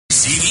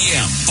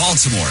WCBM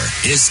Baltimore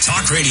is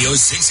Talk Radio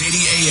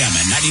 680 AM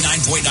and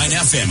 99.9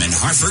 FM in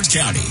Harford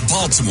County,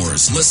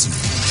 Baltimore's listener.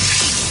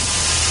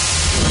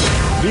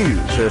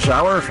 News this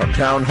hour from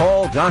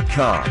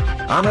townhall.com.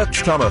 I'm Mitch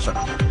Thomason.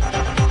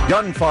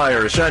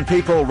 Gunfire sent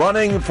people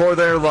running for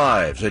their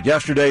lives at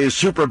yesterday's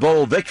Super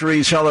Bowl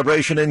victory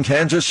celebration in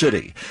Kansas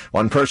City.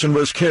 One person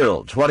was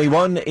killed,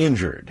 21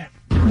 injured.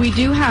 We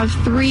do have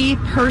 3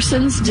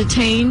 persons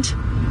detained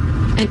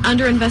and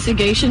under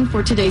investigation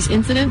for today's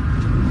incident.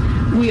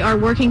 We are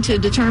working to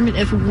determine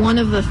if one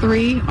of the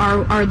 3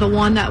 are the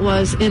one that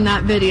was in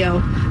that video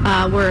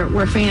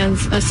where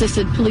fans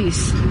assisted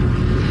police.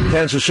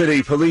 Kansas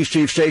City Police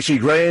Chief Stacey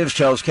Graves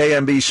tells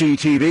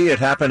KMBC-TV it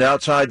happened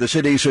outside the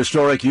city's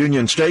historic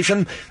Union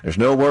Station. There's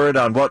no word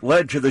on what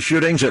led to the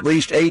shootings. At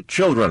least 8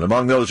 children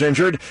among those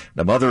injured.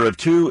 The mother of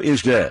 2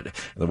 is dead.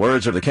 In the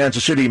words of the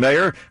Kansas City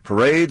mayor,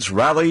 parades,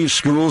 rallies,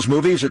 schools,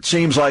 movies, it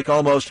seems like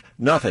almost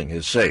nothing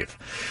is safe.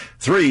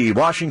 3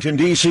 Washington,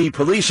 D.C.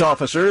 police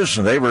officers,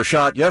 they were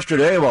shot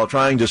yesterday while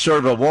trying to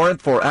serve a warrant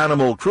for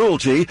animal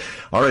cruelty,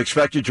 are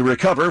expected to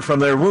recover from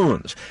their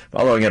wounds.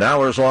 Following an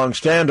hours-long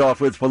standoff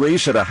with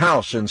police at a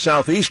house in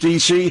southeast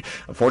D.C.,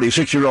 a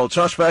 46-year-old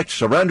suspect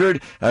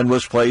surrendered and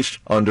was placed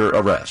under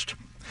arrest.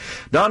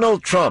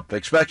 Donald Trump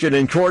expected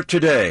in court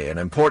today, an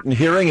important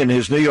hearing in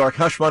his New York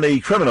hush money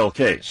criminal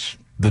case.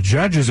 The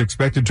judge is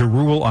expected to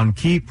rule on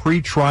key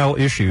pre-trial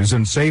issues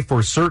and say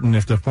for certain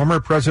if the former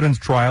president's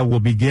trial will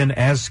begin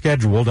as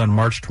scheduled on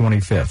March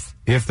 25th.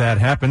 If that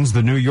happens,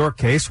 the New York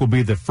case will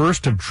be the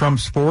first of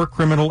Trump's 4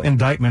 criminal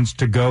indictments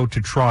to go to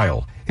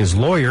trial. His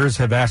lawyers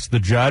have asked the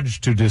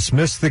judge to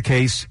dismiss the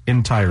case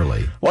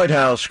entirely. White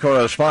House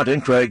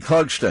correspondent Greg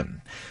Clugston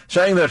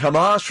saying that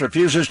Hamas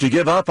refuses to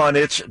give up on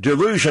its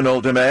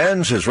delusional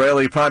demands.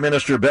 Israeli Prime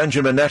Minister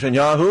Benjamin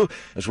Netanyahu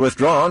has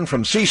withdrawn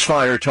from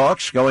ceasefire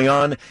talks going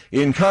on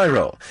in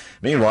Cairo.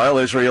 Meanwhile,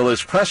 Israel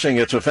is pressing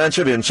its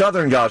offensive in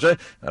southern Gaza,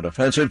 an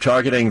offensive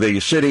targeting the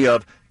city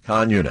of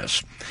Khan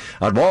Yunis.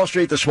 On Wall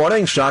Street this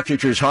morning, stock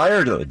futures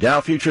higher. The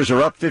Dow futures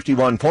are up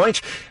 51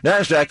 points.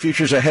 NASDAQ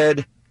futures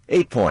ahead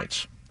 8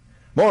 points.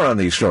 More on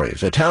these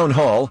stories at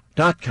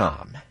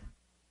townhall.com.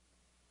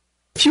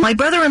 My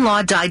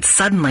brother-in-law died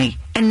suddenly,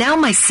 and now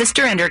my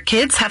sister and her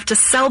kids have to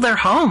sell their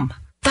home.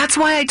 That's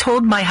why I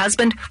told my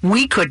husband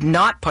we could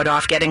not put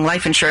off getting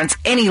life insurance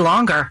any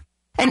longer.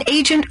 An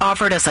agent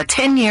offered us a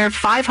 10-year,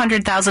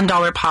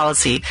 $500,000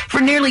 policy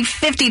for nearly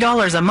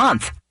 $50 a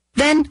month.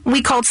 Then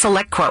we called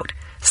SelectQuote.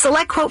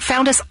 SelectQuote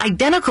found us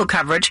identical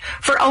coverage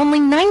for only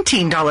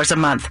 $19 a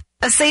month,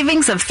 a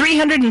savings of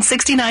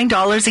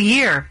 $369 a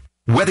year.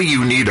 Whether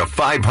you need a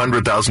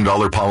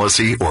 $500,000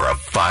 policy or a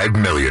 $5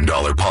 million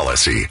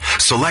policy,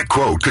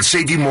 SelectQuote could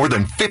save you more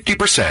than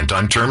 50%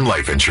 on term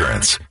life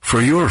insurance. For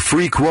your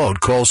free quote,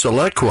 call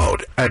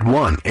SelectQuote at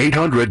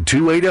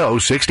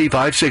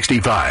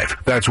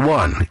 1-800-280-6565. That's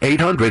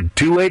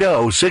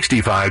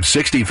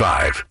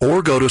 1-800-280-6565.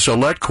 Or go to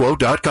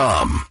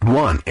SelectQuote.com.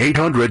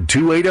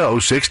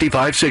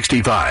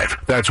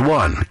 1-800-280-6565. That's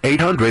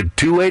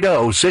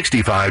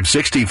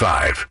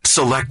 1-800-280-6565.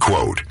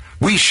 SelectQuote.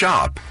 We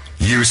shop.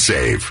 You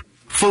save.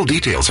 Full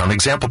details on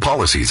example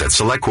policies at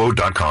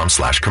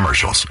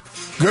selectquote.com/commercials.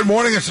 Good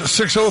morning. It's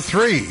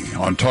 6:03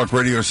 on Talk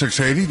Radio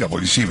 680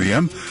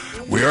 WCBM.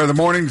 We are the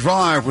Morning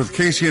Drive with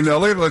Casey and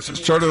Elliott. Let's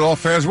start it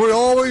off as we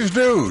always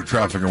do.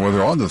 Traffic and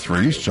weather on the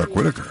 3s. Chuck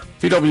Whitaker.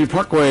 PW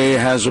Parkway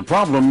has a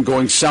problem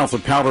going south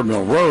of Powder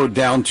Mill Road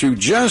down to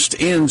just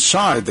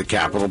inside the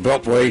Capitol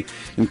Beltway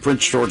in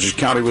Prince George's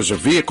County. Was a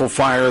vehicle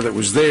fire that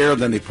was there.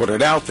 Then they put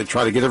it out. They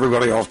try to get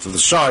everybody off to the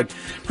side.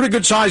 Pretty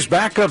good size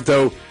backup,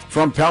 though,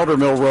 from Powder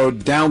Mill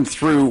Road down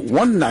through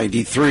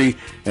 193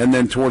 and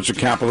then towards the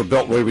Capitol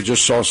Beltway. We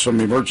just saw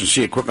some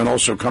emergency equipment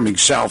also coming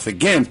south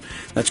again.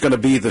 That's going to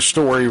be the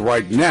story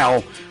right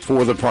now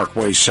for the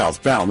Parkway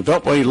southbound. The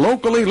Beltway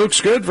locally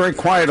looks good, very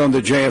quiet on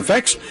the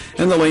JFX,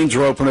 and the lanes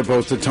are open at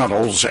both the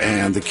tunnels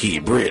and the Key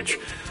Bridge.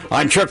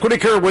 I'm Chuck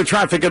Whitaker with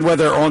traffic and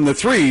weather on the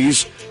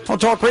 3s on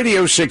Talk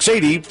Radio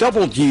 680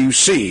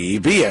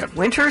 WCBM.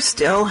 Winter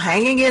still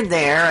hanging in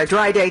there. A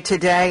dry day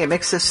today, a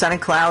mix of sun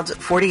and clouds,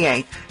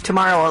 48.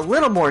 Tomorrow, a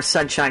little more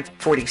sunshine,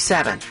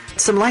 47.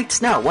 Some light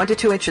snow, 1 to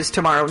 2 inches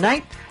tomorrow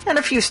night, and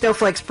a few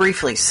snowflakes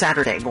briefly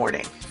Saturday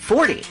morning.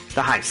 40,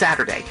 the high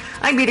Saturday.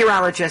 I'm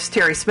meteorologist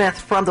Terry Smith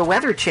from the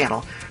Weather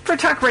Channel for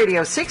Talk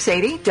Radio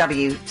 680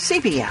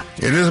 WCBM.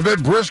 It is a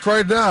bit brisk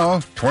right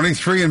now.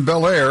 23 in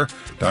Bel Air.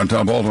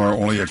 Downtown Baltimore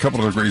only a couple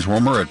of degrees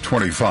warmer at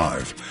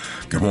 25.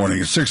 Good morning.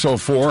 It's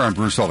 6:04. I'm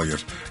Bruce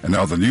Elliott. And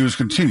now the news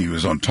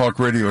continues on Talk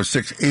Radio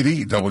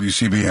 680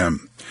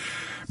 WCBM.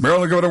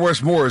 Maryland Governor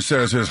Wes Moore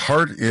says his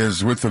heart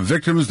is with the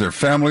victims, their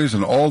families,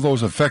 and all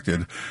those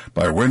affected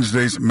by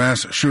Wednesday's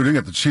mass shooting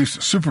at the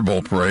Chiefs Super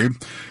Bowl parade.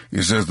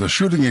 He says the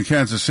shooting in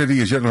Kansas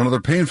City is yet another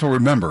painful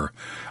reminder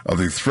of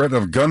the threat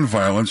of gun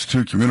violence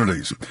to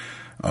communities.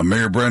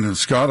 Mayor Brandon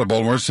Scott of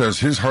Baltimore says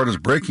his heart is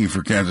breaking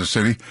for Kansas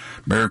City.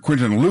 Mayor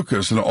Quinton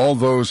Lucas and all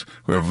those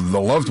who have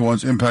the loved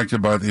ones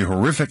impacted by the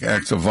horrific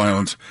acts of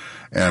violence.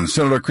 And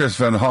Senator Chris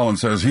Van Hollen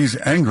says he's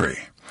angry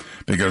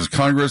because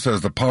Congress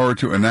has the power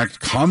to enact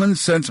common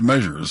sense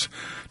measures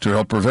to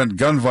help prevent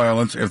gun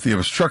violence if the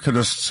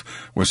obstructionists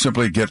will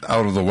simply get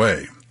out of the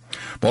way.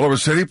 Baltimore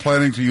City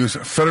planning to use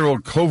federal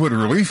COVID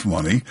relief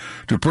money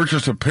to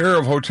purchase a pair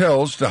of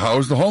hotels to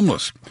house the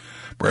homeless.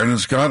 Brandon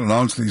Scott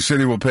announced the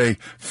city will pay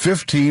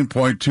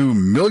 $15.2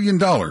 million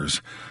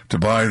to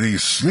buy the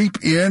Sleep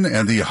Inn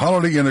and the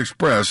Holiday Inn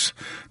Express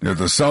near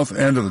the south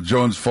end of the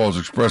Jones Falls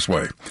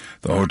Expressway.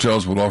 The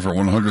hotels will offer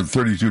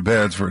 132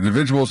 beds for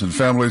individuals and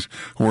families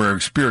who are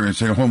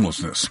experiencing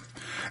homelessness.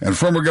 And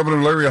former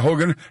Governor Larry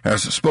Hogan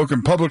has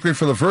spoken publicly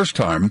for the first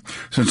time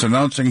since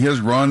announcing his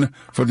run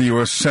for the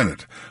U.S.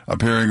 Senate.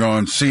 Appearing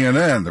on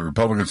CNN, the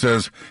Republican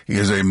says he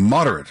is a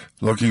moderate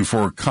looking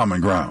for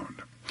common ground.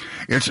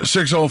 It's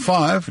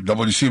 6:05.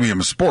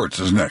 WCBM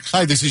Sports is next.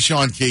 Hi, this is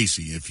Sean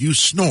Casey. If you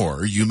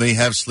snore, you may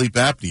have sleep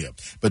apnea.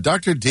 But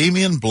Dr.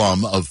 Damian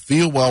Blum of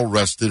Feel Well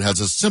Rested has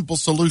a simple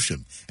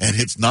solution, and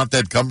it's not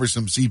that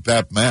cumbersome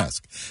CPAP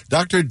mask.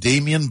 Dr.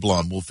 Damian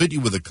Blum will fit you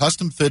with a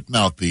custom-fit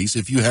mouthpiece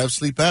if you have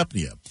sleep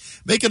apnea.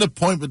 Make an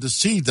appointment to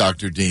see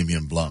Dr.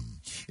 Damian Blum.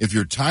 If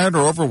you're tired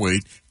or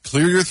overweight,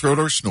 clear your throat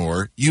or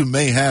snore, you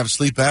may have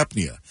sleep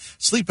apnea.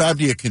 Sleep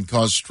apnea can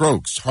cause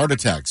strokes, heart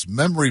attacks,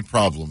 memory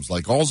problems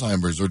like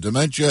Alzheimer's or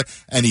dementia,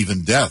 and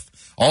even death.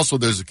 Also,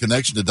 there's a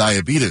connection to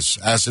diabetes,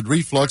 acid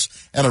reflux,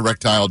 and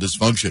erectile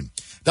dysfunction.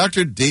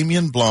 Dr.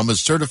 Damian Blum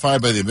is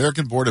certified by the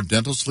American Board of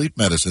Dental Sleep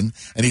Medicine,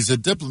 and he's a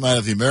diplomat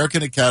of the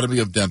American Academy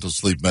of Dental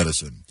Sleep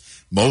Medicine.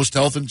 Most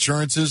health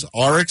insurances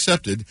are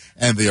accepted,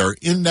 and they are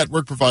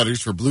in-network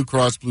providers for Blue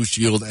Cross Blue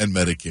Shield and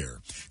Medicare.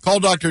 Call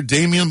Dr.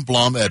 Damian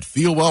Blum at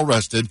Feel Well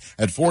Rested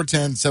at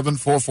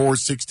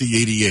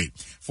 410-744-6088.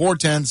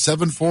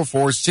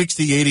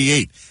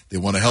 410-744-6088. They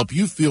want to help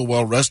you feel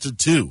well rested,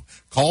 too.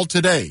 Call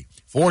today,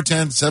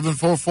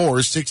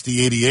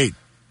 410-744-6088.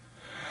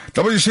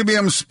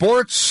 WCBM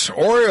Sports.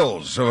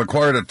 Orioles have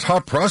acquired a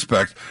top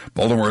prospect.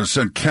 Baltimore has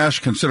sent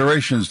cash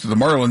considerations to the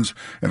Marlins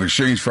in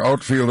exchange for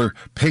outfielder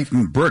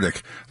Peyton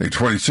Burdick. The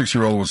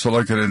 26-year-old was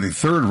selected in the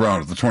third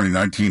round of the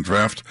 2019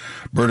 draft.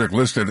 Burdick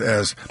listed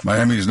as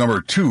Miami's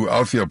number 2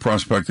 outfield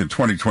prospect in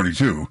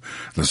 2022.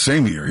 The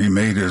same year, he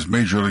made his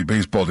Major League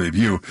Baseball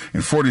debut.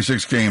 In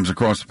 46 games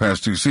across the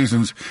past 2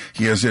 seasons,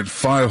 he has hit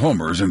 5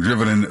 homers and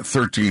driven in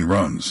 13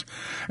 runs.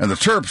 And the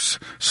Terps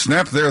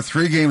snapped their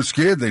 3-game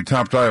skid. They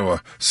topped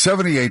Iowa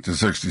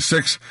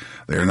 78-66.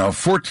 They are now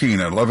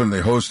 14-11.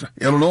 They host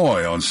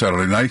Illinois on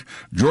Saturday night.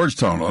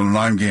 Georgetown on a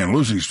 9-game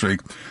losing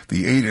streak.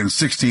 The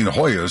 8-16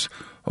 Hoyas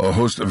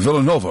host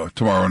Villanova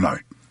tomorrow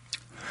night.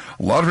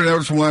 Lottery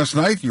numbers from last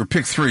night. Your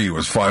pick 3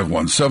 was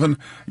 517.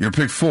 Your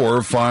pick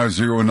 4,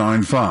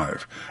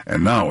 5095.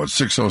 And now at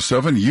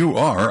 6:07, you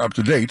are up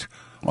to date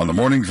on the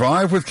Morning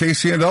Drive with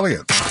Casey and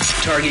Elliott.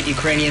 Target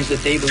Ukrainians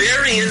that they believe.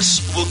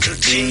 Variants will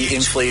continue. The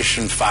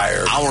inflation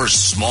fire. Our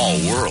small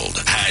world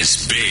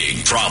has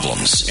big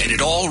problems, and it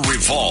all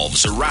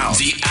revolves around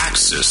the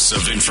axis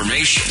of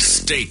information.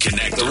 Stay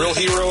connected. The real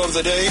hero of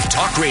the day.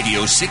 Talk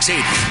Radio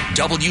 680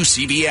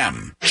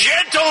 WCBM.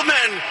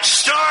 Gentlemen,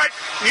 start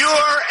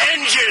your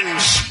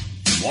engines.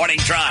 Morning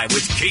Drive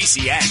with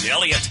Casey and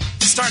Elliott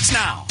starts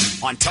now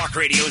on Talk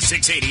Radio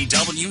 680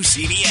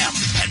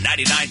 WCBM and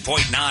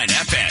 99.9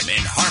 FM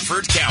in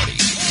Harford County.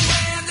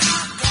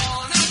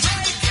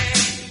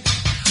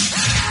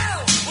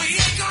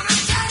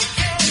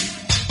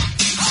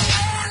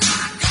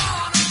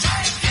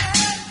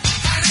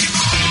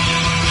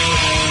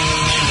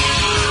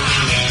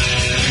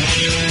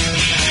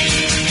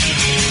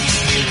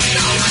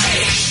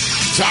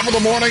 Top of the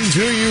morning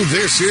to you.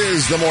 This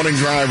is the Morning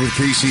Drive with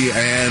Casey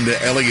and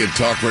Elliott.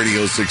 Talk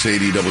Radio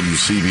 680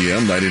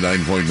 WCBM,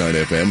 99.9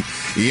 FM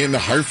in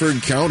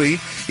Harford County.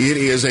 It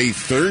is a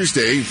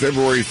Thursday,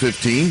 February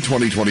 15,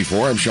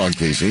 2024. I'm Sean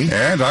Casey.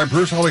 And I'm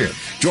Bruce Elliott.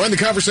 Join the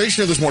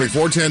conversation this morning,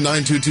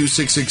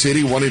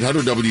 410-922-6680,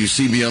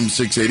 1-800-WCBM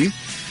 680.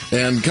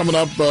 And coming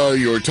up,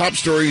 your top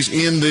stories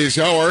in this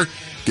hour.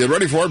 Get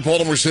ready for it.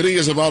 Baltimore City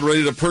is about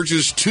ready to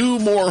purchase 2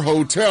 more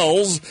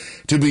hotels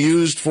to be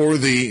used for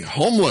the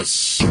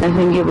homeless. I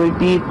think it would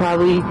be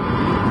probably,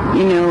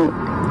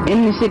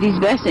 in the city's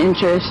best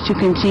interest to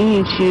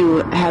continue to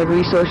have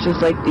resources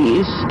like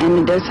these, and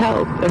it does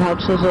help. It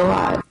helps us a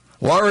lot.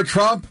 Laura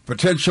Trump,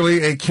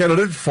 potentially a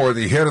candidate for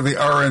the head of the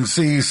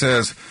RNC,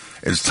 says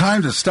it's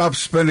time to stop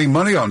spending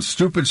money on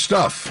stupid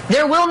stuff.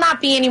 There will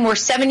not be any more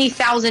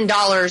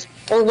 $70,000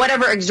 or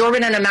whatever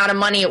exorbitant amount of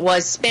money it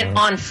was spent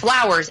on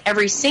flowers.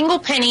 Every single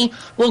penny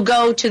will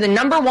go to the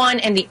number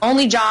one and the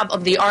only job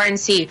of the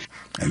RNC.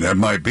 And that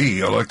might be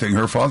electing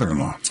her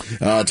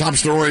father-in-law. Top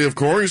story, of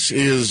course,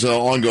 is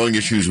ongoing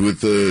issues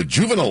with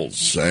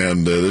juveniles.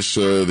 And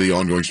the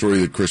ongoing story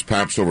that Chris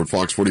Papst over at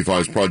Fox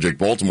 45's Project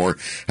Baltimore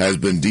has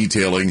been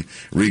detailing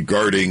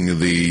regarding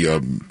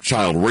the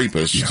child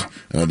rapist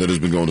that has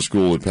been going to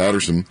school at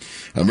Patterson.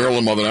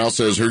 Marilyn Mother now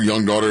says her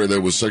young daughter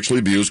that was sexually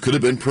abused could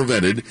have been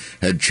prevented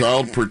had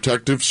Child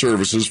Protective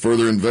Services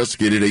further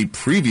investigated a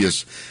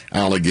previous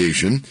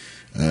allegation.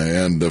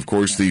 And, of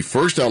course, the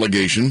first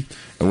allegation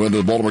went to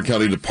the Baltimore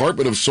County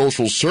Department of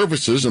Social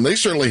Services, and they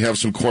certainly have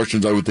some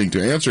questions, I would think,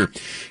 to answer.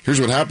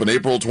 Here's what happened.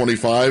 April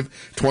 25,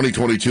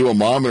 2022, a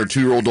mom and her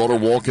 2-year-old daughter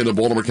walk into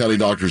Baltimore County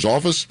doctor's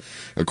office.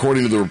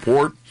 According to the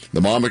report,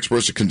 the mom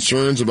expressed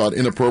concerns about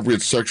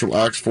inappropriate sexual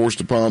acts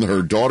forced upon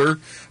her daughter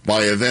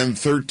by a then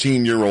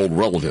 13-year-old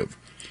relative.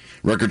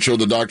 Records showed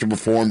the doctor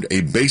performed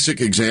a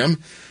basic exam,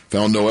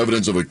 found no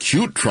evidence of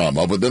acute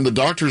trauma, but then the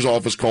doctor's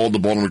office called the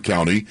Baltimore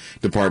County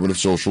Department of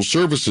Social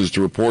Services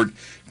to report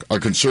a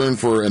concern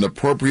for an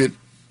inappropriate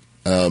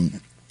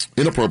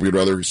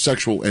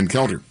sexual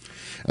encounter.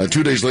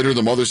 2 days later,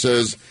 the mother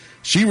says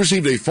she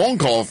received a phone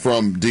call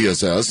from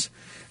DSS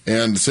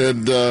and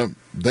said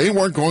they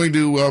weren't going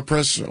to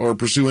press or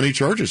pursue any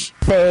charges.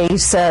 They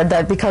said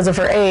that because of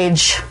her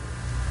age,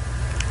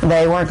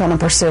 they weren't going to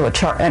pursue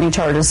any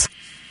charges.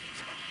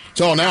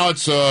 So now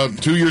it's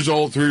 2 years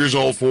old, 3 years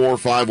old, 4,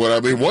 5,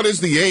 whatever. I mean, what is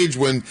the age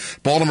when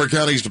Baltimore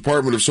County's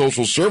Department of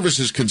Social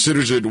Services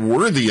considers it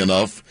worthy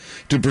enough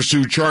to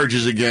pursue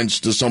charges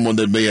against someone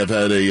that may have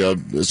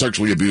had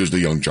sexually abused a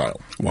young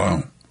child?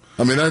 Wow.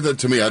 I mean, that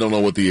to me, I don't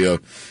know what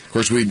of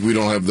course, we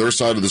don't have their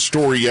side of the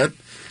story yet,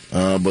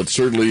 but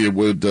certainly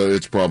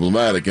it's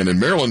problematic. And in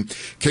Maryland,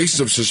 cases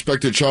of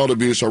suspected child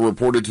abuse are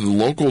reported to the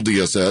local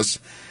DSS.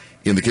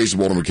 In the case of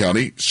Baltimore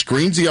County,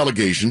 screens the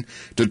allegation,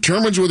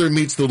 determines whether it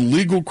meets the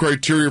legal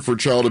criteria for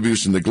child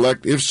abuse and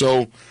neglect. If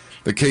so,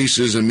 the case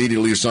is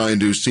immediately assigned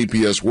to a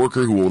CPS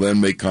worker who will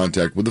then make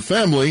contact with the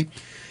family.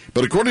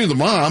 But according to the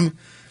mom,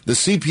 the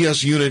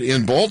CPS unit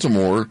in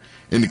Baltimore,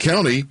 in the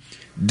county,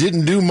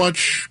 didn't do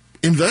much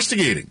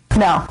investigating.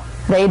 No,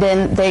 they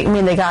didn't.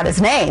 They got his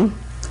name,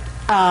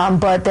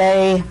 but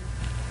they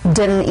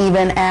didn't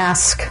even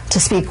ask to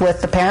speak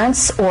with the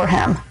parents or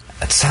him.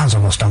 That sounds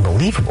almost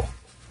unbelievable.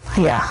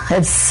 Yeah,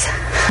 it's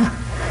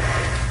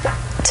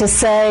to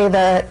say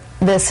that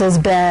this has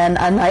been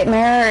a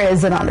nightmare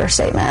is an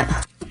understatement.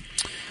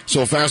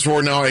 So fast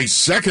forward now, a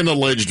second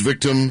alleged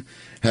victim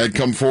had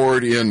come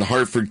forward in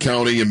Hartford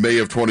County in May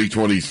of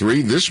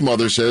 2023. This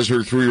mother says her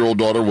 3-year-old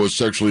daughter was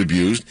sexually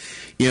abused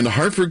in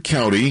Hartford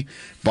County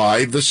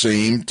by the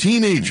same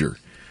teenager.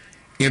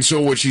 And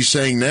so what she's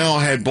saying now,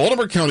 had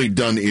Baltimore County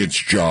done its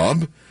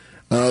job,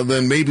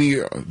 then maybe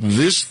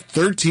this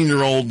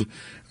 13-year-old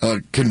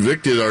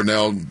convicted, or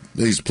now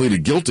he's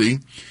pleaded guilty,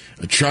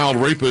 a child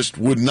rapist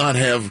would not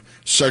have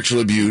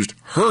sexually abused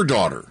her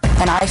daughter.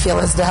 And I feel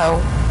as though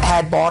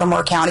had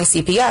Baltimore County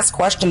CPS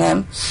questioned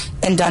him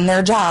and done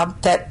their job,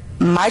 that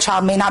my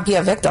child may not be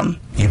a victim.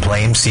 You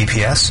blame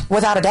CPS?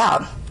 Without a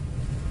doubt.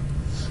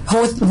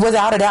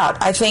 Without a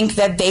doubt. I think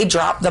that they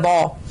dropped the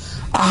ball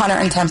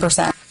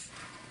 110%.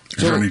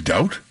 Is there any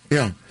doubt?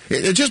 Yeah.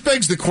 It just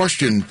begs the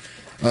question,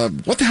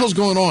 what the hell's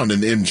going on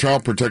in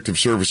Child Protective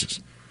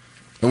Services?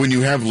 And when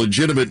you have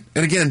legitimate,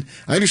 and again,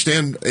 I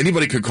understand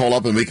anybody could call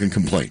up and make a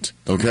complaint,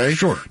 okay?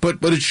 Sure. But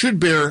it should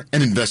bear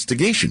an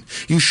investigation.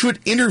 You should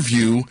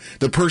interview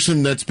the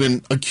person that's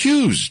been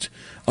accused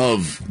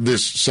of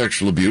this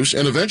sexual abuse.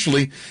 And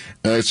eventually,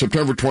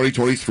 September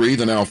 2023,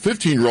 the now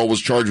 15-year-old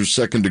was charged with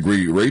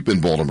second-degree rape in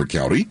Baltimore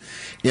County.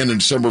 And in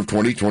December of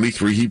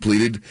 2023, he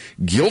pleaded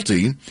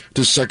guilty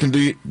to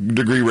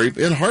second-degree rape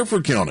in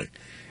Hartford County.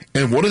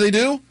 And what do?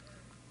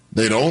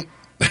 They don't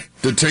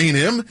detain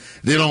him.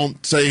 They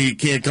don't say he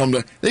can't come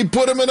to. They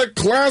put him in a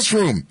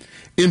classroom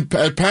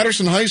at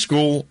Patterson High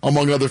School,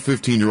 among other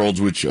 15-year-olds,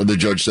 which the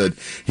judge said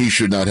he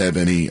should not have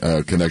any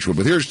connection with.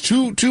 But here's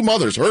two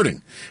mothers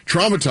hurting,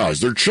 traumatized,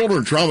 their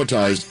children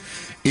traumatized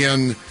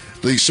in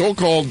the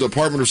so-called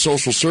Department of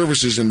Social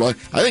Services. And I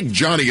think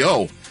Johnny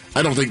O,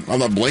 I'm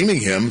not blaming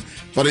him,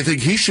 but I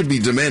think he should be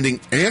demanding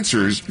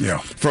answers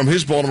from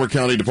his Baltimore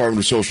County Department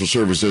of Social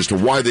Services as to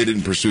why they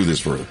didn't pursue this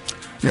further.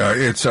 Yeah,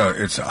 it's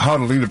how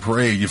to lead a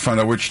parade. You find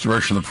out which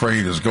direction the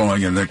parade is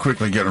going and then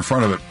quickly get in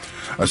front of it.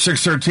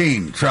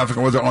 6:13, traffic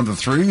and weather on the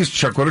 3s.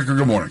 Chuck Whitaker,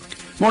 good morning.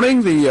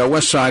 Morning. The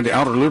west side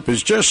outer loop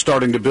is just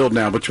starting to build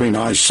now between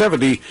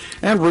I-70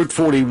 and Route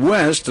 40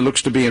 West. It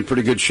looks to be in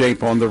pretty good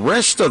shape on the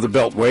rest of the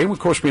Beltway. Of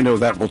course, we know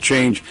that will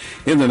change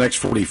in the next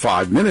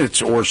 45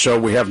 minutes or so.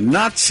 We have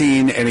not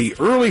seen any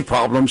early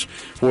problems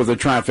for the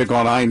traffic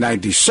on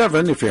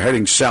I-97 if you're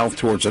heading south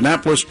towards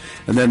Annapolis,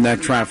 and then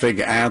that traffic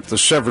at the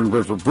Severn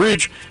River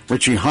Bridge,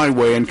 Ritchie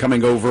Highway, and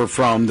coming over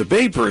from the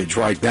Bay Bridge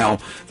right now,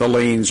 the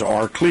lanes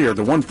are clear.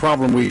 The one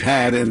problem we've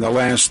had in the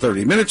last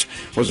 30 minutes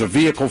was a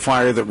vehicle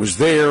fire that was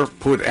there,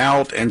 put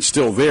out, and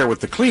still there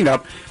with the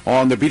cleanup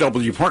on the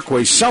BW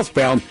Parkway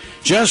southbound,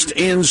 just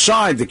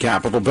inside the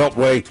Capitol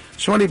Beltway.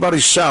 So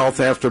anybody south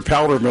after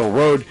Powder Mill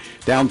Road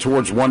down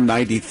towards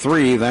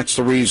 193, that's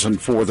the reason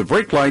for the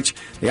brake lights.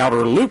 The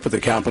outer loop of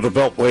the Capitol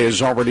Beltway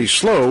is already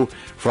slow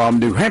from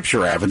New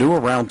Hampshire Avenue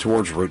around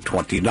towards Route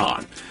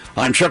 29.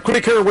 I'm Chuck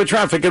Whitaker with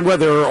traffic and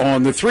weather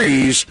on the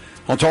 3s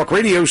on Talk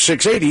Radio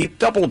 680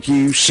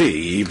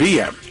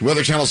 WCBM.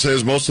 Weather Channel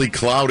says mostly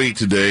cloudy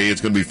today.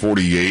 It's going to be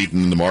 48,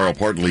 and tomorrow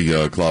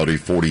partly cloudy,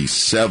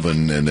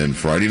 47. And then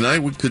Friday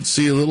night we could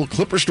see a little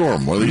clipper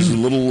storm, one of these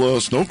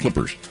little snow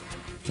clippers.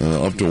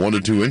 up to 1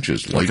 to 2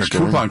 inches. Like a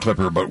coupon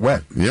clipper, but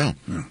wet. Yeah.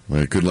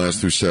 It could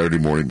last through Saturday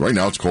morning. Right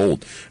now it's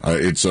cold.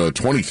 It's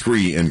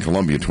 23 in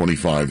Columbia,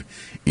 25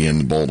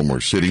 in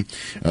Baltimore City.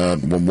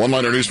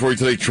 One-liner news for you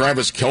today.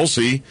 Travis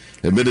Kelce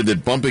admitted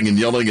that bumping and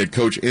yelling at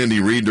Coach Andy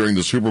Reid during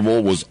the Super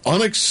Bowl was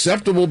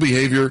unacceptable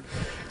behavior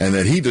and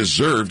that he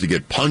deserved to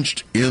get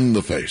punched in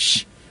the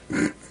face.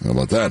 How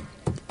about that?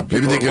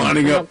 Maybe they can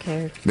lining up.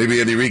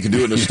 Maybe Andy Reid can do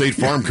it in a State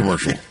Farm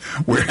commercial.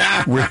 Where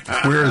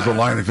is the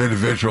line of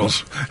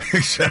individuals?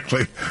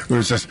 Exactly.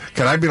 Who's this?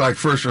 Can I be like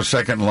first or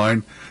second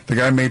line? The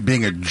guy made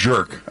being a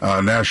jerk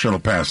national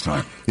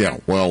pastime. Yeah,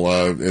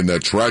 well, in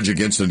that tragic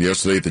incident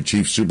yesterday at the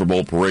Chiefs Super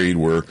Bowl parade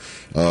where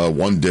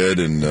one dead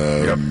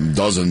and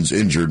dozens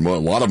injured, a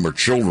lot of them are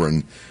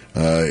children,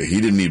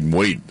 he didn't even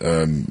wait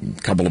a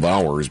couple of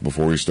hours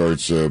before he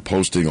starts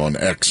posting on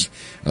X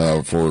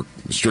for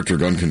stricter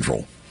gun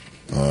control.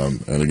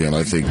 And again,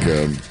 I think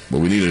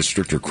we need a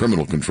stricter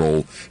criminal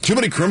control. Too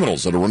many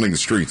criminals that are running the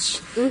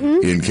streets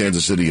in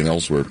Kansas City and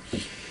elsewhere.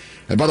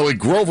 And by the way,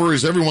 Grover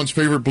is everyone's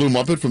favorite Blue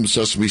Muppet from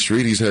Sesame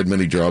Street. He's had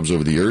many jobs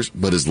over the years,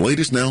 but his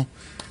latest now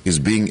is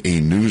being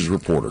a news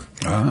reporter.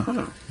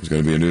 He's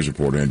going to be a news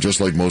reporter, and just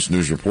like most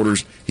news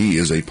reporters, he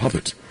is a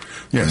puppet.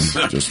 Yes.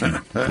 Just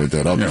point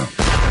that up. Yeah.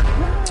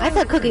 I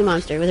thought Cookie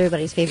Monster was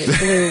everybody's favorite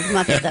Blue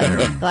Muppet,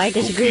 though. So I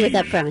disagree with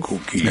that premise.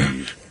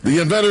 The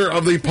inventor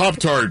of the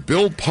Pop-Tart,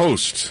 Bill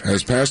Post,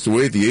 has passed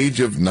away at the age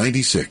of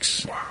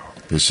 96. Wow.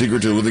 His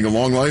secret to living a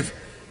long life?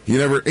 He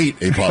never ate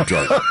a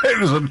Pop-Tart.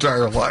 His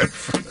entire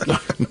life.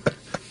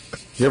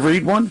 You ever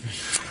eat one?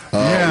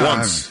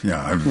 Once.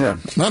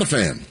 I've Not a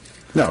fan.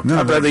 No,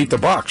 I'd rather eat the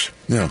box.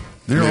 Yeah.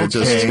 They're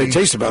okay. They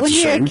taste about when the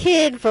you're same. a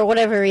kid, for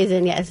whatever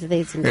reason, yes,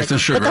 they seem It's good. the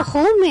sugar. But the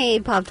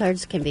homemade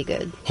Pop-Tarts can be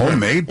good.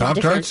 Homemade There's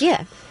Pop-Tarts?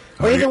 different-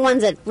 Yeah. Or even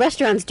ones that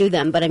restaurants do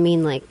them, but I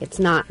mean, like, it's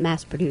not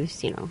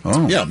mass-produced, you know.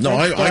 Oh. Yeah, no,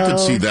 I could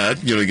see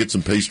that. You know, get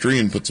some pastry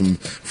and put some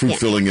fruit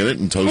filling in it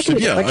and toast it.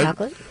 Yeah,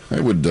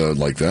 I would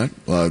like that.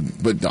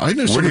 But I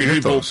know so many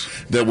people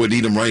that would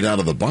eat them right out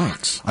of the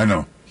box. I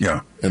know,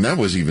 yeah. And that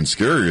was even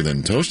scarier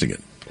than toasting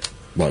it.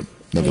 But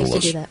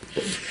nevertheless. Do that.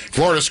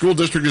 Florida school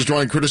district is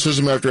drawing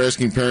criticism after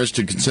asking parents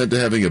to consent to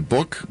having a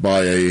book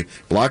by a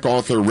black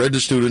author read to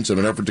students in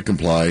an effort to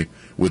comply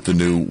with the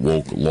new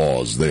woke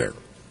laws there.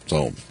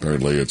 So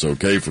apparently it's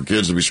okay for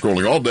kids to be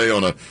scrolling all day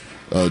on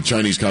a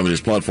Chinese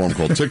communist platform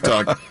called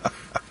TikTok,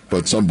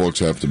 but some books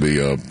have to be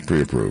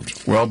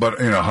pre-approved. Well, but,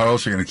 how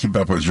else are you going to keep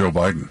up with Joe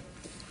Biden?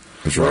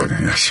 That's right.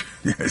 Yes.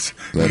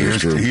 That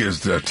is true. He is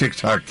the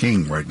TikTok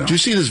king right now. Did you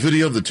see this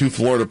video of the two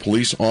Florida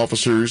police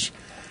officers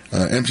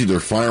emptied their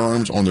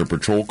firearms on their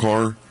patrol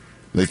car?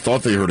 They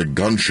thought they heard a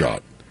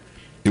gunshot.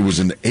 It was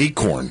an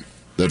acorn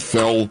that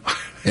fell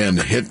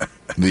and hit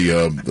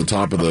the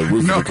top of the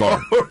roof of the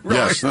car. Right.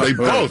 Yes, they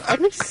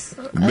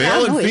both,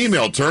 male and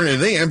female, turned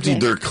and they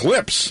emptied their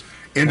clips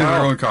into their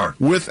own car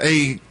with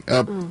a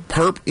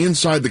perp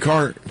inside the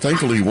car.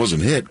 Thankfully, he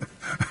wasn't hit.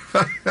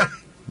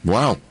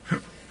 Wow.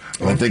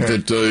 I think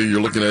that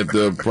you're looking at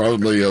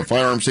probably a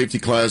firearm safety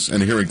class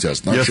and a hearing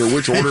test. Not sure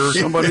which order.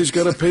 Somebody's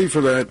got to pay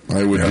for that.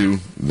 I would do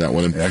that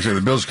one. Actually,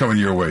 the bill's coming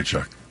your way,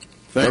 Chuck.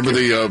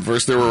 Remember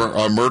first there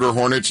were murder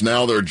hornets.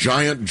 Now they're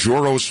giant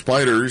Joro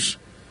spiders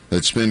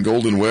that spin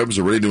golden webs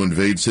are ready to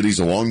invade cities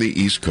along the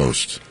East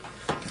Coast.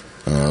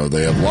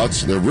 They have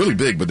lots. They're really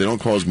big, but they don't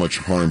cause much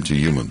harm to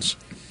humans.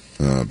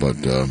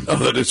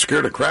 That it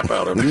scared the crap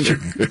out of me.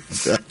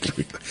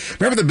 Exactly.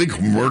 Remember the big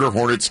murder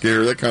hornet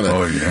scare? That kind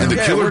of, and the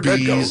killer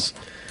bees.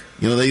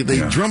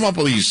 They drum up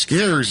all these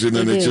scares, and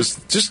then it's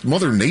just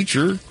Mother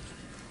Nature.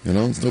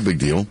 It's no big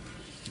deal.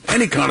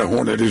 Any kind of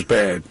hornet is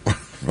bad.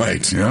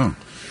 Right. Yeah.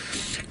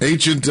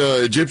 Ancient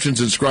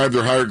Egyptians inscribed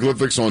their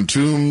hieroglyphics on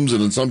tombs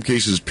and in some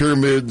cases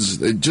pyramids,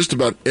 just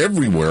about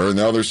everywhere. And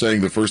now they're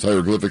saying the first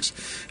hieroglyphics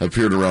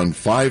appeared around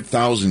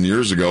 5,000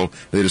 years ago.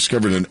 They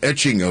discovered an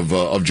etching of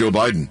Joe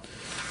Biden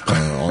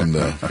on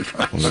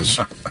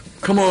this.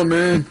 Come on,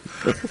 man.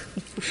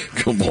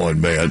 Come on,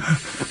 man.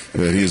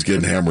 He is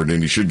getting hammered,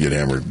 and he should get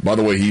hammered. By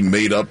the way, he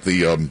made up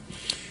the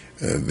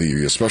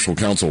special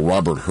counsel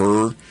Robert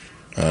Hur.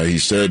 He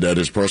said at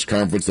his press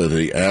conference that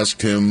they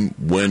asked him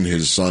when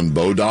his son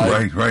Beau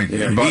died. Right.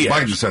 Yeah,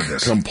 Biden said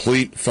this.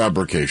 Complete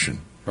fabrication.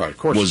 Right, of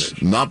course.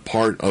 Was not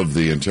part of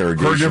the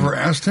interrogation. Hur never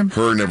asked him?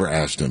 Hur never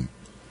asked him.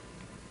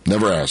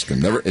 Never asked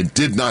him. Never. It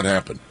did not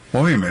happen.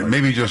 Well, wait a minute.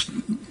 Maybe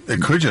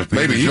it could just be.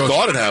 Maybe he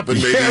thought it happened.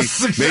 Maybe,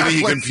 yes, exactly. Maybe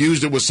he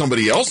confused it with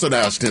somebody else that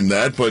asked him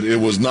that, but it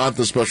was not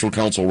the special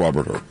counsel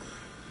Robert Hur.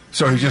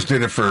 So he just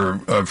did it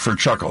for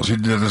chuckles. He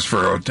did this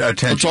for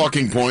attention. A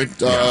talking point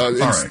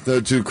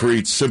to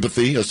create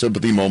sympathy, a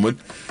sympathy moment.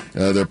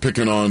 They're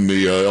picking on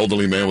the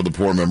elderly man with a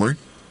poor memory.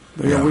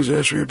 They always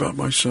ask me about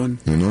my son.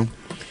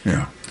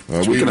 Yeah.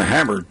 Speaking of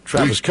hammered,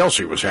 Travis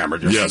Kelce was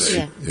hammered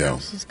yesterday. Yeah.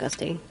 It's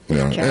disgusting.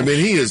 Yeah. I mean,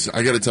 he is,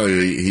 I got to tell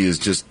you, he is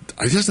just,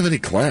 he doesn't have any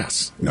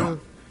class. No.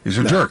 He's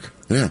a jerk.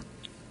 Yeah.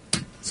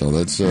 So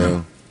that's,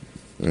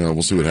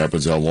 we'll see what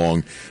happens, how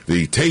long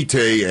the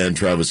Tay-Tay and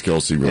Travis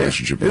Kelce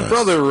relationship lasts. His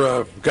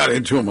brother got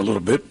into him a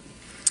little bit.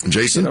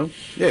 Jason?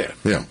 Yeah.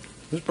 Yeah.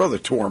 His brother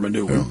tore him a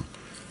new one.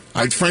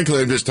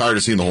 Frankly, I'm just tired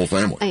of seeing the whole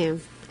family. I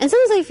am. And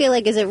sometimes I feel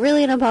like, is it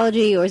really an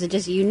apology, or is it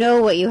just you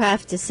know what you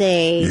have to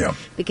say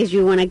because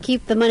you want to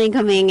keep the money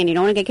coming and you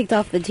don't want to get kicked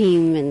off the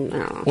team? And I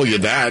don't know. Well, yeah,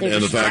 that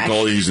and the fact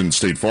he's in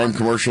State Farm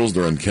commercials,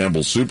 they're in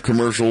Campbell Soup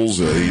commercials.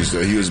 He's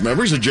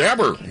a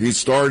jabber. He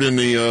starred in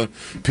the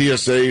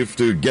PSA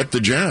to get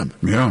the jab.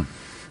 Yeah.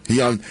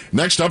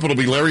 Next up, it'll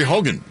be Larry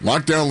Hogan.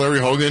 Lock down Larry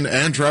Hogan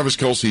and Travis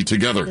Kelce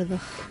together.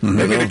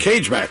 Maybe in a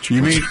cage match.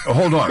 You mean,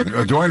 hold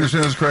on, do I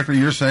understand this correctly?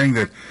 You're saying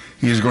that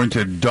he's going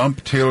to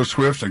dump Taylor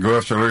Swift and go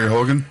after Larry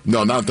Hogan?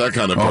 No, not that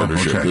kind of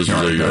partnership. Okay. This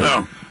is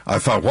no. I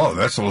thought, wow,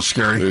 that's a little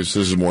scary. This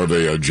is more of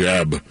a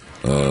jab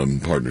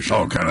partnership.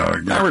 Oh, kind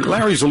of.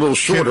 Larry's a little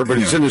shorter, but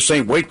he's in the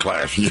same weight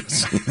class.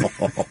 Yes.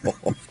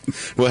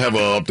 We'll have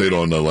an update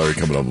on Larry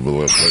coming up a little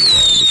later on in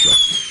the show.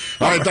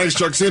 All right, thanks,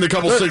 Chuck. See you in a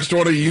couple,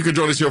 6:20. You can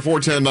join us here,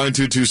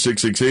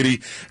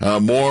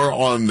 410-922-6680. More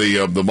on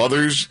the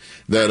mothers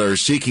that are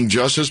seeking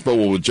justice, but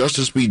will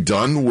justice be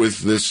done with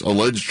this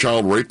alleged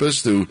child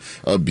rapist who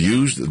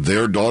abused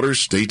their daughter?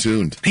 Stay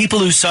tuned. People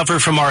who suffer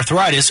from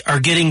arthritis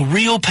are getting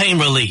real pain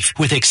relief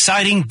with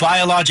exciting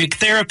biologic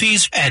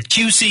therapies at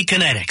QC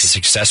Kinetics. The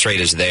success rate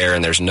is there,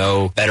 and there's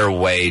no better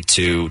way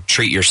to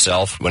treat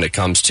yourself when it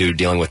comes to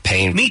dealing with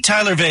pain. Meet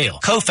Tyler Vale,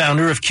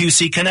 co-founder of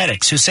QC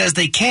Kinetics, who says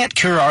they can't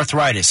cure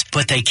arthritis,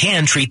 but they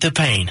can treat the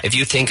pain. If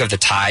you think of the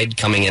tide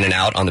coming in and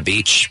out on the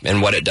beach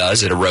and what it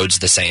does, it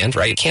erodes the sand,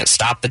 right? You can't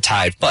stop the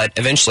tide, but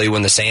eventually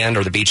when the sand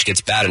or the beach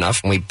gets bad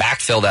enough, we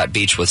backfill that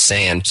beach with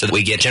sand so that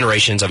we get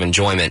generations of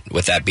enjoyment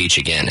with that beach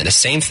again. And the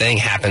same thing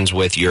happens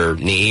with your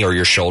knee or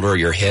your shoulder or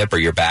your hip or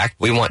your back.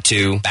 We want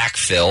to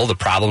backfill the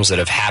problems that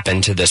have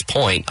happened to this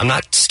point. I'm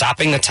not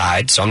stopping the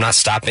tide, so I'm not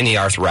stopping the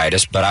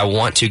arthritis, but I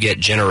want to get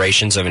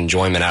generations of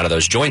enjoyment out of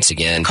those joints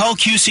again. Call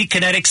QC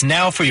Kinetics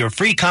now for your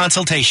free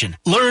consultation.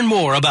 Learn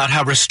more about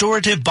how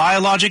restorative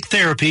biologic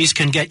therapies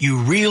can get you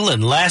real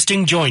and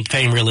lasting joint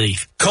pain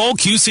relief. Call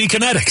QC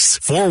Kinetics,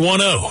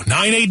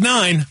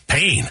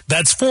 410-989-PAIN.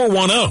 That's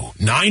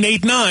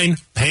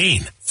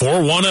 410-989-PAIN.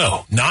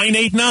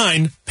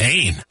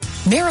 410-989-PAIN.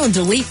 Maryland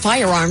Elite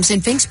Firearms in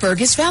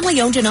Finksburg is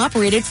family-owned and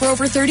operated for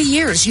over 30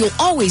 years. You'll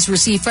always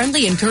receive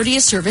friendly and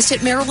courteous service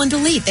at Maryland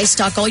Elite. They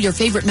stock all your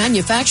favorite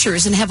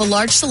manufacturers and have a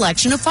large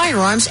selection of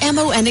firearms,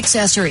 ammo, and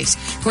accessories.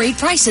 Great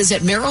prices at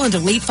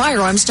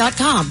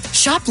MarylandEliteFirearms.com.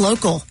 Shop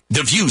local.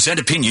 The views and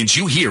opinions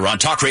you hear on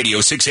Talk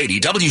Radio 680,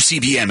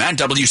 WCBM, and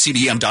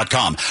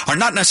WCBM.com are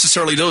not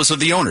necessarily those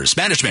of the owners,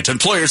 management,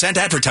 employers, and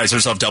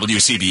advertisers of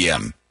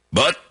WCBM.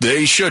 But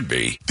they should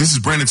be. This is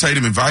Brandon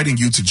Tatum inviting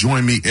you to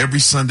join me every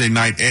Sunday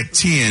night at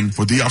 10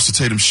 for the Officer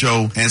Tatum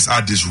Show as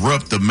I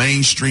disrupt the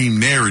mainstream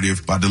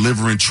narrative by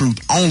delivering truth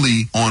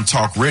only on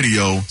Talk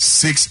Radio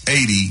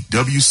 680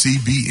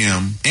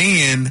 WCBM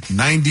and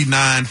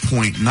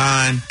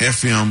 99.9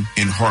 FM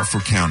in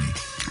Hartford County.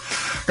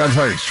 Gotta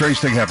tell you, strange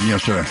thing happened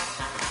yesterday.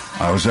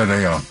 I was at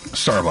a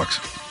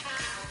Starbucks.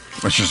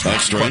 Which is quite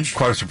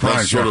a surprise.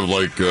 That's sort of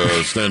like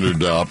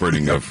standard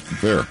operating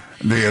fare.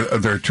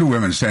 There are two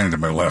women standing to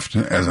my left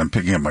as I'm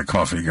picking up my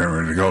coffee, getting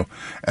ready to go.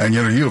 And,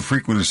 you have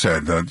frequently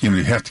said that, you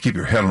have to keep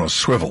your head on a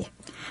swivel,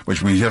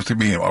 which means you have to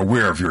be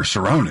aware of your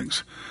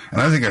surroundings.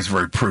 And I think that's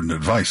very prudent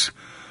advice.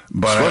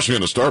 But especially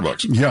in a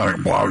Starbucks. Yeah,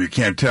 wow, you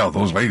can't tell,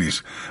 those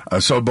ladies.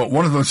 But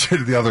one of them said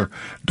to the other,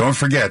 don't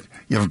forget,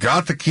 you've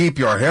got to keep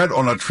your head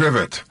on a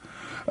trivet.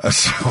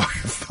 So I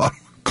thought,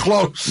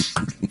 close.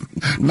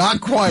 Not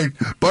quite,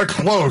 but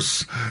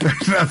close.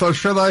 And I thought,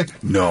 should I?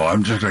 No,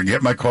 I'm just going to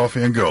get my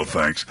coffee and go,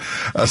 thanks.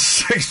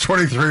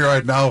 6:23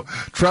 right now.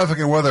 Traffic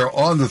and weather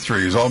on the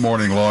threes all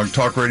morning long.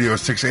 Talk Radio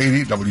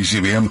 680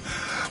 WCBM.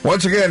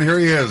 Once again, here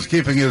he is,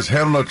 keeping his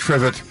head on a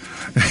trivet.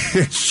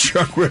 It's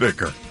Chuck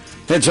Whitaker.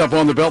 Heads up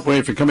on the Beltway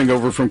if you're coming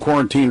over from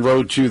Quarantine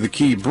Road to the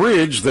Key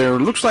Bridge. There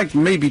looks like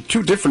maybe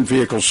two different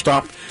vehicles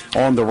stopped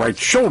on the right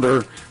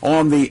shoulder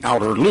on the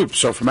outer loop.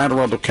 So from Anne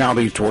Arundel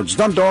County towards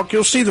Dundalk,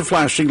 you'll see the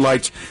flashing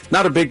lights.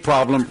 Not a big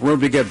problem,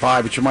 room to get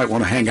by, but you might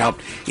want to hang out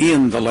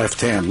in the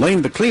left-hand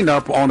lane. The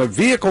cleanup on a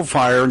vehicle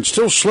fire and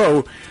still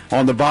slow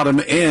on the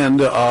bottom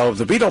end of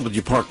the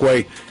BW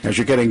Parkway as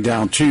you're getting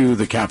down to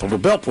the Capitol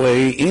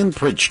Beltway in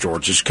Prince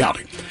George's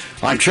County.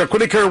 I'm Chuck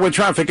Whitaker with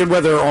traffic and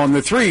weather on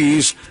the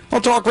threes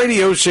on Talk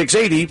Radio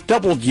 680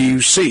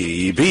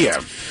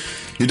 WCBM.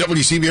 Your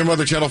WCBM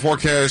Weather Channel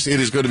forecast, it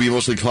is going to be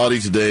mostly cloudy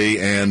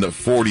today and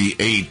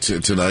 48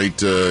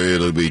 tonight.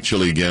 It'll be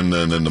chilly again,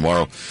 and then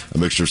tomorrow a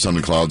mixture of sun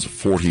and clouds,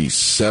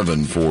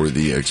 47 for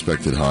the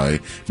expected high.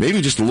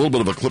 Maybe just a little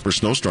bit of a clipper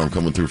snowstorm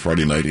coming through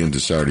Friday night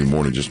into Saturday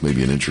morning, just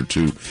maybe an inch or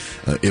two,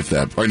 if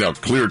that. Right now,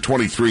 clear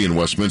 23 in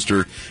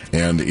Westminster,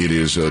 and it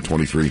is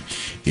 23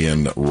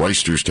 in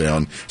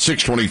Reisterstown.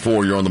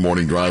 6:24, you're on the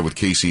morning drive with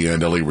Casey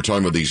and Elliott. We're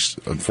talking about these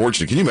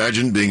unfortunate. Can you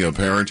imagine being a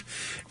parent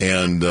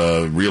and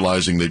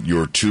realizing that your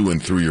your 2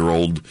 and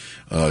 3-year-old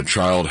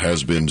child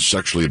has been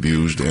sexually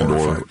abused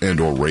and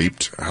or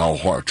raped, how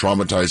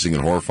traumatizing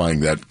and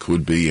horrifying that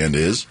could be and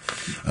is.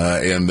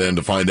 And then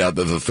to find out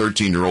that the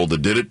 13-year-old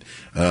that did it,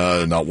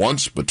 not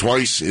once, but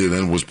twice, and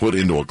then was put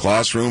into a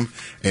classroom.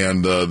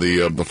 And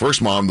the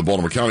first mom, the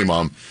Baltimore County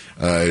mom,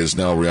 is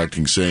now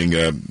reacting, saying,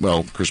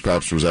 Chris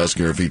Papst was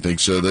asking her if he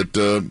thinks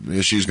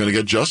that she's going to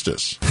get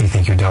justice. Do you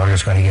think your daughter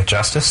is going to get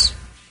justice?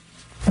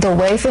 The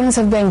way things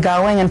have been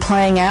going and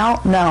playing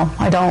out, no,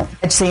 I don't.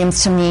 It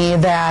seems to me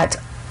that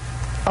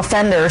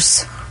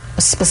offenders,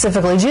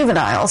 specifically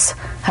juveniles,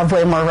 have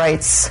way more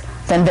rights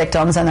than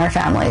victims and their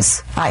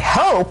families. I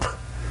hope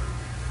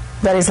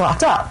that he's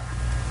locked up.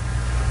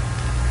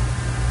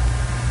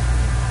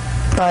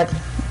 But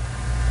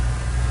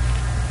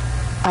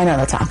I know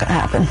that's not going to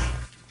happen.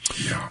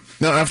 Yeah.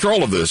 Now, after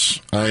all of this,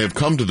 I have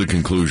come to the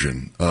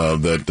conclusion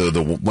that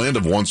the land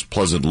of once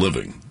pleasant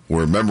living,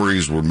 where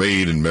memories were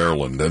made in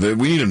Maryland,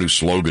 we need a new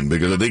slogan,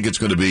 because I think it's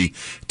going to be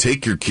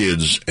take your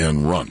kids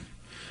and run.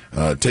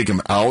 Take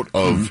them out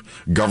of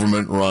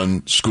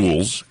government-run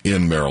schools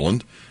in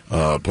Maryland,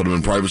 put them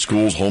in private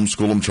schools,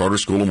 homeschool them, charter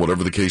school them,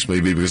 whatever the case may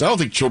be, because I don't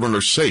think children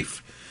are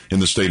safe in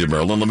the state of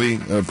Maryland. Let me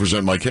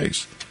present my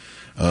case.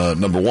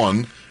 Number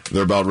one,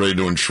 they're about ready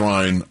to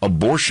enshrine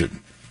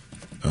abortion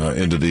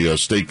into the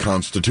state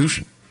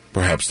constitution,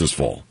 perhaps this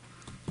fall.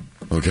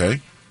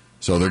 Okay?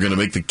 So they're going to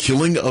make the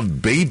killing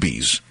of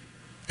babies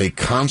a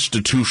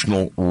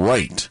constitutional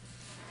right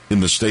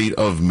in the state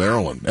of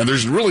Maryland. And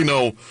there's really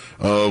no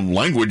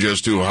language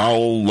as to how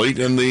late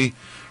in the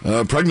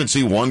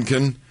pregnancy one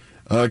can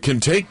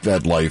take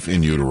that life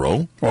in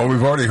utero. Well,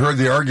 we've already heard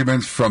the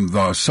arguments from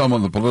some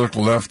on the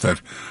political left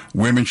that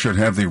women should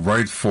have the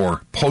right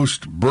for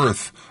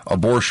post-birth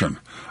abortion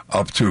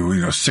up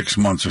to 6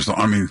 months or so.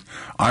 I mean,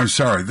 I'm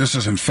sorry, this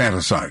is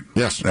infanticide.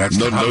 Yes, that's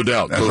no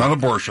doubt. That's not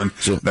abortion.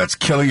 That's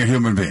killing a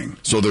human being.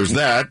 So there's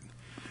that.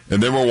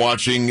 And then we're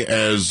watching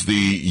as the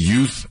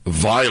youth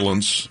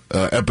violence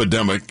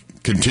epidemic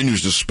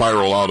continues to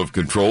spiral out of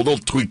control. They'll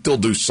tweak, they'll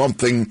do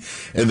something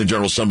in the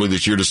General Assembly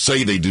this year to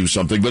say they do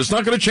something, but it's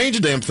not going to change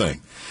a damn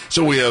thing.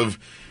 So we have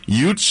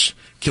youths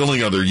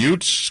killing other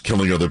youths,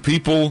 killing other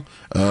people.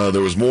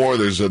 There was more.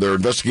 They're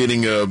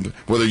investigating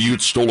whether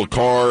youths stole a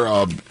car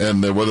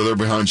and whether they're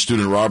behind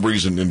student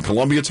robberies in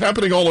Columbia. It's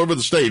happening all over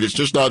the state. It's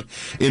just not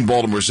in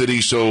Baltimore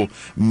City. So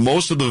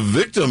most of the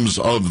victims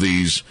of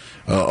these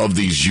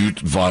youth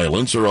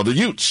violence are other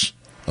youths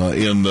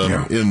in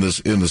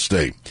the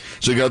state.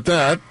 So you got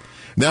that.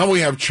 Now we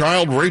have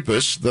child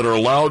rapists that are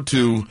allowed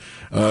to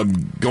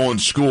go in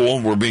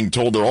school. We're being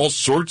told there are all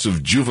sorts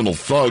of juvenile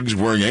thugs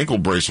wearing ankle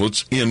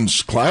bracelets in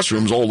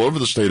classrooms all over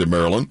the state of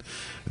Maryland.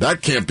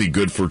 That can't be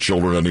good for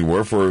children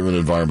anywhere, for an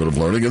environment of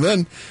learning.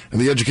 And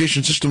the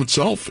education system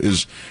itself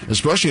is,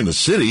 especially in the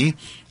city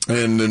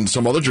and in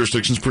some other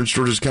jurisdictions, Prince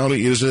George's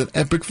County, is an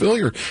epic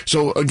failure.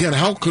 So, again,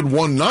 how could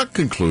one not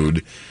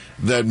conclude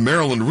that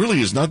Maryland really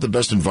is not the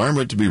best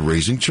environment to be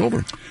raising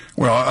children?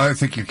 Well, I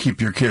think you keep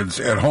your kids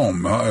at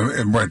home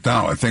right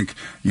now. I think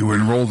you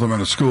enroll them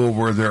in a school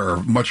where there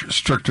are much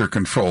stricter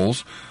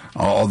controls,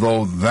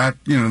 although that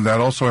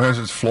also has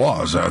its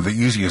flaws. The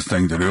easiest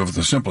thing to do,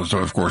 the simplest,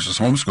 of course, is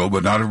homeschool,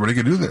 but not everybody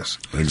can do this.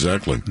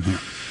 Exactly. Mm-hmm.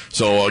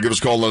 So give us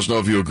a call and let us know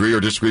if you agree or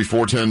disagree.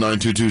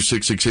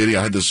 410-922-6680.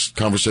 I had this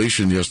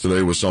conversation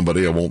yesterday with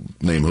somebody. I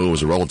won't name who. It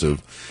was a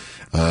relative.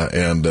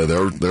 And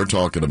they're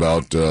talking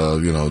about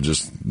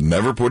just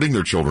never putting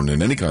their children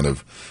in any kind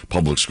of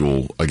public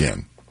school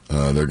again.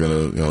 They're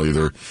going to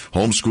either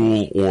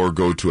homeschool or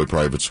go to a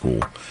private school.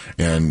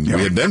 And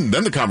we had, then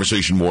the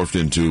conversation morphed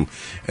into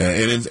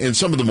and in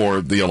some of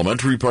the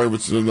elementary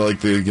privates, like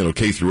the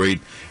K through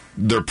 8,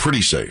 they're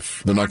pretty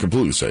safe. They're not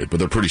completely safe, but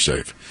they're pretty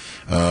safe.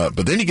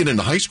 But then you get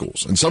into high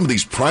schools, and some of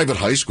these private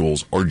high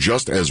schools are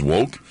just as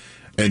woke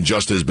and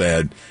just as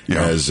bad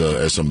as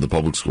some of the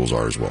public schools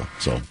are as well.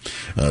 So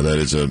that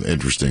is an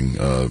interesting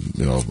a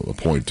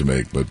point to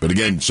make. But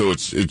again, so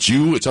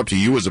it's up to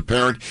you as a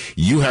parent.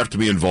 You have to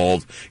be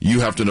involved.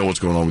 You have to know what's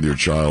going on with your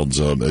child's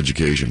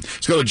education.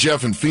 Let's go to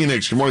Jeff in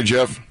Phoenix. Good morning,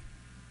 Jeff.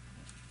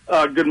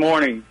 Good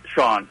morning,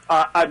 Sean.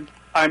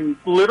 I'm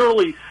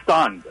literally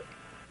stunned.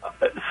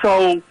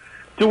 So,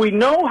 do we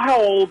know how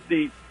old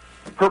the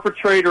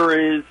perpetrator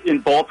is in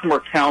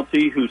Baltimore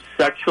County who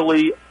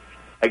sexually,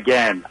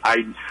 again,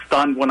 I'm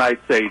stunned when I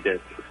say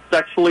this,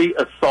 sexually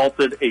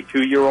assaulted a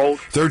 2-year-old?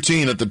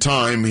 13 at the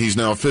time. He's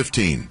now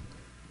 15.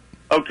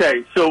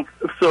 Okay, so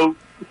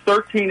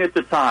 13 at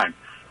the time.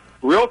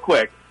 Real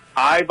quick,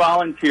 I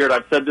volunteered,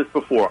 I've said this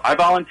before, I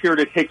volunteered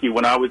at Hickey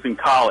when I was in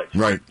college.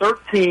 Right.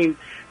 13,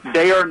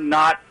 they are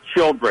not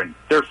children.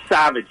 They're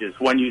savages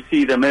when you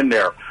see them in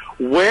there.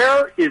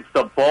 Where is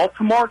the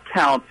Baltimore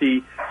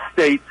County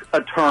State's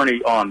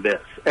attorney on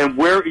this? And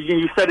where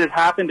you said it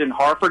happened in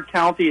Harford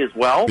County as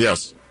well?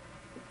 Yes.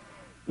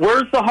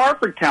 Where's the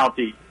Harford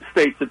County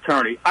State's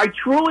attorney? I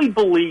truly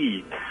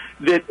believe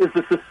that as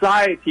a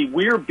society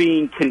we're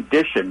being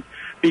conditioned,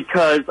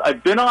 because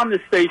I've been on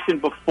this station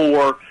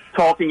before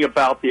talking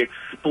about the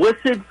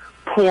explicit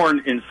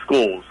porn in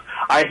schools.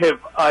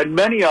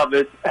 Many of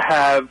us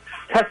have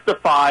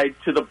testified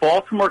to the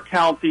Baltimore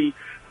County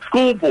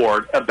School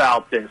Board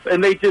about this,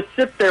 and they just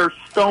sit there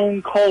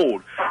stone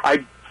cold.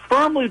 I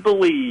firmly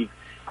believe,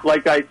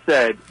 like I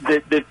said,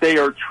 that they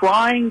are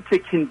trying to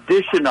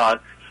condition us,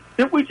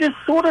 that we just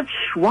sort of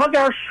shrug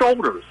our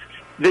shoulders.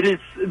 That is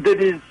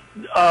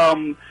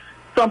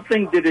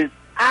something that is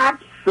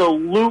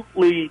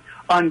absolutely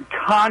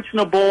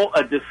unconscionable,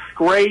 a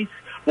disgrace,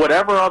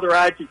 whatever other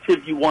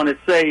adjective you want to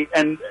say,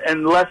 and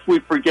unless we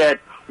forget,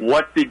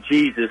 what did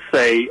Jesus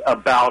say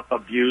about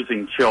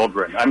abusing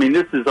children? I mean,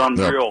 this is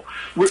unreal.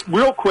 Yep.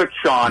 Real quick,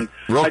 Sean.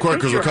 Real quick,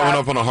 because we're coming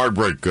up on a hard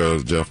break,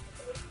 Jeff.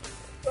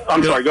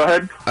 I'm sorry, go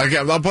ahead.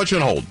 I'll put you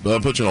on hold. I'll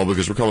put you on hold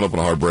because we're coming up on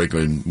a hard break,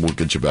 and we'll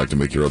get you back to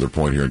make your other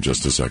point here in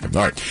just a second.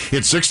 All right,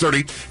 it's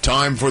 6:30.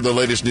 Time for the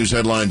latest news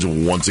headlines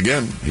once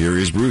again. Here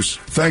is Bruce.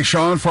 Thanks,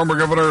 Sean. Former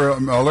Governor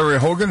Larry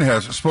Hogan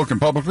has spoken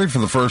publicly for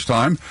the first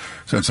time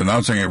since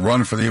announcing a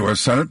run for the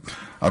U.S. Senate.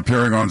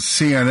 Appearing on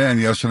CNN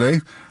yesterday,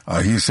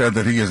 he said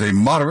that he is a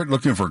moderate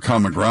looking for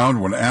common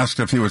ground. When asked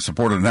if he would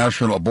support a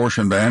national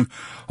abortion ban,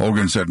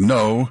 Hogan said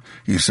no.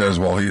 He says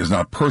while he is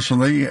not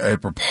personally a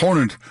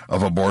proponent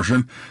of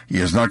abortion, he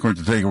is not going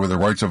to take away the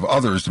rights of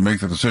others to make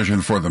the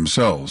decision for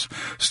themselves.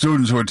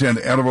 Students who attend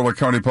Anne Arundel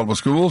County Public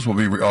Schools will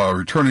be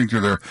returning to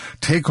their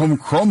take-home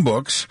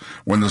Chromebooks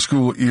when the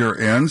school year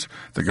ends.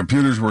 The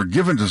computers were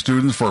given to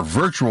students for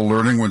virtual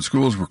learning when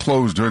schools were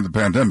closed during the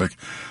pandemic,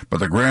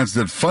 but the grants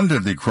that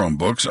funded the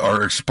Chromebooks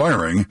are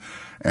expiring,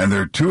 and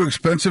they're too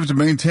expensive to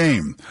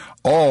maintain.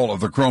 All of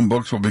the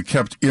Chromebooks will be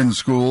kept in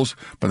schools,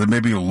 but they may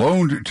be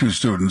loaned to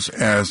students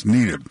as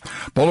needed.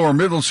 Baltimore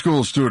Middle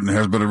School student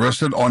has been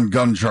arrested on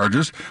gun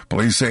charges.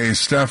 Police say a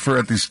staffer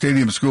at the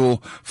Stadium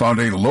School found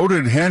a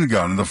loaded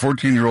handgun in the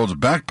 14-year-old's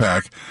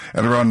backpack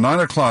at around 9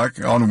 o'clock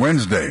on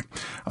Wednesday.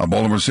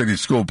 Baltimore City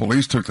School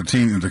Police took the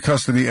teen into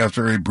custody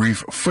after a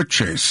brief foot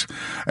chase.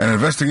 An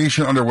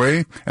investigation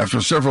underway after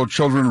several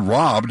children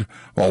robbed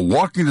while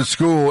walking to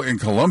school in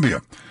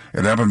Columbia.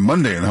 It happened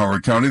Monday in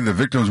Howard County. The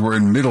victims were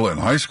in middle and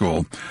high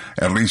school.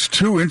 At least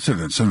 2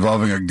 incidents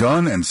involving a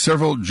gun and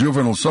several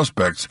juvenile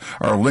suspects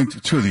are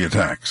linked to the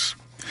attacks.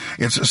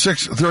 It's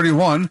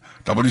 6:31.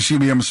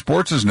 WCBM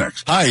Sports is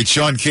next. Hi, it's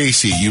Sean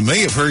Casey. You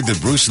may have heard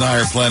that Bruce and I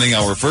are planning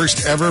our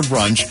first ever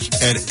brunch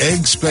at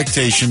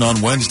Eggspectation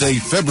on Wednesday,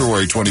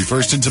 February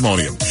 21st in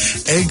Timonium.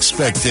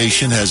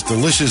 Eggspectation has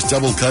delicious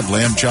double-cut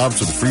lamb chops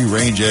with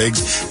free-range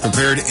eggs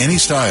prepared any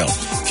style,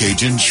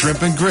 Cajun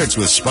shrimp and grits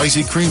with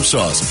spicy cream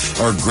sauce,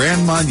 or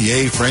Grand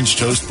Marnier French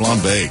toast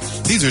flambé.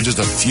 These are just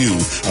a few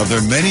of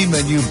their many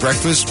menu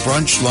breakfast,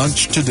 brunch,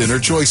 lunch, to dinner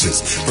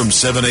choices from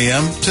 7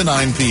 a.m. to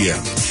 9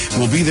 p.m.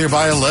 We'll be there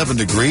by 11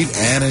 to greet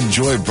and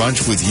enjoy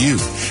brunch with you.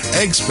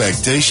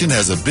 Eggspectation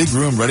has a big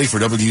room ready for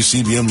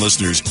WCBM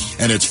listeners,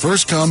 and it's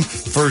first come,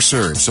 first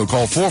served. So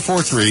call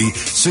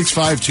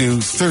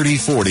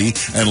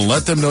 443-652-3040 and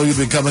let them know you'll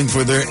be coming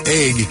for their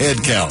egg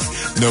head count.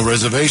 No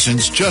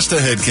reservations, just a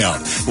head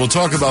count. We'll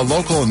talk about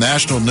local and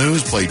national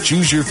news, play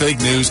Choose Your Fake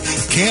News.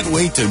 Can't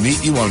wait to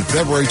meet you on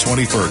February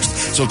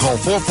 21st. So call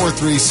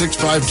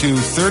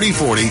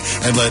 443-652-3040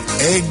 and let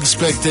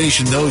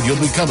Eggspectation know you'll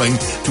be coming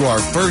to our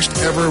first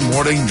ever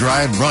morning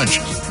drive brunch.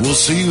 We'll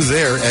see you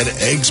there at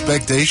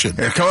Eggspectation.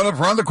 It's coming up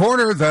around the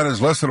corner. That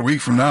is less than a week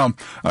from now.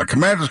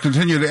 Commanders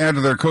continue to add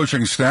to their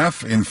coaching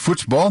staff in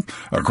football.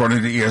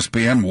 According to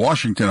ESPN,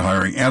 Washington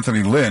hiring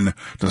Anthony Lynn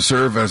to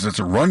serve as its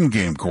run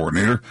game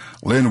coordinator.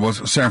 Lynn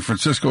was San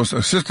Francisco's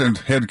assistant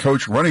head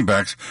coach running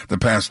backs the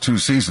past 2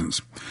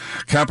 seasons.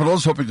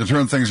 Capitals hoping to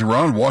turn things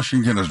around.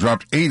 Washington has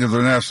dropped 8 of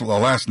their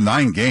last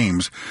 9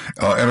 games,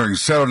 entering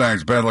Saturday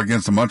night's battle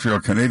against the Montreal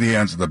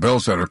Canadiens at the Bell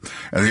Center.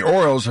 And the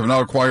Orioles have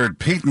now acquired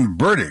Peyton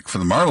Burdick for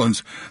the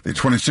Marlins. The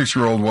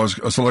 26-year-old was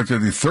selected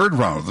in the 3rd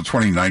round of the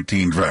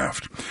 2019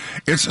 draft.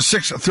 It's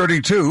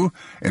 6:32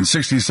 in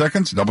 60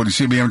 seconds.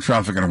 WCBM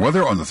traffic and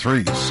weather on the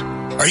 3s.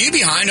 Are you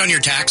behind on your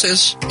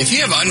taxes? If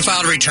you have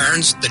unfiled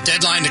returns, the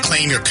deadline to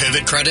claim your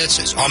COVID credits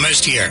is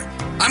almost here.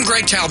 I'm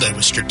Greg Talbot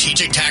with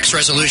Strategic Tax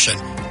Resolution,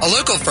 a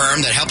local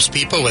firm that helps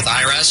people with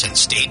IRS and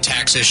state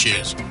tax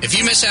issues. If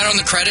you miss out on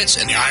the credits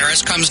and the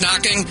IRS comes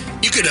knocking,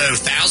 you could owe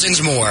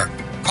thousands more.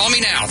 Call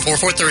me now,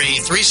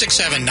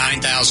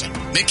 443-367-9000.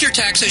 Make your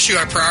tax issue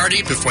a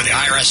priority before the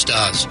IRS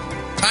does.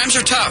 Times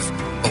are tough,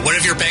 but what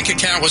if your bank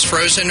account was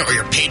frozen or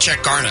your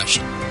paycheck garnished?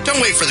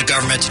 Don't wait for the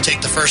government to take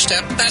the first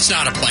step. That's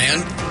not a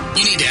plan.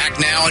 You need to act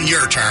now on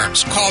your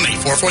terms. Call me,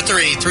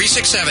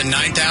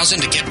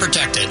 443-367-9000 to get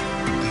protected.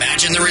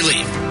 Imagine the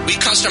relief. We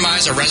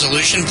customize a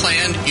resolution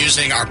plan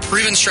using our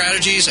proven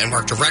strategies and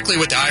work directly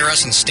with the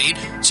IRS and state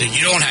so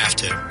you don't have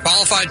to.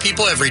 Qualified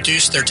people have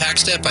reduced their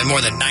tax debt by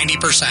more than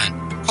 90%.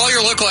 Call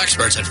your local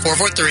experts at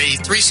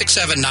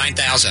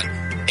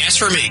 443-367-9000. Ask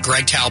for me,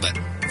 Greg Talbot,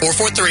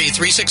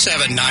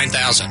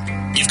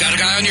 443-367-9000. You've got a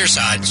guy on your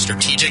side,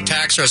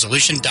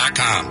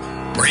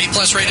 strategictaxresolution.com. We're A+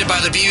 rated by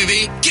the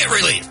BBB. Get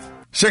relief.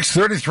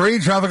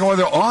 6:33, traffic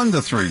weather on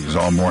the threes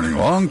all morning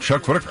long.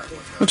 Chuck Whitaker.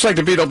 Looks like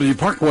the BW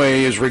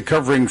Parkway is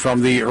recovering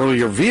from the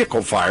earlier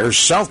vehicle fires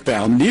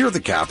southbound near the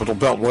Capitol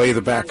Beltway.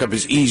 The backup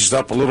is eased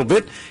up a little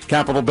bit.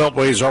 Capitol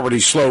Beltway is already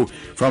slow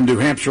from New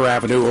Hampshire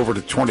Avenue over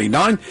to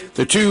 29.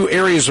 The two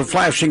areas of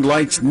flashing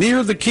lights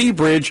near the Key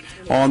Bridge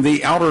on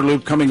the outer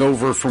loop coming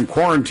over from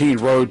Quarantine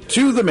Road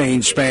to the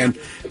main span.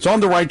 It's on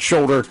the right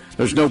shoulder.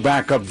 There's no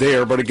backup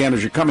there, but again,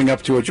 as you're coming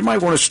up to it, you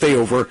might want to stay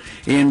over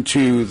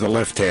into the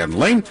left-hand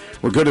lane.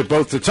 We're good at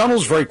both the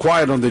tunnels. Very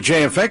quiet on the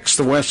JFX.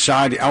 The west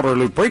side outer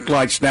loop brake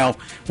lights now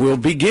will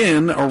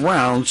begin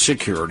around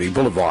Security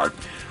Boulevard.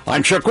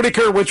 I'm Chuck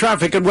Whitaker with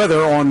traffic and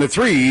weather on the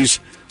threes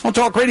on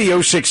Talk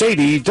Radio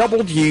 680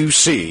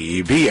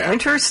 WCBM.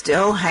 Winter's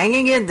still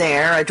hanging in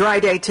there. A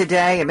dry day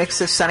today, a mix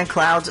of sun and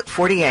clouds,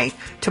 48.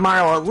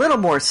 Tomorrow, a little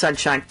more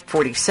sunshine,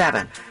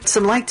 47.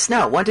 Some light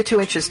snow, 1 to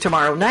 2 inches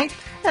tomorrow night,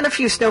 and a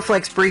few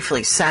snowflakes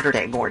briefly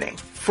Saturday morning.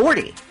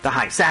 40, the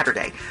high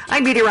Saturday.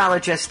 I'm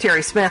meteorologist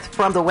Terry Smith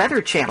from the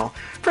Weather Channel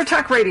for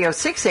Talk Radio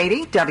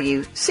 680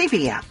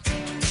 WCBM.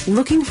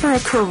 Looking for a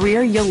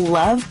career you'll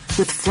love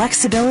with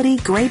flexibility,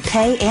 great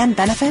pay, and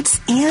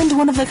benefits, and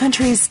one of the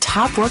country's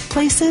top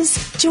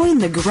workplaces? Join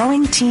the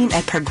growing team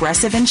at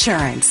Progressive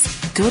Insurance.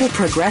 Go to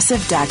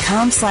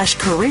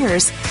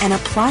progressive.com/careers and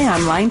apply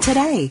online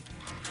today.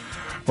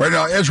 Right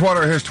now,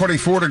 Edgewater has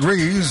 24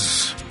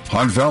 degrees.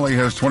 Hunt Valley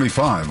has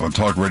 25 on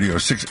Talk Radio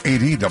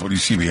 680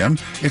 WCBM.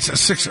 It's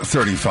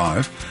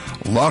 6:35.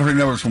 Lottery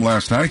numbers from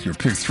last night. Your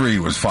pick 3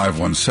 was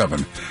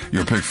 517.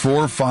 Your pick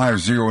 4,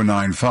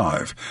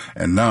 5095.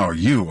 And now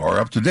you are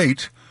up to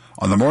date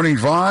on the Morning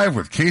Drive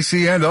with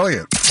Casey and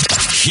Elliott.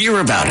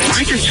 Hear about it.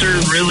 My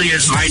concern really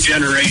is my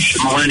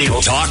generation,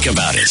 millennials. Talk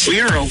about it.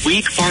 We are a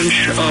weak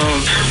bunch of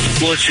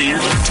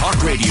wussies.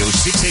 Talk Radio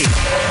 680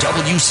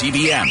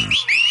 WCBM.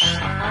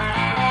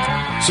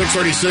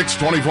 6:36,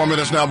 24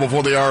 minutes now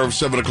before the hour of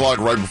 7 o'clock,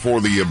 right before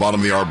the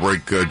bottom of the hour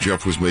break.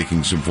 Jeff was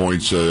making some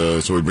points,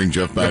 so we bring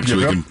Jeff back so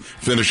he can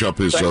finish up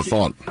his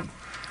thought.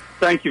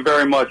 Thank you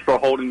very much for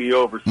holding me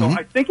over. So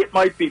I think it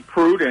might be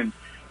prudent,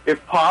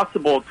 if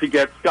possible, to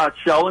get Scott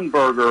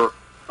Schellenberger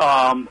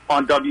on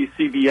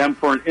WCBM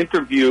for an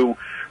interview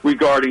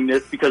regarding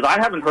this, because I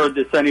haven't heard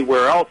this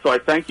anywhere else, so I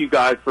thank you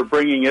guys for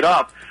bringing it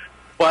up.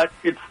 But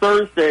it's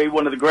Thursday,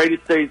 one of the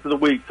greatest days of the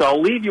week, so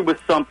I'll leave you with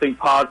something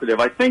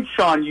positive. I think,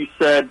 Sean, you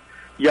said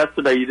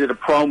yesterday, you did a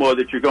promo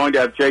that you're going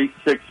to have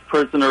J6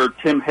 prisoner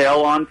Tim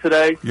Hale on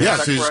today.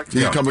 Yes, he's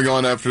coming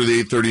on after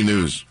the 8:30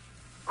 news.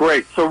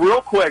 Great. So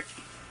real quick,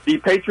 the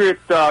Patriot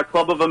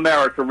Club of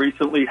America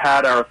recently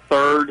had our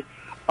third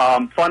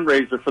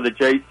fundraiser for the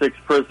J6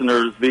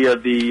 prisoners via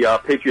the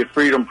Patriot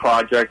Freedom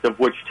Project, of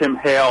which Tim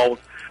Hale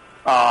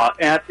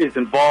is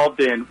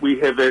involved in. We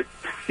have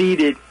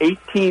exceeded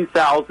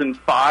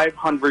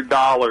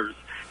 $18,500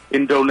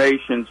 in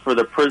donations for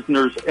the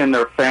prisoners and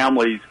their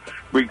families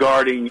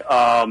regarding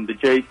the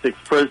J6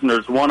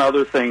 prisoners. One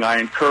other thing, I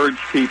encourage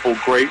people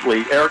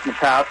greatly. Eric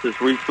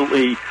Metaxas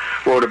recently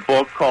wrote a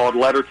book called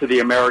Letter to the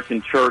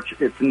American Church.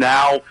 It's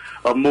now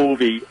a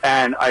movie,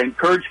 and I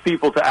encourage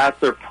people to ask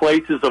their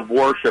places of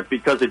worship,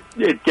 because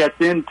it gets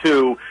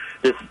into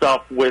this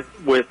stuff with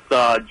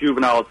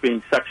juveniles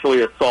being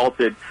sexually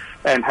assaulted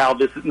and how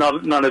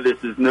none of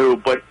this is new.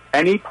 But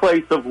any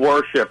place of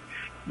worship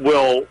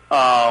will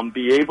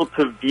be able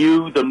to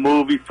view the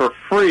movie for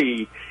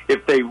free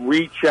if they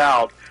reach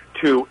out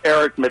to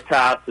Eric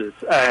Metaxas.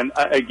 And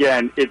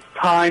again, it's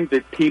time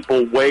that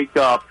people wake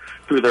up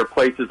through their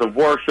places of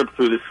worship,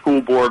 through the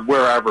school board,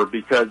 wherever,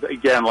 because,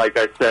 again, like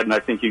I said, and I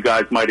think you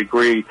guys might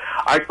agree,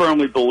 I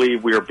firmly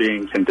believe we are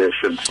being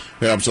conditioned.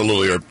 Yeah,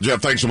 absolutely.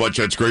 Jeff, thanks so much.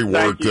 That's great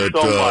work. Thank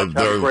you so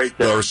much.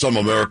 There are some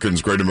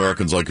Americans, great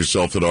Americans like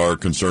yourself, that are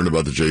concerned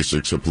about the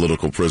J6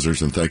 political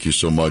prisoners, and thank you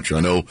so much. I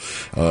know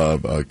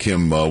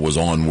Kim was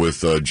on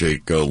with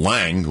Jake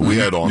Lang, who we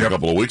had on a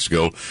couple of weeks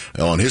ago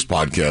on his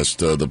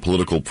podcast, the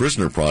Political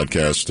Prisoner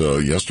podcast,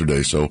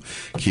 yesterday, so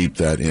keep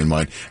that in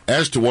mind.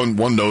 As to one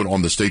note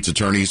on the state's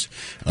attorneys,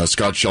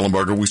 Scott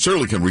Schellenberger, we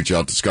certainly can reach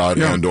out to Scott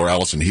and or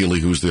Allison Healy,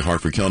 who's the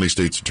Hartford County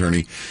State's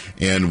Attorney,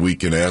 and we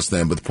can ask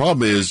them. But the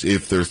problem is,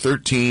 if they're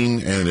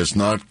 13 and it's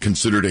not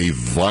considered a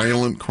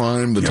violent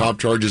crime, the top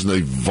charge isn't a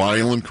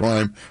violent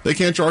crime, they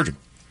can't charge them.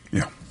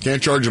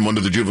 Can't charge them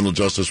under the Juvenile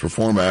Justice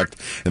Reform Act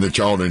and the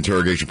Child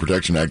Interrogation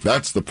Protection Act.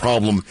 That's the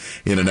problem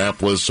in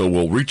Annapolis, so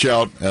we'll reach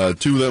out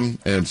to them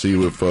and see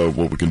if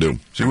what we can do.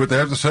 See what they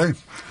have to say.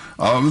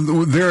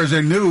 There is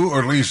a new,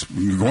 or at least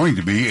going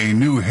to be, a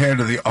new head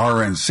of the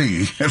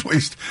RNC. At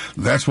least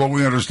that's what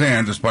we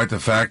understand, despite the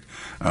fact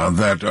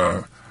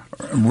that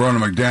Ronna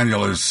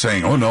McDaniel is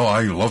saying, oh, no,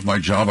 I love my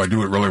job. I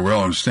do it really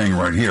well. I'm staying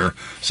right here.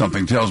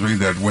 Something tells me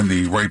that when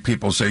the right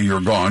people say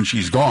you're gone,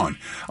 she's gone.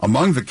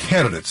 Among the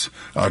candidates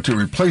to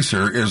replace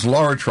her is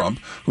Laura Trump,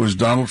 who is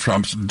Donald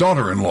Trump's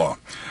daughter-in-law.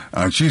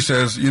 She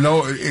says,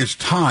 it's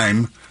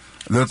time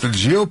that the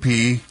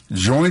GOP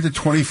join the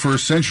 21st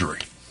century.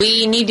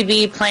 We need to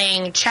be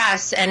playing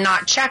chess and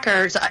not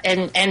checkers,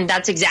 and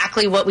that's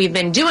exactly what we've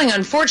been doing.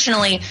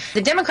 Unfortunately,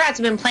 the Democrats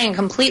have been playing a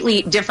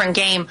completely different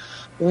game.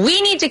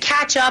 We need to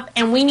catch up,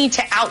 and we need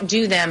to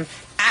outdo them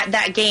at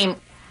that game.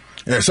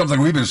 Yeah, something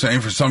we've been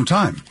saying for some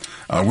time.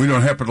 We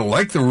don't happen to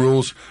like the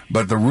rules,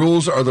 but the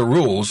rules are the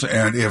rules.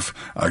 And if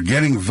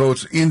getting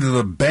votes into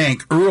the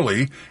bank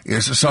early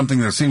is something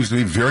that seems to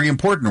be very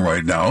important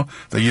right now,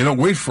 then you don't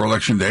wait for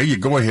Election Day. You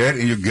go ahead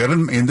and you get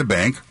them in the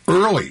bank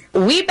early.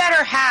 We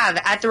better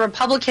have at the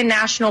Republican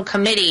National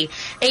Committee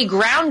a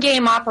ground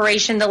game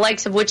operation the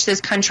likes of which this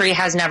country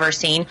has never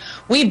seen.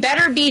 We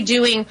better be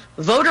doing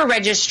voter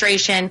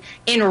registration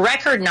in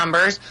record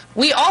numbers.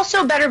 We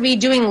also better be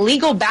doing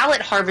legal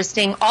ballot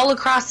harvesting all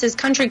across this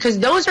country, because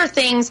those are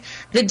things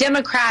the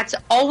Democrats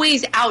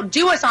always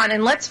outdo us on.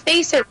 And let's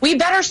face it, we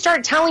better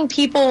start telling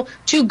people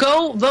to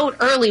go vote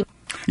early.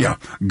 Yeah,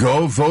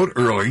 go vote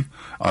early.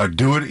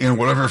 Do it in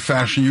whatever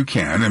fashion you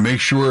can, and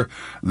make sure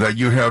that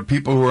you have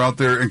people who are out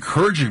there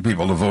encouraging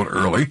people to vote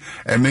early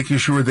and making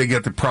sure they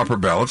get the proper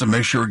ballots and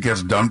make sure it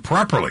gets done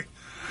properly.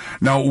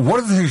 Now, one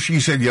of the things she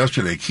said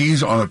yesterday,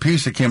 keys on a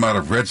piece that came out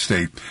of Red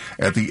State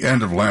at the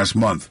end of last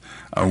month,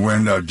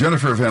 when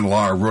Jennifer Van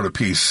Laar wrote a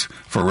piece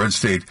for Red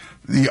State,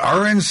 the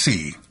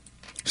RNC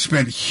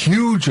spent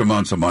huge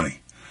amounts of money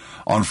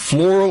on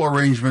floral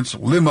arrangements,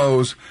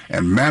 limos,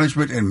 and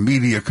management and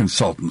media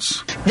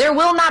consultants. There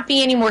will not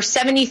be any more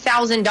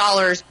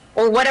 $70,000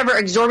 or whatever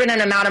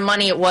exorbitant amount of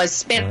money it was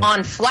spent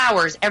on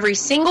flowers. Every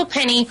single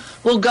penny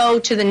will go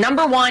to the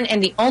number one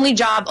and the only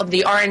job of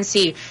the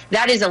RNC.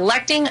 That is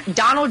electing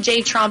Donald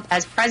J. Trump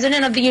as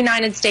President of the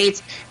United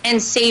States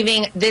and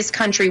saving this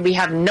country. We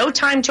have no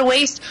time to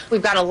waste.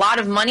 We've got a lot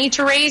of money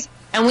to raise,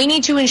 and we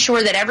need to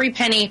ensure that every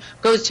penny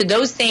goes to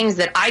those things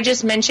that I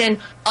just mentioned.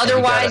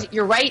 Otherwise,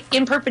 you're right,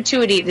 in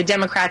perpetuity, the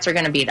Democrats are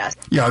going to beat us.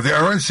 Yeah, the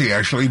RNC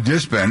actually did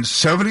spend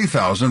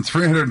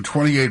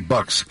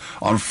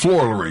 $70,328 on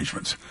floral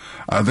arrangements.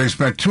 They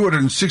spent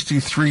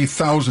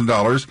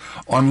 $263,000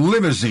 on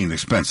limousine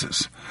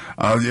expenses.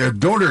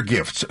 Donor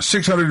gifts,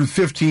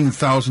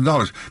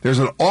 $615,000. There's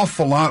an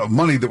awful lot of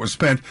money that was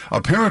spent,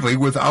 apparently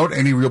without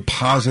any real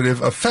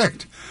positive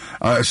effect.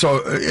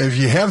 So if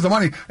you have the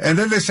money, and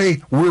then they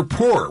say, we're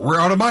poor, we're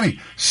out of money.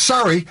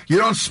 Sorry, you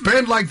don't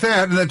spend like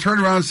that and then turn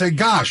around and say,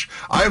 gosh,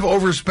 I've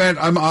overspent,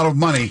 I'm out of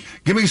money.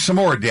 Give me some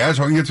more, Dad,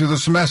 so I can get through the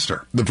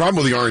semester. The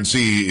problem with the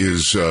RNC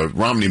is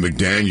Romney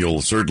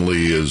McDaniel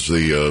certainly is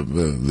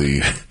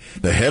the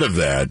head of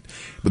that.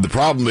 But the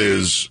problem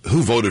is,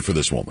 who voted for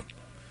this woman?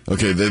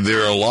 Okay,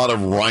 there are a lot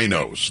of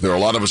rhinos. There are a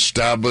lot of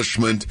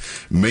establishment,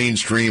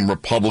 mainstream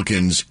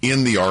Republicans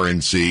in the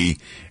RNC.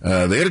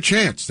 They had a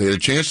chance. They had a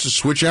chance to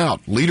switch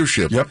out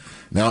leadership. Yep.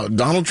 Now,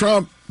 Donald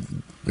Trump,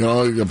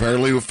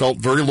 apparently felt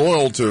very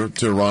loyal to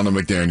Ronna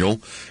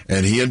McDaniel,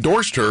 and he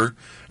endorsed her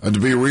to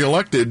be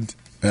reelected.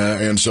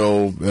 And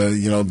so,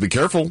 be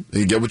careful.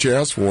 You get what you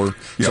ask for. Yep.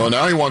 So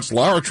now he wants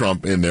Lara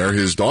Trump in there,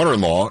 his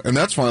daughter-in-law, and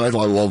that's fine. I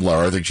love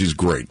Lara. I think she's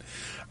great.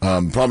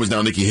 Problem is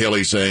now Nikki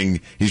Haley saying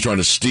he's trying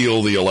to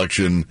steal the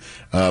election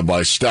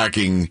by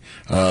stacking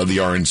the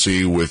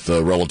RNC with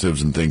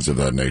relatives and things of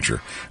that nature.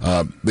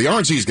 The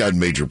RNC's got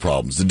major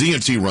problems. The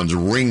DNC runs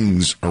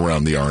rings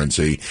around the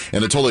RNC,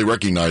 and until they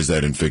recognize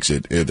that and fix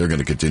it, they're going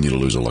to continue to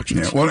lose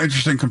elections. Yeah, well,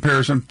 interesting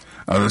comparison.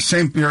 The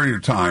same period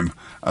of time,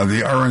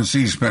 the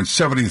RNC spent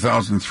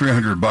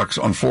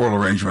 $70,300 on floral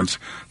arrangements.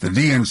 The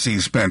DNC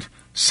spent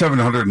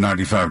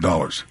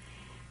 $795.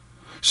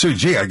 So,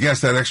 gee, I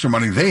guess that extra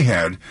money they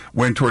had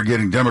went toward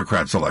getting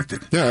Democrats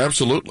elected. Yeah,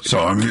 absolutely. So,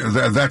 I mean,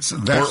 that's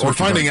or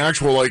finding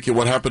actual, like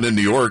what happened in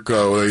New York.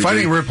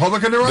 Finding a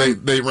Republican to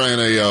run? They ran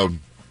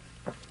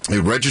a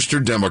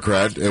registered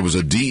Democrat. It was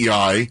a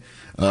DEI,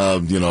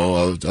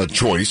 a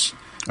choice.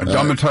 A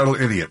dumb entitled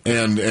idiot.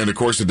 And of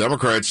course, the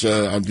Democrats,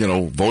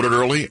 voted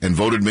early and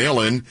voted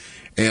mail-in,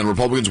 and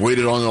Republicans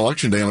waited on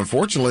Election Day. And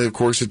unfortunately, of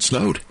course, it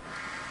snowed.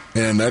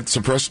 And that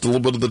suppressed a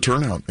little bit of the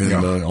turnout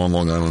on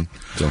Long Island.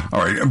 So. All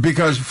right,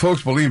 because,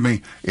 folks, believe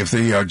me, if the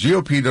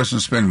GOP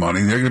doesn't spend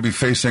money, they're going to be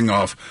facing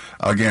off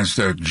against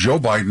Joe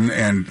Biden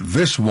and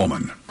this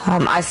woman.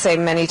 I say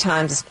many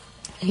times,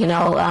 we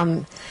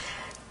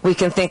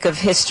can think of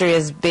history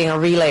as being a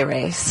relay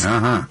race.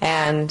 Uh-huh.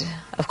 And,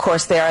 of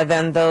course, there are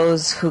then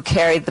those who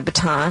carried the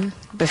baton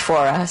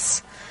before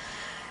us.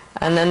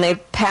 And then they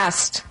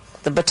passed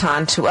the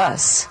baton to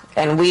us.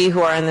 And we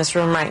who are in this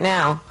room right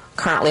now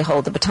currently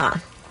hold the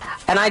baton.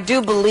 And I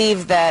do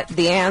believe that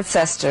the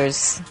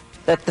ancestors,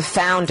 that the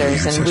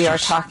founders, and we are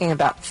talking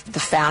about the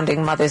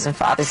founding mothers and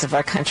fathers of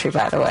our country,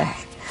 by the way,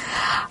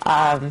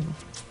 I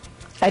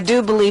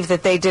do believe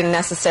that they didn't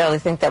necessarily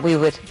think that we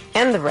would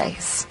end the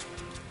race,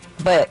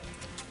 but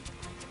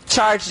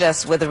charged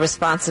us with a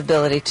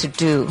responsibility to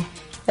do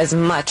as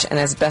much and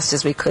as best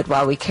as we could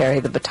while we carry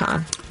the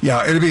baton.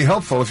 Yeah, it'd be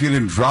helpful if you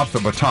didn't drop the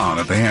baton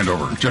at the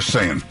handover, just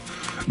saying.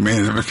 I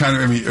mean,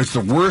 it's the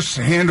worst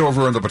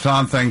handover on the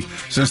baton thing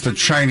since the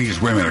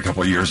Chinese women a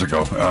couple of years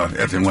ago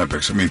at the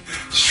Olympics. I mean,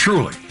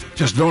 truly,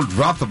 just don't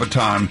drop the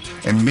baton,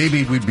 and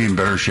maybe we'd be in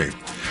better shape.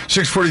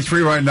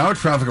 6:43 right now.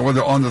 Traffic and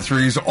weather on the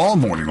threes all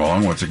morning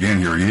long. Once again,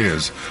 here he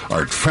is,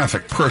 our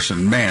traffic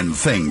person, man,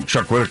 thing,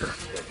 Chuck Whitaker.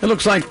 It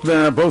looks like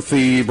both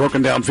the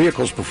broken down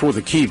vehicles before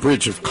the Key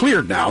Bridge have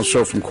cleared now,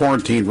 so from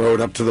Quarantine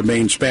Road up to the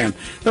main span.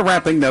 They're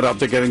wrapping that up.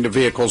 They're getting the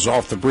vehicles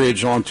off the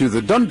bridge onto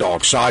the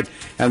Dundalk side,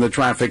 and the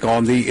traffic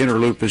on the inner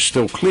loop is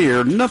still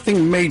clear.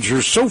 Nothing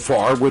major so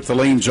far with the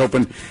lanes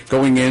open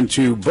going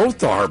into both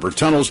the harbor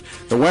tunnels.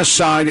 The west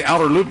side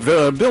outer loop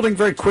building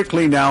very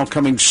quickly now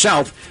coming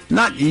south.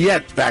 Not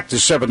yet back to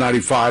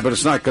 795, but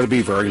it's not going to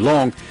be very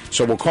long,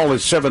 so we'll call it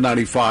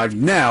 795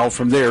 now.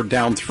 From there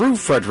down through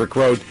Frederick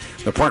Road,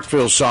 the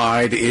Parkville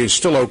side is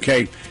still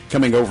okay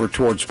coming over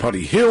towards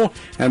Putty Hill,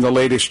 and the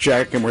latest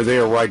check, and we're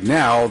there right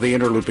now, the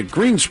inner loop at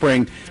Green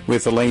Spring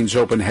with the lanes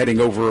open heading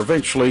over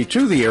eventually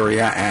to the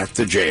area at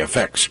the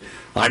JFX.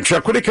 I'm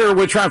Chuck Whitaker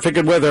with traffic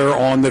and weather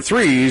on the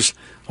 3s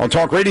on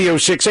Talk Radio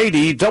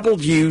 680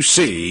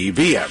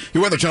 WCBM.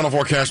 Your weather channel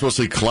forecast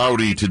mostly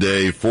cloudy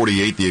today,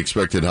 48 the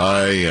expected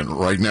high, and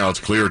right now it's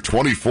clear,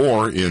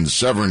 24 in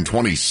Severn,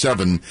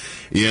 27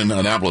 in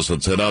Annapolis.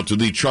 Let's head out to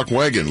the Chuck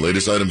Wagon.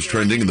 Latest items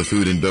trending in the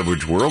food and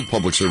beverage world.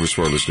 Public service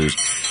for our listeners.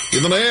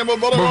 In the name of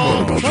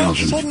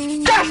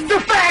Just the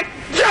fact,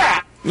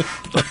 yeah!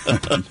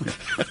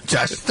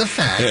 Just the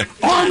fact.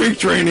 Army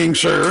training,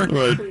 sir.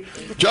 Right.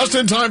 Just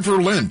in time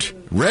for Lent.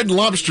 Red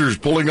Lobster's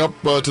pulling up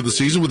to the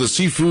season with a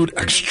seafood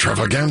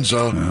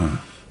extravaganza.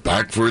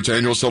 Back for its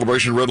annual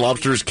celebration, Red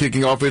Lobster is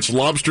kicking off its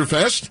Lobster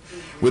Fest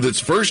with its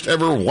first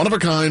ever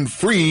one-of-a-kind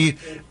free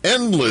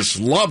endless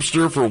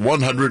lobster for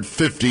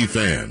 150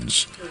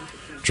 fans.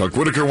 Chuck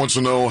Whitaker wants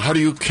to know, how do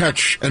you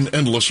catch an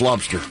endless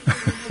lobster?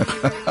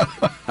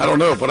 I don't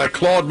know, but I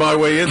clawed my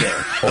way in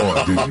there.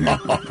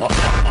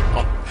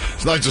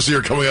 It's nice to see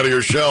her coming out of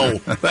your shell.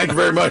 Thank you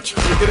very much.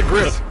 You get a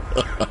grip.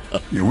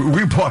 Yeah,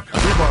 we bought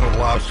a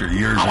lobster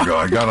years ago.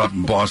 I got up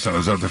in Boston. I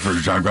was up there for a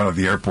job. Got out of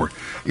the airport.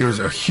 It was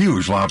a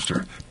huge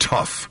lobster,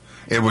 tough.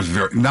 It was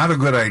not a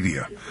good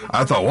idea.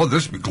 I thought, well,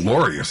 this would be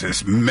glorious.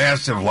 This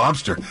massive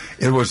lobster.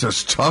 It was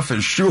as tough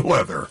as shoe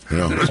leather.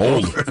 Yeah,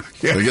 old.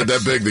 Yes. They get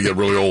that big, they get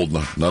really old.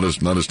 Not as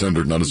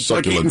tender, not as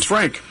succulent. Like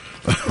Frank.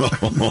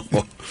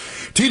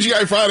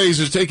 TGI Fridays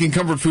is taking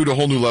comfort food to a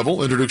whole new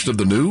level. Introduction of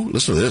the new,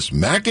 listen to this,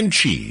 mac and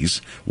cheese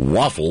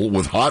waffle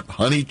with hot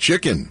honey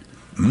chicken.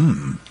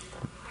 Mmm.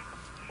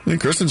 And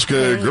Kristen's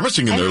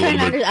grimacing in there a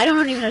little bit. I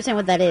don't even understand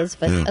what that is,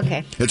 but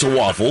okay. It's a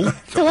waffle.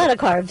 It's a lot of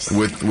carbs.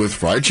 With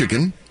fried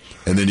chicken,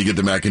 and then you get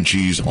the mac and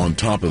cheese on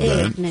top of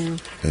that. No.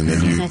 And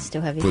then you That's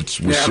too heavy. put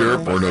with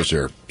syrup or no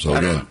syrup. So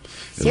again,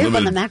 syrup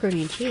on the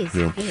macaroni and cheese.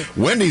 Yeah.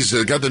 Wendy's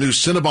got the new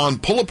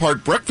Cinnabon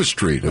pull-apart breakfast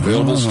treat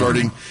available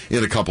starting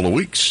in a couple of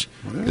weeks.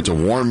 It's a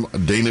warm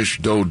Danish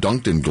dough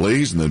dunked in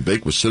glaze and then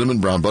baked with cinnamon,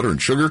 brown butter, and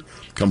sugar.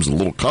 Comes in a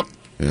little cup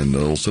and a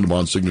little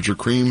Cinnabon signature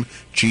cream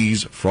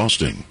cheese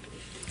frosting.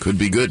 Could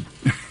be good.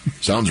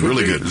 Sounds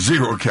really good.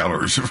 0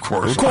 calories, of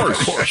course.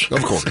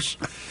 Of course.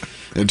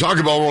 And talk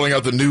about rolling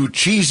out the new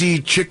cheesy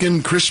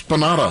chicken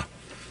crispanada.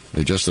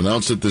 They just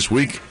announced it this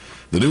week.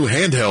 The new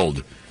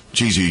handheld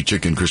cheesy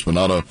chicken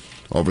crispanada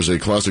offers a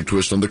classic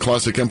twist on the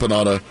classic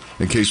empanada,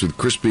 encased with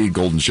crispy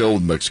golden shell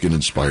with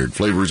Mexican-inspired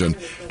flavors. And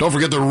don't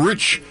forget the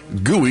rich,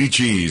 gooey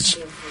cheese.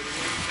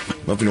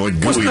 Nothing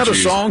like gooey cheese. Wasn't that a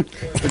song?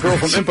 The girl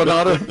from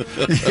Empanada?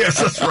 Yes,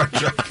 that's right,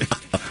 Chuck.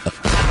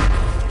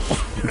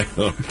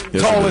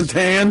 Yes, tall and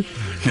tan.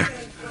 Yeah.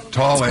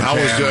 Tall and How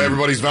tan. was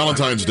everybody's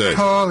Valentine's Day?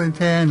 Tall and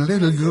tan, a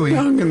little gooey.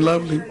 Young and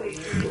lovely.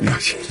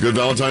 Good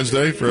Valentine's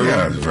Day for everyone?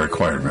 Yeah, it was a very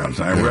quiet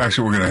Valentine's.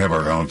 Yeah. We're going to have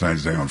our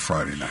Valentine's Day on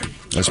Friday night.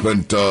 I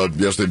spent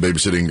yesterday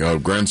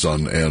babysitting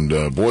grandson, and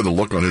boy, the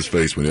look on his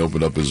face when he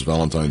opened up his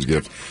Valentine's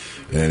gift,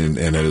 and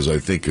it is, I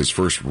think, his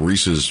first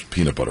Reese's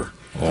peanut butter.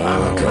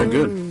 Oh, very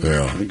good.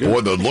 Yeah. Very good.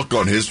 Boy, the look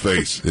on his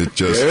face. It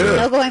just...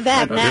 No going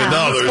back now.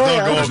 No, there's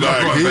no going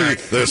back.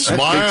 The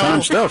smile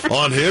stuff.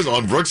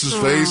 on Brooks's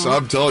face,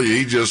 I'm telling you,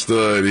 he just,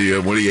 when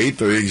he ate,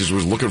 he just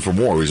was looking for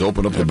more. He's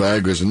opened up the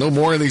bag and said, no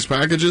more of these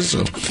packages?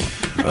 So,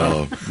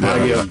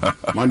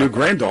 my new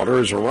granddaughter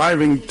is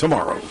arriving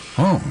tomorrow.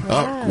 Oh.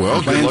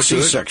 Well, good luck to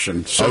it.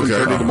 C-section,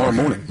 7:30 tomorrow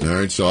morning. All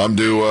right, so I'm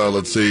due,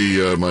 let's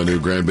see, my new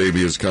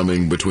grandbaby is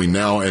coming between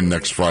now and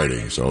next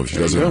Friday. So if she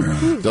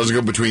doesn't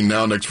go between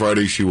now and next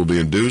Friday, she will be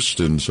induced,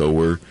 and so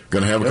we're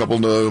going to have a couple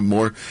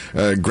more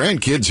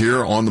grandkids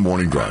here on the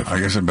morning drive. I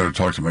guess I better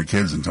talk to my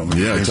kids and tell them.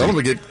 Yeah, tell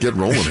them to get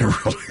rolling here.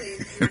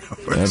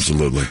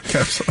 Absolutely.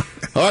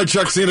 All right,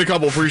 Chuck, see you in a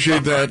couple.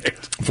 Appreciate that.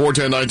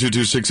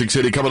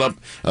 410-922-6680. Coming up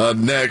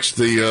next,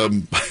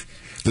 the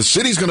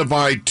city's going to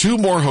buy 2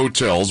 more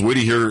hotels. Wait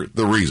to hear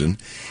the reason.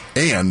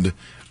 And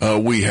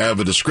we have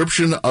a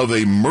description of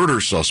a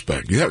murder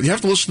suspect. You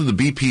have to listen to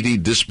the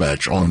BPD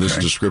dispatch on this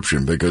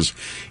description, because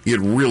it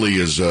really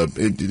is,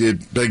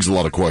 it begs a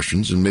lot of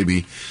questions and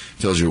maybe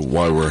tells you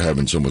why we're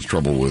having so much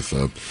trouble with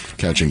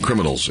catching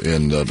criminals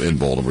in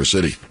Baltimore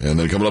City. And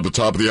then coming up at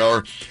the top of the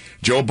hour,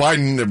 Joe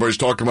Biden, everybody's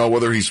talking about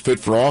whether he's fit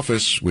for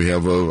office. We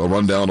have a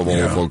rundown of all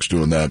the folks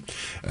doing that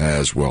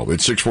as well.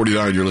 It's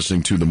 6:49. You're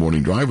listening to The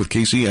Morning Drive with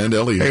Casey and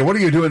Elliott. Hey, what are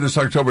you doing this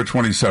October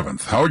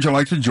 27th? How would you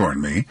like to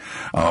join me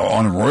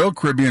on Royal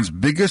Caribbean's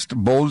biggest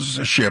boats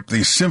ship,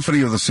 the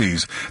Symphony of the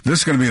Seas? This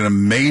is going to be an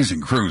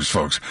amazing cruise,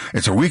 folks.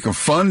 It's a week of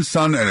fun,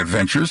 sun, and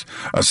adventures.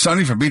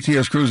 Sunny from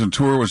BTS Cruise and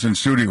Tour was in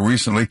studio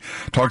recently,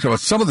 talked about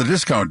some of the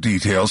discount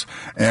details,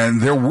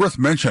 and they're worth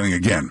mentioning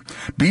again.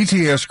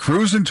 BTS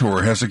Cruise and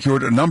Tour has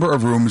secured a number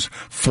of rooms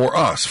for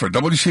us, for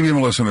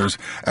WCBM listeners,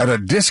 at a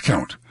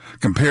discount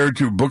compared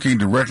to booking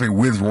directly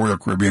with Royal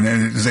Caribbean,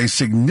 and it is a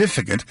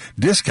significant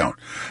discount.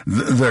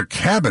 The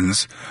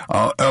cabins,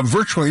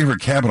 virtually every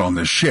cabin on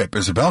this ship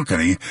is a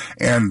balcony,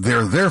 and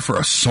they're there for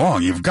a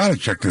song. You've got to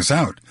check this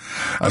out.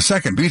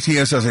 Second,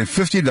 BTS has a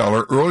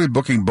 $50 early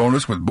booking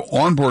bonus with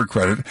onboard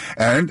credit,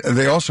 and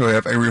they also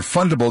have a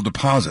refundable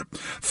deposit.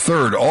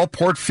 Third, all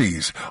port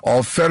fees,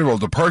 all federal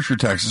departure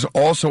taxes,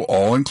 also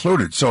all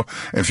included. So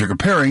if you're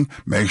comparing,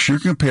 make sure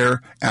you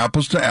compare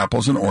apples to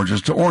apples and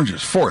oranges to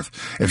oranges. Fourth,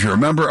 if you're a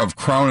member of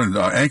Crown and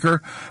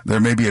Anchor, there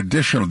may be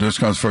additional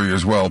discounts for you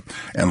as well.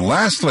 And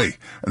lastly,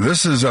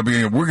 this is we're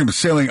going to be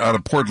sailing out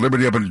of Port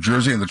Liberty up in New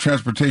Jersey, and the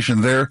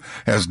transportation there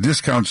has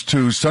discounts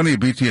too. Sunny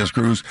BTS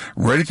Cruise,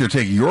 ready to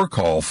take your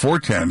call,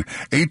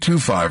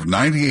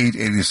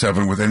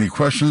 410-825-9887 with any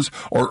questions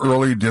or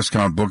early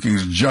discount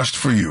bookings just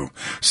for you.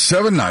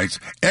 7 nights,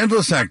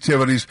 endless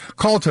activities.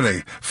 Call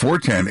today,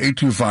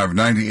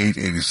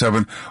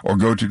 410-825-9887, or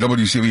go to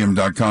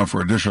WCBM.com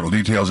for additional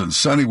details. And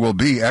Sunny will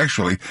be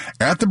actually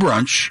at the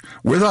brunch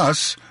with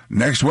us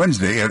next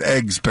Wednesday at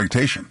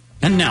Expectation.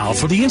 And now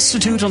for the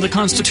Institute on the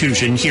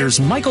Constitution, here's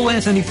Michael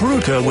Anthony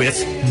Peruca with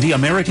The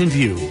American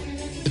View.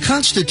 The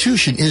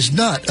Constitution is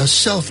not a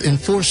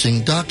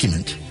self-enforcing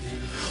document.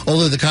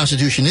 Although the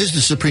Constitution is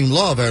the supreme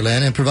law of our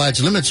land and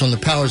provides limits on the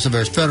powers of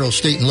our federal,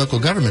 state, and local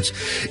governments,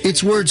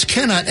 its words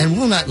cannot and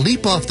will not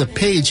leap off the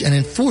page and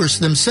enforce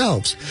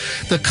themselves.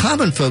 The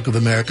common folk of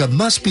America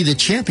must be the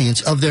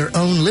champions of their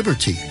own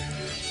liberty.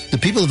 The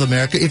people of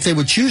America, if they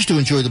would choose to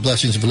enjoy the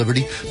blessings of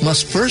liberty,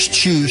 must first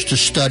choose to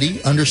study,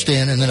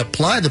 understand, and then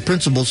apply the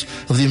principles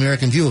of the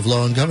American view of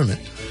law and government.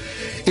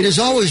 It has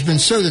always been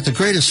so that the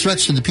greatest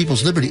threats to the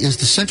people's liberty is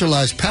the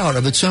centralized power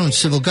of its own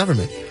civil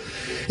government.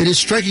 It is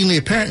strikingly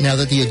apparent now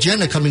that the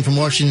agenda coming from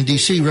Washington,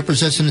 D.C.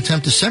 represents an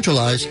attempt to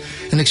centralize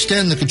and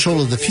extend the control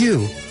of the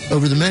few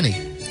over the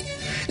many.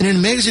 In an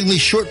amazingly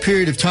short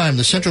period of time,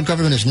 the central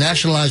government has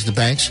nationalized the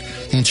banks,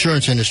 the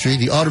insurance industry,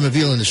 the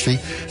automobile industry,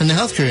 and the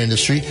healthcare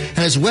industry, and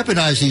has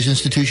weaponized these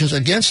institutions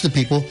against the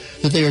people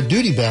that they are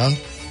duty-bound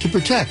to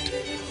protect.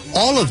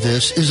 All of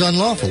this is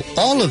unlawful.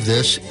 All of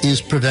this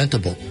is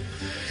preventable.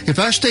 If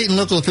our state and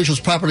local officials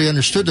properly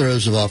understood their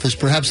oaths of office,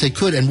 perhaps they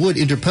could and would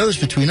interpose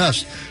between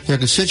us, their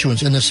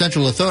constituents, and the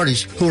central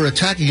authorities who are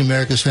attacking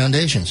America's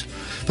foundations.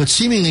 But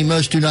seemingly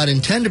most do not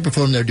intend to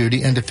perform their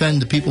duty and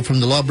defend the people from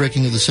the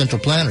law-breaking of the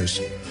central planners.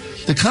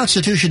 The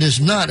Constitution is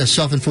not a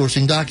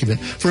self-enforcing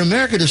document. For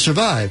America to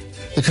survive,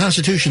 the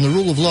Constitution, the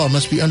rule of law,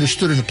 must be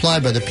understood and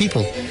applied by the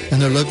people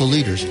and their local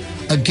leaders,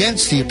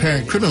 against the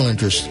apparent criminal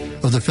interests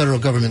of the federal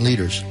government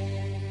leaders.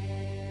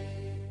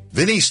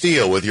 Vinny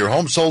Steele with your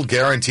Home Sold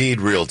Guaranteed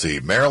Realty,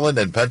 Maryland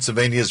and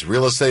Pennsylvania's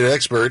real estate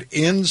expert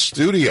in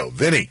studio.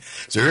 Vinny,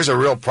 so here's a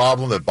real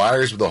problem that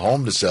buyers with a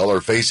home to sell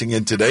are facing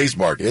in today's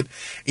market.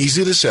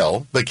 Easy to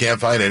sell, but can't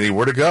find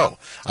anywhere to go.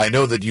 I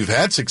know that you've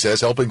had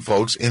success helping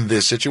folks in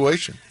this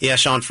situation. Yeah,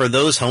 Sean, for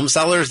those home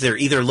sellers, they're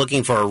either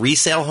looking for a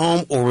resale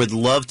home or would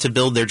love to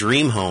build their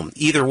dream home.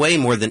 Either way,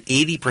 more than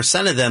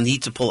 80% of them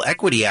need to pull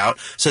equity out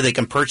so they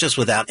can purchase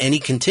without any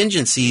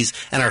contingencies,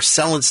 and our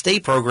Sell and Stay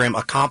program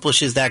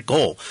accomplishes that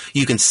goal.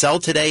 You can sell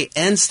today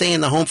and stay in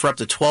the home for up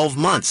to 12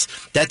 months.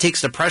 That takes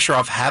the pressure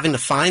off having to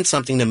find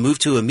something to move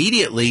to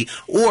immediately,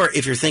 or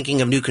if you're thinking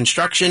of new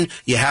construction,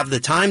 you have the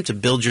time to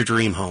build your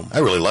dream home. I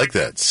really like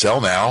that. Sell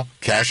now,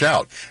 cash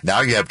out.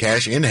 Now you have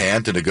cash in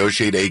hand to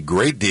negotiate a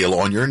great deal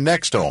on your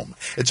next home.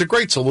 It's a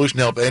great solution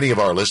to help any of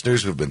our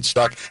listeners who've been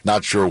stuck,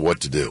 not sure what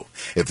to do.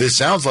 If this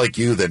sounds like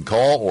you, then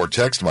call or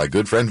text my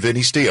good friend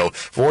Vinny Steele,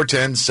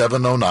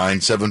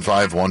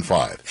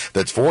 410-709-7515.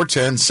 That's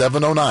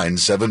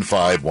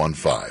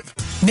 410-709-7515.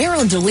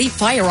 Maryland Elite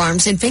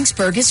Firearms in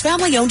Finksburg is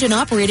family-owned and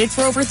operated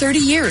for over 30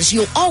 years.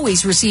 You'll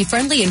always receive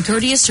friendly and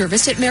courteous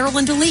service at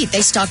Maryland Elite.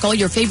 They stock all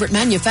your favorite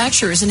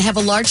manufacturers and have a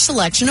large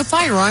selection of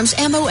firearms,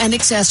 ammo, and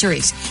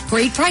accessories.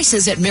 Great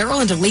prices at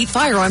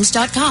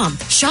MarylandEliteFirearms.com.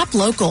 Shop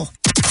local.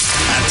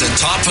 At the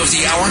top of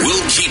the hour,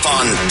 we'll keep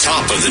on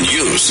top of the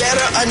news.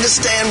 Better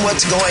understand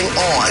what's going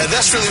on. And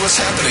that's really what's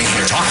happening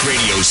here. Talk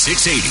Radio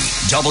 680,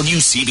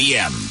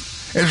 WCBM.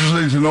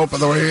 Interesting to note, by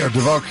the way, a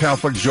devout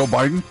Catholic, Joe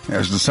Biden,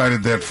 has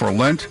decided that for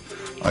Lent,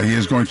 he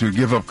is going to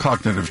give up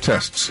cognitive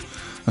tests.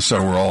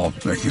 So we're all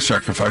making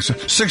sacrifices.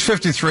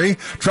 6:53,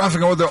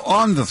 traffic over there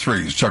on the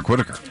 3s. Chuck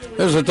Whitaker.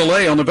 There's a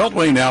delay on the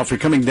Beltway now if you're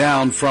coming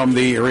down from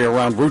the area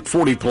around Route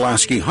 40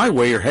 Pulaski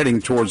Highway. You're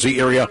heading towards the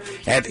area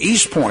at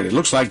East Point. It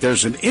looks like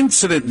there's an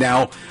incident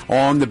now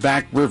on the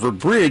Back River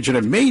Bridge, and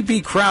it may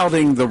be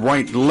crowding the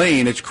right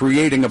lane. It's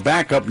creating a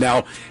backup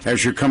now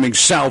as you're coming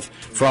south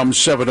from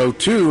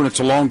 702, and it's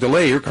a long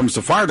delay. Here comes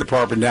the fire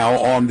department now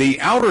on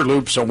the outer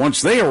loop, so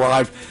once they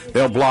arrive,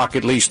 they'll block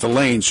at least a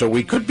lane. So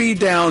we could be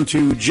down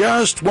to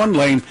just one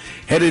lane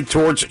headed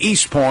towards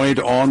East Point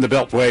on the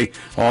Beltway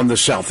on the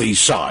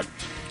southeast side.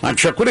 I'm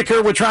Chuck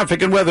Whitaker with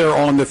traffic and weather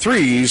on the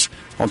 3s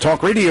on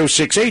Talk Radio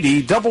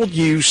 680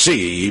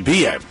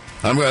 WCBM.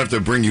 I'm going to have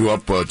to bring you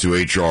up to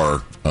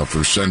HR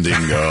for sending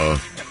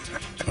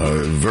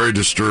very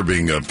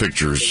disturbing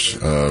pictures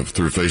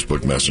through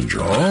Facebook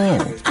Messenger.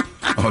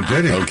 Oh,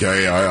 did he?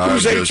 Okay.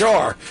 Who's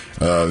HR?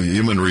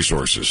 Human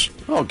Resources.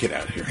 Oh, get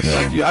out of here.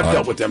 Yeah. I've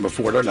dealt with them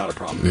before. They're not a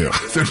problem. Yeah.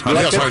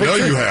 Yes, I know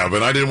you have,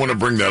 and I didn't want to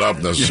bring that up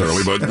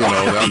necessarily, but, you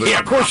know. Yeah,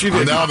 of course you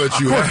did. Now that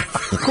you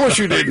have. Of course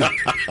you didn't.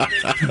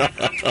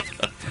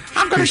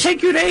 I'm going to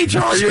take you to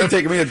HR. You're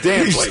taking me a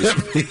damn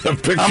place.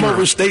 I'm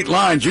over state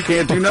lines. You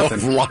can't do nothing.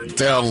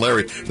 Lockdown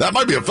Larry. That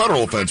might be a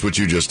federal offense, what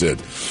you just did.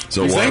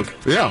 So, you think?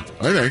 Yeah,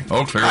 I think.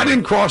 Oh, clearly. I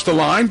didn't cross the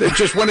line. It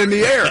just went in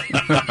the air.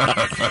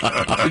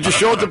 Did you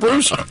show it to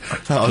Bruce?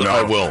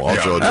 I will. I'll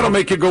show it to That'll him.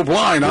 make you go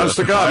blind. Honest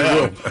to God,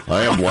 it will.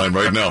 I am blind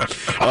right now.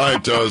 All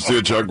right, see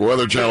you, Chuck.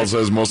 Weather Channel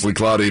says mostly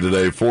cloudy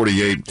today,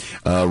 48.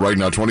 Right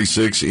now,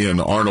 26 in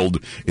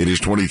Arnold. It is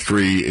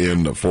 23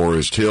 in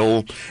Forest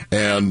Hill.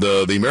 And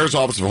the Mayor's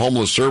Office of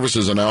Homeless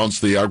Services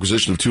announced the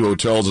acquisition of 2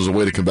 hotels as a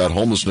way to combat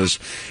homelessness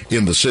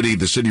in the city.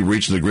 The city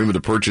reached an agreement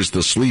to purchase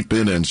the Sleep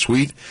Inn and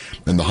Suite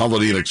and the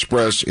Holiday Inn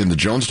Express in the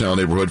Jonestown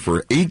neighborhood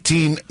for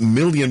 $18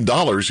 million.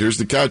 Here's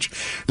the catch.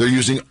 They're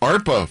using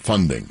ARPA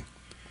funding.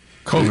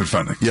 COVID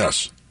funding.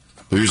 Yes.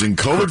 They're using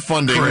COVID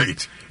funding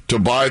to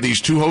buy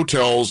these 2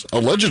 hotels,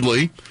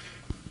 allegedly,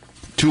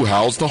 to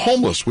house the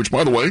homeless, which,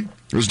 by the way,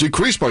 was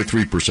decreased by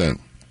 3%,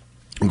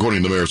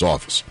 according to the Mayor's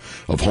Office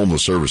of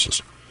Homeless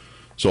Services.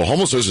 So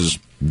homelessness is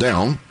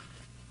down.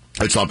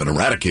 It's not been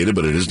eradicated,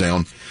 but it is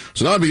down.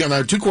 So now I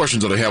have 2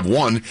 questions that I have.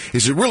 One,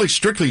 is it really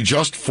strictly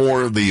just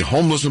for the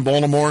homeless in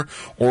Baltimore,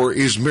 or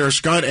is Mayor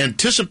Scott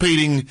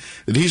anticipating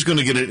that he's going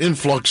to get an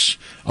influx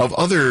of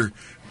other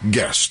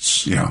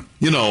guests? Yeah.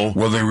 You know.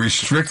 Will they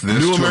restrict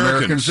this to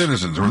American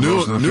citizens? Or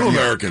New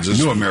Americans.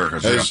 New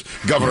Americans. As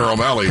Governor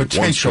O'Malley wants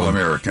to.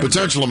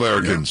 Potential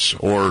Americans.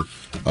 Or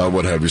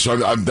what have you. So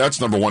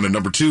that's number one. And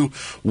number 2,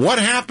 what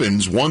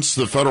happens once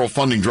the federal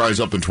funding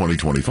dries up in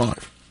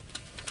 2025?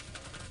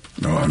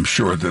 No, I'm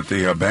sure that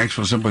the banks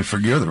will simply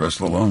forgive the rest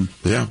of the loan.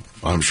 Yeah.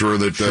 I'm sure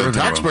that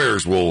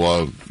taxpayers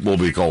will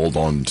be called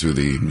on to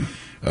the...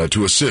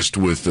 to assist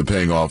with the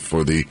paying off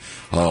for the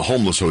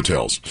homeless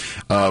hotels.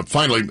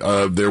 Finally,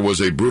 there was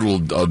a brutal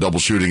double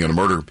shooting and a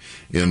murder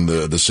in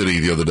the city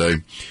the other day,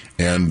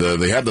 and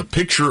they had the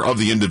picture of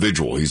the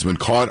individual. He's been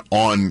caught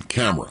on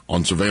camera,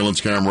 on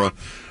surveillance camera,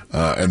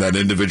 and that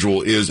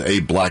individual is a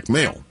black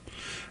male.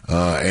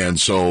 And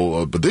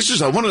so, but this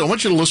is, I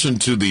want you to listen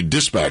to the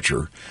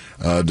dispatcher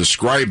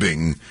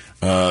describing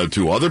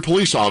to other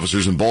police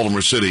officers in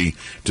Baltimore City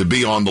to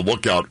be on the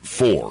lookout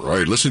for. All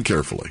right, listen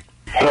carefully.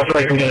 Looks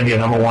like I'm going to be a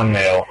number 1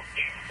 male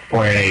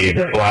wearing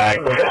a black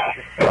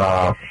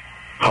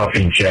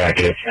puffy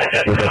jacket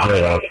with a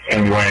hood up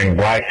and wearing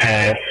black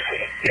pants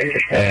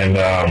and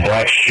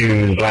black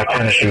shoes, black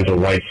tennis shoes with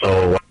white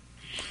sole.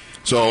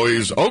 So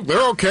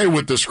they're okay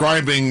with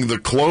describing the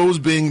clothes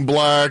being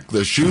black,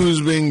 the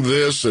shoes being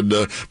this, and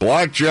the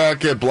black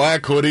jacket,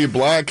 black hoodie,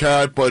 black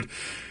hat, but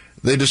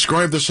they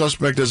describe the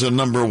suspect as a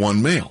number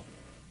 1 male.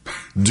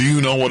 Do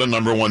you know what a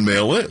number 1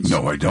 male is?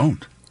 No, I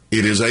don't.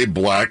 It is a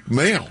black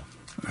male.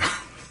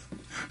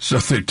 So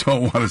they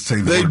don't want to say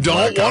the They word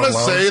don't black want to out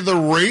loud? say the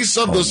race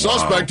of the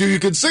suspect, who you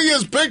can see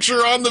his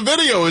picture on the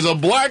video. Is a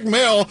black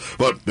male,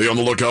 but be on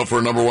the lookout for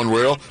a number 1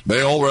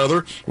 male,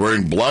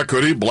 wearing black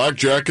hoodie, black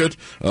jacket,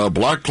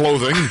 black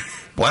clothing.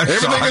 Black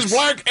Everything socks. is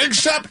black,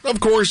 except, of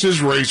course,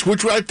 his race,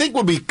 which I think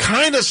would be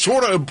kind of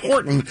sort of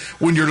important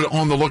when you're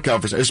on the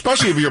lookout for,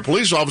 especially if your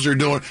police officer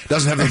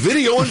doesn't have a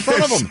video in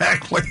front of him.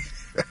 Exactly.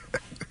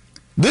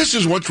 This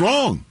is what's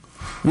wrong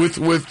with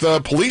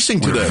policing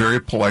today. We're a very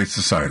polite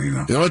society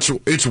now. You know,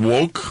 it's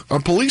woke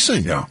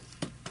policing. Yeah.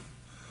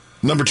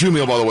 Number 2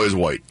 male, by the way, is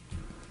white.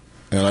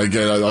 And I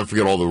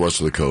forget all the rest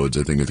of the codes.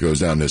 I think it goes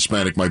down.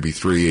 Hispanic might be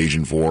 3,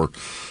 Asian 4,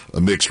 a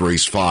mixed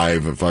race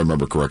 5, if I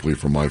remember correctly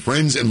from my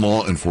friends in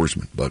law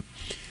enforcement. But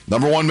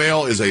number 1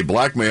 male is a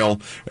black male,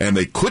 and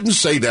they couldn't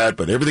say that,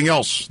 but everything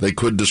else they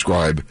could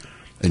describe.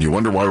 And you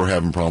wonder why we're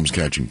having problems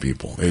catching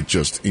people. It's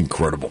just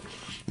incredible.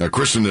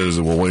 Kristen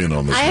will weigh in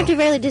on this. I have to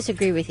really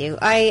disagree with you.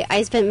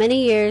 I spent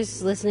many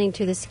years listening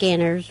to the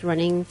scanners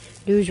running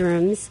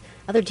newsrooms,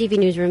 other TV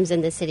newsrooms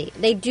in the city.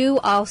 They do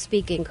all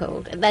speak in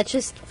code. That's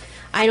just,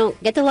 I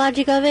don't get the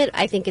logic of it.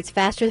 I think it's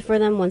faster for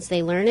them once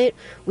they learn it.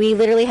 We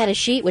literally had a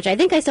sheet, which I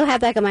think I still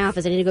have back in my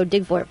office. I need to go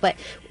dig for it. But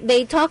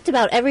they talked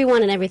about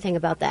everyone and everything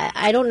about that.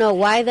 I don't know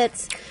why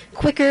that's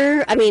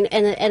quicker. I mean,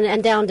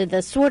 and down to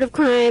the sort of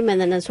crime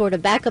and then the sort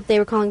of backup they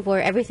were calling for.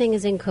 Everything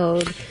is in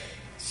code.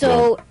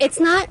 So it's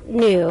not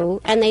new,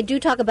 and they do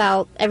talk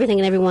about everything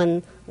and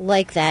everyone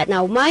like that.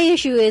 Now, my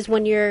issue is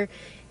when you're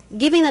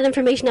giving that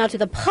information out to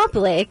the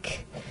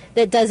public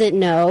that doesn't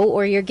know,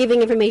 or you're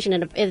giving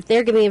information, if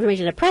they're giving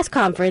information at a press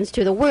conference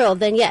to the world,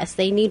 then yes,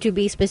 they need to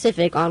be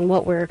specific on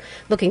what we're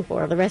looking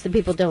for. The rest of the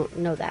people don't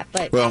know that.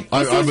 But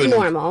I've been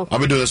normal. I've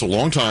been doing this a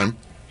long time,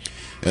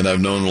 and I've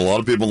known a lot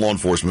of people in law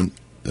enforcement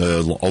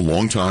a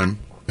long time.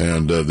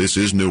 And this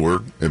is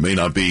newer. It may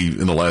not be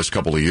in the last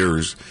couple of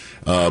years,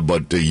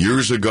 but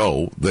years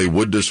ago, they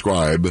would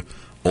describe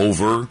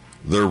over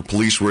their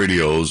police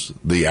radios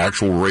the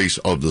actual race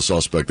of the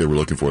suspect they were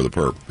looking for, the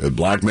perp.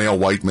 Black male,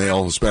 white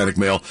male, Hispanic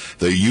male.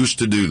 They used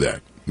to do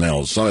that.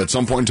 Now, at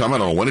some point in time, I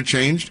don't know when it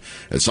changed.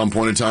 At some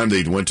point in time,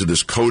 they went to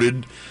this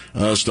coded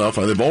stuff.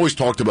 They've always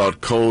talked about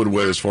code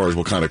as far as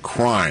what kind of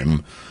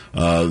crime.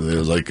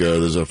 There's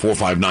a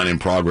 459 in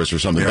progress or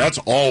something. Yeah. That's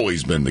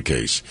always been the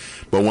case.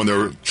 But when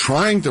they're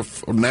trying to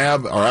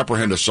nab or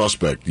apprehend a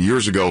suspect,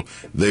 years ago,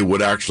 they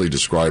would actually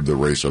describe the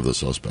race of the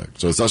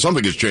suspect. So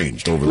something has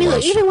changed over the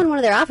last... Even when one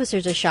of their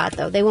officers is shot,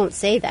 though, they won't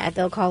say that.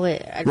 They'll call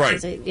it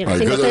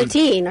single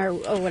 13 or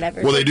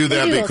whatever. Well, they do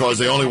that because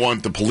they only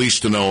want the police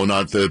to know,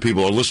 not the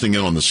people who are listening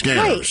in on the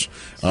scanners.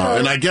 Right.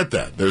 And I get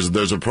that. There's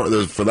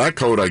for that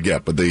code I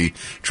get, but they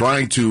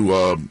trying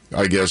to,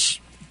 I guess,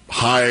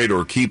 hide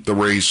or keep the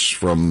race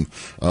from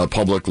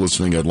public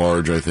listening at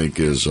large, I think,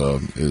 is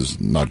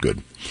not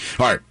good.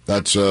 All right,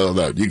 that's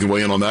that. You can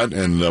weigh in on that,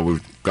 and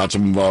we've got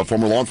some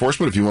former law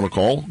enforcement. If you want to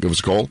call, give us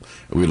a call.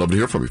 We'd love to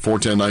hear from you.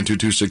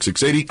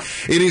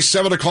 410-922-6680. It is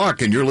 7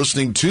 o'clock, and you're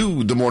listening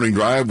to The Morning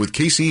Drive with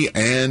Casey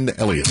and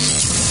Elliott.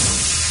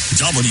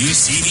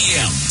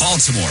 WCBM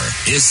Baltimore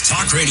is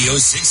Talk Radio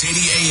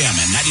 680 AM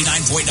and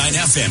 99.9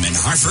 FM in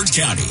Harford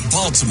County.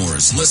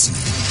 Baltimore's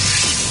listening.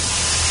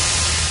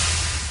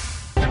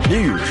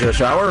 News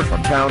this hour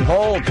from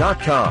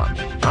townhall.com.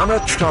 I'm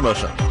Rich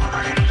Thomason.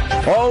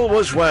 All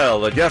was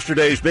well at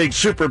yesterday's big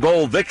Super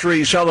Bowl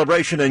victory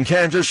celebration in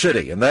Kansas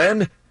City, and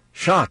then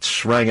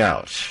shots rang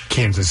out.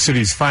 Kansas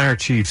City's fire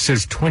chief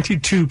says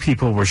 22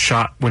 people were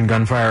shot when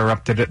gunfire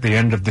erupted at the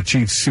end of the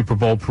Chiefs' Super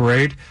Bowl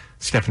parade.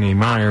 Stephanie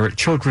Meyer at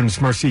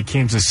Children's Mercy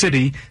Kansas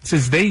City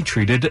says they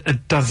treated a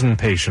dozen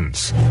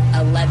patients.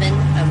 11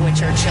 of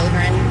which are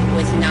children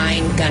with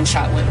 9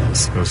 gunshot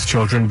wounds. Those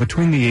children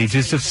between the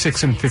ages of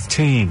 6 and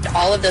 15.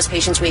 All of those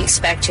patients we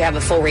expect to have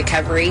a full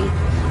recovery,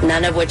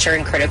 none of which are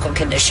in critical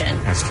condition.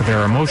 As for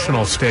their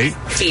emotional state,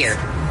 fear.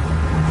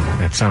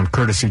 That sound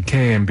courtesy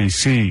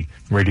KMBC.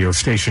 Radio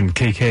station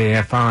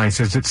KKFI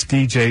says its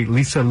DJ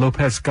Lisa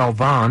Lopez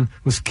Galvan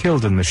was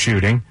killed in the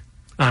shooting.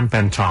 I'm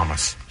Ben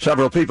Thomas.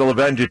 Several people have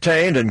been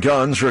detained and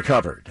guns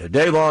recovered. A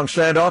day-long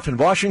standoff in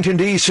Washington,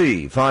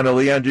 D.C.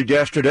 finally ended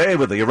yesterday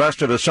with the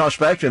arrest of a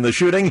suspect in the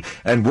shooting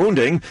and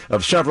wounding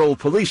of several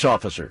police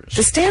officers.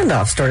 The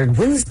standoff started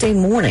Wednesday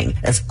morning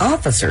as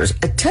officers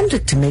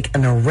attempted to make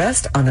an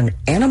arrest on an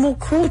animal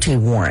cruelty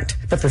warrant,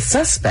 but the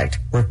suspect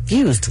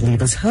refused to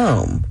leave his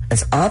home.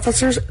 As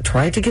officers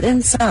tried to get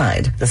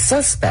inside, the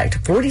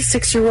suspect,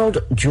 46-year-old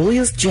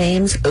Julius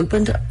James,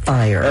 opened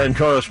fire. And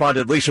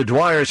correspondent Lisa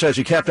Dwyer says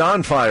he kept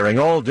on firing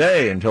all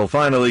day until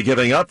finally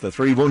giving up. The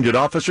 3 wounded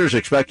officers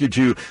expected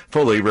to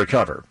fully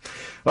recover.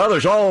 Well,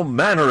 there's all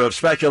manner of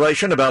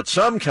speculation about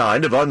some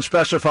kind of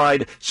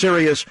unspecified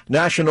serious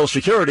national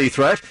security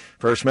threat.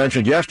 First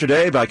mentioned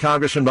yesterday by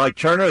Congressman Mike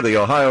Turner, the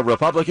Ohio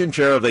Republican,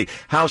 chair of the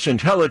House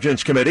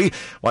Intelligence Committee.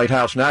 White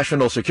House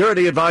National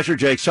Security Advisor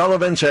Jake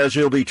Sullivan says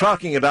he'll be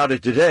talking about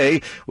it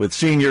today with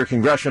senior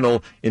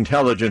congressional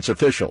intelligence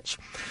officials.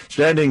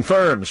 Standing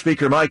firm,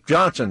 Speaker Mike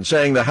Johnson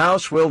saying the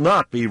House will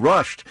not be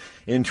rushed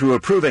into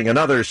approving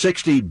another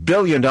 $60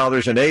 billion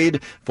in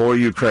aid for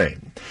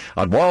Ukraine.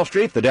 On Wall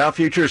Street, the Dow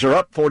futures are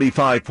up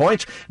 45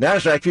 points.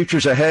 NASDAQ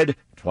futures ahead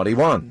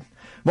 21.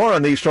 More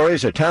on these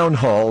stories at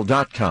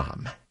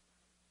townhall.com.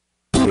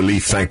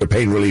 Relief Factor,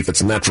 pain relief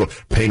that's natural,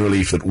 pain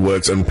relief that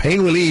works, and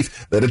pain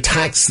relief that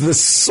attacks the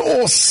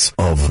source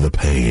of the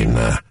pain.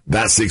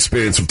 That's the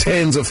experience of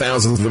tens of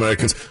thousands of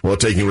Americans who are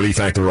taking Relief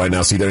Factor right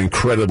now. See their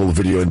incredible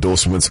video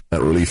endorsements at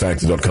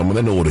relieffactor.com and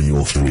then order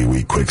your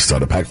 3-week quick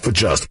starter pack for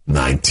just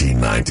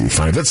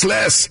 $19.95. That's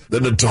less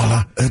than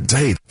 $1 a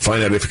day.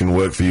 Find out if it can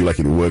work for you like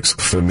it works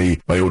for me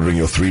by ordering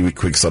your 3-week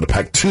quick starter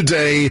pack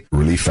today.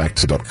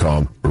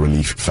 relieffactor.com,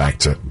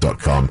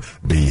 relieffactor.com.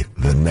 Be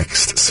the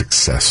next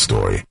success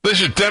story.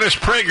 This is Dennis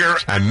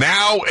Prager, and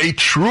now a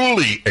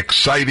truly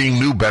exciting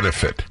new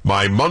benefit.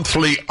 My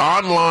monthly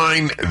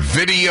online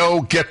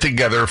video get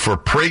get-together for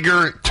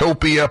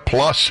Pragertopia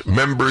Plus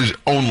members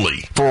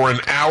only. For an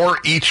hour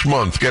each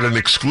month, get an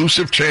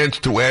exclusive chance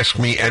to ask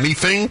me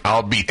anything.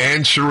 I'll be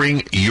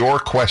answering your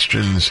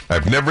questions.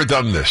 I've never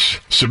done this.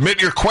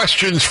 Submit your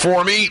questions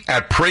for me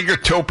at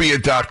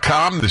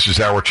Pragertopia.com. This is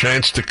our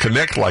chance to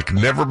connect like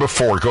never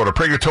before. Go to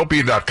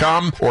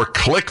Pragertopia.com or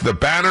click the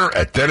banner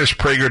at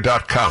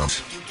DennisPrager.com.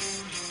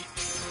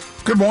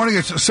 Good morning.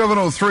 It's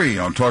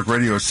 7:03 on Talk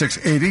Radio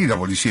 680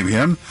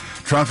 WCBM.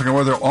 Traffic and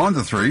weather on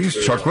the threes.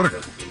 Chuck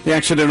Whitaker. The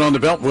accident on the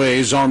Beltway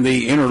is on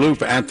the inner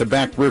loop at the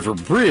Back River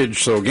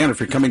Bridge. So again, if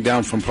you're coming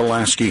down from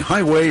Pulaski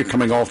Highway, you're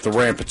coming off the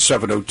ramp at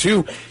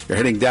 702, you're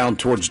heading down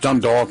towards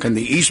Dundalk and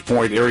the East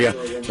Point area.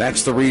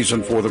 That's the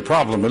reason for the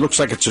problem. It looks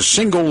like it's a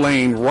single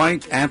lane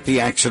right at the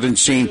accident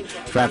scene.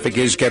 Traffic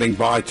is getting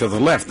by to the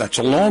left. That's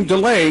a long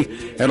delay,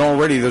 and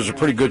already there's a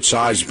pretty good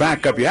size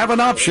backup. You have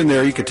an option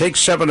there. You could take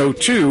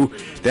 702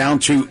 down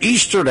to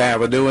Eastern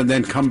Avenue and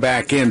then come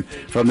back in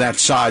from that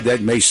side.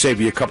 That may save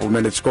you a couple of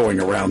minutes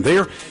going around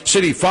there.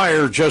 City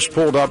Fire just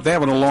pulled up. They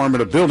have an alarm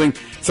in a building,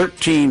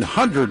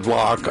 1300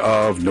 block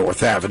of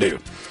North Avenue.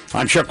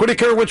 I'm Chuck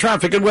Whitaker with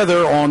traffic and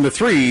weather on the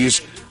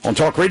threes on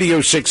Talk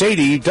Radio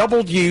 680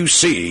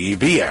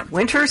 WCBM.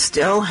 Winter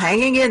still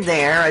hanging in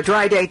there. A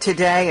dry day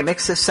today, a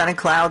mix of sun and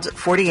clouds at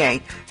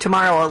 48.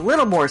 Tomorrow, a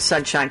little more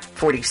sunshine,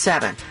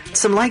 47.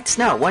 Some light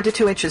snow, 1 to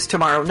 2 inches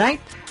tomorrow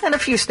night, and a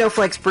few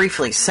snowflakes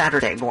briefly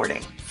Saturday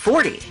morning.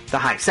 40, the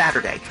high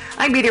Saturday.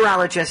 I'm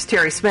meteorologist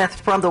Terry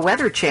Smith from the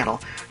Weather Channel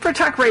for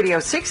Talk Radio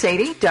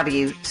 680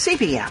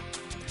 WCBM.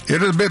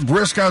 It is a bit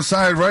brisk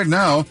outside right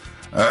now.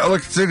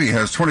 Elliott City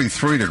has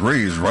 23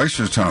 degrees.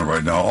 Reisterstown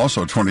right now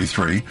also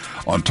 23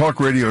 on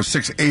Talk Radio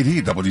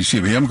 680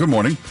 WCBM. Good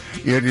morning.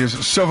 It is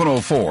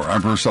 7:04.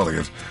 I'm Bruce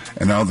Elliott.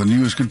 And now the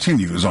news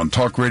continues on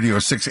Talk Radio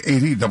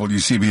 680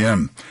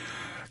 WCBM.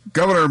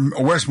 Governor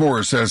Wes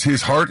Moore says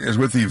his heart is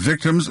with the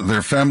victims,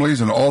 their families,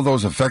 and all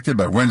those affected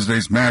by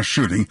Wednesday's mass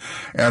shooting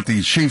at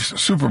the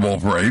Chiefs Super Bowl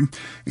parade.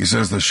 He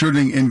says the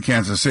shooting in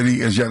Kansas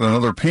City is yet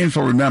another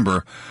painful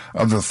reminder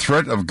of the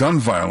threat of gun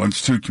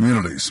violence to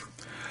communities.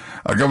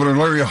 Governor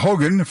Larry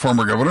Hogan,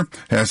 former governor,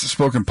 has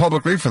spoken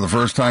publicly for the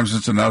first time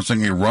since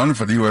announcing a run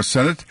for the U.S.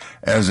 Senate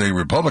as a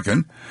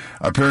Republican.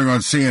 Appearing on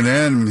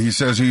CNN, he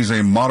says he's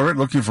a moderate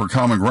looking for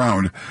common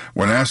ground.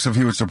 When asked if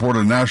he would support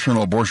a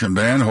national abortion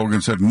ban,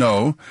 Hogan said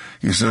no.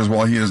 He says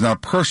while he is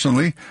not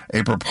personally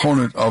a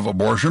proponent of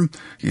abortion,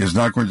 he is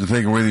not going to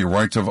take away the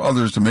rights of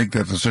others to make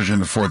that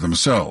decision for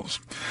themselves.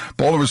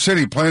 Baltimore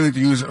City planning to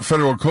use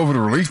federal COVID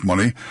relief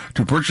money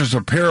to purchase a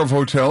pair of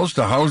hotels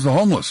to house the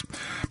homeless.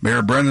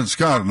 Mayor Brandon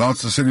Scott announced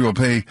the city will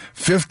pay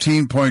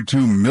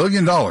 $15.2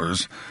 million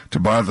to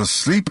buy the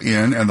Sleep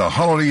Inn and the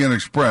Holiday Inn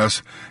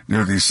Express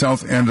near the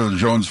south end of the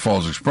Jones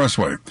Falls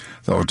Expressway.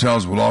 The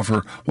hotels will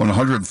offer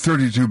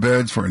 132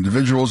 beds for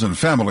individuals and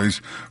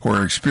families who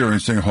are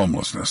experiencing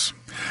homelessness.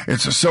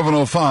 It's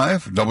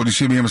 7:05.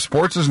 WCBM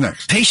Sports is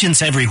next.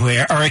 Patients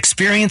everywhere are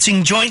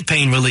experiencing joint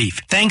pain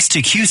relief thanks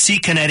to QC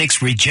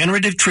Kinetics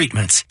regenerative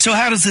treatments. So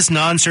how does this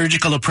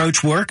non-surgical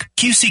approach work?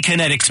 QC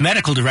Kinetics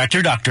Medical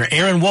Director Dr.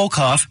 Aaron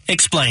Wolkoff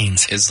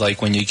explains. It's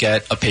like when you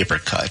get a paper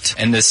cut,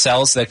 and the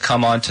cells that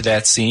come onto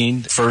that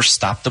scene first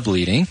stop the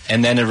bleeding,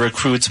 and then it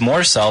recruits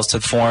more cells to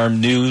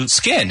form new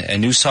skin and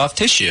new soft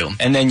tissue.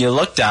 And then you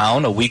look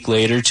down a week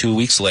later, 2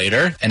 weeks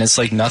later, and it's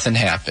like nothing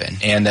happened,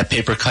 and that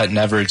paper cut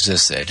never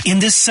existed.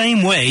 In this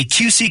same way,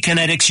 QC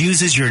Kinetics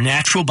uses your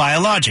natural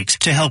biologics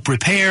to help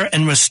repair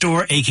and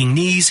restore aching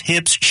knees,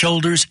 hips,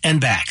 shoulders, and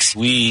backs.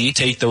 We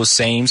take those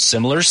same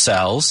similar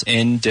cells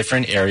in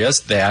different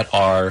areas that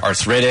are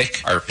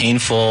arthritic, are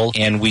painful,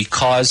 and we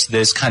cause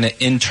this kind of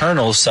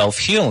internal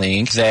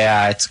self-healing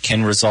that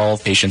can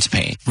resolve patients'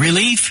 pain.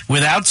 Relief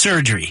without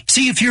surgery.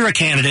 See if you're a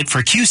candidate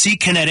for QC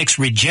Kinetics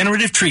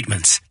regenerative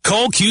treatments.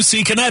 Call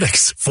QC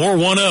Kinetics,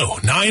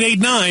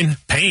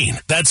 410-989-PAIN.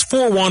 That's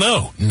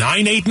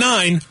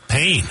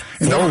 410-989-PAIN.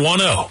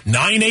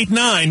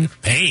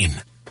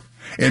 410-989-PAIN.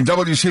 In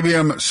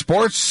WCBM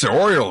Sports, the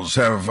Orioles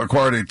have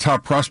acquired a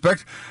top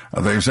prospect.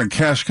 They've sent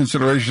cash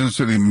considerations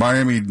to the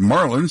Miami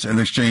Marlins in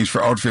exchange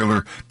for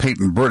outfielder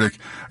Peyton Burdick.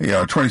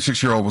 A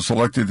 26-year-old was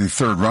selected the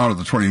third round of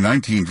the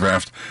 2019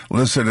 draft,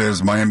 listed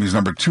as Miami's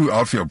number 2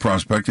 outfield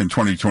prospect in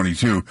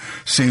 2022.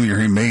 Same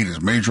year he made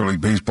his Major League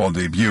Baseball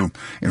debut.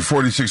 In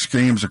 46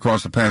 games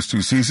across the past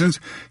 2 seasons,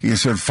 he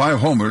has hit 5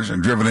 homers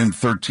and driven in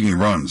 13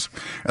 runs.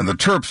 And the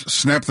Terps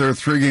snapped their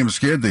 3-game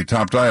skid. They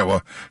topped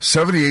Iowa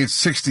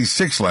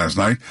 78-66 last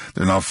night.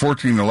 They're now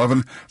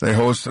 14-11. They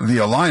host the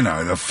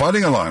Illini, the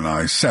Fighting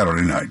Illini,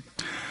 Saturday night.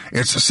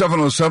 It's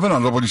 7:07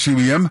 on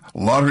WCBM.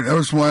 Lottery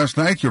notice from last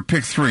night. Your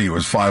pick 3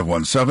 was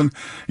 517.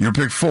 Your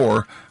pick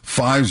 4,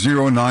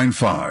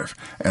 5095.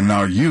 And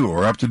now you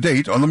are up to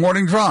date on the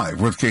Morning Drive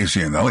with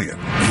Casey and Elliott.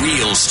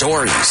 Real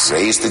stories.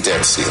 Raise the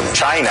debt ceiling.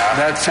 China.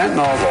 That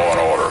fentanyl law and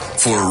order.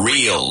 For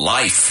real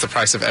life. The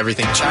price of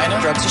everything. China.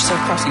 Drugs are still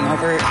crossing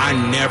over. I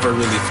never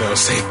really feel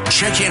safe.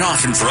 Check in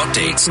often for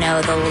updates.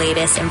 Know the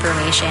latest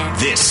information.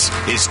 This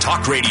is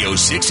Talk Radio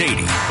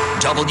 680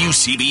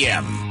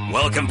 WCBM.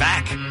 Welcome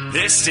back.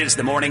 This is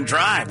the Morning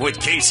Drive with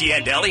Casey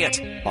and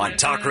Elliott on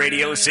Talk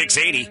Radio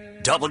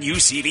 680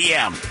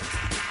 WCBM.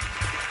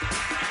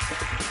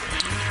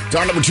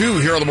 Time number 2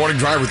 here on the Morning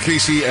Drive with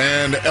Casey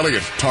and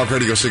Elliott. Talk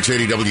Radio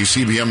 680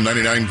 WCBM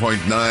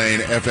 99.9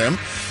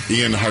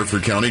 FM in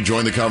Hartford County.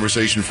 Join the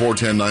conversation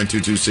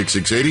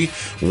 410-922-6680,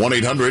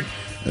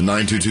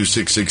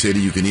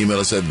 1-800-922-6680. You can email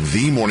us at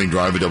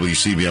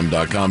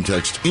themorningdrive@WCBM.com.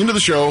 Text into the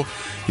show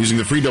using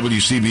the free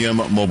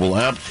WCBM mobile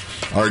app.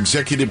 Our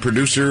executive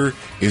producer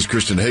is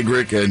Kristen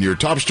Hagrick, and your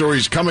top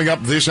stories coming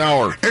up this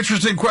hour.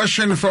 Interesting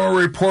question from a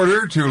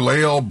reporter to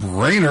Lael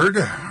Brainerd.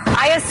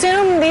 I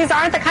assume these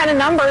aren't the kind of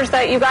numbers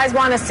that you guys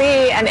want to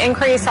see, an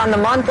increase on the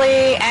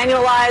monthly,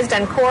 annualized,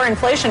 and core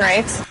inflation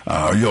rates.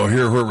 You'll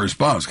hear her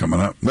response coming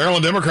up.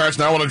 Maryland Democrats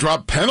now want to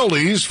drop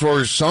penalties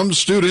for some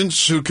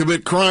students who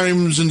commit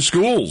crimes in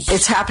schools.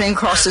 It's happening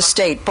across the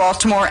state.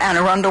 Baltimore, Anne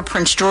Arundel,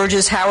 Prince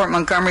George's, Howard,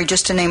 Montgomery,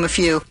 just to name a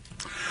few.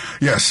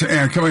 Yes,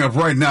 and coming up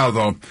right now,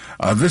 though,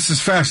 this is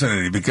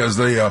fascinating because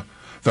the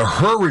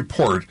Her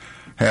report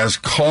has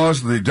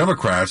caused the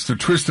Democrats to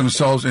twist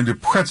themselves into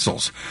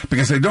pretzels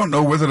because they don't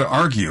know whether to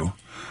argue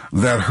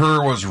that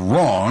Her was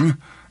wrong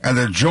and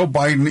that Joe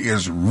Biden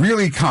is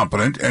really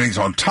competent and he's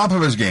on top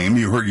of his game.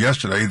 You heard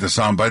yesterday the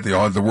soundbite, they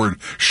all had the word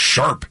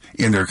sharp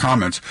in their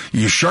comments.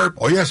 He's sharp.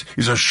 Oh, yes,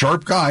 he's a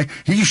sharp guy.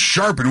 He's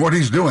sharp in what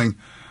he's doing.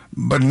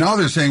 But now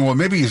they're saying, well,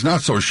 maybe he's not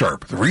so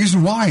sharp. The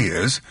reason why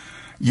is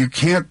you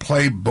can't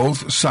play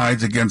both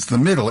sides against the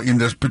middle in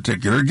this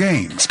particular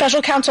game.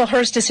 Special Counsel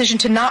Her's decision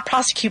to not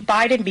prosecute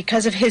Biden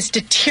because of his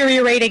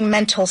deteriorating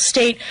mental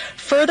state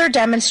further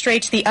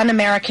demonstrates the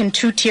un-American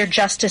two-tier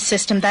justice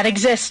system that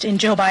exists in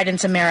Joe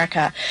Biden's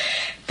America.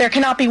 There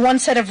cannot be one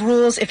set of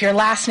rules if your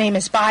last name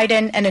is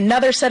Biden and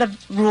another set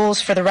of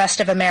rules for the rest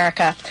of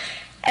America.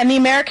 And the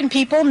American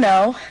people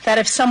know that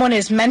if someone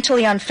is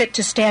mentally unfit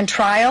to stand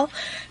trial,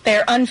 they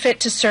are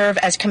unfit to serve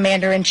as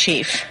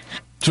commander-in-chief.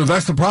 So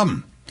that's the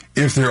problem.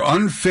 If they're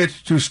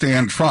unfit to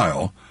stand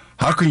trial,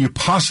 how can you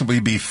possibly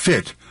be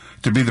fit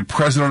to be the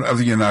President of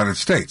the United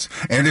States?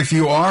 And if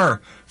you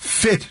are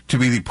fit to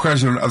be the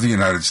President of the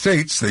United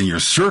States, then you're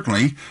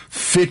certainly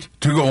fit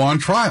to go on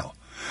trial.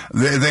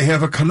 They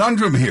have a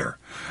conundrum here.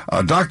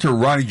 Dr.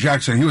 Ronnie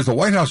Jackson, he was the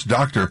White House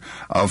doctor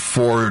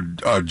for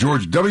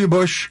George W.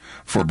 Bush,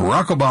 for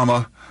Barack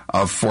Obama,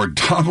 for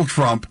Donald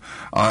Trump,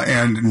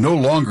 and no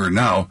longer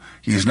now.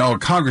 He's now a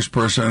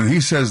congressperson, and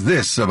he says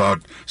this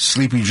about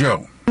Sleepy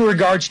Joe. In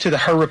regards to the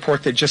Her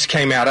report that just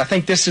came out, I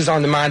think this is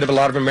on the mind of a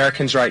lot of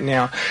Americans right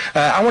now.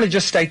 I want to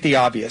just state the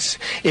obvious.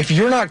 If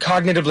you're not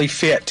cognitively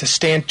fit to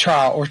stand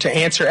trial or to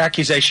answer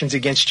accusations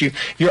against you,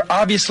 you're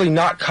obviously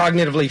not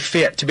cognitively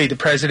fit to be the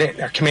president,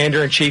 our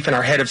commander-in-chief, and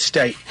our head of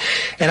state.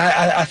 And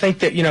I think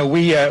that, you know,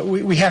 we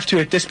have to,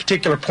 at this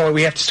particular point,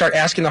 we have to start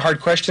asking the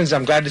hard questions.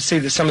 I'm glad to see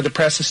that some of the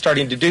press is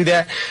starting to do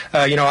that.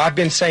 You know, I've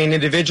been saying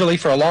individually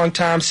for a long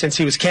time since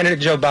he was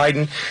candidate Joe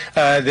Biden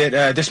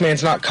that this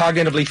man's not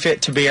cognitively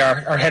fit to be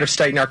our head of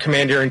state and our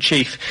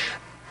commander-in-chief.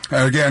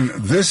 And again,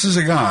 this is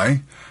a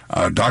guy,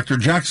 Dr.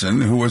 Jackson,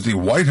 who was the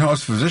White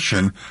House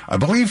physician, I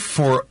believe,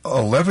 for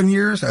 11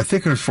 years. I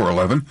think it was for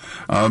 11,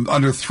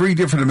 under 3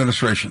 different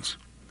administrations.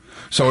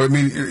 So, I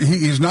mean,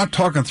 he's not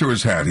talking through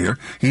his hat here.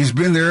 He's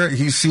been there.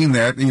 He's seen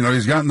that. You know,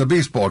 he's gotten the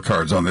baseball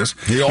cards on this.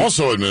 He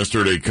also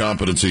administered a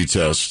competency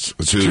test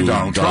to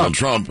Donald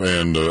Trump.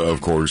 And,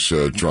 of course,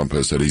 Trump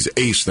has said he's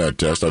aced that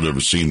test. I've never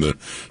seen the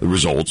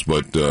results,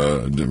 but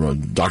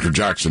Dr.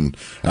 Jackson,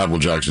 Admiral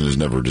Jackson, has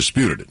never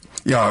disputed it.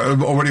 Yeah,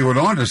 what he went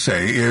on to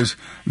say is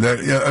that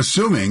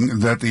assuming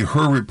that the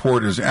Her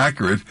report is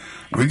accurate,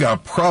 we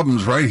got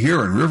problems right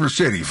here in River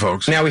City,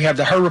 folks. Now we have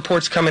the Her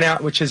reports coming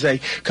out, which is a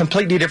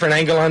completely different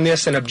angle on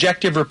this, an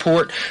objective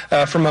report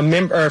from a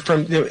member,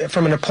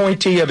 from an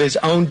appointee of his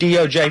own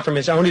DOJ, from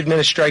his own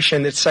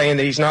administration, that's saying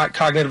that he's not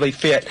cognitively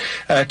fit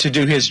to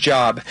do his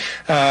job.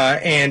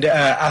 And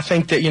I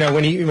think that, you know,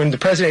 when the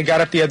president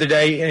got up the other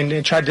day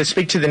and tried to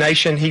speak to the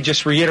nation, he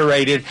just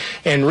reiterated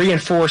and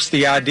reinforced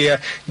the idea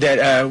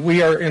that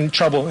we are in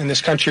trouble in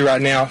this country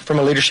right now from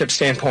a leadership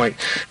standpoint.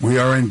 We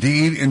are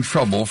indeed in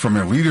trouble from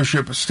a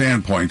leadership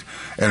standpoint,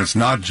 and it's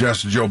not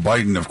just Joe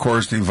Biden. Of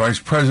course, the Vice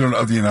President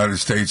of the United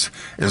States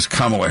is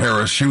Kamala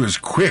Harris. She was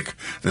quick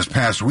this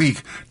past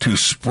week to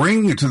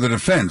spring to the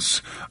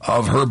defense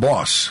of her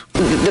boss.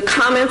 The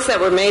comments that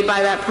were made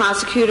by that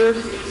prosecutor,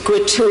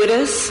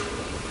 gratuitous,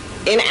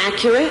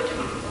 inaccurate,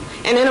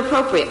 and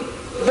inappropriate.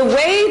 The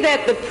way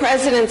that the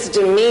president's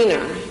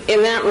demeanor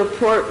in that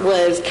report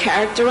was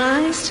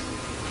characterized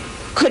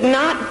could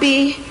not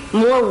be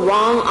more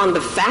wrong on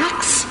the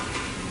facts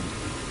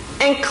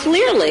and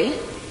clearly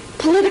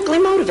politically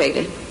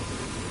motivated.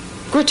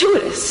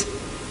 Gratuitous.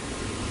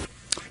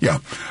 Yeah.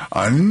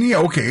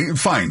 Okay,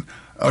 fine.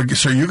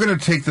 So you're going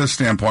to take the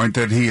standpoint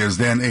that he is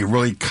then a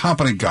really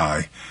competent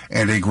guy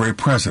and a great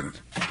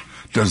president.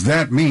 Does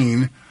that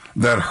mean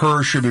that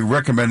Her should be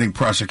recommending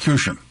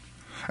prosecution?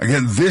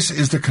 Again, this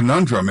is the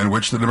conundrum in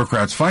which the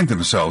Democrats find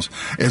themselves.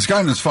 It's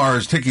gotten as far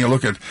as taking a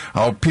look at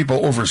how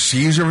people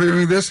overseas are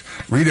viewing this.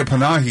 Rita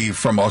Panahi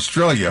from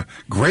Australia,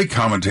 great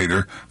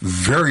commentator,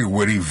 very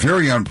witty,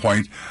 very on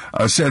point,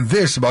 said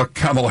this about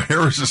Kamala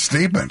Harris'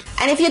 statement.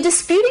 And if you're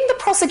disputing the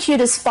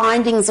prosecutor's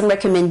findings and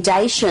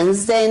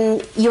recommendations,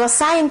 then you are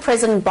saying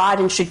President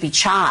Biden should be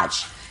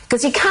charged.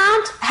 Because you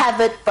can't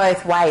have it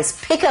both ways.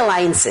 Pick a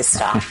lane,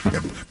 sister.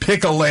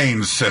 Pick a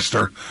lane,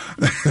 sister.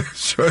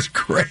 So it's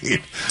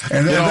great.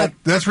 And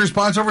that's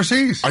response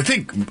overseas. I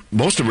think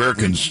most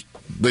Americans,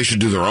 they should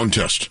do their own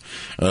test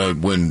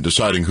when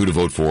deciding who to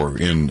vote for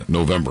in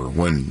November,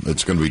 when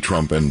it's going to be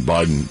Trump and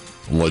Biden,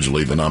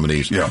 allegedly the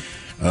nominees. Yeah.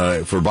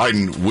 For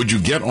Biden, would you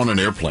get on an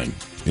airplane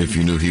if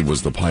you knew he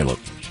was the pilot?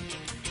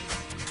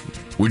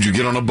 Would you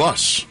get on a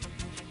bus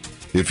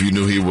if you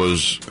knew he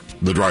was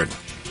the driver?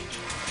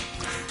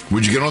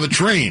 Would you get on the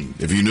train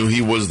if you knew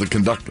he was the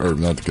conductor, or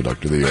not the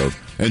conductor, the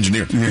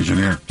engineer? The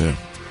engineer. Yeah.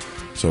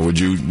 So would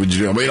you?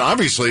 I mean,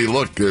 obviously,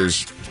 look, there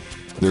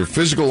are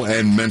physical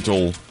and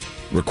mental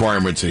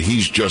requirements that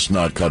he's just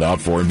not cut out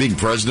for, and being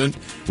president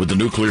with the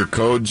nuclear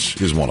codes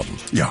is one of them.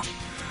 Yeah.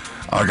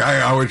 A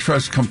guy I would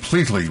trust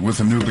completely with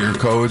the nuclear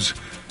codes,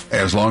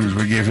 as long as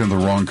we gave him the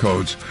wrong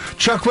codes.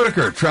 Chuck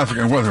Whitaker, traffic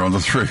and weather on the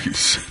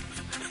threes.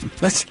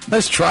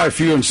 Let's try a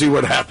few and see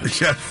what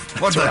happens. Yeah.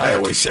 That's what I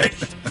always say.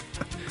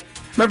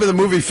 Remember the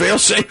movie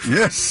Failsafe?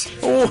 Yes.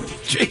 Oh,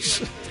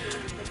 jeez.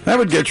 That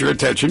would get your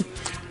attention.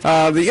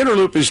 The inner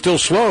loop is still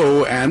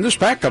slow, and this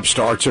backup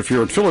starts if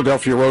you're at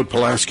Philadelphia Road,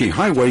 Pulaski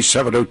Highway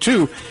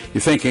 702.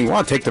 You're thinking,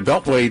 well, take the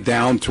Beltway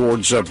down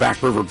towards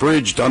Back River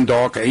Bridge,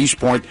 Dundalk, East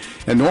Point,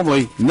 and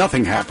normally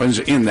nothing happens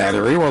in that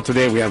area. Well,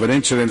 today we have an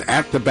incident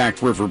at the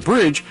Back River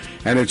Bridge,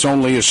 and it's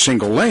only a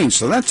single lane,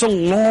 so that's a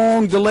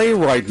long delay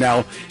right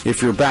now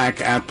if you're back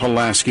at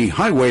Pulaski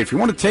Highway. If you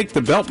want to take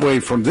the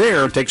Beltway from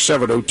there, take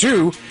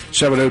 702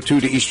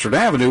 to Eastern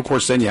Avenue. Of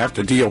course, then you have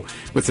to deal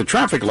with the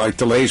traffic light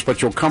delays,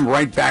 but you'll come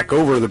right back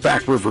over the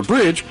Back River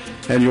Bridge,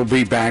 and you'll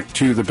be back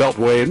to the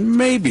Beltway and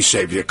maybe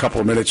save you a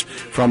couple of minutes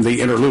from the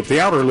inner loop. The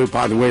outer loop,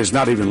 by the way, is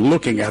not even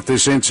looking at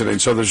this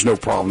incident, so there's no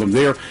problem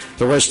there.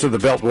 The rest of the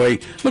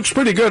Beltway looks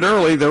pretty good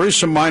early. There is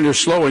some minor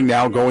slowing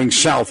now going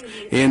south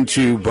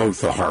into both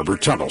the harbor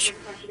tunnels.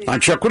 I'm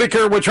Chuck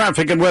Whitaker with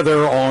traffic and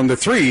weather on the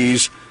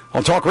threes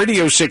on Talk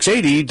Radio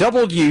 680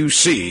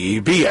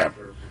 WCBM.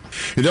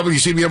 The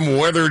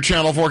WCBM Weather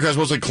Channel forecast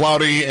mostly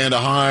cloudy and a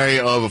high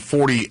of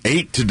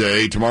 48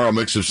 today. Tomorrow,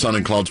 mix of sun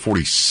and clouds,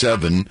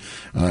 47.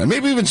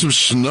 Maybe even some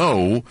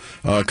snow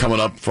coming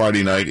up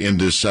Friday night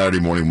into Saturday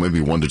morning, maybe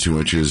 1 to 2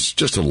 inches.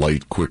 Just a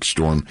light, quick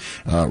storm.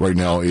 Right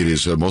now, it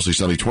is mostly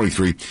sunny,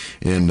 23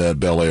 in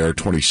Bel Air,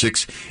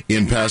 26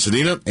 in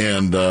Pasadena.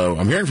 And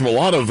I'm hearing from a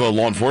lot of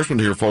law enforcement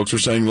here, folks, are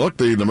saying, look,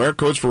 the numeric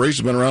codes for race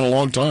have been around a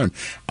long time.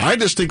 I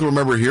distinctly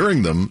remember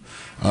hearing them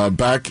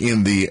back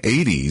in the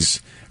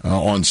 80s.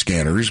 On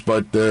scanners,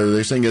 but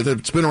they're saying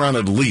it's been around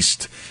at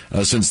least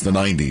since the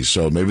 90s,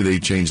 so maybe they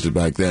changed it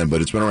back then,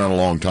 but it's been around a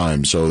long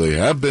time. So they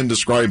have been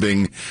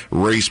describing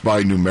race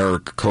by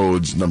numeric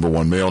codes, number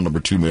 1 male, number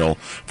 2 male,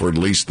 for at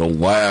least the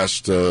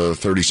last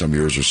 30-some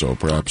years or so,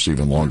 perhaps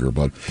even longer.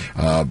 But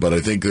I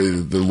think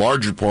the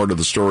larger part of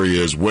the story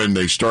is when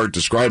they start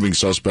describing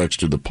suspects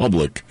to the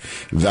public,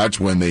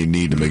 that's when they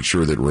need to make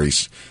sure that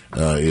race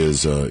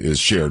is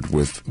shared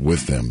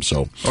with them.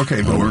 So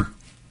okay, Boomer.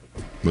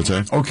 What's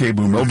that? Okay,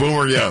 Boomer. Oh,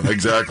 Boomer, yeah,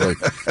 exactly.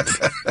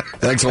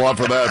 Thanks a lot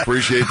for that.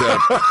 Appreciate that.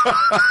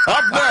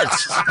 Up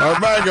next, our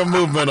MAGA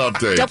movement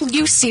update.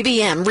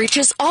 WCBM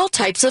reaches all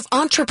types of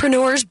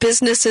entrepreneurs,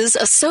 businesses,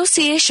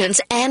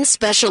 associations, and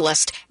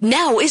specialists.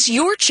 Now is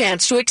your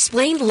chance to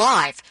explain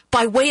live,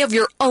 by way of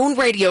your own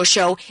radio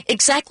show,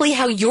 exactly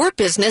how your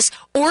business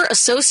or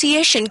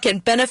association can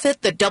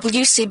benefit the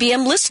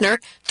WCBM listener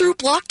through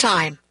block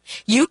time.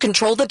 You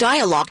control the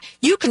dialogue.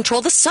 You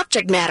control the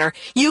subject matter.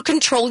 You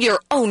control your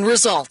own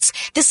results.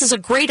 This is a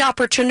great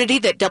opportunity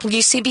that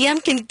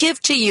WCBM can give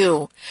to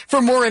you.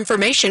 For more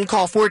information,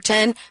 call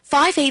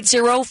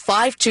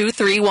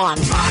 410-580-5231.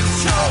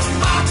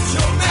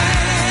 Macho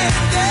man,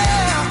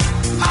 yeah.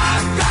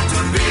 I've got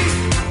to be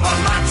a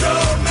macho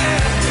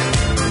man.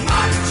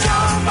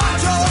 Macho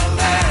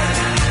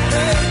man.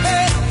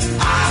 Hey,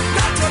 I've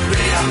got to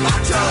be a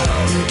macho.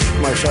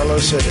 My fellow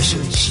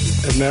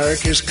citizens,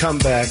 America's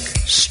comeback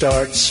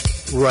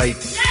starts right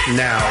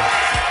now.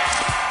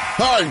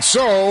 All right,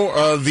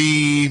 so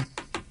the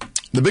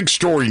big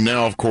story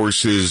now, of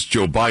course, is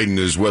Joe Biden,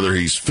 is whether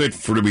he's fit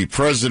to be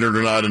president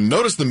or not. And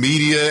notice the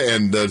media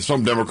and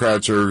some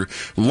Democrats are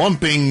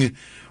lumping.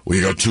 We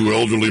got two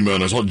elderly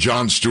men. I saw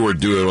Jon Stewart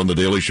do it on The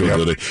Daily Show the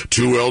other day.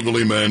 Two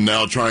elderly men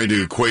now trying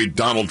to equate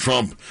Donald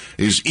Trump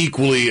is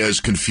equally as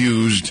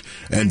confused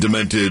and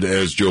demented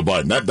as Joe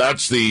Biden.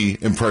 That's the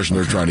impression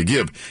they're trying to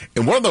give.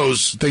 And one of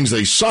those things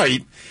they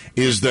cite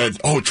is that,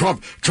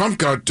 Trump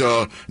got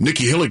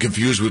Nikki Haley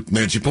confused with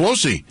Nancy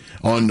Pelosi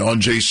on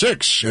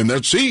J6. And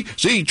that's,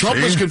 Trump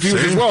is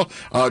confused as well.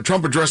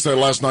 Trump addressed that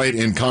last night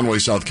in Conway,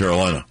 South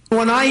Carolina.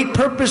 When I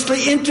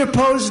purposely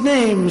interposed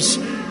names,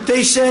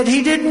 they said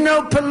he didn't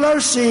know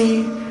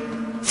Pelosi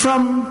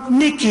from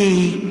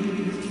Nicky,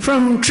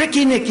 from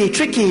Tricky Nicky.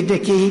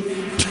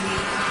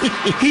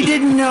 He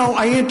didn't know.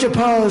 I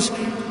interposed,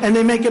 and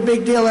they make a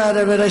big deal out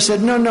of it. I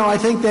said, no, I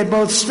think they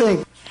both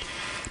stink.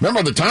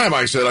 Remember at the time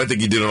I said I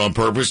think he did it on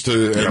purpose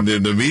and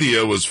the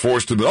media was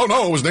forced to, oh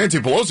no, it was Nancy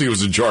Pelosi who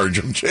was in charge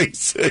of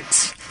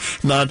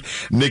J6, not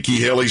Nikki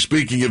Haley.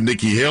 Speaking of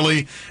Nikki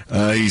Haley,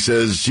 he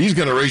says she's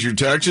going to raise your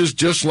taxes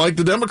just like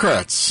the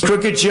Democrats.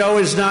 Crooked Joe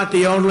is not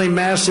the only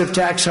massive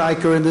tax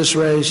hiker in this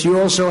race. You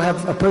also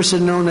have a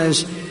person known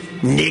as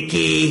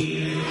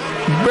Nikki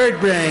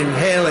Birdbrain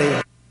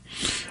Haley.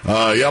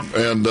 Yep,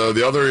 and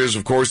the other is,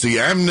 of course, the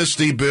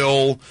amnesty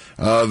bill.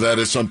 That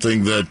is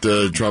something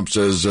that Trump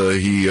says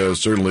he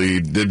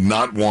certainly did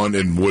not want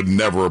and would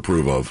never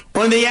approve of.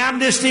 On the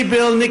amnesty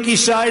bill, Nikki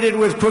sided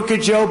with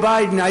crooked Joe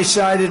Biden. I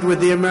sided with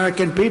the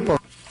American people.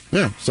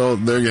 Yeah, so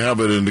there you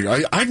have it. And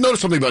I've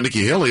noticed something about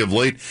Nikki Haley of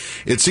late.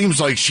 It seems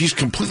like she's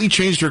completely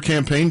changed her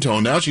campaign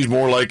tone. Now she's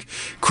more like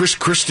Chris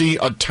Christie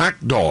attack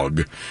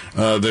dog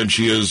than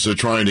she is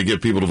trying to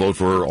get people to vote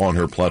for her on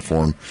her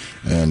platform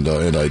and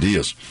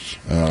ideas.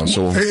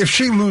 So if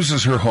she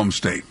loses her home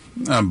state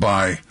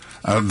by,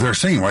 they're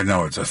saying right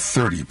now it's a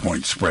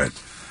 30-point spread,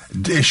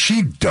 is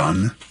she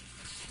done?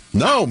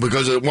 No,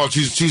 because,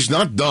 she's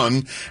not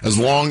done as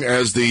long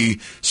as the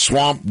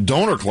swamp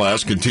donor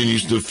class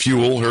continues to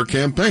fuel her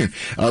campaign.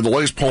 The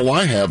latest poll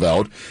I have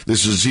out,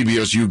 this is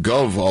CBS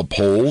YouGov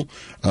poll,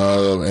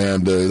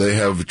 and they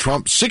have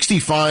Trump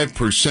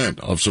 65%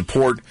 of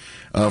support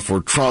for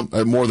Trump,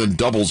 more than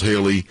doubles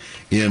Haley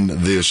in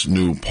this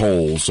new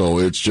poll. So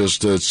it's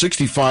just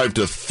 65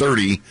 to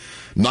 30.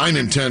 9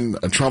 in 10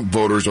 Trump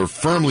voters are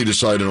firmly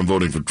decided on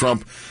voting for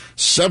Trump.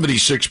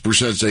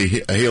 76%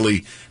 say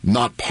Haley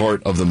not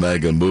part of the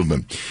MAGA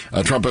movement.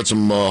 Trump had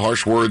some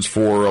harsh words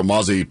for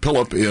Mazi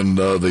Pilip in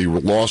the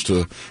loss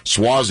to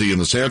Swazi in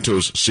the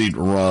Santos seat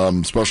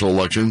special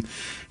election.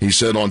 He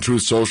said on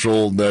Truth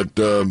Social that,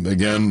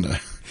 again,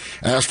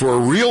 asked for a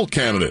real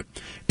candidate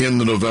in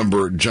the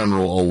November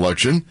general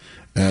election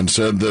and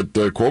said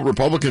that, quote,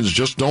 Republicans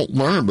just don't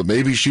learn, but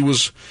maybe she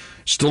was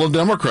still a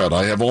Democrat.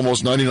 I have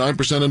almost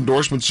 99%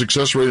 endorsement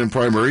success rate in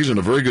primaries and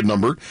a very good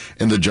number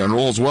in the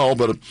general as well.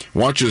 But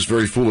watch this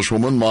very foolish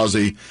woman,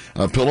 Mazi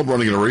Pilip,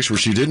 running in a race where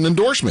she didn't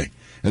endorse me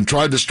and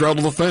tried to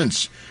straddle the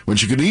fence when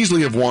she could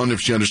easily have won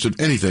if she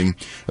understood anything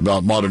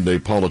about modern-day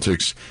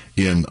politics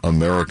in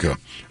America.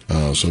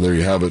 So there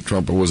you have it.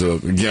 Trump was,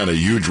 again, a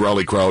huge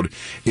rally crowd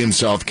in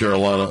South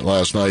Carolina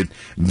last night.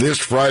 This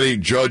Friday,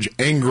 Judge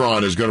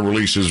Engron is going to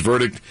release his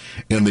verdict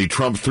in the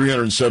Trump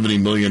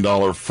 $370 million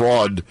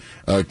fraud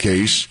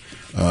case,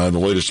 the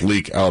latest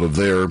leak out of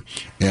there.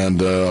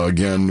 And,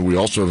 again, we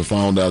also have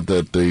found out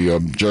that the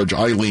Judge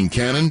Eileen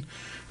Cannon,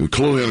 who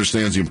clearly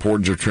understands the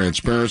importance of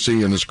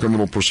transparency in this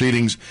criminal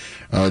proceedings,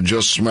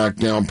 just smacked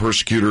down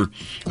persecutor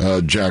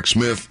Jack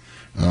Smith.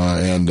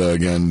 And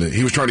again,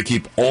 he was trying to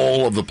keep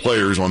all of the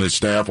players on his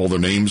staff, all their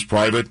names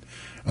private.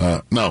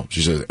 No,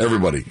 she says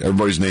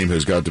everybody's name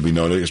has got to be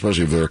known,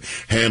 especially if they're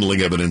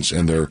handling evidence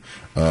and they're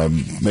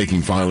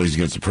making filings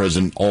against the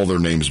president. All their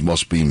names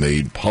must be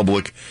made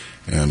public.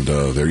 And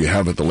there you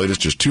have it. The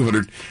latest, just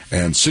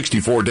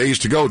 264 days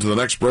to go to the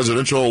next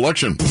presidential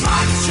election.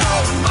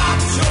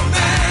 Macho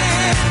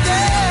man,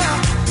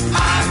 yeah.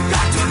 I've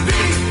got to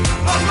be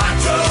a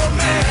macho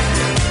man.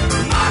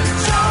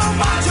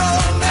 Macho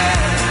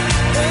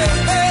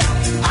man. Hey,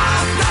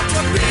 I've got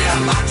to be a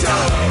macho.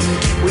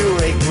 We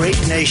were a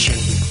great nation,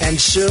 and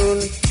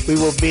soon we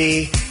will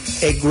be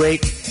a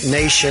great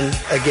nation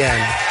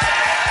again.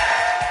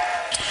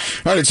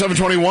 All right, it's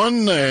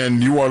 7:21,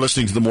 and you are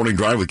listening to The Morning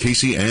Drive with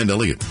Casey and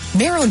Elliott.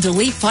 Maryland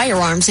Elite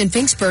Firearms in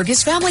Finksburg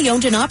is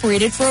family-owned and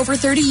operated for over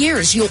 30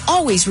 years. You'll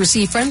always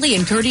receive friendly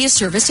and courteous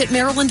service at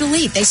Maryland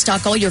Elite. They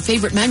stock all your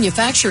favorite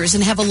manufacturers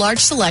and have a large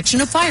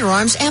selection of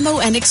firearms,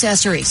 ammo, and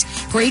accessories.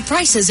 Great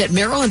prices at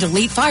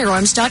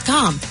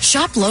MarylandEliteFirearms.com.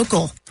 Shop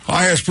local.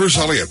 Hi, it's Bruce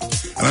Elliott,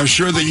 and I'm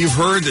sure that you've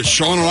heard that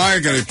Sean and I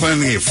are going to be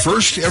planning a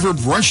first-ever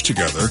brunch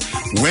together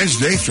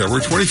Wednesday,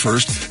 February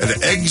 21st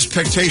at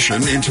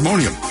Eggspectation in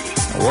Timonium.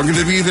 We're going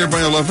to be there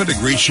by 11 to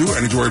greet you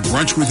and enjoy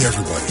brunch with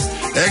everybody.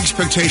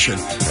 Eggspectation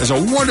has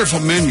a wonderful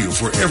menu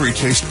for every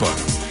taste bud.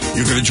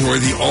 You can enjoy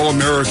the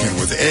All-American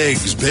with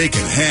eggs,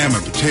 bacon, ham,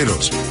 and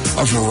potatoes.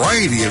 A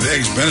variety of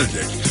eggs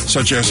Benedict,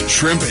 such as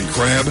shrimp and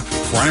crab,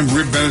 prime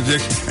rib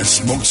Benedict, and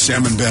smoked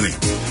salmon Benny.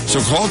 So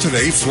call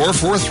today,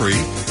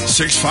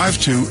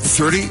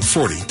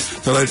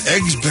 443-652-3040, to let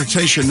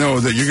Eggspectation know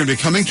that you're going to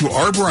be coming to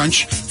our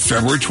brunch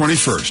February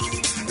 21st.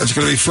 It's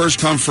going to be first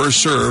come,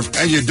 first serve,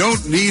 and you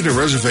don't need a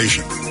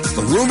reservation.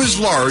 The room is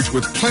large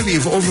with plenty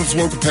of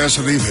overflow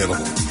capacity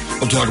available.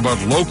 We'll talk about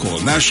local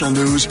and national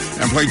news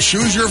and play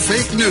Choose Your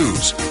Fake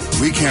News.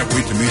 We can't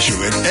wait to meet you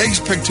at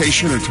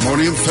Eggspectation in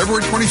Timonium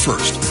February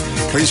 21st.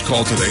 Please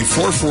call today,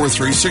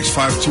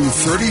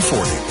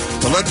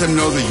 443-652-3040, to let them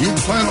know that you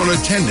plan on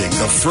attending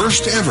the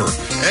first ever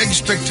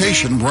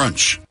Eggspectation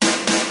brunch.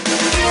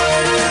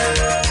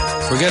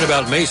 Forget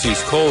about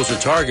Macy's, Kohl's, or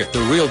Target.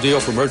 The real deal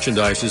for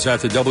merchandise is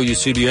at the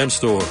WCBM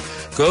store.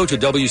 Go to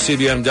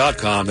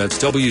WCBM.com, that's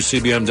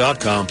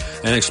WCBM.com,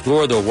 and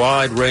explore the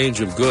wide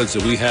range of goods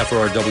that we have for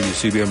our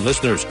WCBM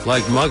listeners,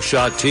 like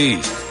mugshot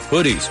tees,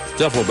 hoodies,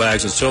 duffel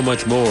bags, and so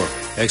much more.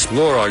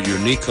 Explore our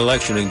unique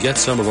collection and get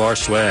some of our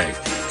swag.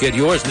 Get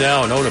yours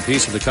now and own a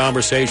piece of the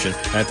conversation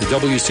at the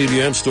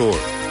WCBM store,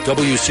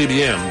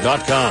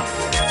 WCBM.com.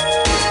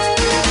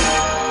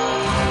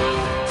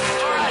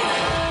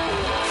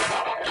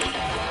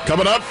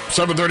 Coming up,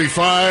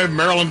 7:35,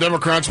 Maryland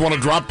Democrats want to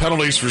drop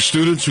penalties for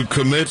students who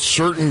commit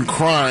certain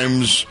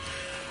crimes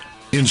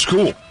in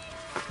school.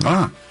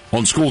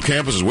 On school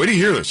campuses. Wait to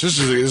hear this. This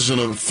is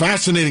a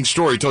fascinating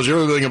story. It tells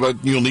you everything about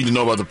you'll need to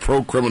know about the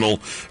pro-criminal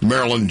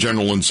Maryland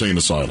General Insane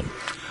Asylum.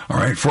 All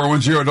right,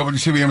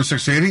 410-WCBM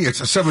 680. It's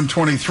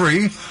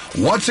 7:23.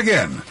 Once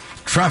again,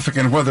 traffic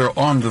and weather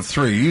on the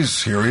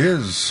threes. Here he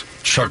is,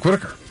 Chuck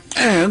Whitaker.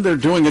 And they're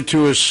doing it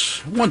to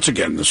us once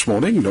again this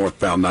morning,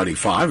 northbound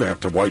 95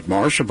 after White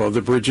Marsh above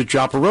the bridge at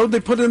Joppa Road. They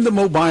put in the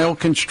mobile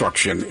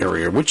construction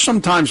area, which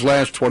sometimes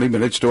lasts 20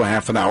 minutes to a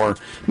half an hour.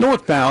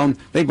 Northbound,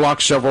 they block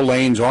several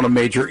lanes on a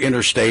major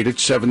interstate at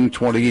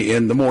 7:20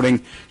 in the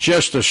morning.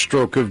 Just a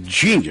stroke of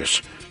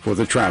genius for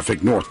the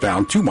traffic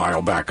northbound. 2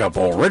 mile backup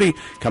already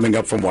coming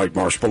up from White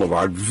Marsh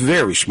Boulevard.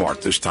 Very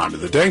smart this time of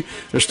the day.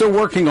 They're still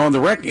working on the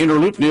wreck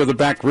interloop near the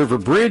Back River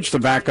Bridge. The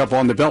backup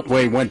on the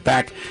Beltway went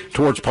back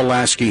towards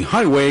Pulaski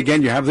Highway.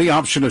 Again, you have the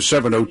option of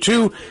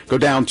 702. Go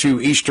down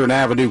to Eastern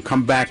Avenue,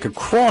 come back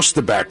across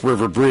the Back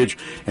River Bridge,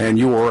 and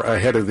you're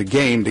ahead of the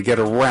game to get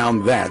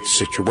around that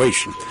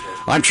situation.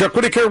 I'm Chuck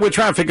Whitaker with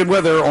traffic and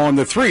weather on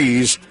the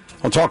threes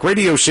on Talk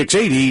Radio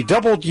 680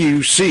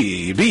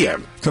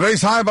 WCBM.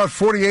 Today's high about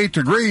 48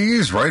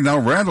 degrees. Right now,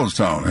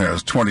 Randallstown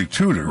has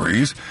 22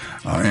 degrees.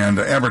 And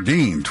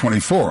Aberdeen,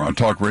 24 on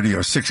Talk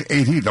Radio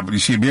 680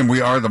 WCBM.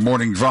 We are the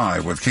Morning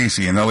Drive with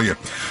Casey and Elliott.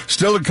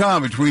 Still to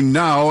come between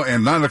now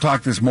and 9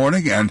 o'clock this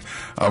morning. And,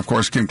 of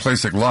course, Kim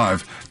Klasick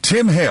Live.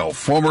 Tim Hale,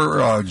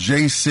 former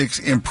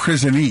J6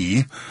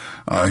 imprisonee.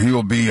 He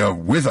will be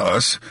with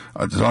us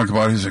to talk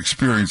about his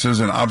experiences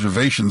and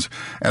observations.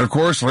 And, of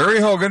course, Larry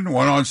Hogan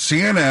went on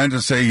CNN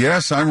to say,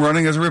 yes, I'm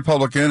running as a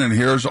Republican, and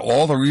here's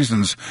all the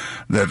reasons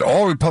that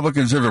all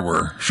Republicans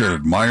everywhere should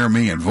admire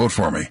me and vote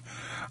for me.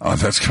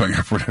 That's coming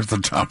up right at the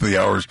top of the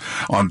hours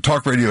on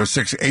Talk Radio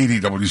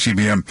 680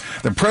 WCBM.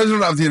 The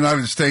President of the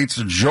United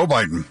States, Joe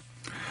Biden,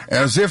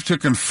 as if to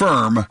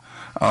confirm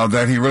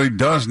that he really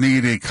does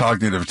need a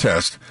cognitive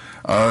test,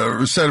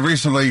 said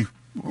recently,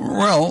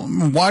 well,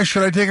 why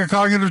should I take a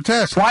cognitive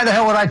test? Why the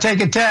hell would I take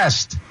a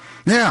test?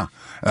 Yeah,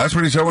 that's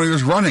what he said when he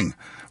was running.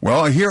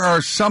 Well, here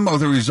are some of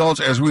the results,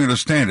 as we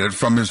understand it,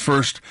 from his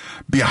first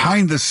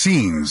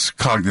behind-the-scenes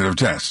cognitive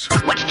test.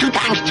 What's 2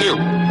 times 2?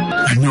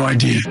 I have no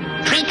idea.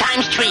 3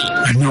 times 3?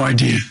 I have no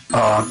idea.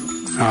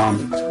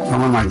 What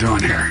am I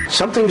doing here?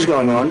 Something's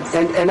going on,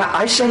 and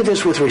I say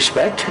this with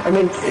respect. I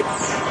mean,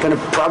 it's going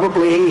to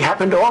probably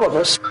happen to all of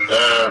us.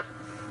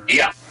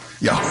 Yeah.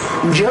 Yeah.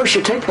 Joe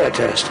should take that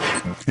test.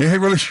 Yeah, he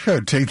really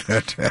should take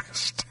that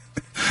test.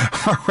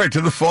 All right,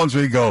 to the phones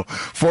we go.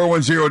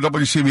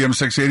 410-WCBM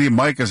 680.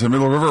 Mike is in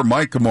Middle River.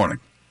 Mike, good morning.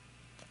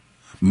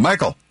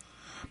 Michael.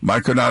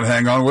 Mike could not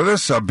hang on with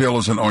us. Bill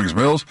is in Owings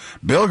Mills.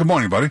 Bill, good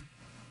morning, buddy.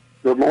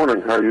 Good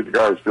morning. How are you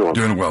guys doing?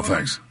 Doing well,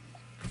 thanks.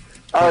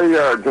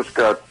 I just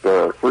got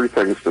 3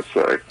 things to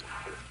say.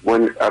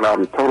 And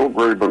I'm in total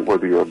agreement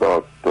with you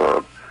about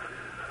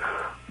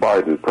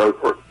Biden,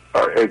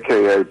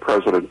 a.k.a.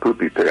 President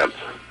Poopy Pants.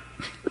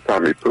 The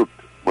time he pooped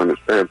when his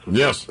pants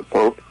yes. the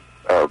Pope.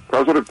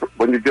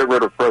 When you get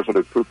rid of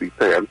President Poopy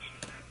Pants,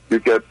 you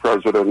get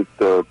President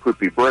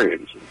Poopy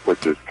Brains,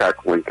 which is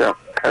cackling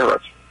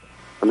Harris.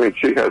 I mean,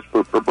 she has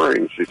pooped her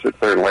brains. She sits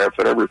there and laughs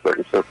at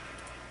everything. So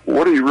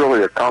what do you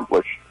really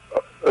accomplish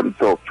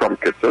until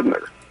Trump gets in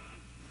there?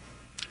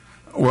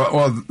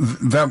 Well,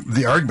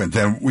 the argument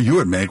then you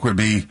would make would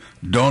be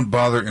don't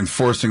bother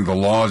enforcing the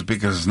laws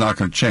because it's not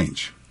going to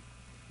change.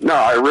 No,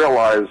 I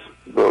realize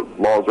the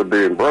laws are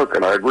being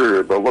broken. I agree with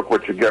you, but look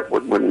what you get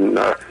when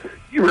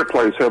you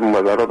replace him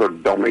with that other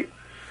dummy.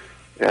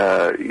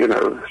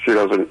 She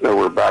doesn't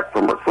know her back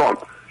from her front.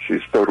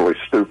 She's totally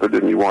stupid,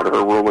 and you want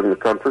her ruling the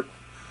country?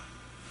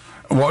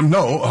 Well,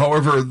 no.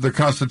 However, the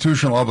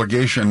constitutional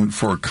obligation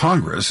for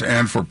Congress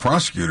and for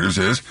prosecutors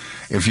is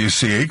if you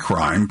see a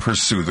crime,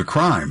 pursue the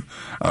crime.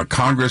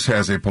 Congress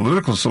has a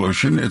political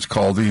solution. It's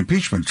called the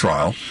impeachment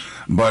trial.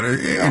 But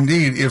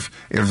indeed, if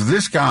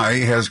this guy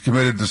has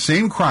committed the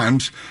same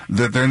crimes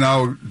that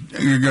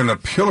you're going to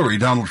pillory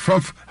Donald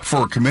Trump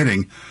for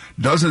committing,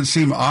 doesn't it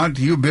seem odd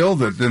to you, Bill,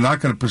 that they're not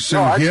going to pursue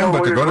him,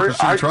 but they're going to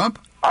pursue Trump?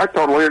 I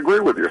totally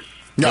agree with you.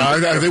 Yeah,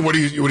 I think what do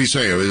you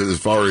say as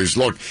far as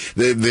look?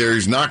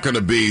 There's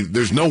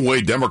no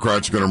way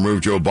Democrats are going to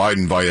remove Joe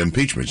Biden via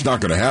impeachment. It's not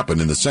going to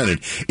happen in the Senate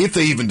if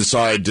they even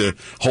decide to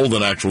hold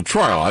an actual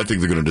trial. I think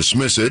they're going to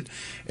dismiss it,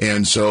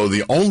 and so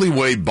the only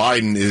way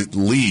Biden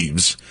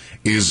leaves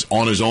is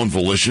on his own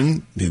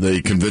volition.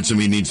 They convince him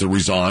he needs to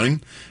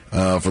resign,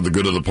 for the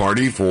good of the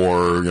party,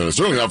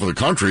 certainly not for the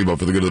country, but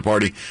for the good of the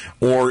party,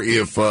 or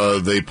if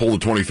they pull the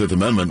 25th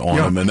Amendment on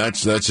him, and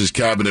that's his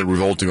cabinet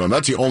revolting on.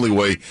 That's the only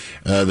way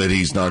that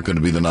he's not going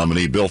to be the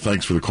nominee. Bill,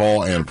 thanks for the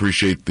call and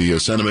appreciate the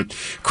sentiment.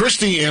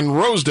 Christy in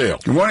Rosedale.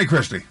 Good morning,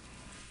 Christy.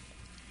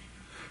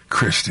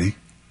 Christy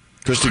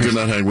could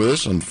not hang with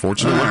us,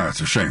 unfortunately.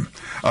 It's a shame.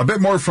 A bit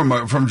more from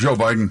Joe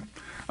Biden,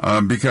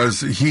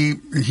 because he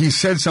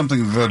said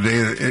something the other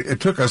day that it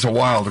took us a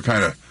while to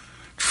kind of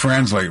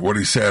translate what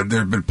he said. There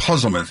had been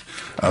puzzlement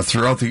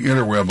throughout the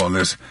interweb on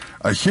this.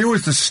 Here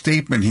was the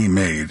statement he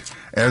made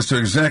as to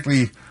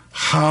exactly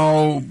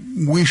how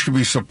we should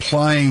be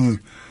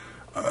supplying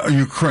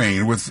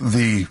Ukraine with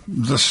the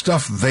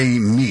stuff they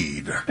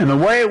need. And the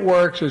way it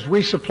works is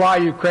we supply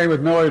Ukraine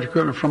with military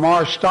equipment from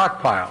our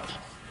stockpiles.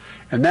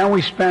 And then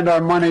we spend our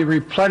money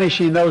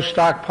replenishing those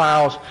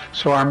stockpiles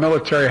so our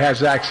military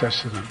has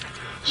access to them.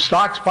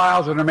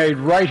 Stockpiles that are made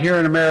right here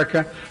in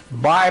America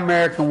by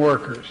American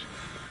workers.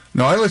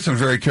 Now, I listened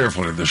very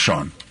carefully to this,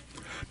 Sean,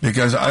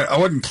 because I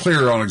wasn't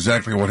clear on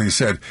exactly what he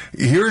said.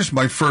 Here's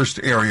my first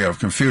area of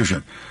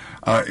confusion.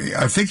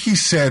 I think he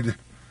said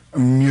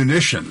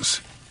munitions,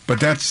 but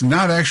that's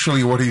not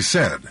actually what he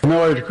said.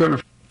 Middle-age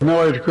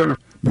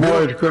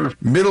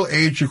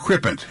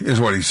equipment is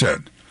what he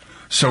said.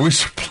 So we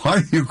supply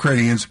the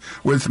Ukrainians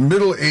with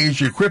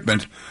middle-age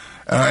equipment,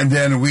 and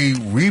then we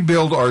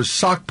rebuild our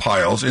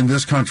stockpiles in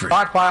this country.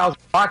 Stockpiles.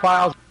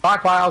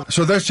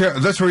 So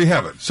that's where you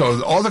have it.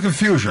 So all the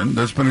confusion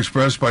that's been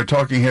expressed by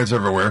talking heads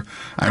everywhere,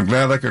 I'm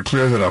glad I could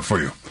clear that up for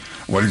you.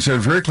 What he said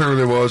very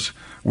clearly was,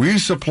 we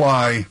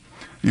supply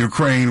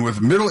Ukraine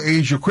with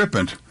middle-age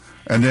equipment,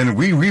 and then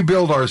we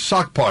rebuild our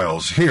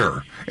stockpiles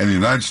here in the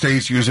United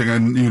States using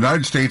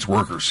United States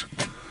workers.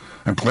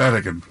 I'm glad I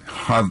could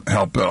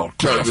help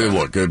out.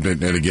 Look,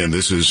 and again,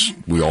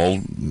 we all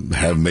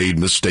have made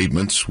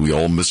misstatements. We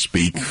all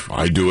misspeak.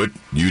 I do it.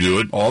 You do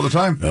it. All the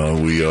time.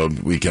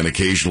 We can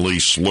occasionally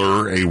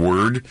slur a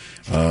word.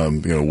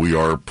 We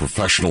are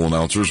professional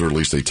announcers, or at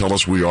least they tell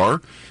us we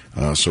are.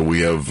 So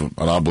we have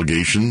an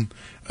obligation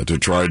to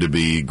try to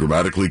be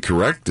grammatically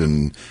correct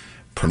and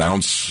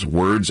pronounce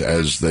words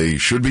as they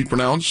should be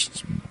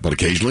pronounced. But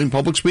occasionally in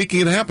public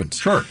speaking, it happens.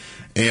 Sure.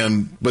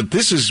 But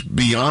this is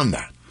beyond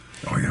that.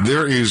 Oh, yeah.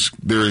 There is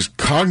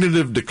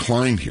cognitive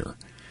decline here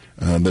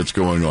that's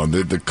going on.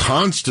 The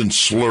constant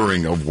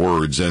slurring of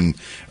words and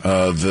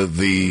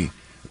the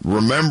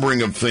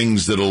remembering of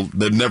things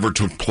that never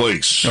took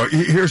place. Now,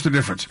 here's the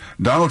difference.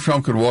 Donald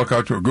Trump could walk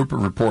out to a group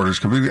of reporters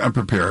completely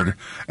unprepared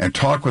and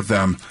talk with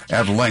them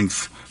at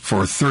length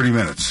for 30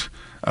 minutes.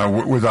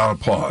 Without a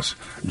pause.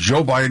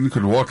 Joe Biden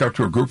could walk up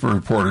to a group of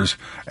reporters,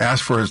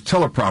 ask for his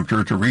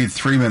teleprompter to read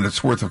 3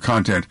 minutes worth of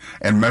content,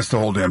 and mess the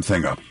whole damn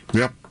thing up.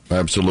 Yep.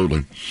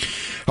 Absolutely.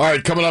 All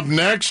right, coming up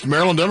next,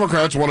 Maryland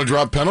Democrats want to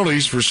drop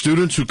penalties for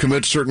students who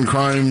commit certain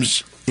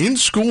crimes in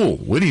school.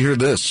 Wait till you hear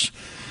this.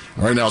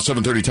 All right, now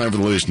 7:30, time for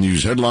the latest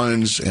news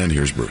headlines, and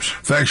here's Bruce.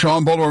 Thanks,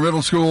 Sean. Baltimore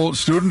Middle School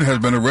student has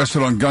been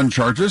arrested on gun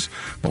charges.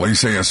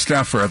 Police say a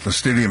staffer at the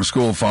Stadium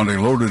School found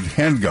a loaded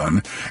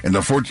handgun in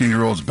the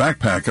 14-year-old's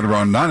backpack at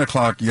around 9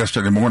 o'clock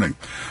yesterday morning.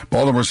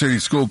 Baltimore City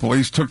School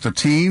Police took the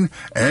teen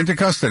into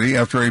custody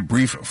after a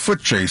brief foot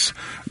chase.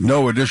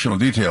 No additional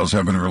details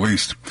have been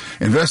released.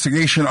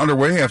 Investigation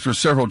underway after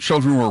several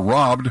children were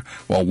robbed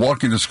while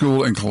walking to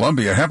school in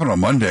Columbia. It happened on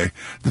Monday.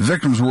 The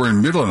victims were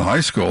in middle and high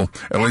school.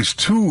 At least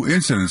 2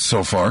 incidents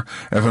so far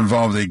have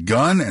involved a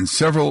gun, and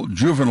several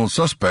juvenile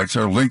suspects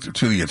are linked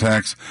to the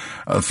attacks.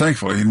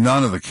 Thankfully,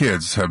 none of the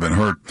kids have been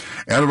hurt.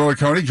 Anne Arundel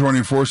County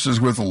joining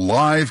forces with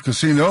Live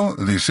Casino,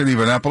 the City of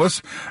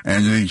Annapolis,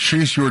 and the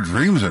Chase Your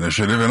Dreams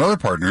Initiative and other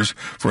partners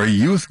for a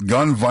youth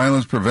gun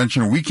violence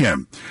prevention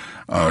weekend.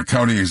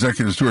 County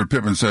Executive Stuart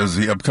Pittman says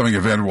the upcoming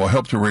event will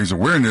help to raise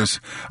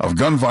awareness of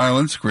gun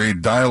violence,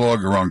 create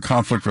dialogue around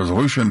conflict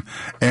resolution,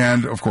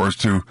 and, of course,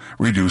 to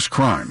reduce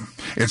crime.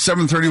 It's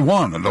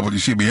 7:31 on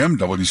WCBM.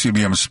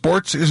 WCBM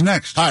Sports is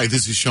next. Hi,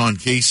 this is Sean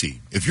Casey.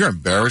 If you're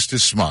embarrassed to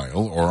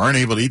smile or aren't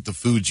able to eat the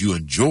foods you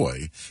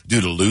enjoy due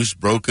to loose,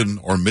 broken,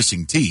 or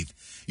missing teeth,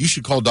 you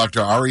should call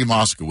Dr. Ari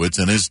Moskowitz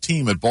and his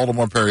team at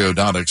Baltimore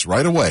Periodontics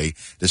right away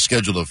to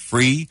schedule a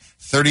free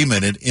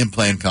 30-minute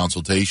implant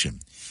consultation.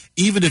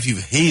 Even if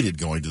you've hated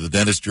going to the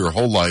dentist your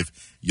whole life,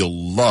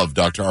 you'll love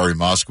Dr. Ari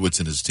Moskowitz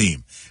and his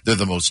team. They're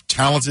the most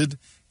talented,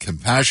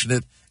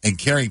 compassionate, and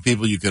caring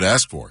people you could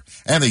ask for.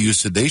 And they use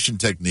sedation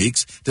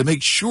techniques to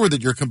make sure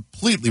that you're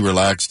completely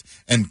relaxed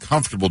and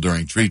comfortable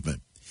during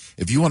treatment.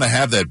 If you want to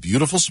have that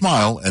beautiful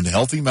smile and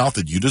healthy mouth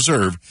that you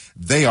deserve,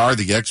 they are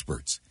the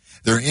experts.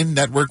 They're in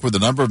network with a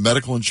number of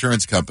medical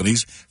insurance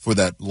companies for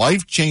that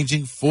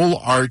life-changing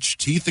full-arch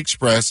Teeth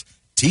Express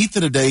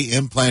Teeth-in-a-Day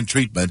implant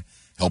treatment,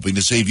 helping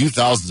to save you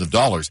thousands of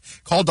dollars.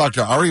 Call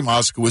Dr. Ari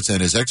Moskowitz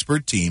and his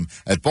expert team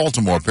at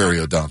Baltimore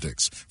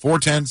Periodontics.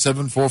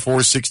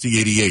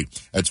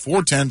 410-744-6088. That's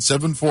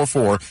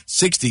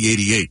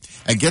 410-744-6088.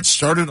 And get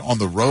started on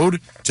the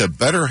road to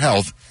better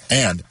health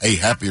and a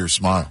happier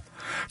smile.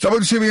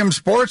 WCBM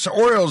Sports,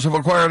 Orioles have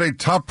acquired a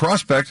top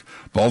prospect.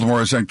 Baltimore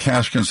has sent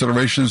cash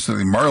considerations to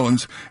the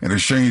Marlins in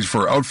exchange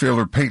for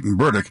outfielder Peyton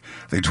Burdick.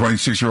 The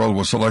 26-year-old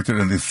was selected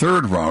in the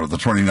third round of the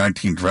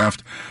 2019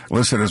 draft,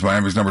 listed as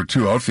Miami's number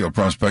 2 outfield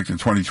prospect in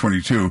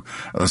 2022.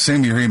 The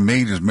same year he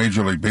made his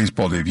Major League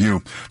Baseball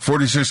debut.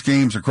 46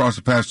 games across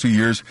the past 2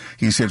 years.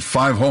 He's hit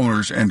 5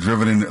 homers and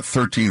driven in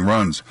 13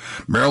 runs.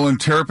 Maryland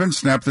Terrapins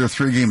snapped their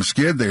 3-game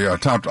skid. They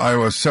topped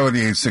Iowa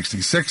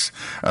 78-66.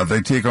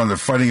 They take on the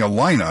Fighting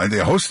Illini. They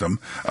host them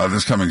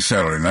this coming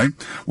Saturday night.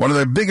 One of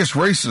the biggest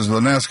races of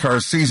the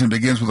NASCAR season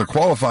begins with a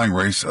qualifying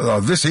race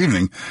this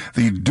evening.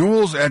 The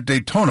Duels at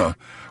Daytona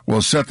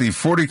will set the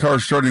 40-car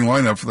starting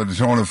lineup for the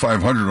Daytona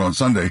 500 on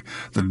Sunday.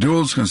 The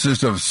duels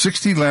consist of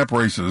 60-lap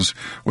races,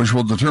 which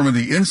will determine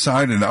the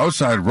inside and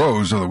outside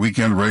rows of the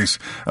weekend race.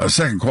 A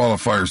second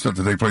qualifier is set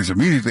to take place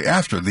immediately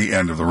after the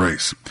end of the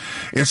race.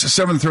 It's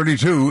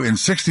 7:32 in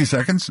 60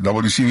 seconds.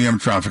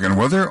 WCBM traffic and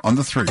weather on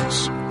the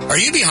 3s. Are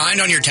you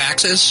behind on your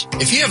taxes?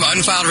 If you have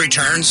unfiled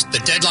returns, the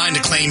deadline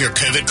to claim your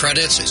COVID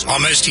credits is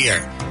almost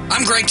here.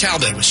 I'm Greg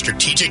Talbot with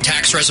Strategic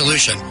Tax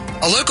Resolution,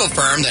 a local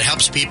firm that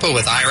helps people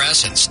with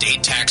IRS and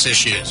state tax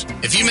issues.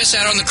 If you miss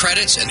out on the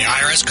credits and the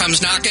IRS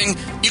comes knocking,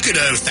 you could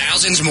owe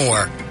thousands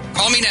more.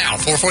 Call me now,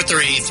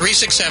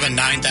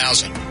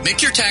 443-367-9000.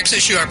 Make your tax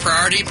issue a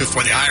priority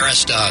before the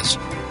IRS does.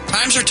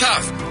 Times are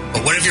tough,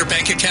 but what if your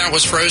bank account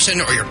was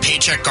frozen or your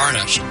paycheck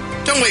garnished?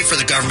 Don't wait for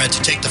the government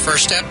to take the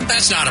first step.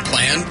 That's not a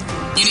plan.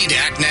 You need to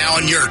act now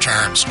on your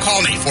terms.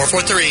 Call me,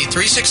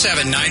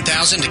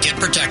 443-367-9000 to get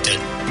protected.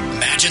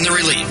 Imagine the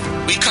relief.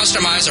 We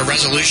customize a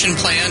resolution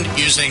plan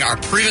using our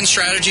proven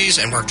strategies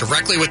and work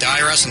directly with the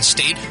IRS and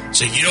state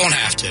so you don't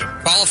have to.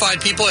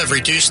 Qualified people have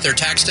reduced their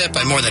tax debt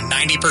by more than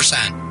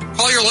 90%.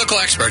 Call your local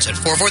experts at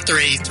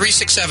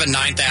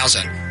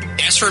 443-367-9000.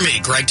 Ask for me,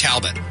 Greg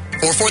Talbot,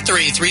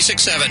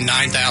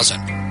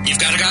 443-367-9000. You've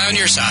got a guy on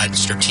your side,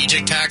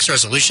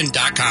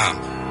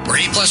 strategictaxresolution.com. We're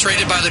A+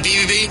 rated by the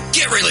BBB.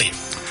 Get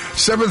relief.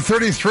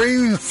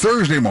 7:33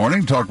 Thursday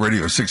morning, Talk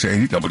Radio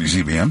 680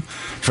 WCBM.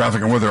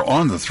 Traffic and weather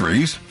on the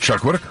 3s.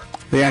 Chuck Whitaker.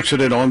 The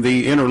accident on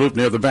the inner loop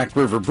near the Back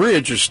River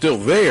Bridge is still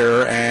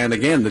there, and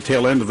again, the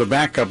tail end of the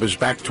backup is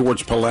back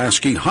towards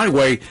Pulaski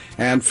Highway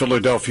and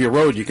Philadelphia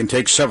Road. You can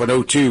take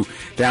 702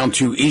 down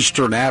to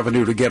Eastern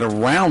Avenue to get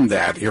around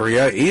that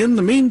area. In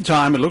the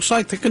meantime, it looks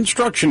like the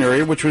construction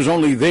area, which was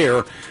only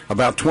there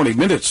about 20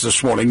 minutes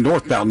this morning,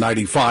 northbound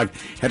 95,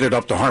 headed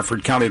up to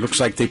Harford County. Looks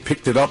like they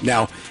picked it up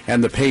now,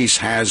 and the pace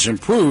has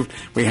improved.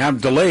 We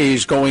have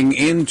delays going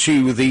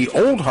into the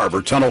Old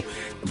Harbor Tunnel.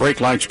 The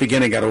brake lights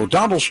beginning at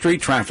O'Donnell Street.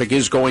 Traffic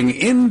is going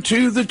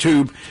into the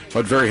tube,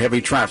 but very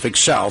heavy traffic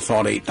south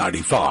on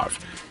 895.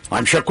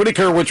 I'm Chuck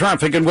Whitaker with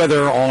traffic and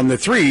weather on the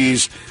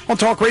 3s on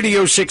Talk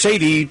Radio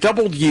 680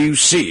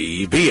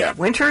 WCBM.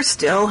 Winter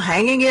still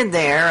hanging in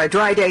there. A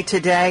dry day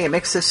today, a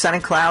mix of sun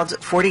and clouds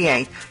at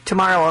 48.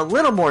 Tomorrow, a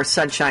little more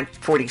sunshine,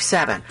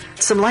 47.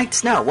 Some light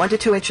snow, 1 to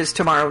 2 inches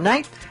tomorrow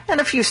night, and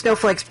a few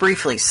snowflakes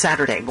briefly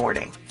Saturday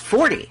morning.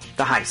 40,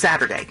 the high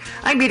Saturday.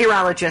 I'm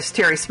meteorologist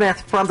Terry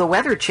Smith from the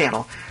Weather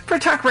Channel for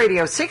Talk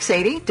Radio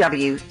 680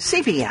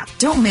 WCBM.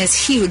 Don't miss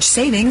huge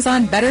savings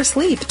on better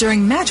sleep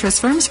during Mattress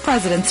Firm's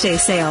President's Day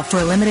sale. For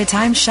a limited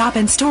time, shop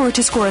in store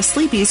to score a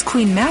Sleepy's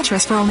Queen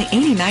mattress for only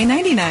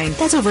 $89.99.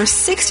 That's over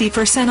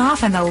 60%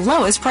 off and the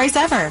lowest price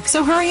ever.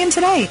 So hurry in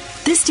today.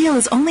 This deal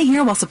is only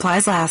here while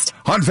supplies last.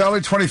 Hunt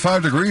Valley,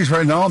 25 degrees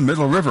right now.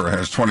 Middle River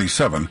has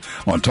 27.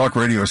 On Talk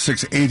Radio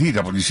 680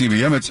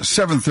 WCBM, it's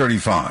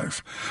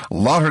 7:35.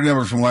 Lottery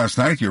number from last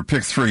night, your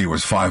pick 3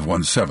 was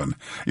 517.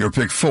 Your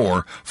pick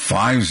 4,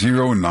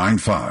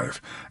 5095.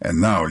 And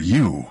now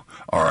you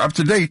are up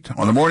to date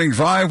on the Morning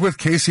Drive with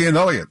Casey and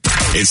Elliott.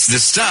 It's the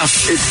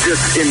stuff. It's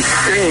just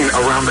insane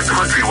around the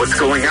country what's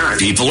going on.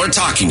 People are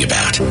talking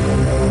about.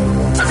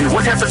 I mean,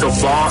 what happened to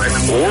law and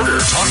order?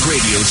 Talk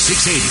Radio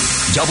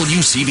 680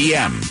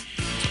 WCBM.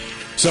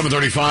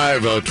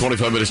 7:35,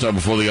 25 minutes now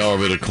before the hour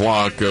of 8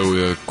 o'clock.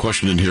 A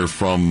question in here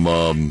from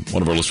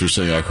one of our listeners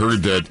saying, I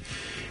heard that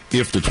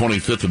if the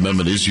 25th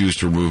Amendment is used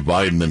to remove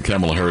Biden, then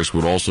Kamala Harris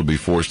would also be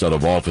forced out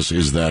of office.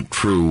 Is that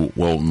true?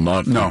 Well,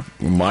 not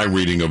my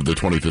reading of the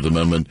 25th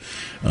Amendment.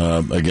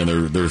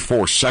 Again, there are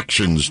 4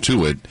 sections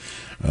to it.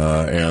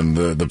 And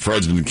the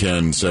president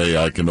can say,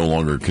 I can no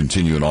longer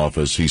continue in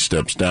office. He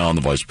steps down.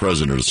 The vice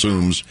president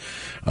assumes,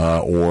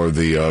 or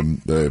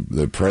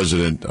the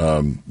president,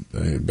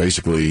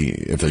 basically,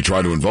 if they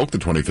try to invoke the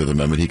 25th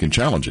Amendment, he can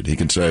challenge it. He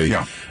can say,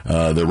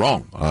 they're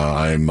wrong.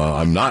 I'm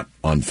not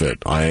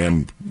unfit. I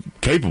am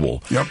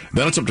capable. Yep.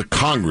 Then it's up to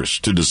Congress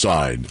to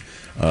decide.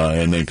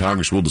 And then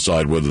Congress will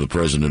decide whether the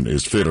president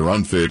is fit or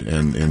unfit,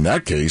 and in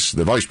that case,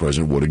 the vice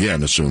president would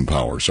again assume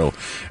power. So,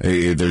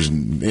 there's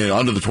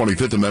under the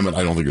 25th Amendment,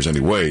 I don't think there's any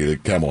way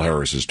that Kamala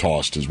Harris is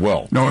tossed as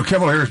well. No,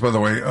 Kamala Harris, by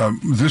the way,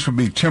 this would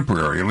be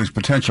temporary, at least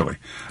potentially,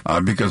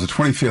 because the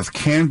 25th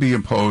can be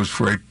imposed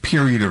for a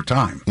period of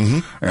time,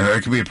 and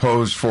it can be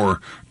imposed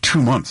for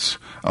 2 months,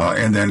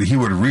 and then he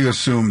would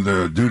reassume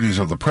the duties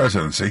of the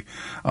presidency.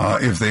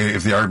 If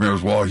the argument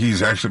was, well,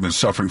 he's actually been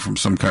suffering from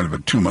some kind of a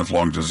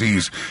 2-month-long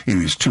disease, he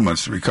needs 2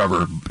 months to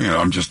recover.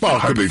 I'm just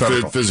it could be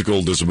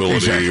physical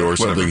disability or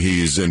something. Whatever.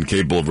 He's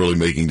incapable of really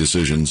making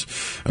decisions,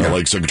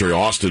 like Secretary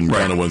Austin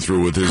kind of went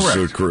through with his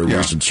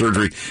recent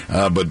surgery.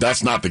 But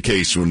that's not the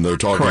case when they're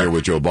talking here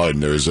with Joe Biden.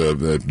 There's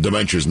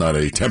dementia is not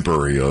a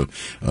temporary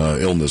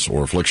illness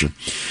or affliction.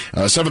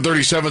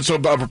 737. So, a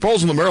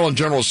proposal in the Maryland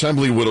General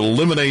Assembly would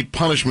eliminate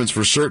punishments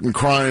for certain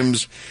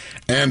crimes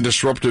and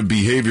disruptive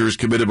behaviors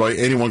committed by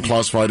anyone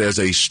classified as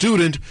a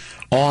student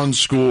on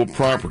school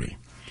property.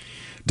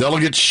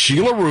 Delegate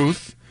Sheila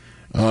Ruth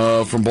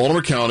from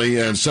Baltimore County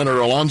and Senator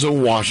Alonzo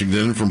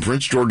Washington from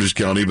Prince George's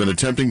County have been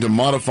attempting to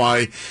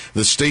modify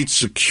the state's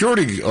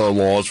security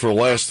laws for the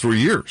last 3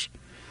 years.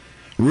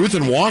 Ruth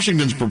and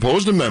Washington's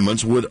proposed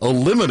amendments would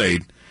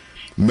eliminate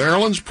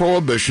Maryland's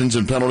prohibitions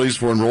and penalties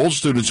for enrolled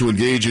students who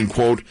engage in,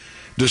 quote,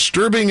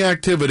 disturbing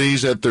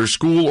activities at their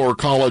school or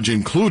college,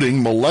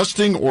 including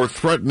molesting or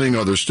threatening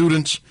other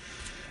students.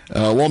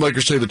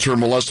 Lawmakers say the term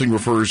molesting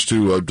refers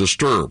to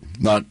disturb,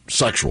 not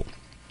sexual.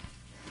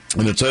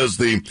 And it says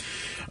the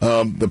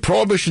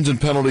prohibitions and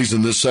penalties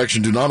in this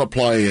section do not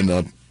apply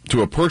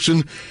to a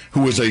person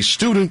who is a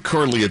student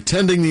currently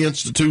attending the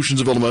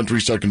institutions of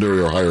elementary, secondary,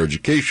 or higher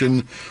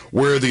education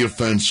where the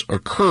offense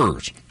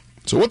occurs.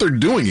 So what they're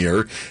doing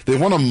here, they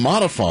want to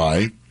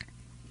modify,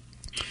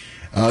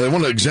 they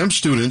want to exempt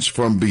students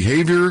from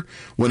behavior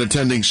when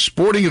attending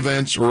sporting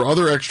events or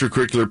other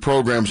extracurricular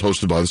programs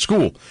hosted by the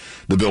school.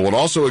 The bill would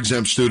also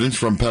exempt students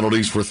from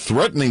penalties for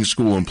threatening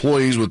school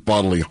employees with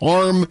bodily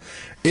harm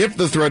if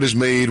the threat is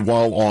made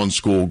while on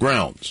school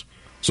grounds.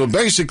 So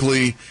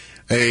basically,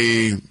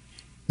 a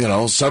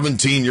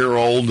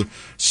 17-year-old,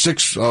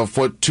 6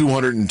 foot,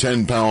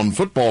 210-pound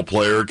football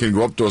player can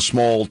go up to a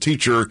small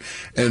teacher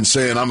and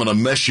saying, I'm going to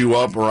mess you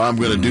up, or I'm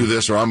going to do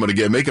this, or I'm going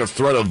to make a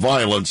threat of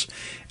violence.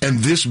 And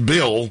this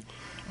bill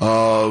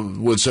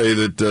would say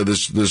that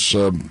this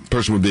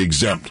person would be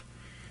exempt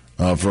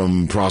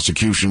from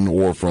prosecution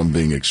or from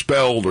being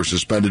expelled or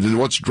suspended. And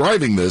what's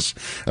driving this,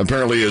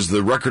 apparently, is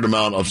the record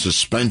amount of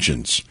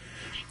suspensions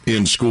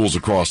in schools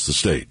across the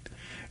state.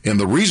 And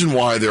the reason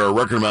why there are a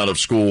record amount of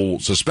school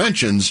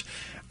suspensions,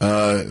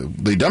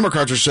 the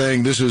Democrats are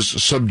saying this is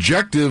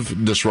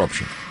subjective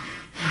disruption.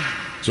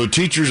 So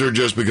teachers are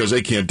just, because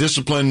they can't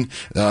discipline,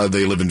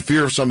 they live in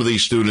fear of some of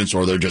these students,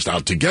 or they're just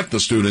out to get the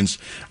students,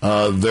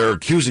 they're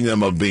accusing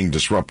them of being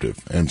disruptive.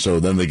 And so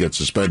then they get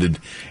suspended,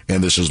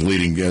 and this is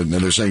leading, and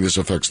they're saying this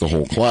affects the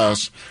whole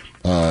class.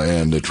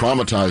 And it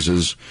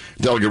traumatizes.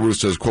 Delegate Ruth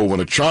says, quote, when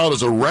a child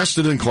is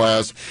arrested in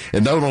class,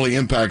 it not only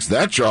impacts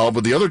that child,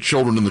 but the other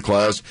children in the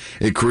class.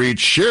 It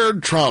creates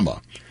shared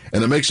trauma,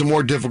 and it makes it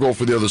more difficult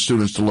for the other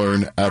students to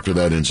learn after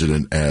that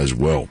incident as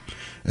well.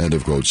 End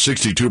of quote.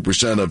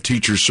 62% of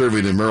teachers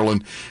surveyed in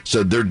Maryland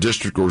said their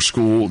district or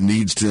school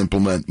needs to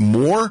implement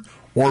more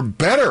or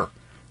better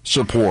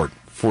support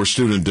for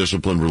student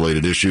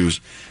discipline-related issues,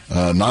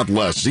 not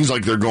less. Seems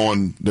like they're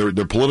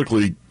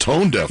politically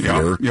tone-deaf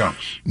here. Yeah.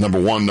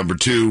 Number one. Number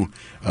two,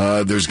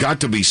 there's got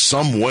to be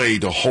some way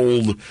to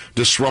hold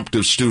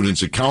disruptive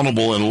students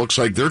accountable, and it looks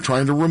like they're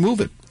trying to remove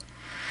it.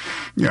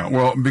 Yeah,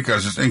 well,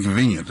 because it's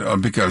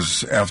inconvenient.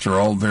 Because, after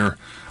all, they're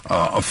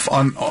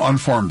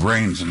unformed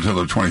brains until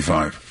they're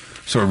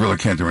 25. So it really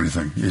can't do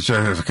anything. You just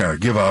have to kind of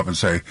give up and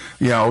say,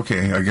 yeah,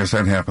 okay, I guess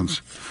that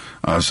happens.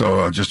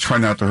 So just try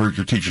not to hurt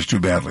your teachers too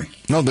badly.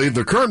 No,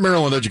 the current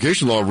Maryland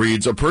education law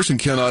reads, a person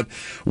cannot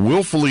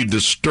willfully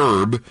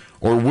disturb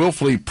or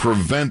willfully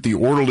prevent the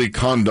orderly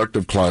conduct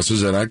of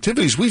classes and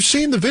activities. We've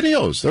seen the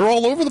videos. They're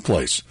all over the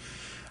place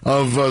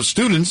of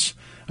students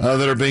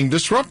that are being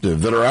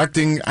disruptive, that are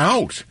acting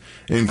out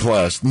in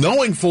class,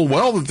 knowing full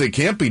well that they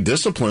can't be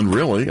disciplined,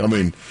 really. I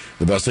mean,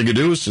 the best they could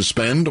do is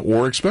suspend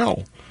or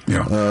expel.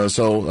 Yeah.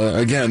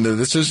 Again,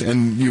 this is,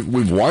 and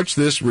we've watched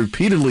this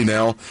repeatedly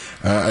now.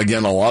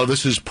 Again, a lot of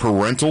this is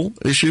parental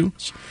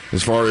issues,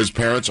 as far as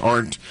parents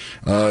aren't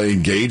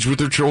engaged with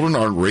their children,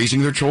 aren't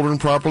raising their children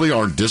properly,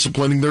 aren't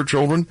disciplining their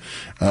children.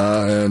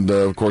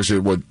 Of course,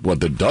 what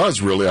that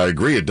does, really, I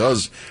agree, it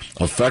does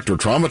affect or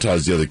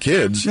traumatize the other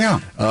kids. Yeah.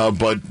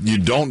 But you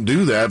don't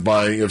do that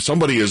if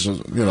somebody is,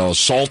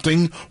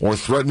 assaulting or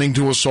threatening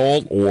to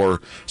assault,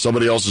 or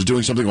somebody else is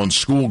doing something on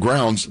school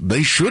grounds,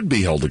 they should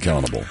be held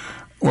accountable.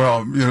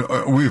 Well,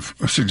 we've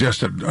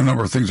suggested a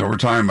number of things over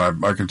time.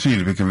 I continue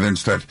to be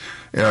convinced that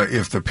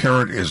if the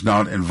parent is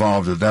not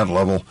involved at that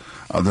level,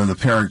 then the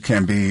parent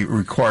can be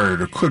required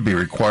or could be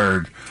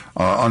required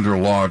under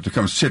law to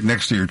come sit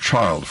next to your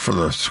child for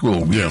the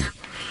school week. Yeah.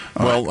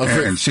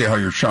 And see how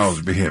your child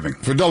is behaving.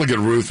 For Delegate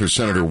Ruth or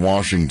Senator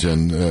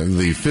Washington,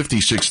 the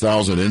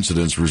 56,000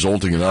 incidents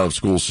resulting in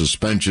out-of-school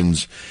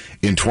suspensions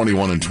in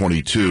 21 and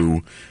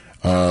 22,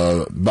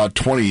 about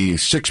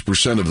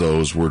 26% of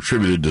those were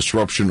attributed to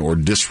disruption or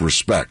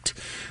disrespect,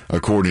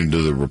 according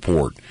to the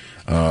report.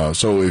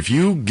 So if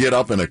you get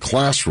up in a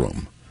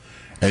classroom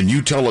and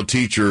you tell a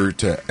teacher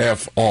to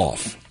F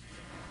off,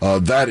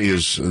 that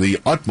is the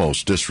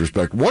utmost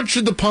disrespect. What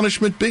should the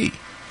punishment be?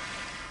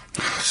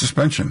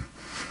 Suspension.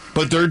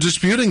 But they're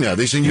disputing that.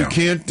 They say you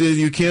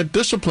can't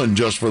discipline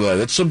just for that.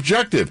 It's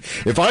subjective.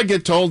 If I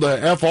get told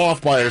to F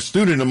off by a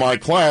student in my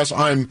class,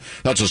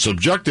 that's a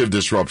subjective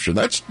disruption.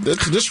 That's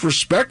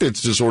disrespect.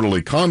 It's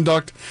disorderly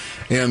conduct,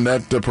 and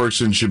that the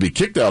person should be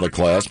kicked out of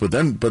class. But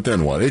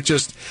then what?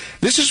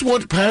 This is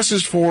what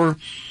passes for.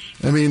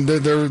 I mean,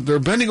 they're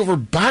bending over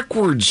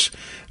backwards.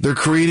 They're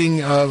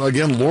creating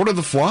again Lord of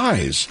the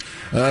Flies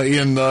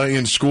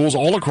in schools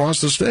all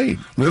across the state.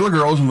 Little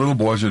girls and little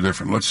boys are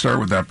different. Let's start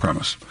with that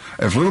premise.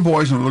 If little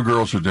boys and little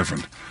girls are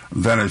different,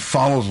 then it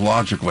follows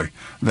logically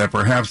that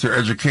perhaps their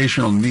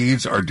educational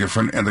needs are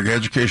different, and the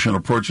educational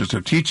approaches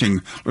to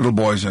teaching little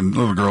boys and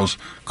little girls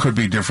could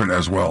be different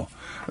as well.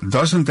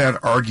 Doesn't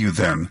that argue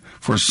then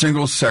for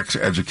single-sex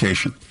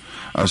education?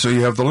 So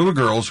you have the little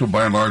girls who,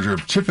 by and large, are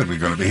typically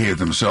going to behave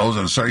themselves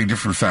in a slightly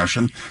different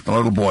fashion than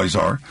little boys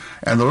are.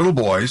 And the little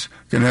boys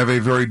can have a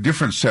very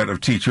different set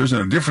of teachers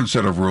and a different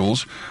set of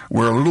rules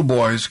where little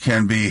boys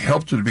can be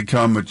helped to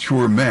become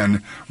mature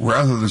men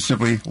rather than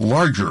simply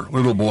larger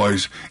little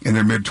boys in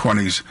their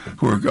mid-20s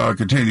who are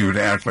continuing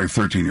to act like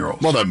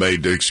 13-year-olds. Well, that may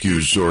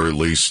excuse or at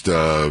least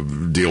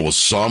deal with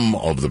some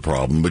of the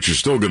problem, but you're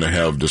still going to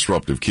have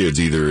disruptive kids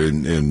either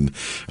in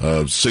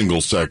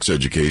single-sex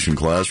education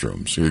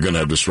classrooms. You're going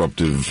to have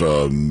disruptive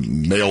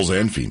males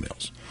and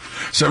females.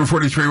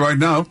 7:43 right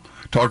now.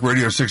 Talk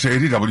Radio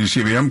 680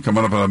 WCBM.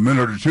 Coming up in a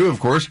minute or two, of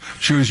course.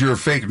 Choose your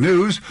fake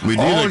news. We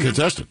need a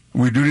contestant.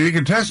 We do need a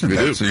contestant. We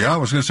do. So, yeah, I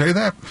was going to say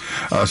that.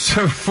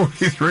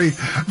 743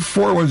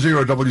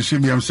 410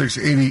 WCBM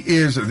 680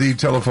 is the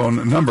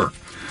telephone number.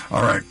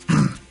 All right.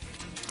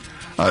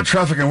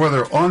 Traffic and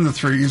weather on the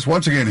threes.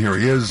 Once again, here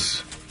he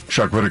is,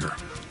 Chuck Whitaker.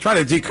 Try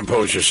to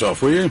decompose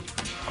yourself, will you?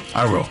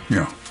 I will,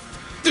 yeah.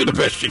 Do the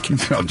best you can.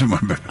 I'll do my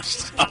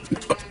best.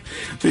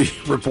 The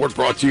report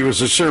brought to you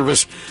as a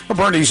service of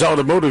Bernie's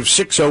Automotive,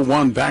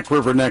 601 Back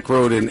River Neck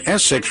Road in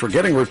Essex. We're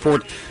getting a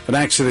report of an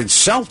accident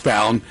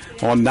southbound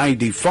on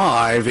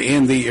 95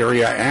 in the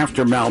area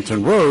after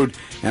Mountain Road.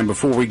 And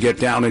before we get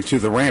down into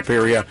the ramp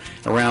area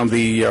around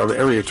the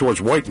area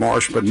towards White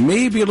Marsh, but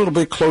maybe a little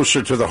bit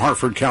closer to the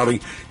Harford County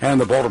and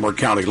the Baltimore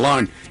County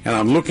line. And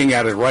I'm looking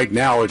at it right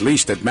now, at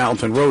least at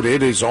Mountain Road.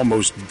 It is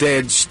almost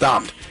dead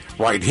stopped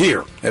right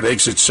here at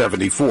exit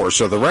 74.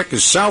 So the wreck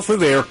is south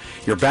of there.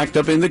 You're backed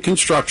up in the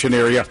construction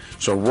area.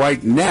 So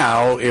right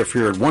now, if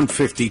you're at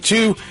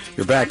 152,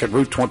 you're back at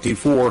Route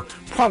 24.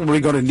 Probably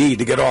going to need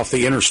to get off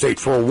the interstate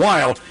for a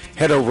while.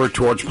 Head over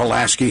towards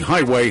Pulaski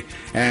Highway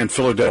and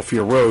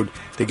Philadelphia Road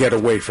to get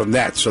away from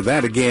that. So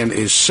that, again,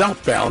 is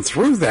southbound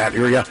through that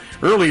area.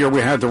 Earlier,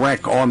 we had the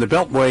wreck on the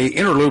Beltway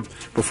Interloop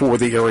before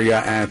the area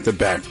at the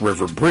Back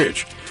River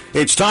Bridge.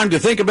 It's time to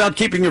think about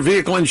keeping your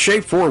vehicle in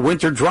shape for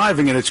winter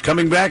driving, and it's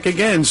coming back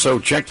again. So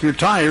check your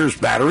tires,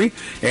 battery,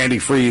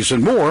 antifreeze,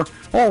 and more.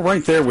 All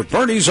right there with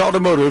Bernie's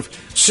Automotive,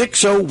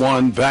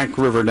 601 Back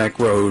River Neck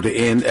Road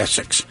in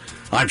Essex.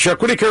 I'm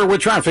Chuck Whitaker with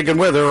traffic and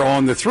weather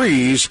on the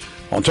threes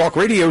on Talk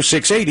Radio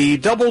 680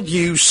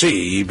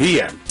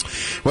 WCBM.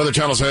 Weather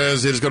Channel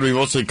says it's going to be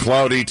mostly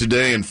cloudy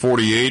today and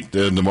 48.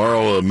 And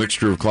tomorrow, a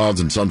mixture of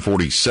clouds and sun,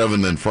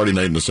 47. And Friday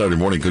night and Saturday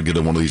morning could get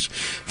one of these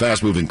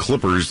fast-moving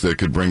clippers that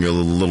could bring a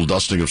little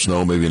dusting of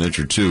snow, maybe an inch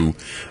or two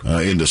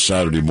into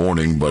Saturday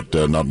morning, but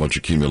not much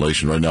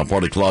accumulation. Right now,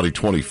 partly cloudy,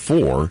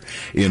 24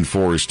 in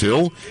Forest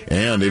Hill,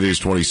 and it is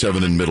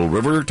 27 in Middle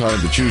River. Time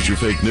to choose your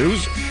fake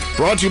news.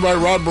 Brought to you by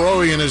Rod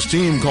Barowie and his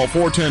team. Call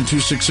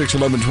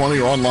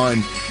 410-266-1120 or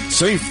online,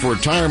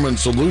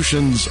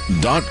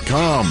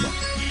 safeRetirementSolutions.com.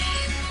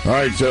 All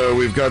right,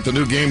 we've got the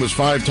new game is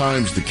 5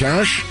 times the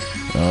cash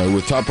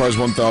with top prize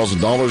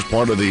 $1,000,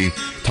 part of the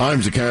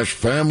Times the Cash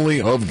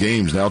family of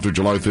games. Now through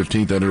July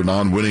 15th, enter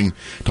non-winning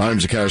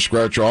Times the Cash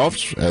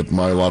scratch-offs at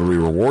My Lottery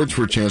Rewards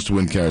for a chance to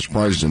win cash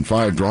prizes in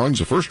 5 drawings.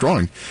 The first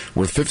drawing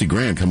worth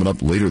 $50,000 coming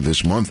up later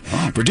this month.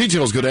 For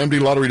details, go to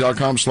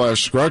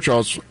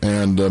mdlottery.com/scratch-offs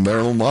and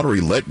Maryland Lottery.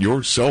 Let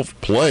yourself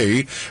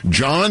play.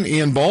 John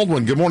in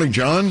Baldwin. Good morning,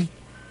 John.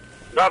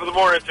 Top of the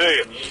morning to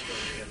you.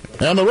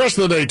 And the rest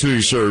of the day to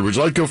you, sir. Would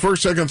you like to go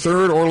first, second,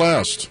 third, or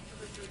last?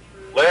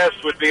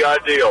 Last would be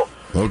ideal.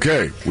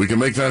 Okay, we can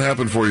make that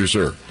happen for you,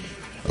 sir.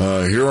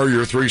 Here are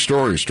your 3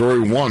 stories. Story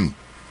 1.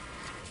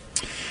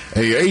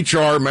 A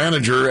HR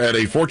manager at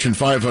a Fortune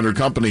 500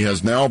 company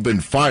has now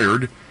been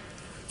fired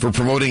for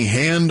promoting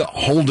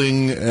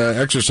hand-holding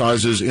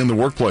exercises in the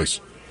workplace.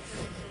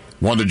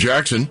 Wanda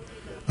Jackson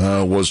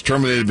was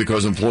terminated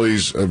because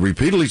employees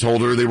repeatedly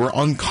told her they were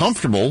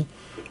uncomfortable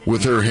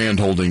with her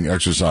hand-holding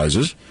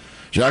exercises.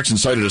 Jackson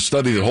cited a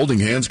study that holding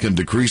hands can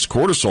decrease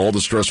cortisol, the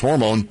stress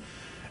hormone,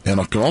 and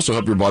it can also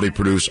help your body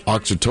produce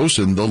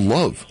oxytocin, the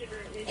love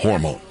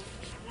hormone.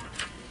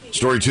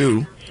 Story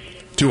 2.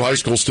 2 high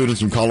school students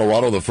from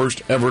Colorado, the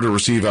first ever to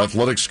receive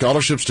athletic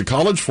scholarships to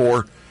college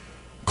for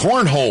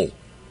cornhole.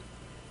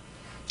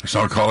 It's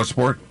not a college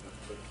sport?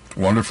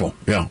 Wonderful.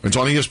 Yeah, it's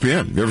on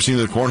ESPN. Have you ever seen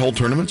the cornhole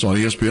tournaments on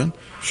ESPN?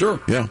 Sure.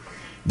 Yeah.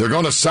 They're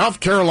going to South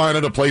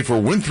Carolina to play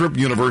for Winthrop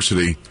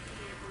University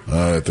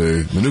at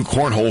the new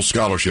cornhole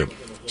scholarship,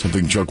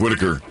 something Chuck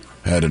Whitaker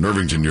had in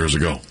Irvington years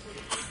ago.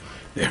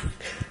 Yeah,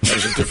 that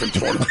was a different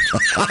tournament.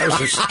 That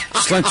was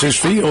Slentzer's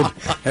Field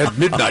at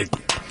midnight.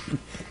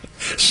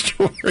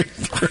 Story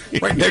 3.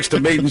 Right next to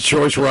Maiden's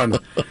Choice Run.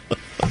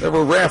 There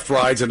were raft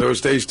rides in those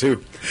days,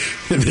 too.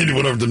 And then he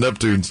went over to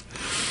Neptune's.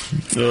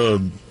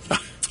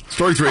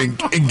 Story 3.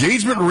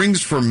 Engagement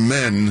rings for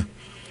men.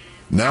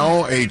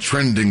 Now a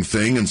trending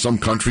thing. In some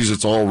countries,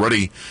 it's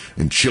already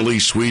in Chile,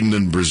 Sweden,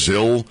 and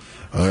Brazil.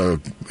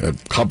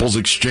 Couples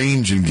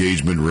exchange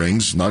engagement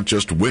rings, not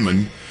just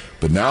women,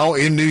 but now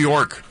in New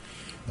York.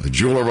 A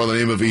jeweler by the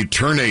name of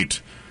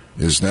Eternate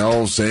is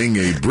now saying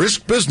a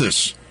brisk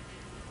business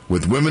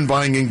with women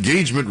buying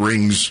engagement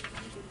rings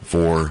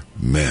for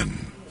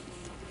men.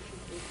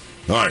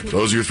 All right,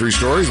 those are your 3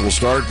 stories. We'll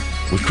start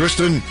with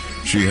Kristen.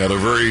 She had a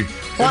very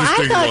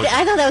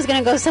I thought that was going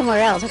to go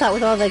somewhere else. I thought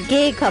with all the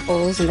gay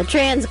couples and the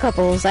trans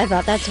couples, I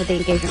thought that's what the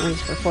engagement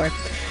rings were for.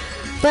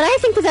 But I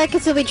think that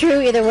could still be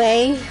true either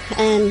way.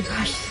 And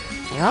gosh,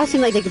 they all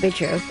seem like they could be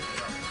true.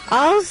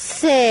 I'll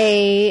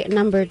say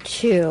number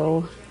 2.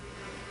 All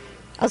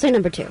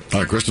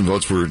right, Kristen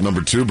votes for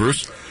number 2.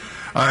 Bruce?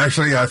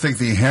 Actually, I think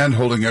the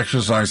hand-holding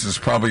exercises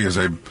probably is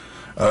a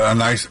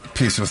nice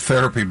piece of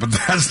therapy, but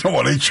that's not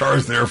what HR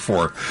is there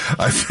for.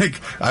 I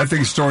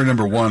think story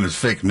number 1 is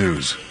fake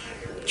news.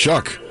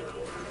 Chuck?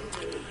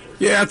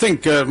 Yeah, I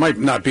think it might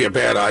not be a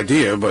bad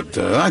idea, but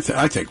I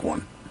think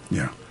 1.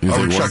 Yeah.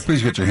 Chuck,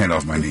 please get your hand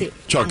off my knee.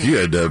 Chuck, you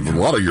had a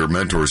lot of your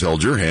mentors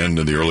held your hand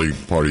in the early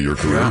part of your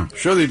career. Yeah,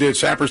 sure they did.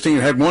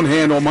 Saperstein had one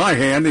hand on my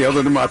hand, the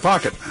other in my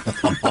pocket.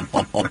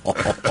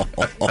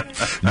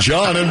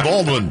 John and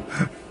Baldwin.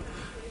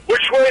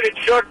 Which way did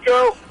Chuck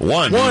go?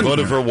 1. He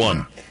voted for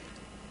 1.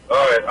 All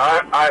right.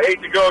 I hate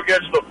to go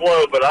against the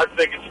flow, but I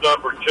think it's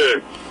number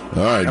 2.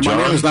 All right, and John.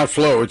 My name is not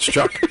Flo, it's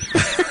Chuck.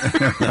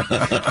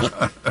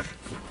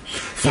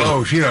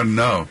 Flo, she doesn't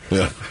know.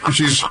 Yeah,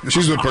 she's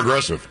a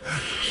progressive.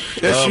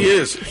 Yes, she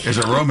is. Is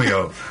a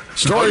Romeo.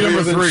 Story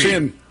number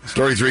 3.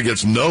 Story 3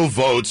 gets no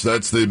votes.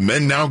 That's the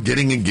men now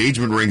getting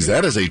engagement rings.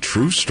 That is a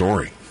true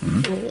story.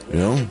 Mm-hmm. You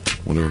know,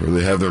 whenever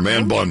they have their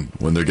man bun,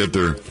 when the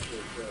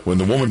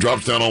woman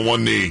drops down on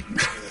one knee.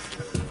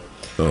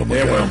 Oh my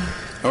God. Well,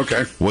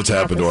 okay. What's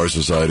happened to our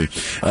society?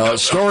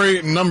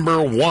 Story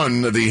number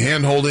 1, the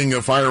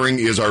hand-holding firing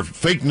is our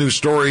fake news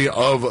story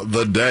of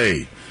the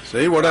day.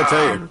 See what I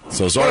tell you.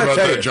 So sorry about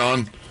that,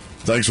 John.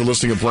 Thanks for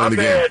listening and playing the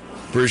game.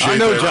 Appreciate it. I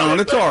know, John.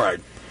 It's all right.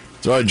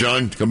 It's all right,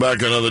 John. Come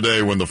back another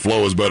day when the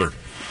flow is better.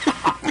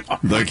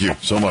 Thank you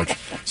so much.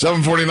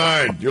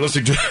 7:49. You're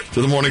listening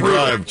to The Morning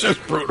Drive.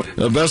 Just brutal.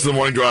 The best of The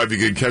Morning Drive. You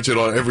can catch it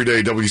on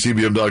everyday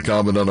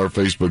WCBM.com and on our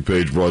Facebook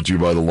page, brought to you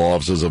by the law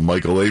offices of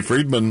Michael A.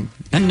 Friedman.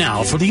 And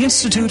now, for the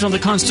Institute on the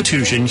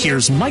Constitution,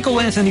 here's Michael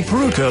Anthony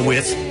Peruka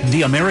with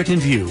The American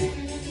View.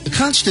 The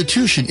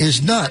Constitution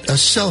is not a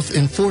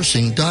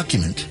self-enforcing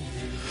document.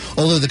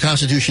 Although the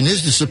Constitution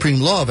is the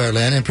supreme law of our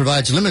land and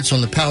provides limits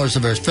on the powers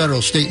of our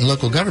federal, state, and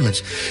local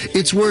governments,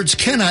 its words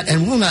cannot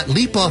and will not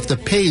leap off the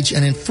page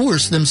and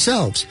enforce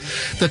themselves.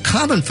 The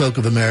common folk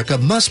of America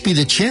must be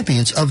the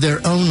champions of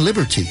their own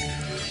liberty.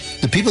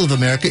 The people of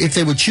America, if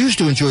they would choose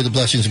to enjoy the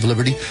blessings of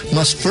liberty,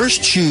 must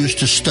first choose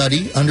to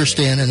study,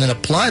 understand, and then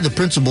apply the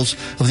principles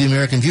of the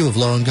American view of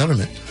law and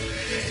government.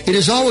 It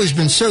has always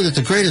been so that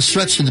the greatest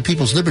threat to the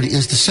people's liberty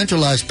is the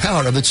centralized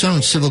power of its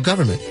own civil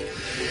government.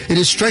 It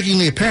is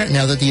strikingly apparent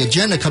now that the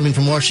agenda coming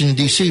from Washington,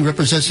 D.C.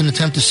 represents an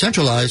attempt to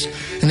centralize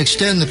and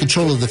extend the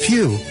control of the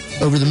few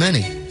over the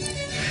many.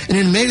 In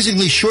an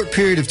amazingly short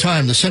period of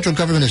time, the central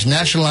government has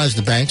nationalized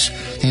the banks,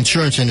 the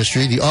insurance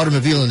industry, the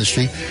automobile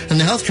industry, and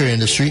the healthcare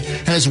industry,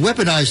 and has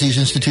weaponized these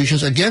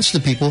institutions against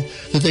the people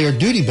that they are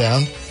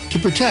duty-bound to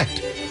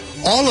protect.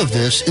 All of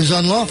this is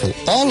unlawful.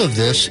 All of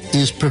this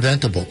is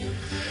preventable.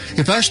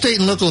 If our state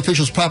and local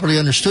officials properly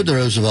understood their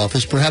oaths of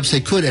office, perhaps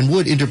they could and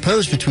would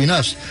interpose between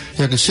us,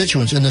 their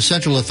constituents, and the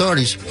central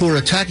authorities who are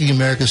attacking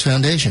America's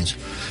foundations.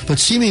 But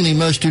seemingly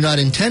most do not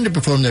intend to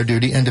perform their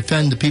duty and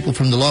defend the people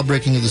from the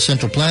law-breaking of the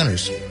central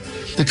planners.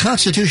 The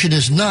Constitution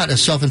is not a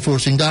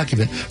self-enforcing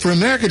document. For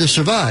America to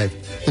survive,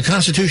 the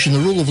Constitution, the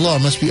rule of law,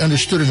 must be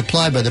understood and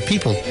applied by the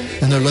people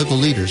and their local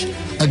leaders,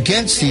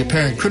 against the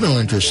apparent criminal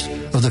interests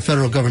of the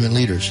federal government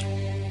leaders.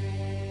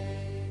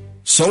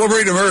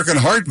 Celebrate American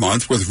Heart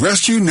Month with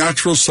Rescue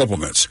Natural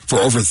Supplements. For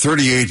over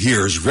 38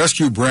 years,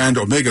 Rescue brand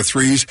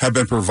omega-3s have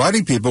been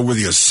providing people with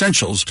the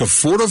essentials to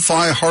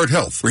fortify heart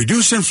health,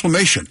 reduce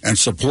inflammation, and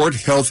support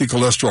healthy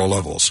cholesterol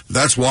levels.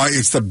 That's why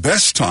it's the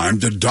best time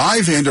to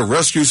dive into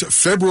Rescue's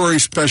February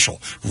special.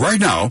 Right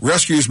now,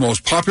 Rescue's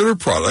most popular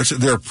products,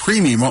 their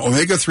premium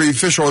omega-3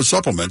 fish oil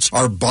supplements,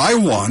 are buy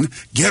one,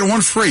 get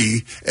one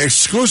free,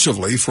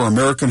 exclusively for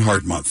American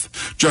Heart Month.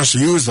 Just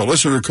use the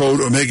listener code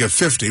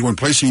OMEGA50 when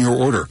placing your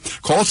order.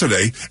 Call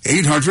today,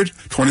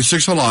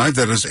 800-26-ALIVE,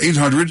 that is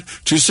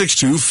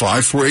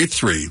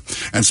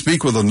 800-262-5483, and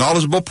speak with a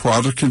knowledgeable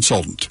product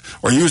consultant.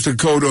 Or use the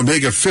code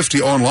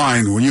OMEGA50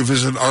 online when you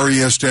visit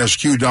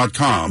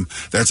res-q.com.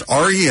 That's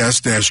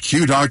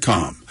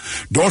res-q.com.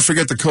 Don't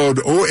forget the code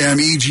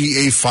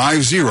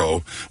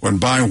OMEGA50 when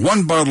buying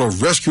one bottle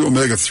of Rescue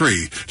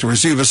Omega-3 to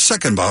receive a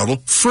second bottle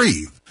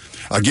free.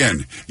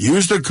 Again,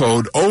 use the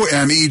code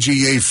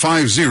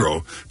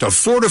OMEGA50 to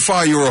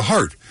fortify your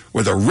heart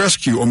with a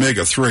Rescue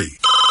Omega-3.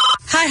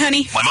 Hi,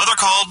 honey. My mother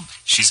called.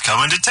 She's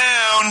coming to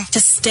town. To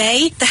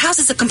stay? The house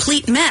is a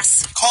complete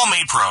mess. Call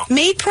MaidPro.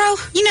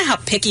 MaidPro? You know how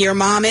picky your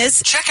mom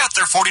is. Check out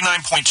their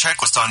 49-point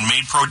checklist on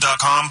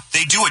MaidPro.com.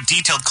 They do a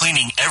detailed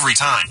cleaning every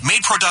time.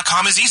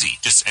 MaidPro.com is easy.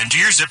 Just enter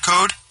your zip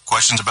code,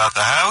 questions about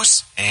the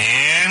house,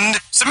 and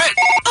submit.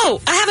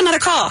 Oh, I have another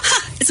call.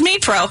 It's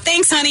MaidPro.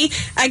 Thanks, honey.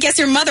 I guess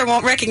your mother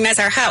won't recognize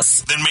our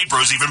house. Then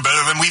MaidPro's even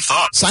better than we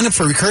thought. Sign up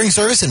for recurring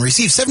service and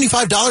receive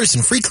 $75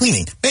 in free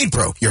cleaning.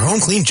 MaidPro, your home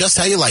clean just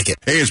how you like it.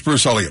 Hey, it's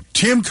Bruce Elliott.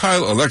 Tim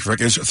Kyle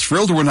Electric is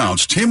thrilled to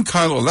announce Tim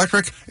Kyle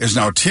Electric is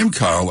now Tim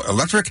Kyle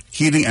Electric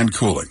Heating and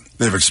Cooling.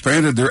 They've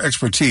expanded their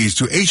expertise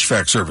to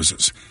HVAC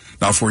services.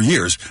 Now, for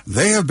years,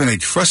 they have been a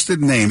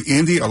trusted name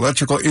in the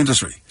electrical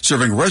industry,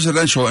 serving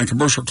residential and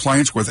commercial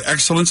clients with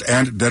excellence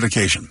and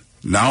dedication.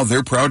 Now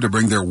they're proud to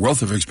bring their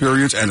wealth of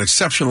experience and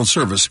exceptional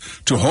service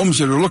to homes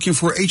that are looking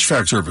for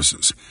HVAC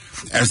services.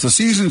 As the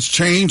seasons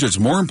change, it's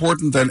more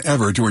important than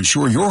ever to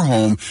ensure your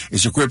home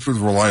is equipped with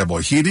reliable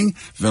heating,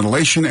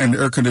 ventilation, and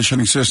air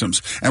conditioning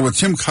systems. And with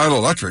Tim Kyle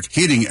Electric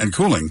Heating and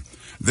Cooling,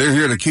 they're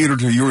here to cater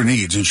to your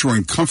needs,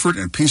 ensuring comfort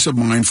and peace of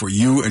mind for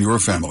you and your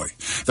family.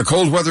 The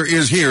cold weather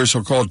is here,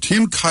 so call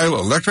Tim Kyle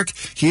Electric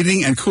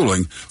Heating and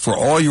Cooling for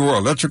all your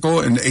electrical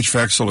and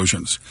HVAC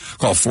solutions.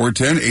 Call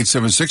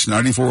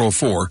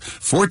 410-876-9404,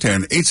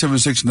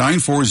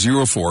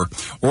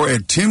 410-876-9404, or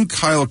at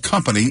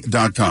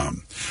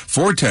timkylecompany.com.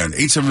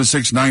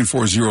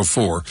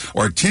 410-876-9404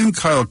 or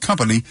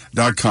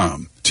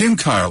timkylecompany.com. Tim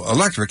Kyle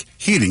Electric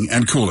Heating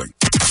and Cooling.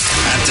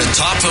 At the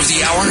top of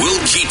the hour,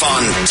 we'll keep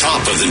on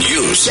top of the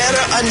news.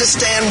 Better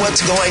understand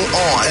what's going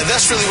on. And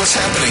that's really what's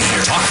happening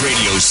here. Talk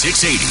Radio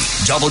 680,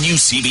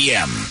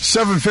 WCBM.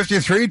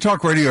 7:53,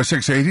 Talk Radio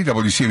 680,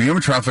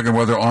 WCBM. Traffic and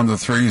weather on the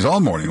threes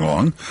all morning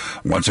long.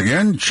 Once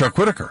again, Chuck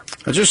Whitaker.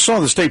 I just saw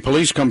the state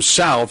police come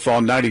south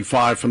on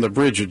 95 from the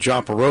bridge at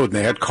Joppa Road, and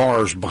they had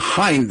cars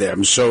behind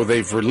them, so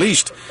they've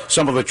released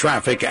some of the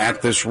traffic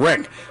at this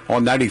wreck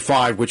on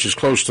 95, which is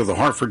close to the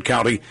Hartford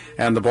County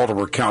and the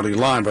Baltimore County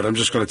line. But I'm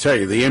just going to tell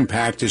you, the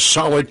impact is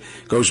solid,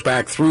 goes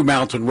back through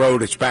Mountain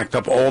Road. It's backed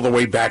up all the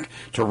way back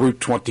to Route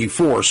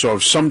 24. So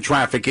if some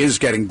traffic is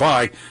getting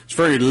by, it's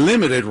very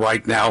limited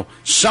right now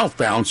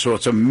southbound. So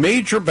it's a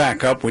major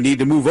backup. We need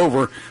to move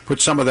over,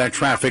 put some of that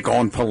traffic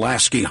on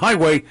Pulaski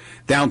Highway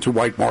down to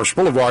White Marsh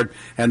Boulevard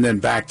and then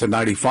back to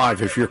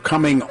 95. If you're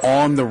coming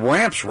on the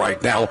ramps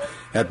right now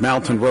at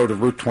Mountain Road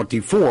of Route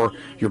 24,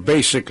 you're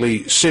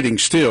basically sitting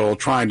still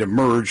trying to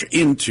merge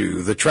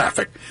into the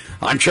traffic.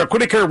 I'm Chuck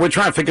Whitaker with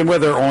traffic and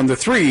weather on the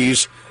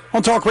threes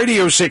on Talk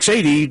Radio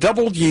 680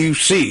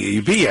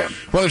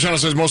 WCBM. Weather Channel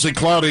says mostly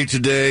cloudy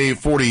today,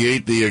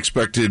 48 the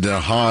expected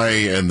high,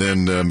 and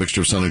then a mixture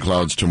of sun and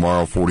clouds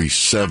tomorrow,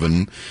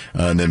 47.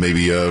 And then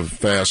maybe a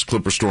fast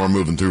clipper storm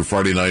moving through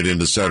Friday night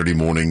into Saturday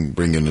morning,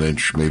 bringing an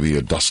inch, maybe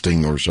a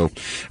dusting or so.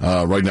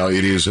 Right now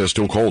it is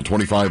still cold,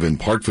 25 in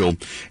Parkville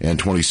and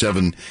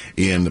 27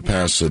 in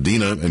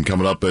Pasadena. And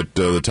coming up at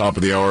the top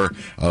of the hour,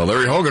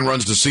 Larry Hogan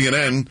runs to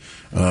CNN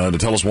to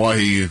tell us why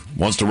he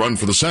wants to run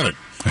for the Senate.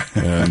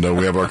 And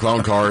we have our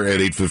clown car at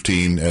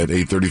 8:15. At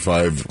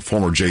 8:35,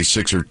 former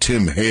J6er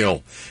Tim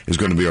Hale is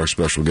going to be our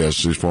special guest.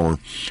 He's former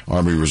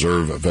Army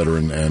Reserve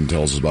veteran and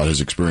tells us about his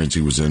experience.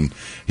 He was in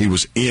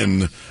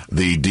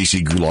the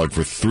D.C. Gulag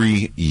for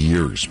 3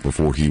 years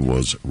before he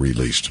was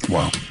released.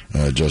 Wow.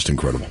 Just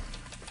incredible.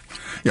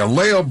 Yeah,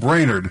 Leo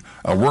Brainerd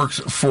works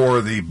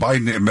for the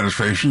Biden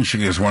administration.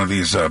 She is one of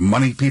these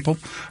money people.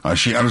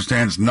 She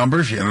understands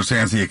numbers. She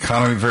understands the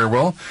economy very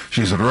well.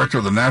 She's the director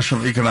of the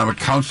National Economic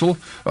Council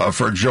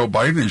for Joe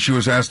Biden, and she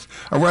was asked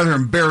a rather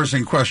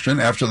embarrassing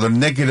question after the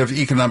negative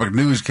economic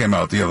news came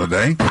out the other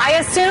day. I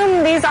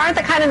assume these aren't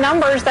the kind of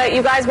numbers that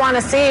you guys want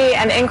to see,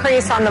 an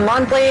increase on the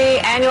monthly,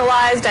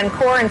 annualized, and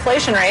core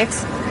inflation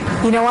rates.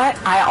 You know what?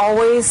 I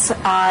always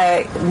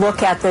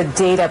look at the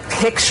data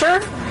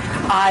picture.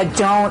 I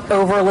don't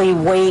overly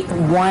weight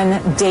one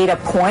data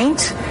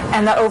point,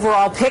 and the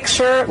overall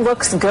picture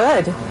looks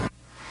good.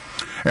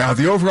 Yeah,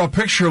 the overall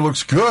picture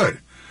looks good.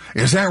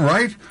 Is that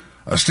right?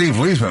 Steve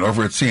Leisman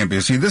over at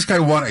CNBC. This guy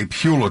won a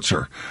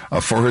Pulitzer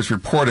for his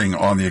reporting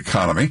on the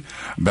economy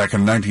back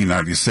in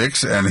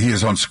 1996, and he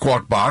is on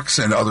Squawk Box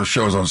and other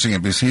shows on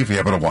CNBC if you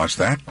happen to watch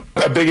that.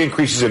 Big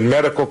increases in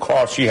medical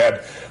costs. You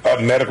had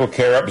medical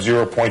care up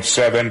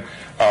 0.7,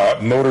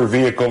 motor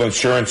vehicle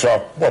insurance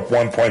up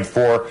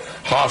 1.4,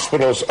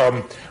 hospitals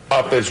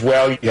up as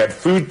well. You had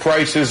food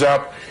prices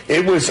up.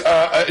 It was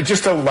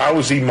just a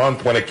lousy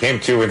month when it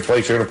came to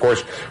inflation. And, of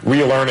course,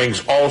 real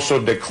earnings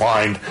also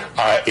declined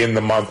in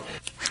the month.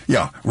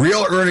 Yeah,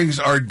 real earnings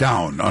are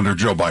down under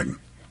Joe Biden.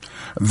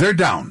 They're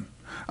down.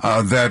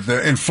 That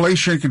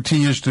inflation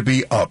continues to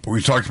be up.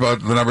 We talked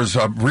about the numbers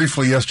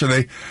briefly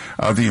yesterday.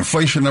 The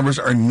inflation numbers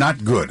are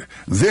not good.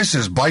 This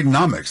is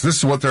Bidenomics. This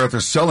is what they're out there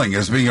selling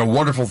as being a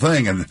wonderful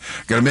thing and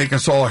going to make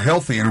us all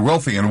healthy and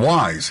wealthy and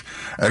wise.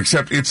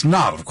 Except it's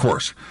not, of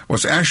course.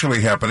 What's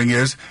actually happening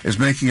is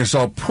making us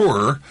all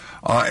poorer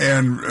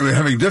and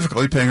having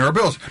difficulty paying our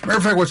bills. Matter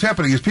of fact, what's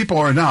happening is people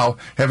are now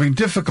having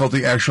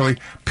difficulty actually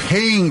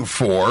paying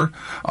for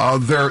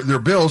their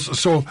bills,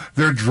 so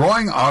they're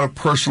drawing out of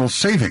personal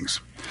savings.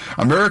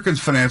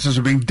 Americans' finances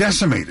are being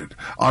decimated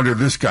under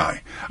this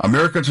guy.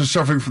 Americans are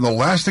suffering from the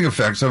lasting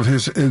effects of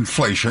his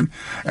inflation,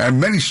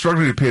 and many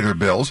struggling to pay their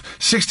bills.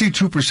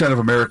 62% of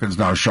Americans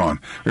now,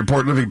 Sean,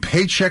 report living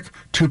paycheck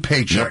to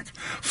paycheck. Yep.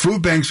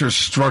 Food banks are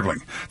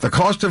struggling. The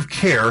cost of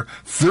care,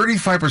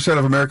 35%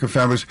 of American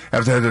families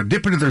have had to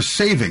dip into their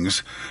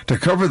savings to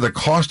cover the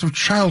cost of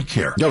child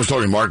care. Yeah, I was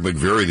talking to Mark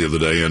McVeary the other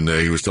day, and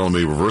he was telling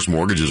me reverse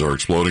mortgages are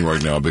exploding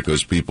right now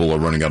because people are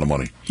running out of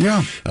money.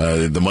 Yeah.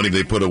 The money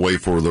they put away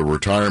for the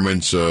retirements,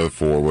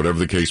 for whatever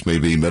the case may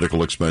be,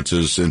 medical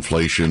expenses,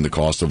 inflation, the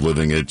cost of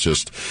living, it's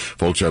just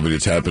folks having to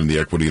tap into the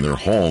equity in their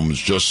homes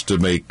just to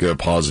make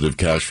positive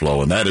cash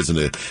flow. And that is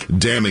a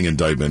damning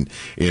indictment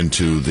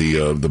into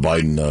the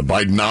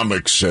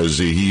Bidenomics, as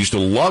he used to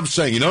love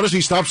saying. You notice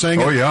he stopped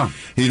saying it? Oh, yeah.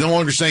 He's no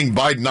longer saying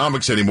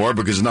Bidenomics anymore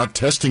because it's not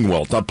testing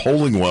well, it's not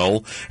polling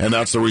well, and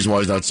that's the reason why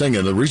he's not saying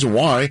it. The reason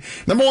why,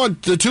 number one,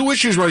 the two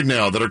issues right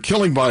now that are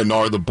killing Biden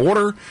are the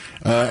border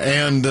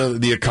and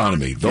the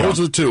economy. Those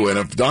are the two. And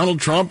if Donald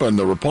Trump and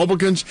the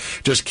Republicans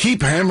just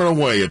keep hammering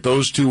away at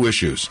those two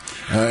issues.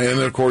 And,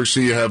 of course,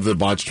 you have the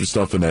botched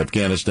stuff in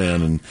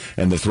Afghanistan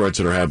and the threats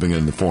that are happening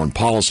in the foreign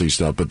policy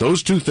stuff. But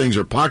those two things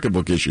are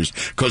pocketbook issues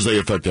because they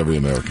affect every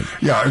American.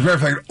 Yeah, as a matter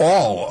of fact,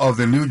 all of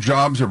the new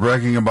jobs they're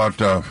bragging about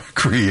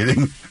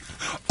creating,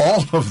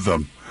 all of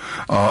them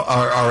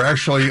are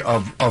actually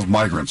of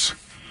migrants.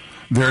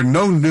 There are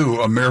no new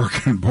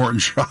American-born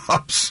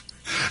jobs.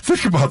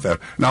 Think about that.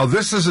 Now,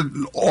 this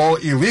isn't all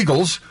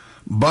illegals,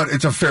 but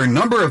it's a fair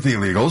number of the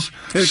illegals.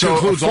 It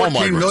includes all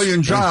 14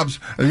 million jobs.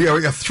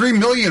 3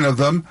 million of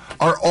them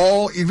are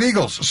all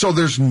illegals. So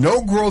there's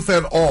no growth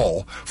at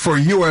all for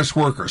U.S.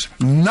 workers.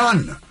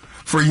 None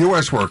for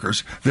U.S.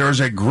 workers. There is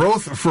a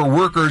growth for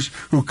workers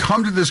who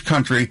come to this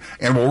country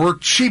and will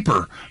work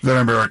cheaper than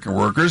American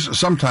workers,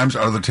 sometimes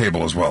out of the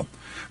table as well.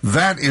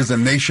 That is the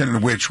nation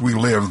in which we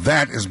live.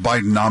 That is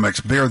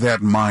Bidenomics. Bear that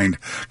in mind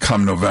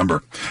come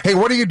November. Hey,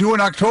 what do you do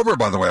in October,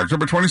 by the way?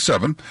 October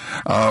 27.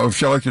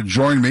 If you'd like to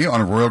join me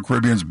on Royal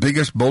Caribbean's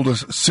biggest,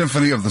 boldest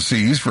symphony of the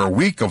seas for a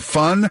week of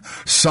fun,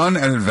 sun,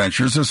 and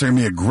adventures. This is going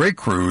to be a great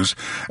cruise.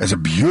 It's a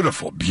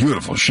beautiful,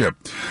 beautiful ship.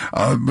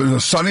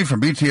 Sonny from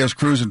BTS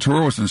Cruise and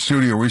Tour was in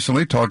studio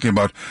recently talking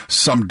about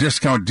some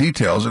discount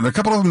details, and a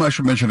couple of them I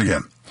should mention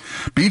again.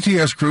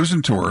 BTS Cruise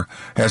and Tour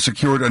has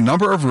secured a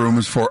number of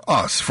rooms for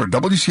us, for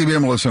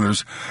WCBM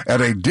listeners,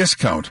 at a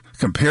discount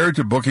compared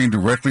to booking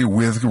directly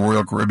with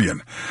Royal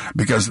Caribbean.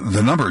 Because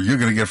the number you're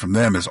going to get from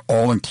them is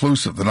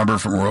all-inclusive. The number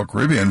from Royal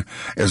Caribbean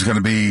is going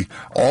to be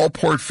all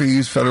port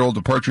fees, federal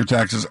departure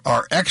taxes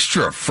are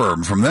extra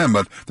firm from them,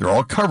 but they're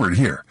all covered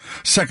here.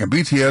 Second,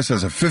 BTS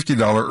has a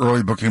 $50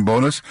 early booking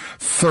bonus.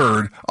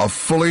 Third, a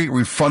fully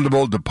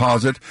refundable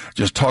deposit.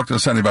 Just talk to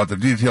Sonny about the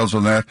details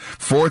on that.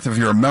 Fourth, if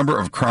you're a member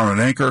of Crown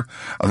and Anchor,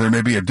 there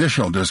may be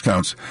additional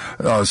discounts.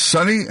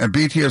 Sonny and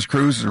BTS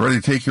Cruise is ready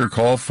to take your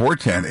call,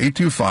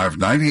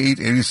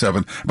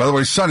 410-825-9887. By the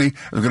way, Sonny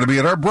is going to be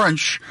at our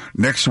brunch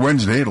next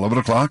Wednesday at 11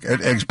 o'clock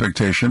at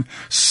Expectation.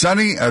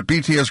 Sonny at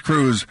BTS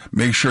Cruise,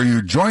 make sure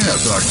you join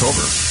us in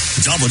October.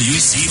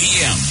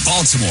 WCBM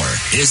Baltimore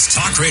is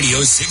Talk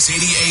Radio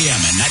 680 AM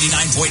and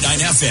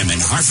 99.9 FM in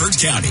Harford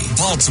County.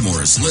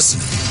 Baltimore's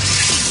listening.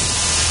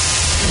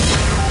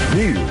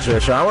 News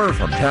this hour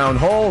from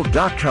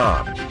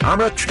townhall.com. I'm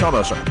Rich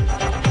Thomason.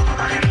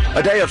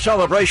 A day of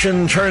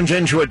celebration turns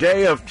into a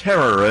day of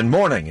terror and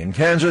mourning in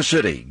Kansas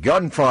City.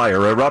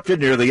 Gunfire erupted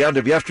near the end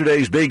of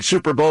yesterday's big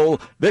Super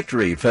Bowl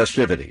victory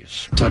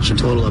festivities. Touched a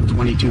total of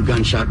 22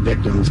 gunshot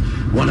victims.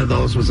 One of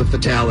those was a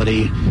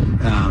fatality.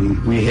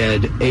 We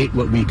had 8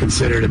 what we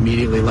considered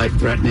immediately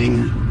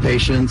life-threatening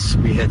patients.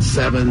 We had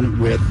 7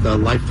 with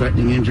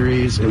life-threatening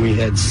injuries, and we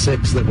had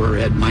 6 that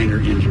had minor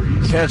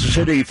injuries. Kansas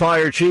City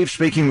Fire Chief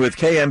speaking with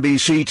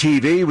KMBC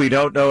TV. We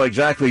don't know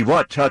exactly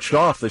what touched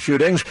off the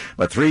shootings,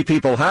 but 3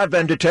 people have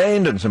been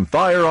detained and some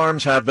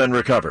firearms have been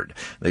recovered.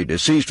 The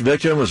deceased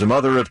victim was a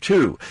mother of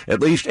 2, at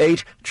least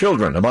 8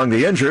 children among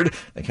the injured.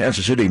 The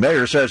Kansas City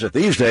mayor says that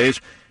these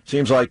days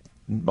seems like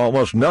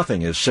almost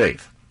nothing is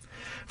safe.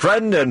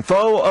 Friend and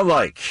foe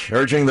alike,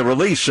 urging the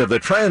release of the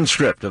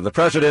transcript of the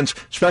president's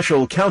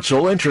special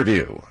counsel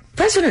interview.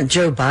 President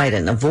Joe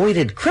Biden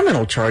avoided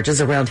criminal charges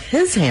around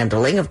his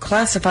handling of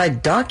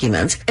classified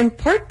documents, in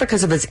part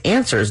because of his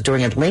answers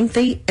during a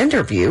lengthy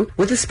interview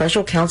with the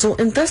special counsel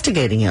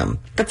investigating him.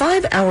 The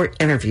 5-hour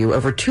interview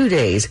over 2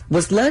 days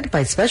was led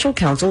by special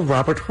counsel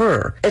Robert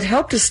Hur. It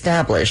helped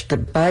establish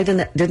that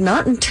Biden did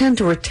not intend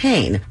to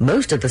retain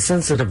most of the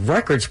sensitive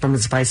records from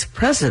his vice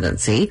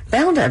presidency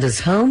found at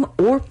his home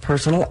or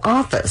personal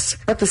office.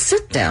 But the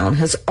sit-down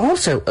has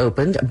also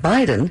opened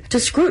Biden to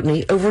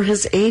scrutiny over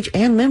his age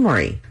and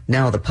memory.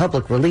 Now the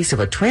public release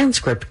of a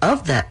transcript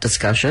of that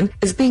discussion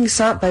is being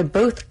sought by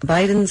both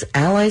Biden's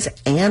allies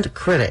and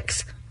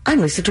critics. I'm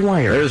Lisa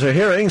Dwyer. There's a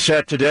hearing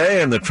set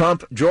today in the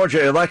Trump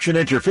Georgia election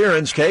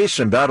interference case.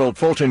 Embattled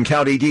Fulton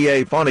County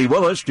DA Fonnie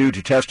Willis due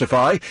to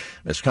testify.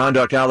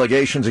 Misconduct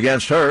allegations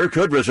against her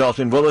could result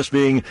in Willis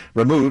being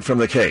removed from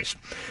the case.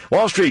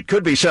 Wall Street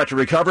could be set to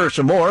recover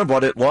some more of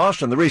what it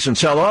lost in the recent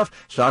sell-off.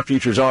 Stock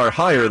futures are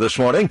higher this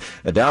morning.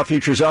 The Dow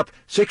futures up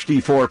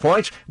 64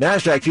 points.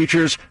 NASDAQ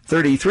futures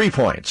 33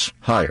 points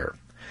higher.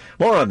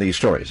 More on these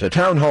stories at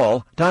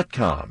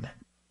townhall.com.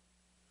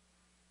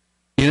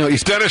 You know,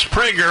 it's Dennis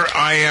Prager.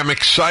 I am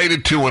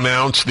excited to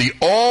announce the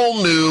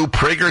all-new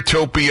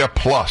Pragertopia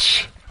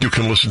Plus. You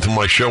can listen to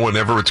my show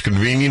whenever it's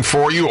convenient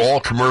for you,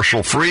 all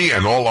commercial-free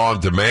and all on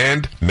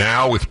demand.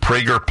 Now with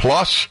Prager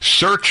Plus,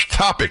 search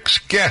topics,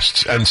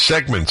 guests, and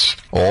segments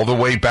all the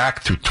way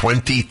back to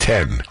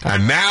 2010.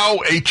 And now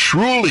a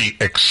truly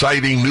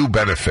exciting new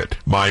benefit,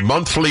 my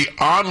monthly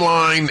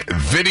online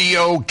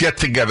video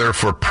get-together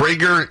for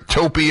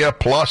Pragertopia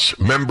Plus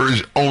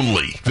members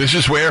only. This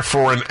is where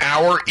for an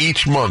hour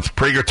each month,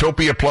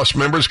 Pragertopia Plus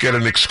members get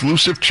an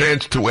exclusive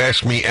chance to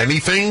ask me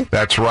anything.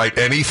 That's right,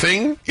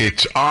 anything.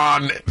 It's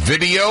on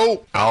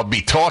video. I'll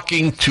be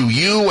talking to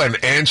you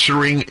and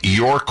answering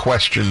your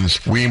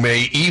questions. We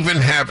may even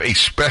have a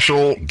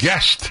special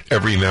guest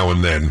every now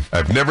and then.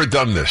 I've never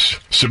done this.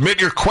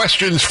 Submit your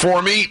questions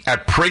for me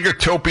at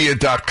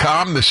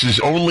Pragertopia.com. This is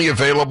only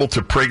available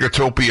to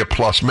Pragertopia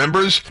Plus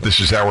members. This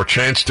is our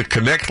chance to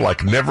connect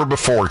like never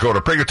before. Go to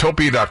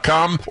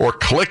Pragertopia.com or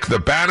click the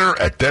banner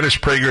at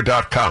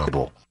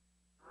DennisPrager.com.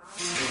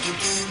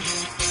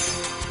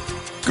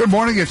 Good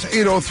morning. It's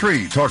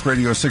 8:03. Talk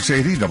Radio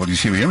 680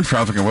 WCBM.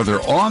 Traffic and weather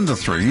on the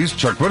threes.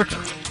 Chuck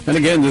Whitaker. And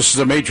again, this is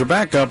a major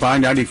backup.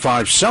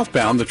 I-95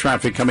 southbound. The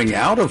traffic coming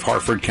out of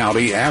Harford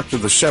County after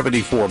the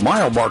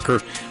 74-mile marker,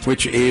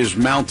 which is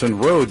Mountain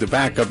Road. The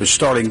backup is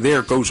starting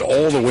there. Goes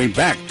all the way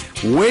back,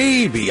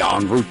 way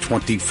beyond Route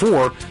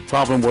 24.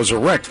 Problem was a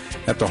wreck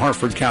at the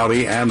Harford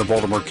County and the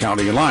Baltimore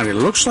County line. It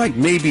looks like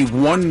maybe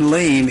one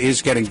lane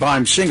is getting by.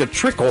 I'm seeing a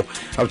trickle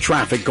of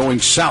traffic going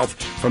south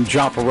from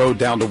Joppa Road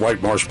down to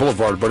White Marsh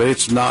Boulevard, but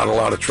it's not a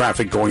lot of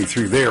traffic going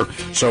through there.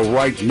 So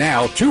right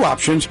now, two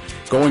options.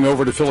 Going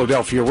over to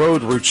Philadelphia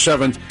Road, Route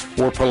 7,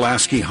 or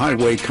Pulaski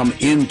Highway, come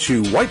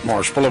into White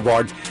Marsh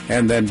Boulevard,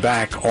 and then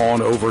back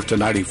on over to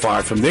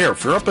 95 from there.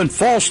 If you're up in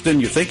Fallston,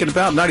 you're thinking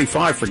about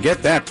 95,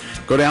 forget that.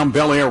 Go down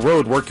Bel Air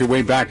Road, work your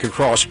way back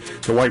across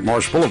to White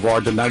Marsh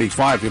Boulevard to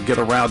 95. You'll get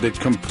around it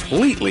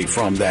completely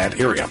from that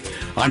area.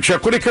 I'm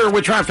Chuck Whitaker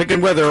with traffic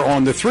and weather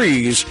on the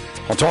threes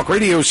on Talk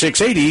Radio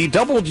 680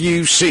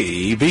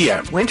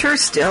 WCBM. Winter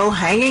still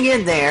hanging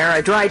in there.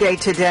 A dry day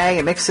today,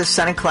 a mix of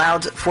sun and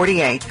clouds,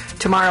 48.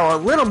 Tomorrow,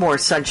 a little more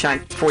sunshine,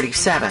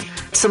 47.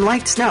 Some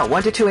light snow,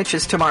 1 to 2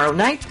 inches tomorrow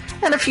night,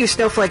 and a few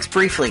snowflakes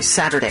briefly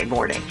Saturday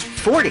morning.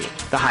 40,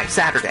 the high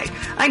Saturday.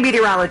 I'm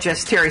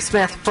meteorologist Terry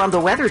Smith from the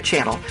Weather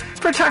Channel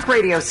for Talk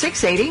Radio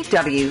 680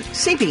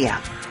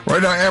 WCBM.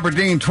 Right now,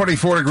 Aberdeen,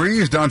 24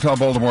 degrees. Downtown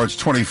Baltimore, it's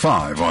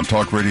 25 on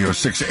Talk Radio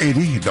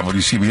 680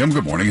 WCBM.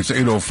 Good morning. It's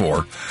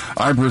 8:04.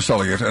 I'm Bruce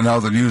Elliott, and now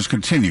the news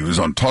continues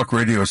on Talk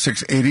Radio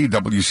 680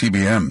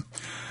 WCBM.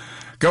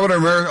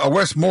 Governor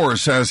Wes Moore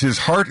says his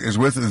heart is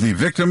with the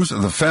victims,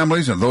 the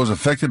families, and those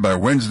affected by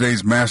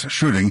Wednesday's mass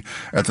shooting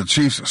at the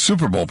Chiefs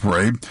Super Bowl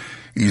parade.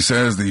 He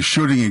says the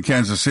shooting in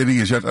Kansas City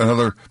is yet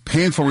another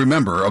painful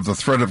reminder of the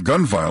threat of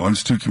gun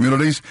violence to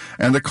communities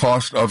and the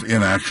cost of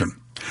inaction.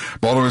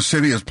 Baltimore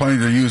City is planning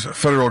to use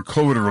federal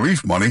COVID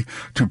relief money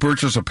to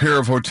purchase a pair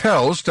of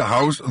hotels to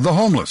house the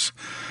homeless.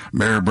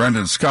 Mayor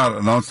Brendan Scott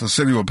announced the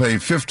city will pay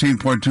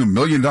 $15.2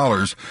 million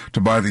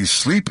to buy the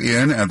Sleep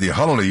Inn and the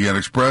Holiday Inn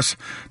Express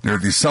near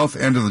the south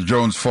end of the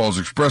Jones Falls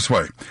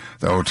Expressway.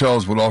 The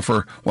hotels would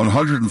offer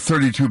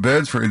 132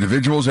 beds for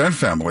individuals and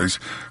families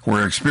who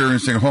are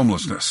experiencing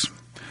homelessness.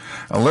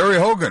 Larry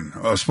Hogan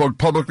spoke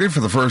publicly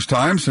for the first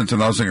time since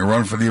announcing a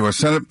run for the U.S.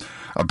 Senate.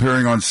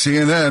 Appearing on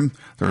CNN,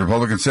 the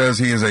Republican says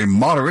he is a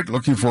moderate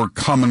looking for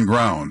common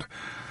ground.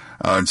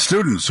 And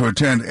students who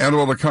attend Anne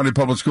Arundel County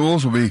Public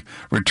Schools will be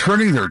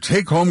returning their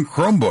take-home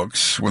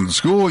Chromebooks when the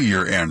school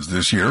year ends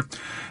this year.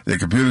 The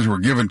computers were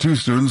given to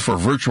students for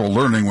virtual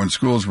learning when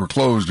schools were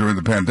closed during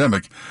the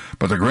pandemic,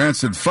 but the grants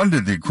that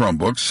funded the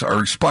Chromebooks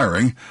are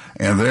expiring,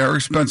 and they are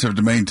expensive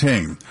to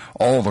maintain.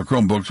 All the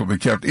Chromebooks will be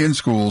kept in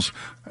schools,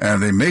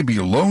 and they may be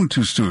loaned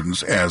to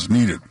students as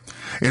needed.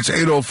 It's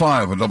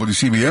 8:05 on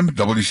WCBM.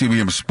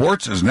 WCBM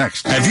Sports is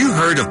next. Have you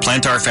heard of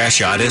plantar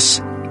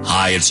fasciitis?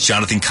 Hi, it's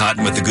Jonathan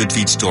Cotton with the Good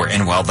Feet Store,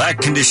 and while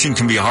that condition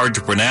can be hard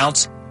to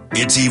pronounce,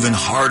 it's even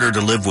harder to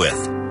live with.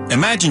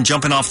 Imagine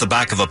jumping off the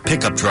back of a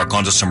pickup truck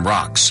onto some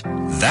rocks.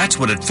 That's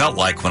what it felt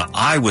like when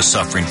I was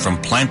suffering from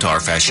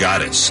plantar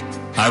fasciitis.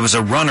 I was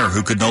a runner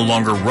who could no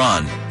longer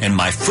run, and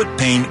my foot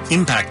pain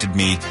impacted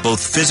me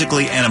both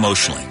physically and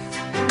emotionally.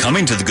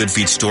 Coming to the Good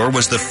Feet Store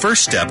was the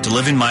first step to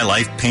living my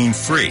life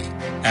pain-free.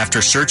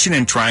 After searching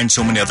and trying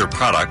so many other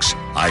products,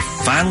 I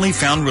finally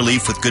found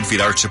relief with Good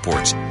Feet Arch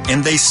Supports,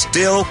 and they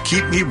still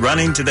keep me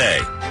running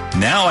today.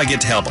 Now I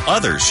get to help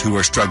others who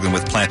are struggling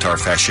with plantar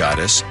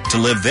fasciitis to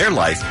live their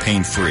life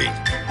pain-free.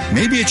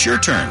 Maybe it's your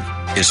turn.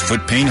 Is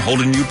foot pain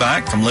holding you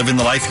back from living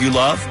the life you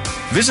love?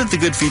 Visit the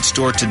Good Feet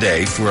store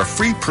today for a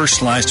free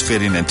personalized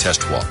fitting and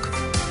test walk.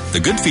 The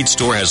Good Feet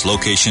store has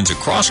locations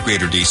across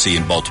Greater D.C.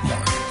 and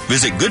Baltimore.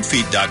 Visit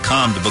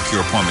goodfeet.com to book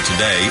your appointment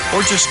today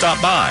or just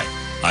stop by.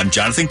 I'm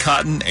Jonathan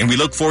Cotton, and we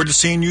look forward to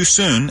seeing you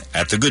soon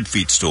at the Good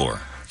Feet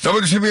store.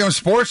 WCBM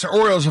Sports,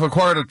 Orioles have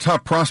acquired a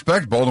top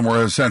prospect. Baltimore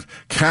has sent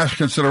cash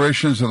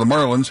considerations to the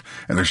Marlins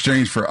in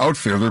exchange for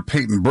outfielder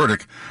Peyton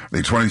Burdick.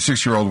 The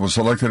 26-year-old was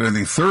selected in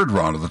the third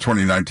round of the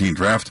 2019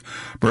 draft.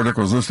 Burdick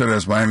was listed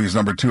as Miami's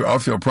number 2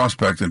 outfield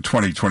prospect in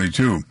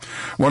 2022.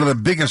 One of the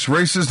biggest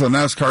races of the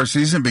NASCAR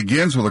season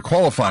begins with a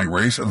qualifying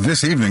race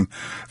this evening.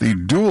 The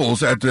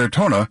duels at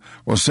Daytona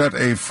will set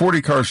a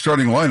 40-car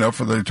starting lineup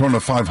for the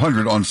Daytona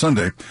 500 on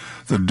Sunday.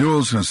 The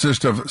duels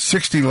consist of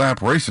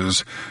 60-lap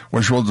races,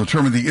 which will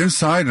determine the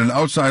inside and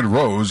outside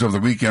rows of the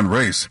weekend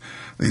race.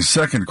 The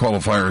second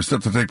qualifier is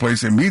set to take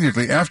place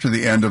immediately after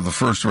the end of the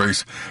first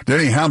race.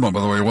 Denny Hamlin,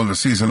 by the way, won the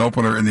season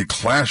opener in the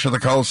Clash of the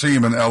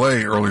Coliseum in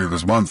L.A. earlier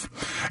this month.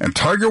 And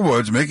Tiger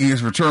Woods making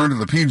his return to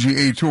the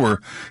PGA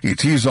Tour. He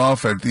tees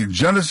off at the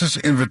Genesis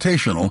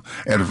Invitational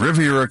at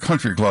Riviera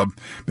Country Club,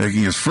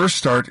 making his first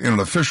start in an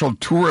official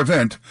tour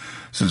event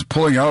since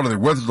pulling out of the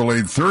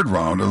weather-delayed third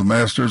round of the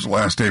Masters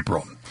last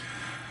April.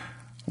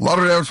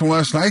 Lottery odds from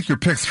last night, your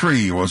pick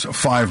 3 was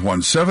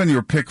 517,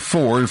 your pick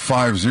 4 is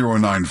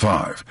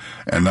 5095.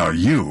 And now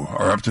you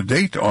are up to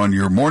date on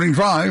your morning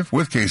drive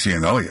with Casey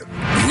and Elliott.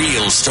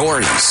 Real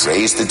stories.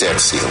 Raise the debt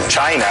ceiling.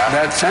 China.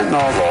 That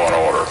fentanyl law and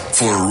order.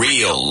 For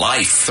real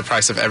life. The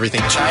price of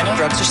everything. China.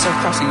 Drugs are still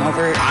crossing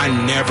over. I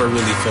never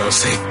really feel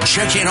safe.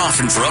 Check in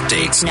often for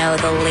updates. Know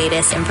the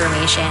latest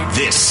information.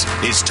 This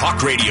is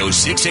Talk Radio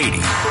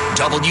 680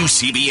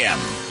 WCBM.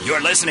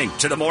 You're listening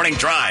to The Morning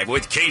Drive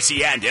with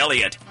Casey and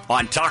Elliott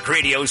on Talk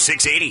Radio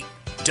 680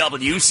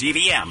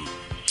 WCBM.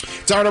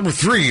 It's hour number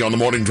 3 on The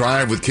Morning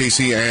Drive with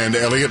Casey and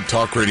Elliott.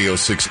 Talk Radio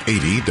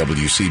 680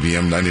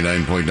 WCBM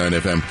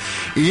 99.9 FM.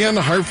 In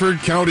Hartford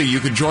County,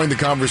 you can join the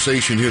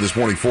conversation here this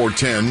morning,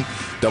 410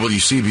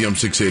 WCBM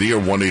 680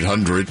 or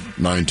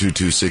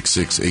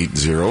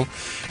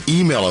 1-800-922-6680.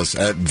 Email us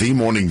at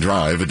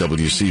themorningdrive at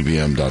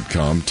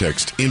WCBM.com.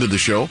 Text into the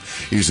show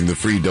using the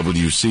free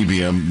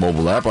WCBM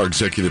mobile app. Our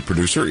executive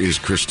producer is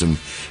Kristen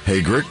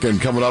Hagrick. And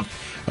coming up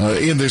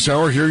in this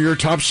hour, here are your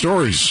top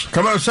stories.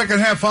 Coming up second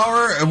half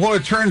hour, well,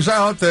 it turns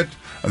out that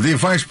the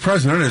vice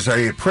president is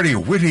a pretty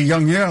witty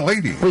young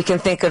lady. We can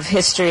think of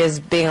history as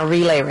being a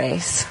relay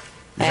race.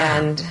 Yeah.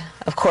 And,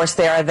 of course,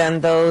 there are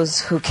then those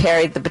who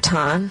carried the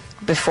baton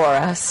before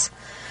us.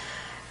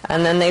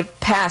 And then they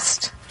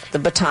passed the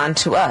baton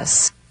to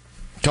us.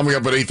 Coming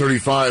up at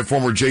 8:35,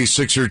 former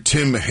J6er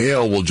Tim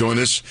Hale will join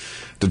us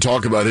to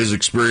talk about his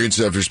experience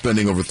after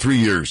spending over 3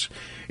 years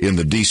in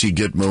the D.C.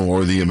 Gitmo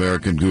or the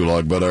American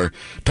Gulag. But our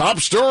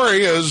top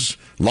story is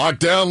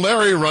Lockdown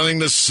Larry running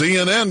to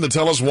CNN to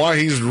tell us why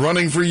he's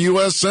running for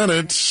U.S.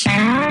 Senate.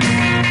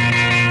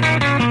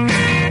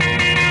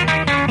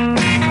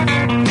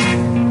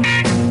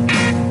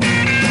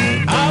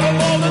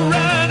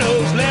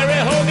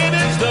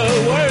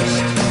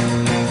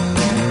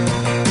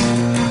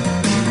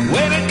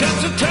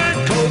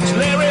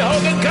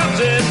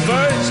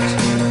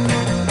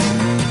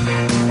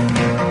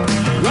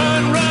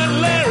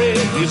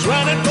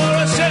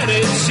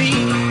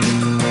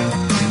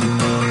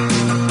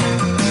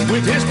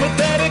 With his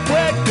pathetic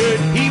record,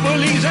 he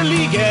will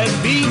easily get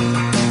beat.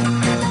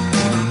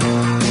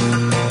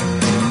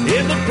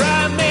 In the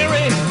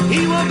primary,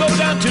 he will go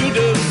down to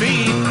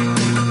defeat.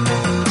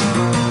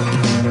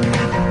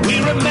 We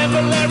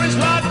remember Larry's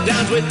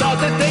lockdowns, we thought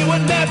that they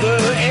would never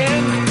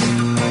end.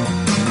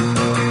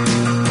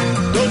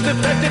 Those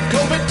defective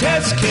COVID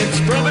test kits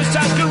from his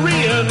South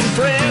Korean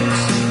friends.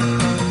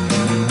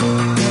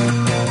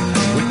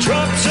 With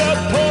Trump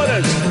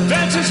supporters,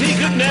 fences he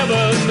could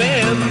never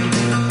mend.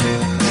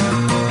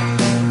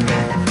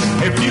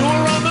 If you were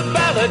on the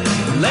ballot,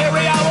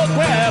 Larry, I will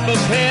grab a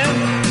pen.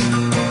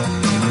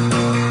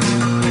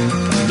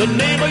 The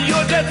name of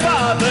your dead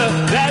father,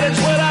 that is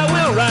what I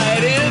will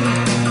write in.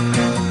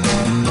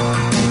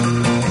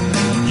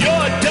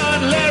 You're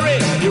done,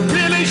 Larry, you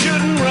really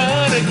shouldn't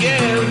run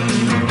again.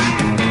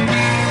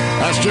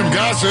 That's Jim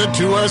Gossett,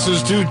 2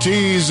 S's, 2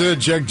 T's.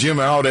 Check Jim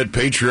out at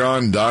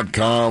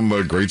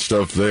patreon.com. Great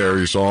stuff there.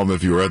 You saw him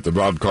if you were at the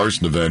Rob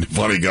Carson event.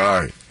 Funny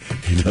guy.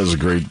 He does a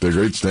great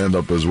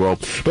stand-up as well.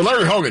 But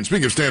Larry Hogan,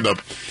 speaking of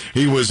stand-up,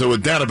 he was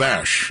with Dana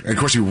Bash. And, of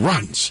course, he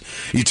runs.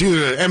 It's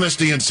either to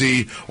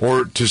MSDNC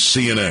or to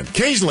CNN.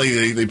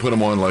 Occasionally, they put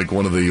him on, like,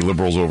 one of the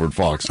liberals over at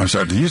Fox. I'm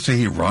sorry, did you say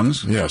he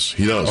runs? Yes,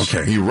 he does.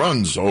 Okay. He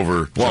runs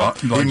over... Well,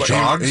 he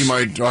jogs? He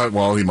might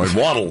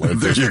waddle.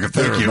 Thank you.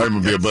 That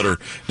would be a better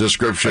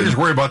description. I just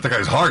worry about the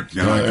guy's heart.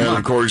 You know, and,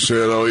 of course,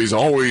 he's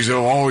always, he's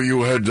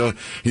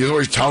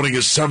always touting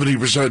his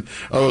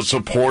 70%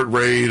 support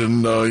rate,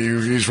 and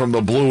he's from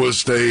the bluest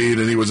bluest state,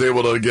 and he was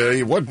able to get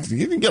he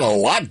didn't get a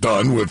lot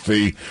done with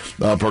the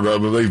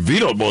program. They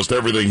vetoed most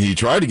everything he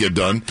tried to get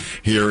done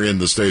here in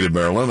the state of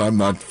Maryland. I'm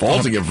not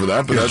faulting him for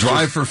that, but that's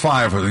Drive for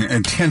Five was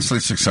intensely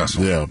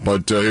successful. Yeah,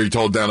 but he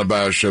told Dan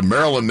Abash,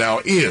 Maryland now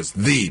is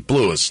the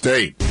bluest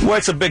state. Well,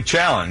 it's a big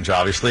challenge,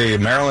 obviously.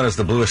 Maryland is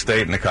the bluest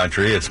state in the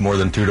country. It's more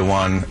than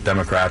 2-to-1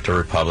 Democrat to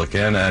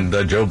Republican, and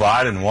Joe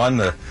Biden won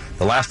the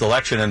last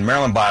election in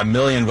Maryland by 1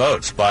 million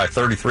votes, by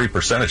 33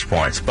 percentage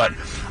points. But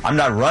I'm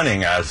not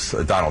running as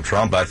Donald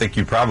Trump. I think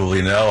you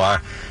probably know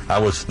I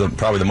was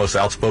probably the most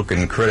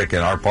outspoken critic in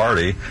our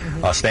party,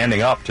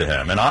 standing up to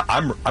him. And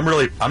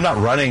I'm not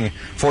running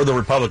for the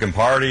Republican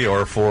Party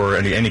or for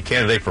any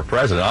candidate for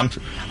president.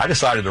 I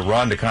decided to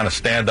run to kind of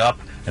stand up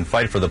and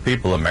fight for the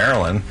people of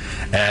Maryland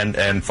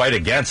and fight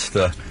against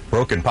the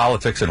broken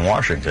politics in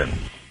Washington.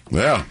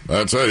 Yeah,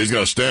 that's it. He's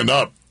going to stand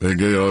up.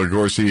 Of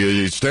course,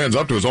 he stands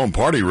up to his own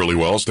party really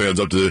well,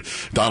 stands up to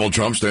Donald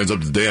Trump, stands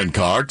up to Dan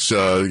Cox. He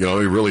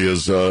really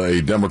is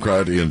a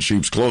Democrat in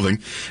sheep's clothing.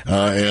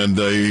 And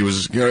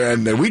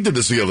we did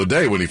this the other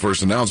day when he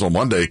first announced on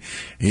Monday.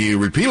 He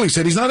repeatedly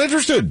said he's not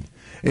interested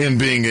in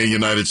being a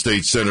United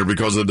States senator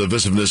because of the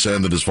divisiveness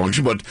and the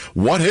dysfunction. But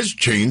what has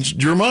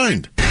changed your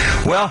mind?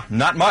 Well,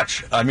 not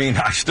much. I mean,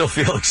 I still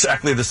feel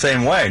exactly the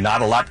same way.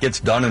 Not a lot gets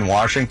done in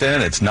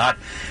Washington. It's not,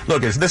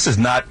 look, this is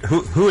not,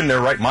 who in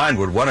their right mind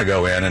would want to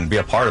go in and be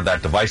a part of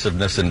that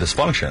divisiveness and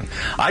dysfunction?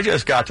 I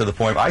just got to the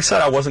point, I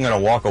said I wasn't going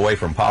to walk away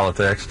from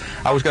politics.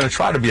 I was going to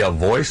try to be a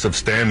voice of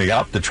standing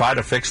up to try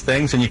to fix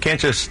things, and you can't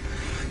just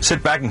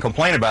sit back and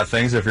complain about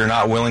things if you're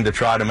not willing to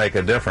try to make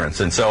a difference.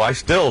 And so I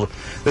still,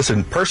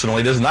 listen,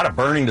 personally, this is not a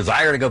burning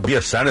desire to go be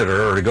a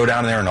senator or to go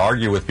down there and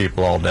argue with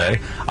people all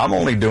day. I'm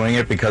only doing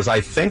it because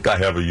I think I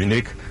have a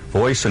unique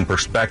voice and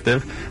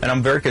perspective, and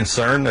I'm very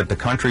concerned that the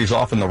country's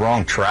off in the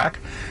wrong track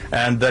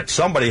and that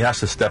somebody has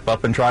to step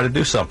up and try to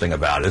do something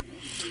about it.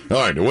 All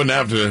right, it wouldn't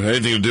have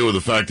anything to do with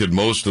the fact that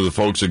most of the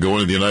folks that go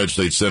into the United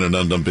States Senate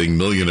end up being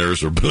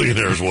millionaires or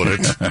billionaires, would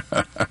it?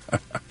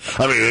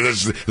 I mean,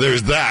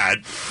 there's that,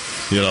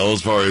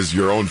 as far as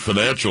your own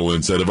financial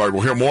incentive. All right,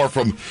 we'll hear more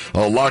from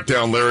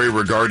Lockdown Larry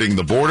regarding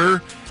the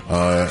border,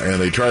 and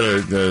they try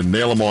to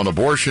nail him on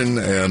abortion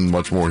and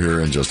much more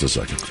here in just a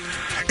second.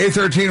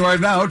 8:13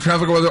 right now.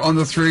 Traffic weather on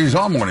the threes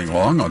all morning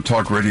long on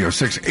Talk Radio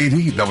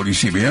 680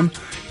 WCBM.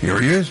 Here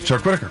he is,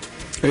 Chuck Whitaker.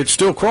 It's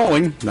still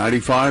crawling.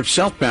 95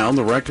 southbound.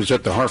 The wreck is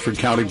at the Harford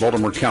County,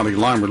 Baltimore County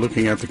line. We're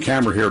looking at the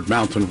camera here at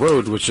Mountain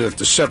Road, which is at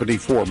the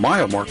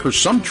 74-mile marker.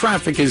 Some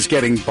traffic is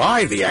getting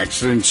by the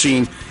accident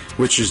scene,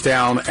 which is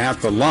down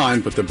at the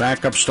line, but the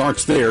backup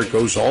starts there. It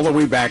goes all the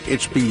way back.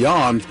 It's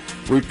beyond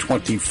Route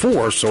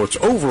 24, so it's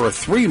over a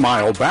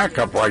 3-mile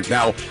backup right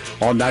now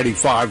on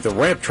 95. The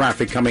ramp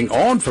traffic coming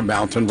on from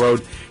Mountain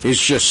Road is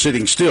just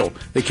sitting still.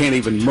 They can't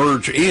even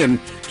merge in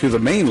to the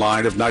main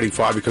line of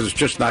 95 because it's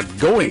just not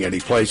going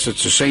anyplace.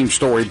 It's the same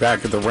story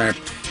back at the ramp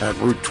at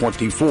Route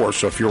 24.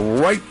 So if you're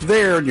right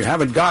there and you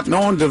haven't gotten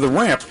onto the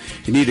ramp,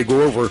 you need to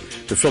go over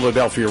to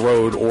Philadelphia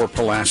Road or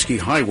Pulaski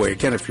Highway.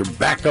 Again, if you're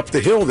back up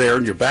the hill there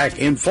and you're back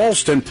in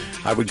Falston,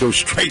 I would go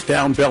straight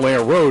down Bel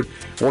Air Road,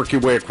 work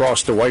your way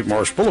across to White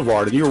Marsh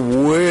Boulevard, and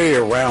you're way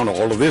around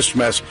all of this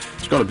mess.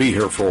 It's going to be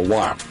here for a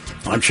while.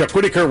 I'm Chuck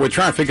Whitaker with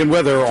traffic and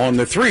weather on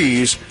the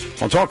threes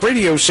on Talk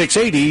Radio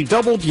 680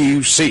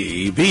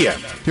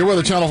 WCBM. Your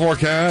Weather Channel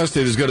forecast.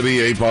 It is going to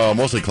be a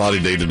mostly cloudy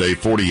day today,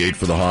 48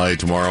 for the high.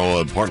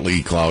 Tomorrow,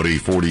 partly cloudy,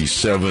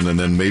 47. And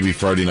then maybe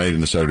Friday night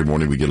and Saturday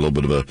morning, we get a little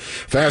bit of a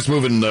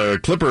fast-moving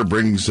clipper.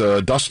 Brings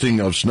dusting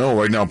of snow.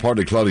 Right now,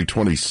 partly cloudy,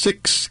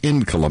 26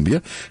 in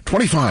Columbia,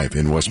 25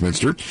 in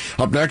Westminster.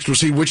 Up next, we'll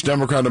see which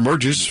Democrat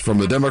emerges from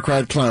the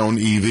Democrat clown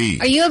EV.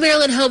 Are you a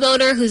Maryland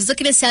homeowner who's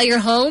looking to sell your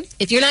home?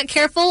 If you're not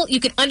careful, you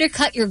could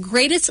undercut your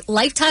greatest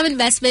lifetime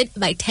investment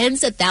by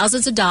tens of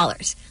thousands of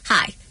dollars.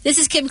 Hi, this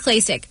is Kim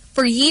Klasick.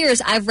 For years,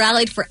 I've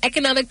rallied for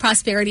economic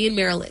prosperity in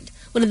Maryland.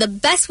 One of the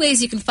best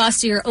ways you can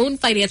foster your own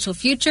financial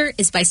future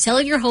is by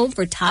selling your home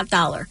for top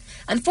dollar.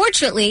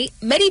 Unfortunately,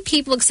 many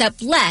people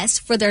accept less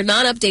for their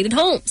non-updated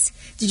homes.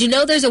 Did you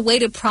know there's a way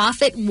to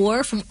profit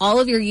more from all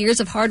of your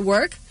years of hard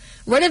work?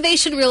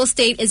 Renovation Real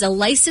Estate is a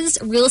licensed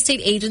real estate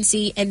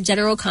agency and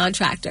general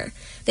contractor.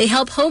 They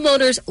help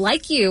homeowners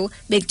like you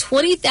make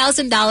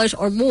 $20,000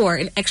 or more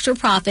in extra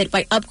profit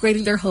by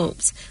upgrading their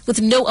homes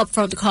with no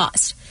upfront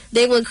cost.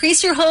 They will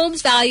increase your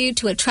home's value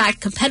to attract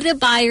competitive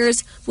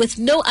buyers with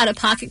no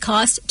out-of-pocket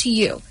cost to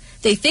you.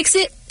 They fix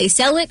it, they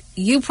sell it,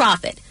 you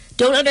profit.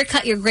 Don't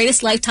undercut your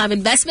greatest lifetime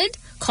investment.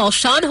 Call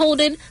Sean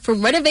Holden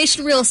from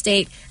Renovation Real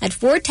Estate at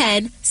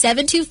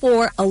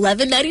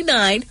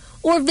 410-724-1199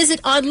 or visit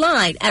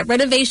online at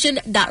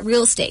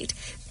renovation.realestate.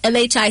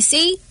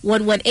 MHIC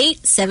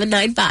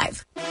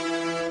 118795.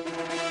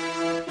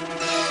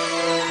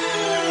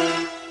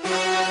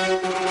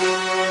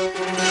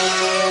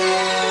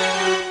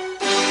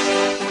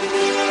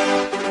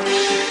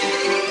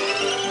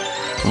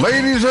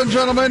 Ladies and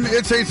gentlemen,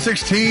 it's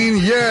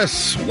 8:16.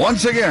 Yes,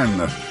 once again,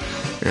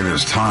 it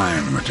is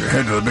time to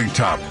head to the big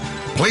top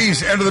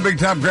Please enter the big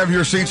top, grab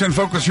your seats, and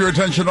focus your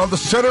attention on the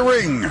center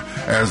ring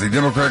as the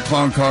Democrat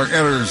clown car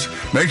enters,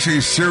 makes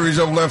a series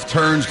of left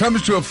turns,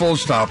 comes to a full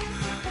stop,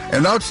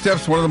 and out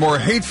steps one of the more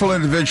hateful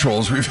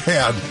individuals we've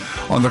had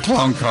on the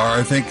clown car.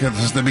 I think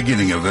this is the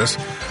beginning of this.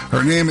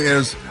 Her name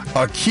is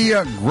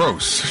Akia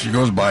Gross. She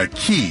goes by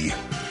Key.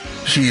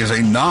 She is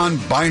a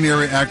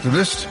non-binary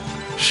activist.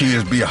 She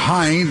is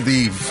behind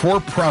the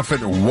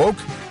for-profit Woke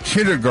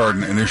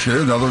Kindergarten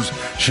Initiative. In other words,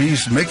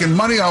 she's making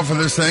money off of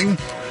this thing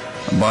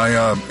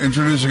by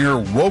introducing her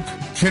woke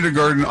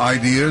kindergarten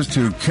ideas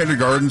to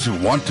kindergartens who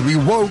want to be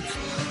woke.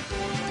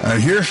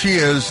 And here she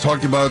is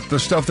talking about the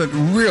stuff that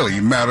really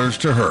matters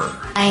to her.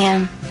 I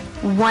am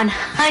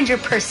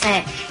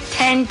 100%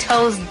 10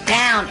 toes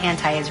down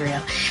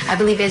anti-Israel. I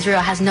believe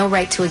Israel has no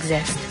right to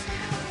exist.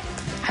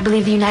 I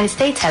believe the United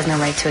States has no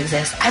right to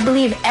exist. I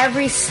believe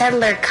every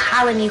settler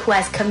colony who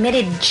has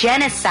committed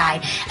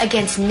genocide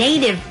against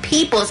native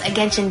peoples,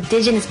 against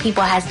indigenous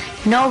people, has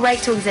no right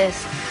to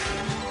exist.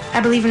 I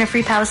believe in a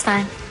free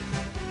Palestine.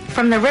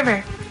 From the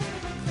river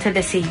to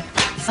the sea.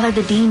 Y'all are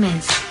the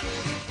demons.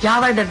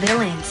 Y'all are the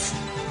villains.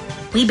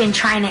 We've been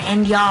trying to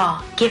end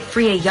y'all. Get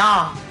free of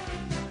y'all.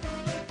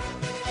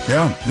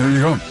 Yeah, there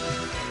you go.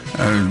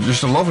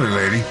 Just a lovely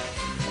lady.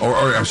 Or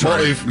I'm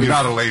sorry, well, if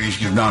not a lady,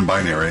 she's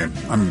non-binary.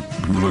 I'm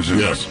losing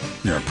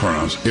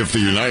pronouns. If the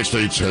United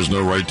States has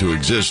no right to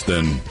exist,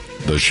 then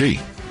does she?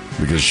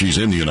 Because she's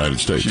in the United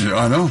States.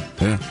 I know.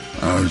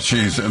 Yeah.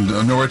 She's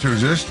no right to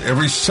exist.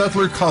 Every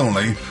settler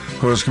colony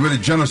who has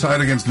committed genocide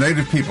against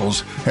native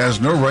peoples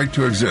has no right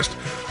to exist.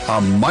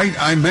 Might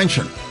I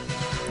mention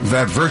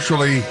that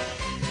virtually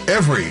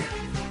every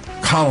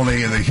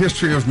colony in the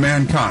history of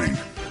mankind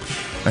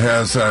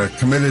has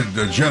committed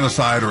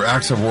genocide or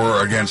acts of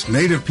war against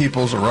native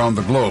peoples around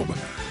the globe.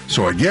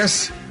 So I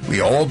guess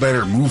we all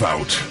better move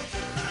out.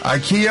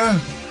 IKEA,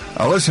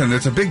 listen,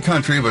 it's a big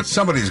country, but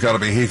somebody's got to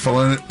be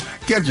hateful in it.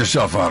 Get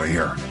yourself out of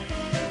here.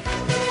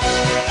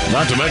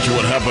 Not to mention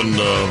what happened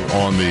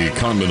on the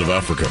continent of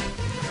Africa,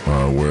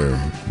 where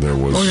there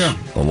was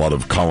a lot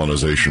of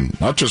colonization,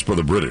 not just by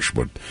the British,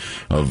 but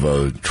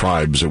of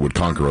tribes that would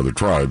conquer other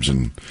tribes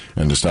and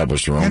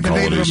establish their own and the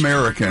colonies. Native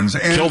Americans.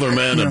 And, kill their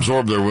men,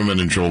 absorb their women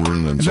and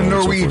children. And so the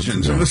on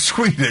Norwegians and the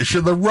Swedish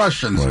and the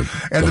Russians and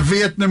the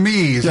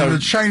Vietnamese and the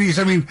Chinese.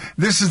 I mean,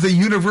 this is the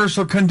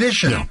universal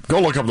condition. Yeah. Go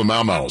look up the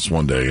Mau Maus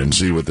one day and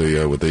see what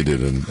they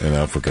did in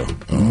Africa.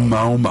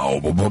 Mau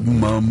Mau.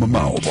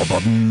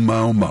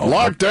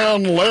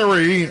 Lockdown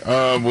Larry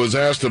was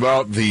asked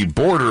about the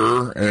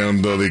border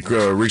and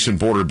the recent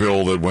border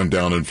bill that went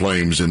down in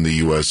flames in the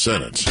U.S.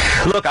 Senate.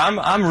 Look,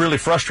 I'm really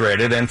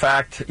frustrated. In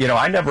fact,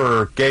 I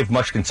never gave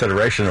much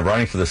consideration of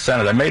running for the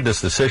Senate. I made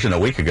this decision a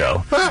week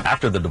ago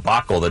after the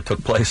debacle that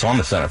took place on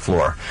the Senate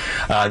floor.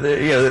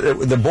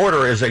 The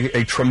border is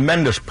a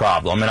tremendous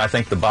problem, and I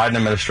think the Biden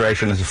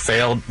administration has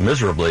failed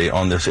miserably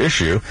on this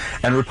issue.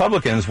 And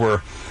Republicans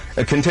were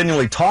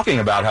continually talking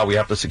about how we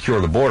have to secure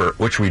the border,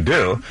 which we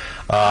do,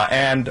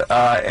 and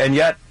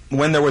yet,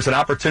 when there was an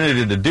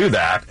opportunity to do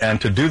that and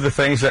to do the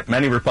things that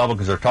many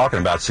Republicans are talking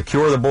about,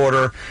 secure the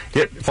border,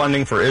 get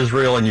funding for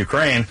Israel and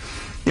Ukraine,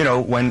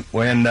 when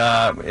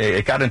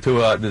it got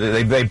into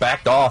they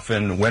backed off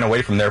and went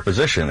away from their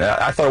position.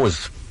 I thought it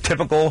was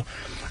typical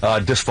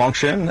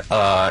dysfunction.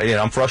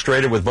 I'm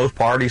frustrated with both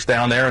parties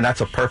down there, and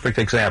that's a perfect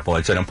example.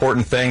 It's an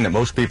important thing that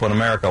most people in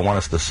America want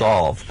us to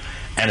solve.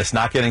 And it's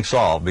not getting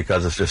solved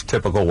because it's just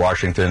typical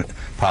Washington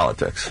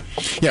politics.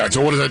 Yeah,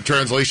 so what is that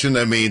translation?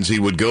 That means he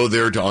would go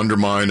there to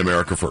undermine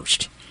America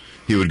first.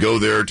 He would go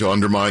there to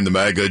undermine the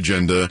MAGA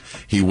agenda.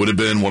 He would have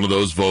been one of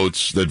those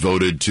votes that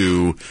voted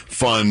to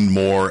fund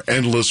more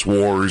endless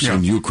wars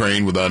in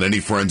Ukraine without any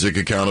forensic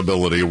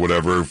accountability or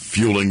whatever,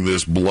 fueling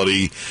this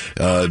bloody,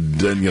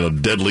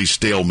 deadly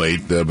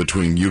stalemate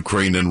between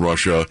Ukraine and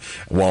Russia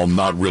while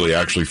not really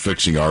actually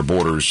fixing our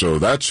borders. So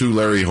that's who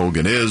Larry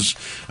Hogan is.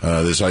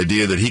 This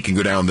idea that he can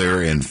go down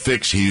there and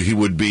fix, he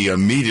would be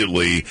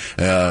immediately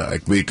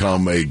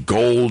become a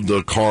gold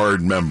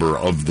card member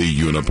of the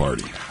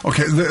Uniparty.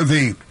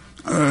 Okay,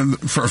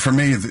 for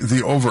me,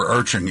 the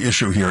overarching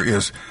issue here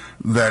is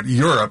that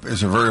Europe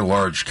is a very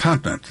large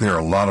continent. There are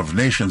a lot of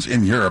nations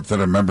in Europe that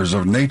are members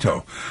of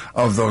NATO.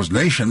 Of those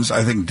nations,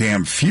 I think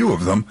damn few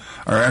of them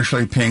are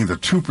actually paying the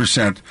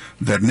 2%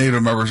 that NATO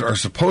members are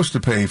supposed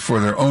to pay for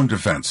their own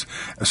defense,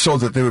 so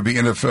that they would be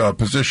in a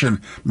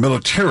position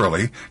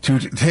militarily to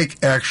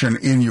take action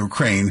in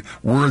Ukraine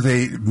were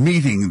they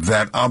meeting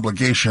that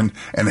obligation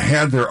and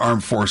had their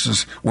armed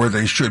forces where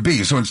they should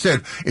be. So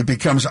instead, it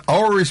becomes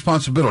our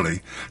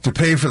responsibility to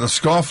pay for the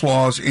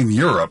scofflaws in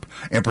Europe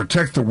and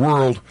protect the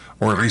world,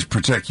 or at least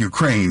protect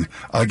Ukraine,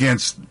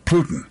 against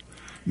Putin.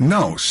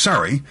 No,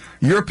 sorry.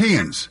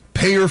 Europeans,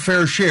 pay your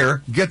fair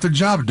share, get the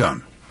job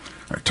done.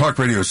 All right, Talk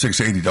Radio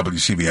 680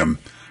 WCBM.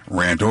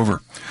 Rant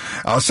over.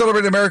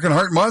 Celebrate American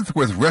Heart Month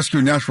with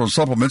Rescue Natural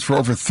Supplements. For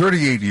over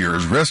 38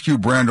 years, Rescue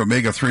brand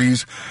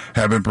omega-3s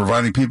have been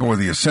providing people with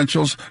the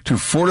essentials to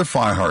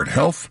fortify heart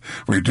health,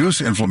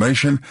 reduce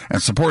inflammation,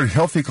 and support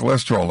healthy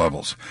cholesterol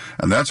levels.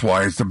 And that's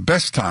why it's the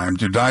best time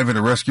to dive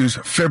into Rescue's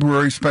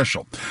February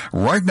special.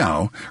 Right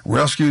now,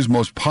 Rescue's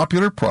most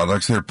popular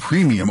products, their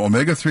premium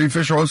omega-3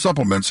 fish oil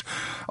supplements,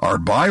 are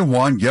buy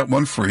one, get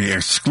one free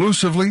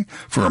exclusively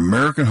for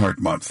American Heart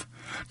Month.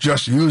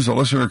 Just use the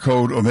listener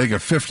code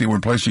Omega50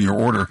 when placing your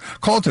order.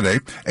 Call today,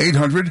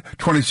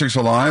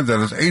 800-26-ALIVE.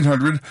 That is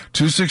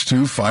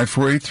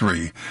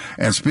 800-262-5483.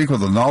 And speak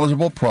with a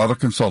knowledgeable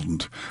product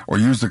consultant. Or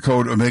use the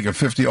code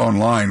Omega50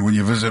 online when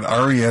you visit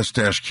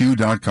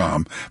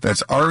res-q.com.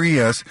 That's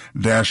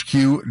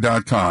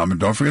res-q.com. And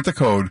don't forget the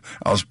code.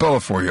 I'll spell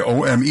it for you.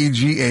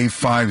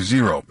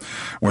 OMEGA50.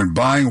 When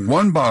buying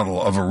one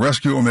bottle of a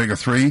Rescue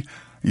Omega-3,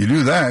 you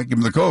do that, give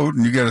them the code,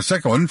 and you get a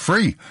second one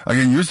free.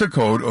 Again, use the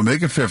code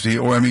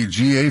Omega50,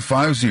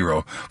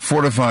 OMEGA50.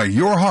 Fortify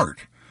your heart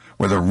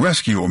with a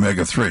Rescue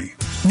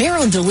Omega-3.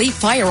 Maryland Elite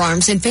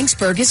Firearms in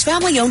Finksburg is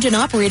family-owned and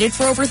operated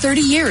for over 30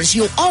 years.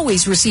 You'll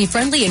always receive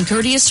friendly and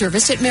courteous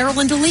service at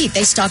Maryland Elite.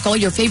 They stock all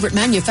your favorite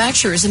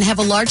manufacturers and have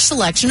a large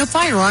selection of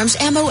firearms,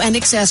 ammo, and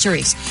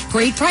accessories.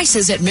 Great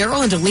prices at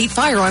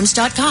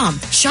MarylandEliteFirearms.com.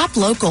 Shop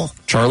local.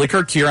 Charlie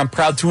Kirk here. I'm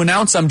proud to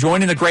announce I'm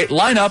joining the great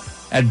lineup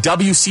at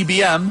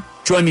WCBM.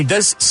 Join me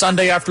this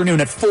Sunday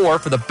afternoon at 4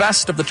 for the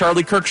best of the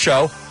Charlie Kirk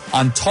Show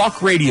on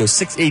Talk Radio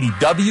 680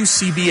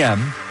 WCBM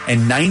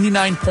and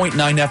 99.9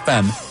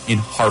 FM in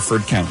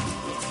Harford County.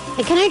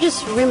 And can I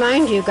just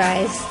remind you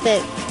guys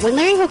that when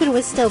Larry Hogan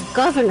was still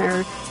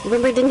governor,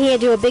 remember, didn't he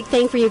do a big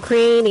thing for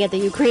Ukraine? He had the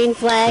Ukraine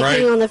flag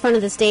hanging on the front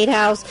of the State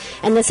House.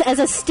 And this, as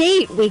a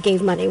state, we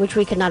gave money, which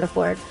we could not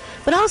afford.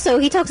 But also,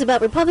 he talks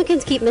about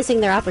Republicans keep missing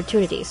their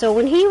opportunity. So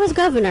when he was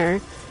governor,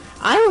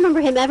 I don't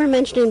remember him ever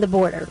mentioning the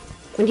border,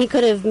 when he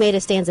could have made a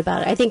stance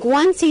about it. I think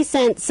once he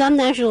sent some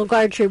National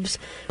Guard troops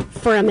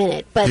for a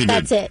minute, but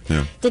that's it.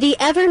 Yeah. Did he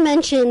ever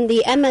mention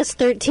the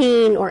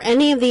MS-13 or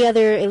any of the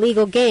other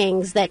illegal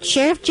gangs that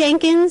Sheriff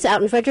Jenkins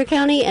out in Frederick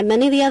County and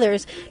many of the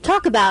others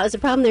talk about as a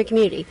problem in their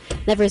community?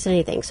 Never said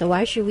anything. So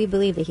why should we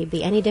believe that he'd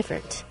be any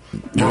different?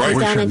 You're right.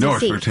 We should no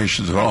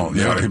expectations at all.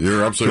 Yeah,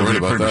 you're absolutely right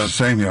about that.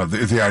 Same,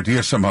 the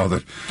idea somehow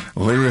that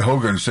Larry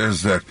Hogan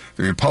says that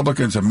the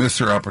Republicans have missed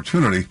their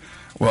opportunity.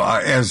 Well,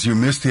 as you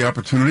missed the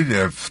opportunity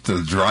to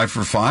drive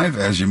for 5,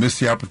 as you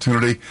missed the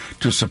opportunity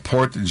to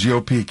support the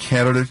GOP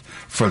candidate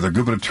for the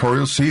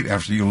gubernatorial seat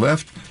after you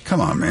left, come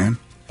on, man.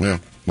 Yeah,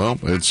 well,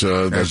 it's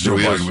as Joe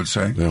Biden would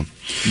say. Yeah.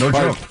 No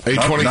joke.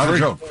 823. Not a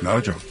joke. Not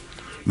a joke.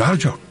 Not a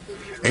joke.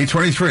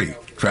 823.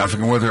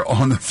 Traffic and weather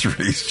on the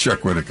 3s.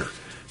 Chuck Whitaker.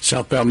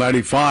 Southbound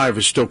 95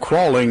 is still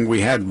crawling.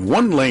 We had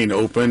one lane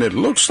open. It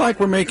looks like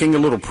we're making a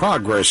little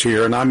progress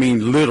here, and I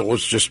mean little.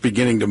 It's just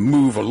beginning to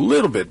move a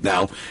little bit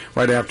now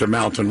right after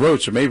Mountain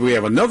Road. So maybe we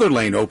have another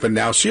lane open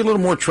now. See a little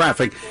more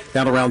traffic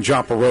down around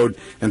Joppa Road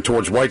and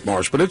towards White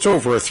Marsh. But it's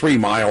over a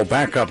 3-mile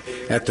backup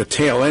at the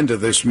tail end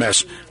of this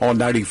mess on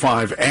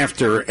 95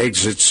 after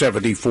exit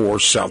 74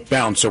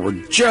 southbound. So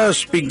we're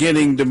just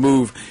beginning to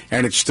move,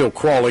 and it's still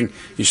crawling.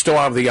 You still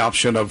have the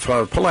option of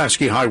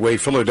Pulaski Highway,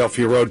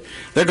 Philadelphia Road.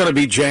 They're going to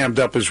be jammed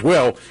up as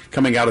well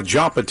coming out of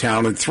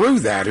Joppatown and through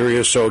that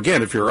area. So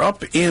again, if you're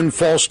up in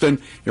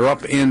Falston, you're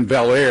up in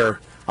Bel Air,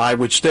 I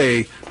would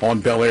stay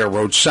on Bel Air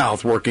Road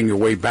South, working your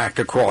way back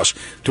across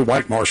to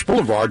White Marsh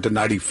Boulevard to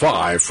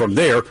 95 from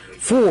there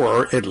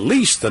for at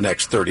least the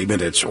next 30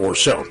 minutes or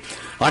so.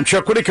 I'm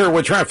Chuck Whitaker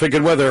with traffic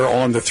and weather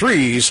on the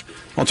 3s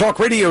on Talk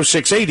Radio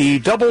 680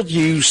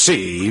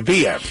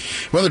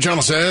 WCBM. Weather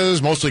Channel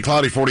says mostly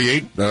cloudy,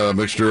 48,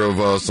 mixture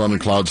of sun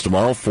and clouds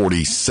tomorrow,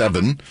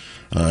 47.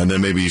 And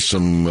then maybe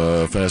some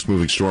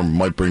fast-moving storm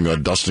might bring a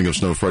dusting of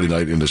snow Friday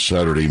night into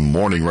Saturday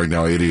morning. Right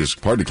now, it is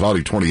partly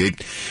cloudy,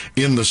 28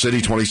 in the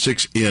city,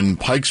 26 in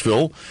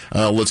Pikesville.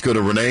 Let's go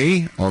to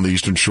Renee on the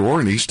Eastern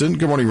Shore in Easton.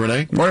 Good morning,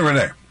 Renee. Morning,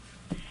 Renee.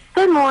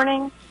 Good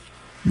morning.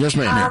 Yes,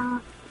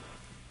 ma'am.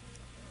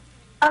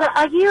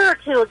 A year or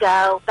two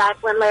ago,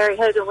 back when Larry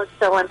Hogan was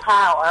still in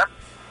power,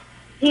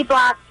 he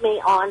blocked me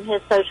on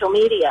his social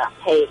media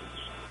page.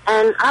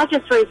 And I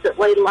just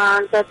recently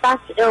learned that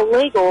that's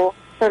illegal,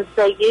 since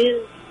they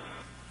use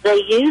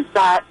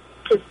that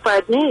to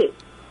spread news.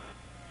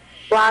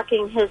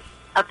 Blocking his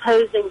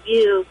opposing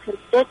view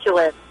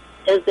constituents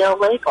is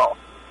illegal.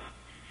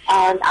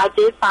 And I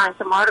did find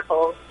some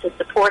articles to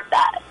support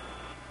that.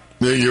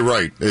 Yeah, you're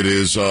right. It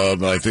is.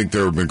 I think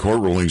there have been court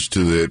rulings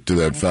to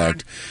that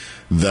fact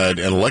that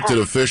elected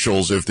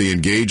officials, if they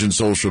engage in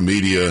social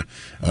media,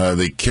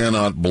 they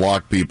cannot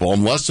block people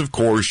unless, of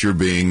course, you're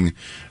being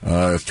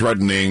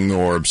threatening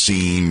or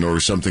obscene or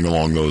something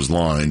along those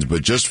lines.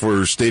 But just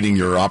for stating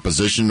your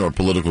opposition or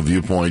political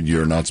viewpoint,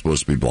 you're not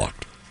supposed to be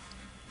blocked.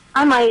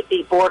 I might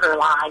be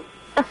borderline.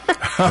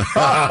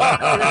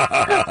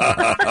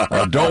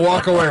 Don't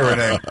walk away,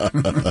 Renee.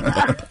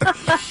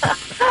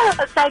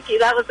 Thank you.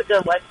 That was a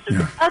good one.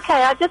 Yeah.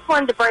 Okay, I just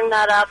wanted to bring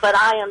that up, but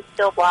I am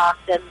still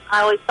blocked, and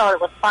I always thought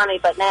it was funny,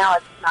 but now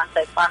it's not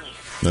so funny.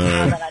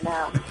 Now that I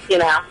know. you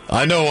know.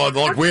 I know.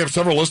 Look, we have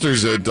several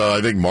listeners that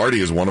I think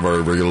Marty is one of our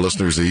regular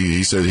listeners.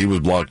 He said he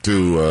was blocked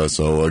too.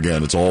 So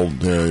again, it's all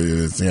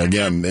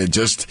it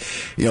just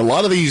a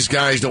lot of these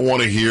guys don't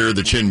want to hear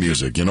the chin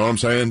music. You know what I'm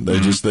saying? They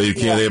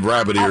can't. They have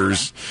rabbit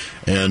ears,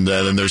 and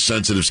they're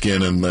sensitive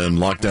skin, and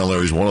Lockdown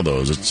Larry's one of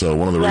those. It's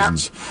one of the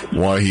reasons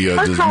why he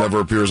never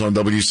appears on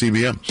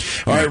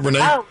WCBM. All right,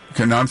 Renee.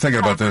 Okay, now I'm thinking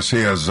about this.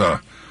 He has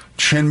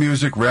chin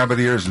music, rabbit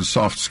ears, and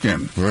soft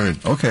skin. Right.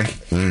 Okay.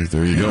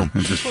 There you go.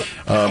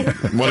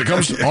 When it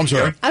comes to... I'm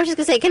sorry. I was just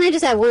going to say, can I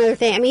just add one other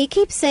thing? I mean, he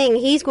keeps saying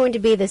he's going to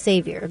be the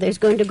savior. There's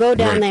going to go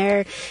down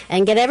there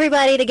and get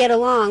everybody to get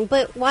along.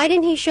 But why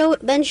didn't he show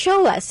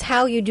us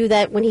how you do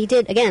that when he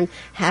did, again,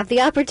 have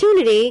the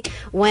opportunity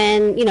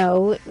when,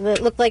 it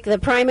looked like the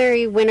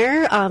primary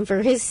winner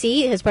for his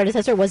seat, his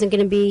predecessor, wasn't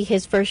going to be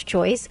his first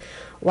choice.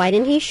 Why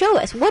didn't he show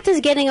us? What does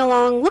getting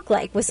along look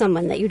like with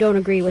someone that you don't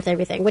agree with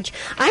everything? Which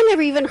I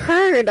never even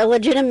heard a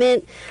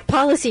legitimate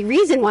policy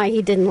reason why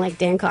he didn't like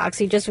Dan Cox.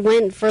 He just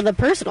went for the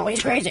personal.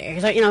 He's crazy.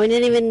 He's like, he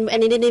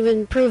didn't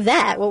even prove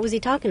that. What was he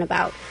talking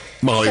about?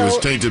 Well, he was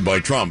tainted by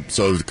Trump.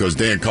 So because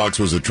Dan Cox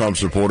was a Trump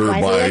supporter,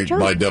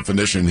 by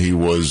definition, he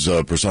was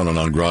persona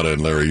non grata in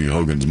Larry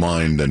Hogan's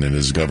mind and in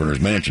his governor's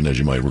mansion, as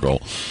you might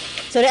recall.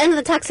 So to end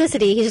the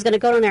toxicity, he's just going to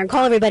go down there and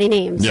call everybody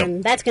names,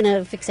 and that's going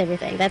to fix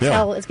everything. That's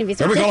how it's going to be.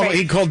 So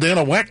he called Dan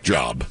a whack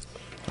job.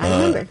 I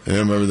remember. I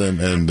remember that,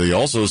 and he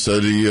also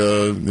said he,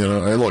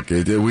 hey, look,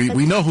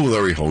 we know who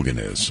Larry Hogan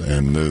is,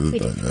 and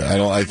I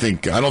don't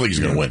think he's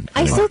going to win.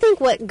 I still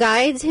think what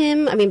guides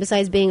him, I mean,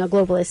 besides being a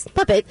globalist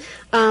puppet,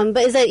 but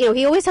is that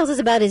he always tells us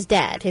about his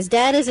dad. His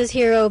dad is his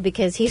hero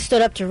because he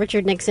stood up to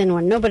Richard Nixon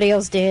when nobody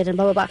else did, and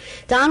blah blah blah.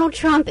 Donald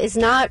Trump is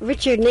not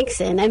Richard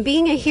Nixon, and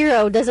being a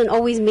hero doesn't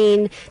always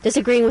mean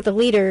disagreeing with the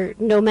leader,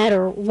 no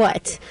matter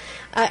what.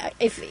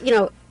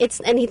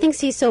 And he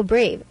thinks he's so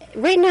brave.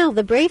 Right now,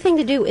 the brave thing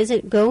to do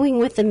isn't going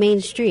with the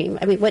mainstream.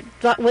 I mean, what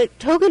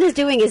Hogan is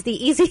doing is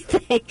the easy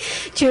thing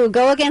to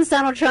go against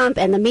Donald Trump,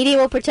 and the media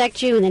will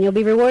protect you, and then you'll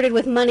be rewarded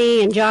with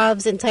money and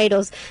jobs and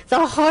titles.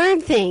 The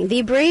hard thing,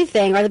 the brave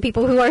thing, are the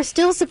people who are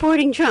still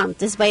supporting Trump,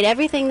 despite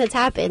everything that's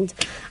happened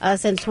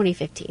since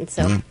 2015.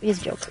 So, he's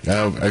a joke.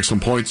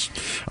 Excellent points.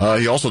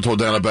 He also told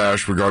Dana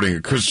Bash regarding,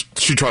 because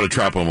she tried to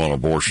trap him on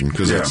abortion,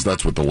 because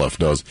that's what the left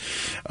does.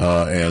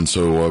 And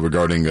so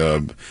regarding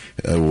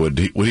would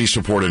he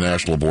support a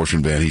national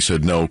abortion ban? He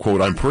said, no,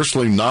 quote, I'm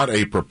personally not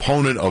a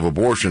proponent of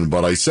abortion,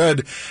 but I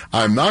said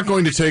I'm not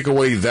going to take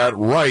away that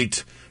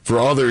right for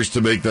others to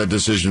make that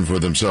decision for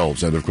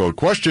themselves. End of quote.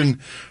 Question,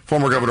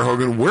 former Governor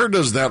Hogan, where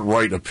does that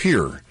right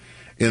appear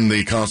in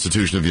the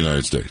Constitution of the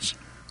United States?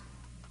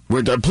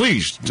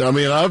 Please, I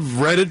mean, I've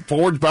read it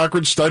forwards,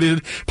 backwards, studied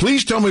it.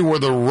 Please tell me where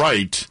the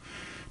right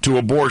to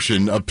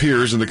abortion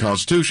appears in the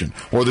Constitution,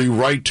 or the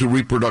right to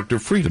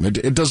reproductive freedom.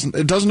 It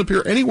doesn't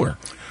appear anywhere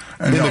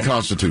in the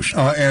Constitution.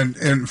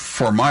 And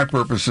for my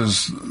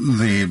purposes,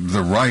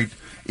 the right,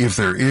 if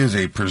there is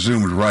a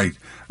presumed right,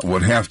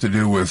 would have to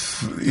do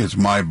with it's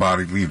my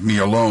body, leave me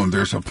alone.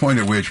 There's a point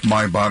at which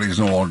my body is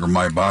no longer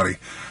my body.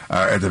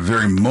 At the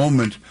very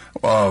moment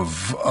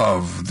of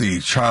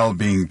the child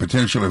being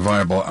potentially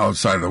viable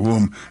outside the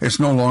womb, it's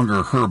no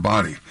longer her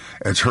body.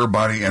 It's her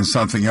body and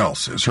something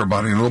else. It's her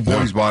body and a little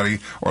boy's body,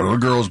 or a little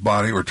girl's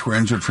body, or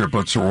twins or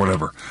triplets or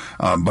whatever.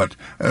 But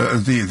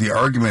the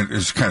argument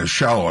is kind of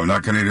shallow. I'm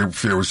not going to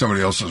interfere with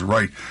somebody else's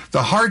right.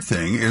 The hard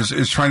thing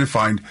is trying to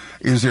find,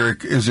 is there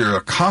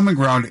a common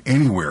ground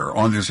anywhere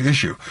on this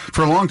issue?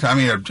 For a long time,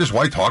 I mean, just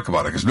why talk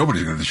about it? Because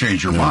nobody's going to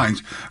change your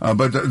minds.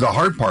 But the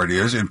hard part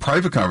is, in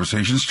private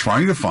conversations,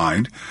 trying to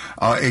find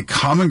a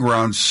common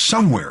ground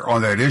somewhere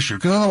on that issue.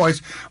 Because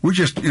otherwise, we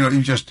just, yap.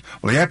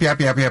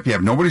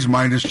 Nobody's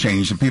mind has changed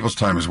and people's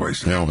time is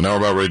wasted. Now we're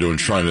about ready to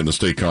enshrine it in the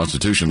state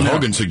constitution.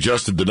 Hogan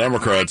suggested the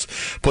Democrats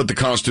put the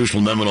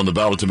constitutional amendment on the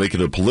ballot to make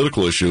it a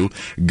political issue.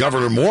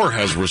 Governor Moore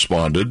has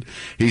responded.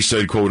 He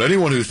said, quote,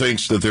 anyone who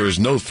thinks that there is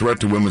no threat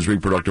to women's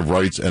reproductive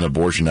rights and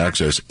abortion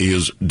access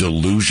is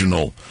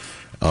delusional.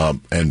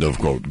 End of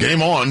quote.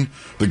 Game on.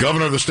 The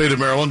governor of the state of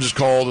Maryland just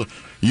called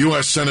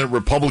U.S. Senate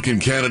Republican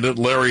candidate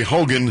Larry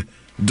Hogan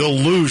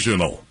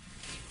delusional.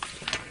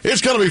 It's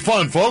going to be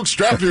fun, folks.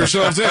 Strap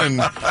yourselves in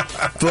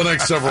for the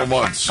next several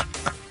months.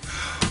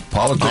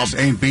 Politics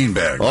ain't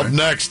beanbag. Up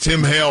next,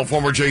 Tim Hale,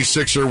 former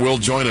J6er, will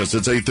join us.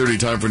 It's 8:30,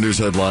 time for news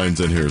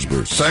headlines, and here's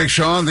Bruce. Thanks,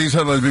 Sean. These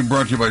headlines have been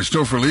brought to you by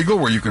Stouffer Legal,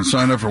 where you can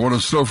sign up for one of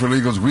Stouffer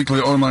Legal's weekly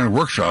online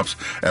workshops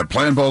at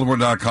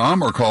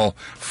planbaltimore.com or call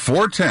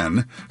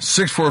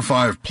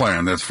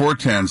 410-645-PLAN. That's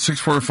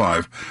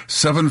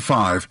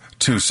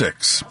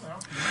 410-645-7526.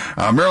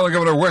 Maryland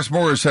Governor Wes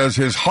Moore says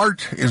his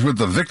heart is with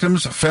the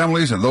victims,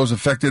 families, and those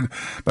affected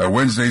by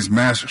Wednesday's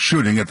mass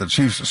shooting at the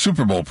Chiefs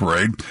Super Bowl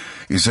parade.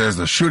 He says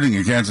the shooting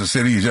in Kansas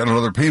City is yet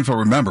another painful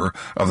reminder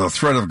of the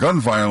threat of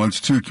gun violence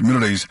to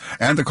communities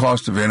and the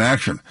cost of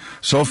inaction.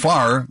 So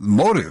far, the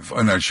motive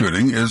in that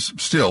shooting is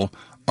still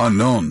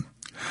unknown.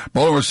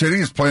 Baltimore City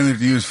is planning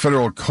to use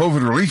federal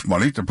COVID relief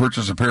money to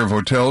purchase a pair of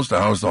hotels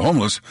to house the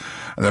homeless.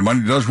 That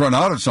money does run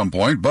out at some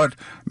point, but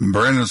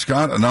Brandon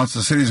Scott announced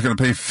the city is going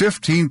to pay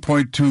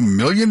 $15.2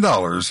 million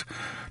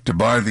to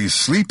buy the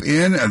Sleep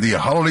Inn and the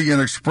Holiday Inn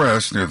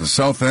Express near the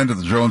south end of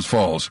the Jones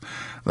Falls.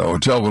 The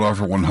hotel would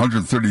offer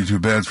 132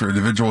 beds for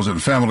individuals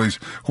and families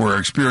who are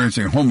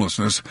experiencing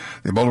homelessness.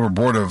 The Baltimore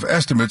Board of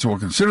Estimates will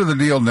consider the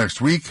deal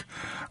next week,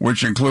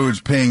 which includes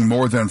paying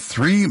more than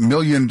 $3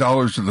 million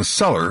to the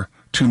seller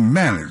to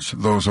manage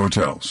those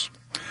hotels.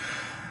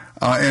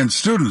 And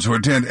students who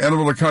attend Anne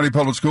Arundel County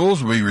Public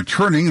Schools will be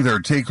returning their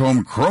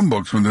take-home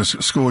Chromebooks when this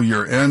school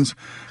year ends.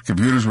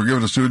 Computers were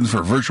given to students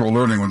for virtual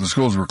learning when the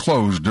schools were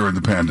closed during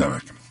the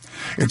pandemic.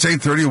 It's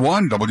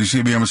 8:31.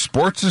 WCBM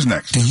Sports is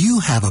next. Do you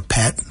have a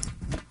pet?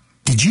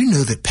 Did you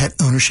know that pet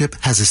ownership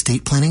has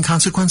estate planning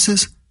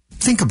consequences?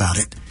 Think about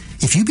it.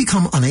 If you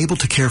become unable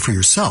to care for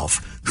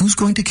yourself, who's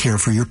going to care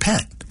for your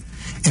pet?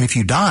 And if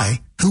you die,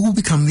 who will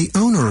become the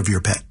owner of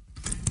your pet?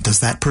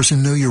 Does that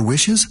person know your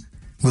wishes?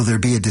 Will there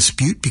be a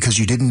dispute because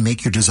you didn't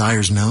make your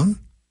desires known?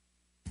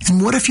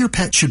 And what if your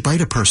pet should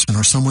bite a person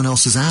or someone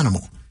else's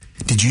animal?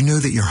 Did you know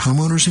that your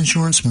homeowner's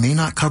insurance may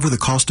not cover the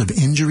cost of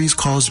injuries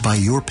caused by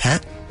your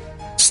pet?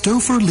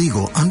 Stouffer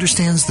Legal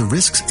understands the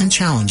risks and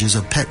challenges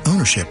of pet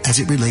ownership as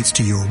it relates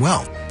to your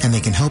wealth, and they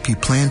can help you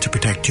plan to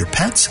protect your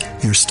pets,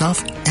 your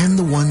stuff, and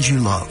the ones you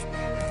love.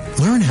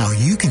 Learn how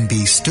you can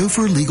be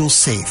Stouffer Legal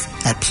safe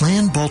at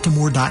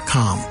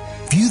planbaltimore.com.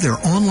 View their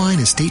online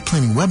estate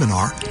planning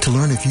webinar to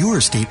learn if your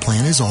estate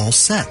plan is all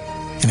set.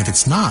 And if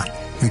it's not,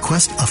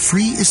 request a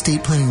free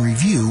estate planning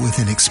review with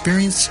an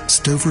experienced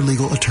Stouffer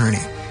Legal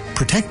attorney.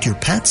 Protect your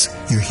pets,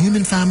 your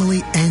human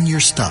family, and your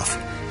stuff.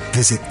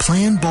 Visit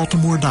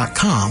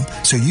planbaltimore.com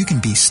so you can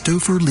be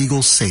Stouffer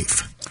Legal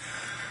safe.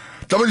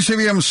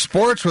 WCBM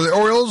Sports, where the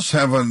Orioles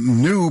have a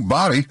new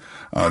body.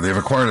 They've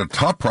acquired a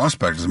top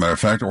prospect, as a matter of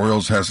fact.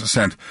 Orioles has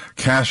sent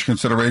cash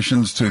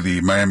considerations to the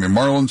Miami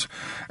Marlins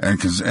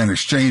in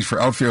exchange for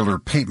outfielder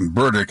Peyton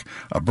Burdick.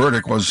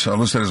 Burdick was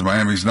listed as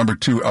Miami's number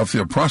 2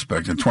 outfield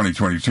prospect in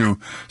 2022.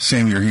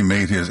 Same year he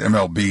made his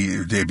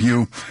MLB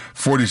debut.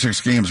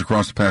 46 games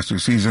across the past 2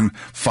 seasons,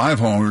 5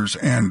 homers,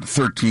 and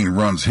 13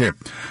 runs hit.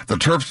 The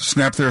Terps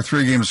snapped their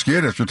 3-game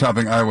skid after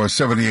topping Iowa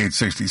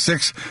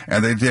 78-66,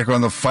 and they take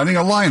on the Fighting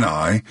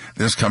Illini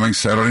this coming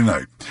Saturday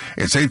night.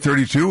 It's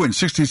 8:32 and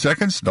 60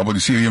 seconds.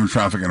 WCBM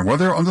traffic and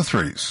weather on the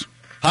 3s.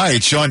 Hi,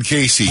 it's Sean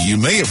Casey. You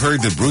may have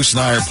heard that Bruce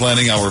and I are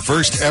planning our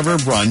first ever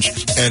brunch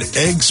at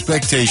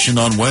Eggspectation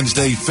on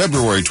Wednesday,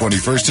 February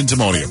 21st in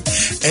Timonium.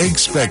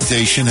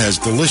 Eggspectation has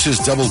delicious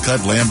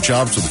double-cut lamb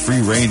chops with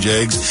free-range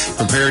eggs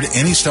prepared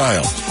any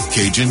style,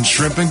 Cajun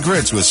shrimp and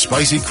grits with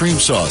spicy cream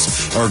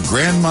sauce, or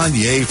Grand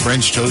Marnier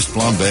French toast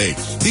flambé.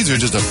 These are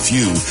just a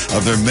few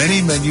of their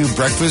many menu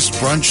breakfast,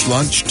 brunch,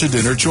 lunch, to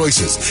dinner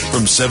choices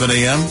from 7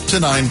 a.m. to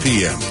 9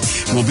 p.m.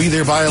 We'll be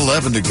there by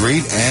 11 to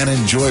greet and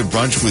enjoy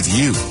brunch with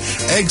you.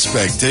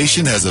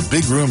 Eggspectation has a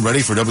big room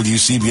ready for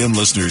WCBM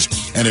listeners,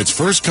 and it's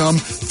first come,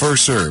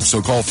 first serve.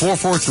 So call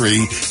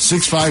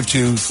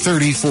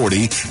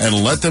 443-652-3040 and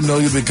let them know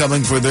you'll be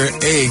coming for their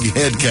egg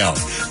head count.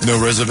 No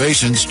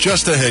reservations,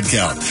 just a head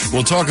count.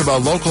 We'll talk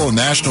about local and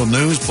national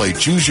news, play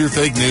Choose Your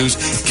Fake News.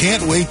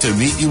 Can't wait to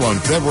meet you on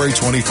February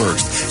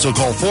 21st. So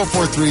call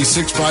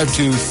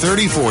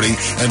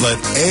 443-652-3040 and let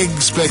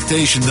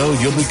Eggspectation know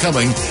you'll be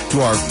coming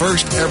to our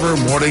first ever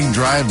morning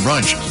drive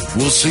brunch.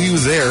 We'll see you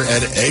there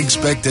at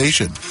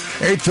Eggspectation.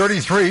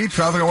 8:33,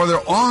 traffic and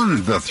weather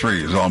on the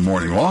 3s all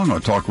morning long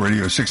on Talk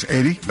Radio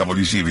 680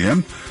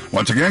 WCBM.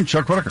 Once again,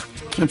 Chuck Whitaker.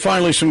 And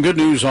finally, some good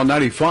news on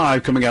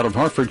 95 coming out of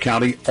Hartford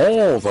County.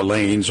 All the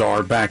lanes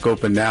are back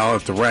open now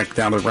at the wreck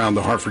down around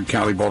the Hartford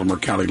County, Baltimore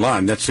County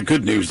line. That's the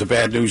good news. The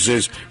bad news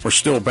is we're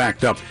still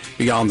backed up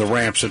beyond the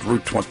ramps at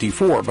Route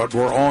 24, but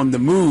we're on the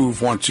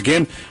move once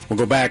again. We'll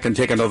go back and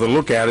take another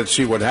look at it,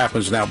 see what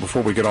happens now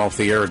before we get off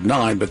the air at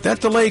 9. But that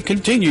delay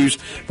continues,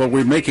 but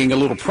we're making a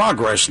little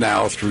progress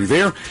now through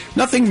there.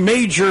 Nothing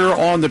major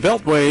on the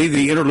Beltway.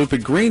 The Interloop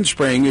at Green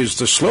Spring is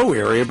the slow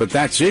area, but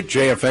that's it.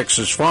 JFX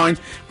is fine.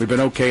 We've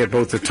been okay at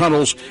both the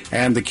tunnels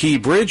and the Key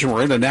Bridge, and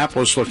we're in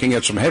Annapolis looking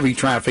at some heavy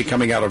traffic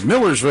coming out of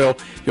Millersville.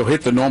 You'll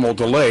hit the normal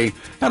delay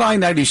at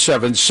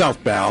I-97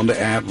 southbound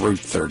at Route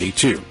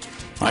 32.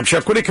 I'm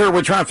Chuck Whitaker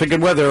with traffic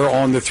and weather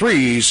on the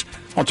 3s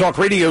on Talk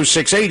Radio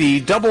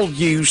 680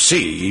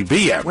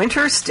 WCBM.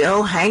 Winter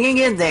still hanging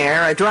in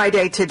there. A dry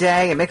day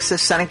today, a mix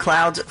of sun and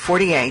clouds,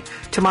 48.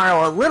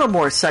 Tomorrow, a little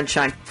more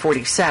sunshine,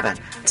 47.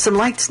 Some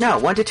light snow,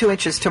 1 to 2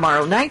 inches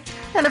tomorrow night,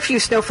 and a few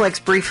snowflakes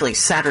briefly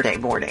Saturday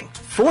morning.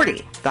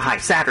 40, the high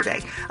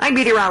Saturday. I'm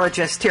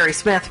meteorologist Terry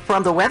Smith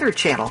from the Weather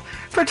Channel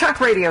for Talk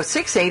Radio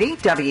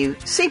 680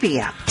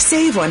 WCBM.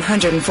 Save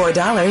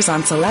 $104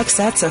 on select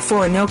sets of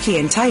 4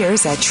 Nokian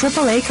tires at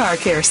AAA Car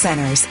Care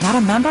Centers. Not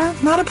a member?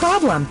 Not a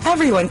problem.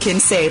 Everyone can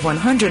save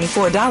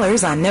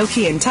 $104 on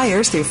Nokian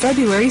tires through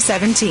February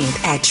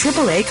 17th at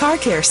AAA Car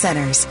Care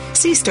Centers.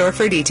 See store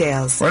for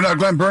details. Right now,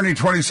 Glen Burnie,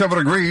 27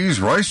 degrees.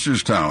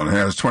 Reisterstown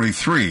has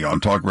 23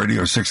 on Talk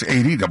Radio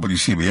 680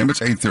 WCBM.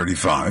 It's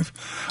 8:35.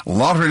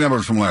 Lottery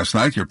numbers from last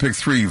night. Your pick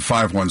 3,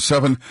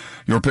 517.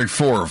 Your pick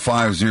 4,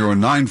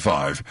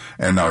 5095.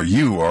 And now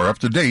you are up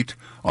to date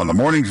on the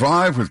Morning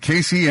Drive with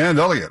Casey and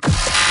Elliott.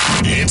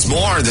 It's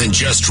more than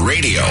just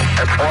radio.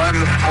 It's one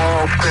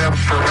small step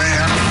for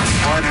man,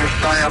 one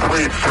giant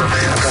leap for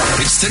mankind.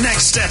 It's the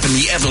next step in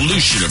the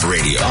evolution of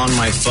radio. On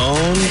my phone.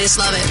 I just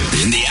love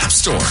it. In the App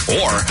Store.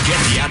 Or get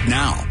the app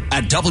now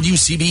at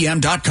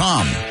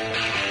WCBM.com.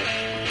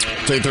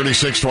 It's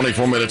 8:36,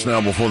 24 minutes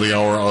now before the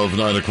hour of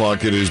 9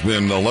 o'clock. It has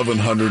been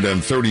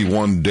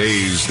 1,131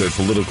 days that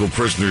political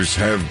prisoners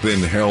have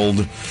been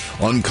held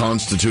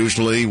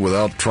unconstitutionally,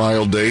 without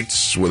trial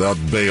dates, without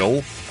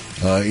bail,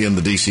 in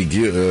the D.C.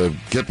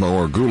 Gitmo,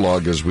 or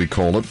Gulag as we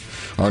call it.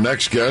 Our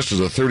next guest is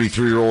a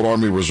 33-year-old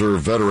Army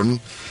Reserve veteran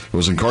who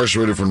was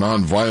incarcerated for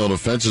nonviolent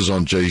offenses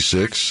on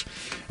J6.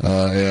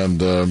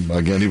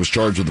 Again, he was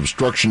charged with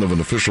obstruction of an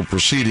official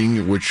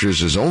proceeding, which is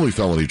his only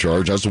felony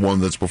charge. That's the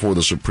one that's before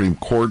the Supreme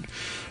Court,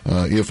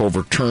 if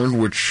overturned,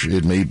 which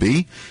it may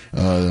be.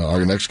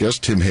 Our next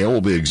guest, Tim Hale,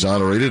 will be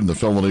exonerated, and the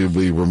felony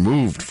will be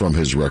removed from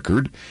his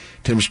record.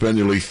 Tim spent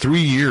nearly 3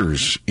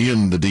 years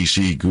in the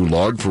D.C.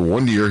 Gulag. For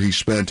 1 year, he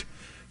spent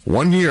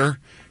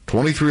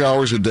 23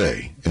 hours a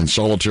day in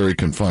solitary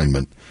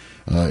confinement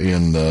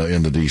in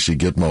the D.C.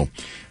 Gitmo.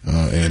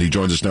 And he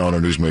joins us now on our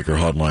Newsmaker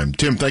hotline.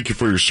 Tim, thank you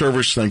for your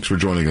service. Thanks for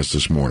joining us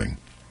this morning.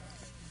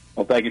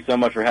 Well, thank you so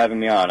much for having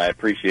me on. I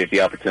appreciate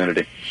the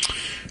opportunity.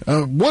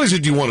 What is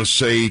it you want to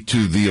say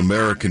to the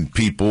American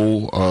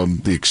people,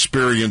 the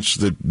experience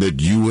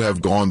that you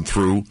have gone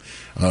through,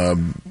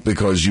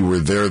 because you were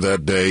there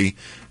that day,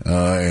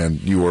 and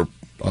you were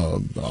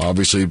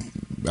obviously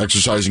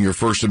exercising your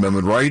First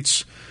Amendment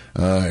rights,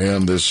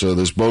 and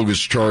this bogus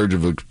charge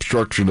of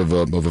obstruction of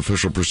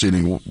official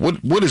proceeding?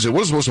 What is it?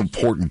 What is the most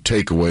important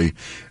takeaway?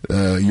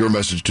 Your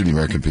message to the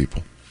American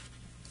people?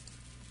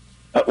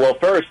 Well,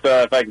 first,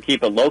 if I can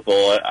keep it local,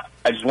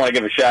 I just want to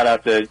give a shout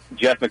out to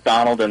Jeff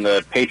McDonald and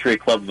the Patriot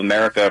Club of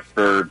America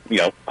for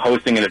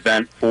hosting an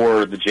event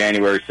for the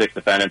January 6th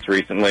defendants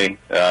recently.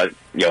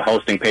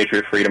 Hosting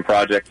Patriot Freedom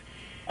Project,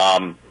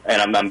 and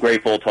I'm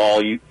grateful to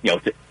all you.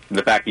 To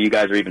the fact that you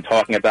guys are even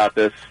talking about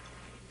this.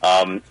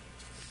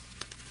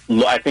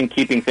 I think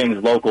keeping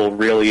things local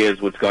really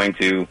is what's going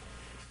to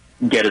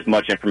get as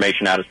much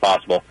information out as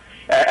possible.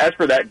 As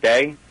for that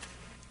day,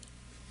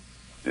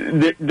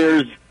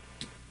 there's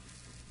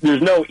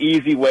no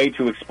easy way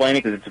to explain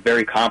it because it's a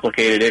very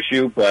complicated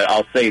issue, but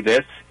I'll say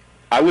this.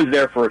 I was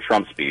there for a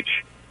Trump speech.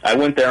 I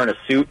went there in a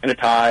suit and a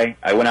tie.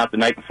 I went out the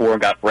night before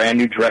and got brand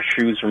new dress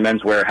shoes from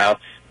Men's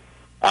Warehouse.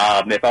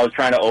 If I was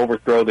trying to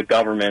overthrow the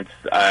government,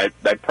 I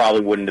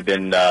probably wouldn't have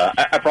been.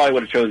 I probably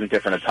would have chosen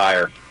different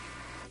attire.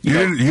 You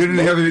didn't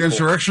have the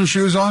insurrection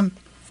shoes on?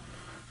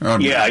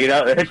 Yeah,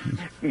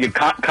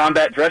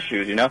 combat dress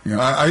shoes, Yeah,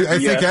 I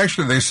think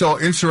actually they sell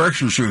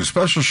insurrection shoes,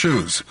 special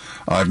shoes,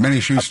 at many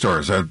shoe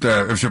stores.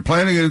 If you're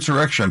planning an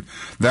insurrection,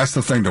 that's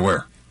the thing to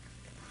wear.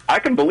 I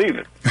can believe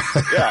it.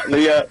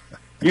 Yeah,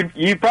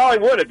 you probably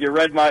would if you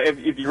read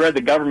if you read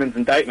the government's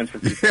indictments for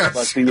people.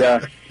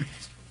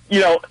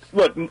 Yes.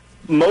 But look,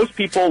 most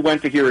people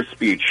went to hear a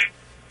speech,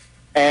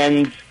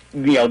 and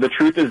the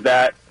truth is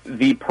that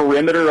the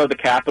perimeter of the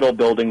Capitol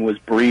building was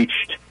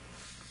breached,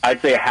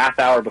 I'd say a half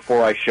hour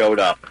before I showed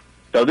up.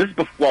 So this is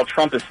while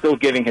Trump is still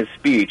giving his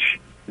speech.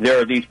 There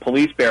are these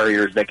police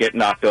barriers that get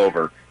knocked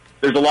over.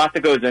 There's a lot that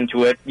goes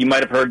into it. You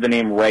might have heard the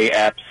name Ray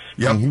Epps.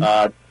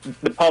 Yep.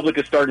 The public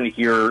is starting to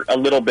hear a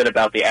little bit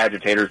about the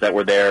agitators that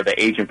were there, the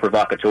agent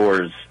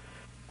provocateurs.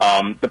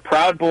 The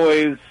Proud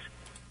Boys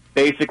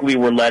basically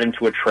were led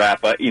into a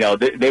trap.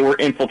 They were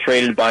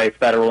infiltrated by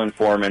federal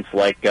informants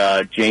like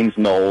James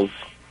Knowles.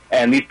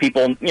 And these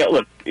people,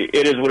 look,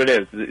 it is what it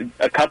is.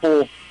 A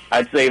couple,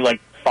 I'd say,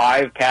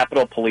 5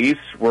 Capitol Police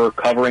were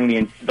covering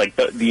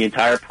the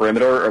entire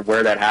perimeter of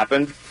where that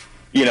happened.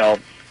 You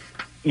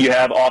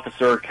have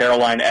Officer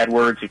Caroline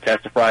Edwards, who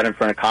testified in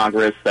front of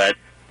Congress that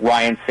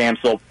Ryan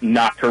Samsel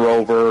knocked her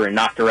over and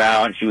knocked her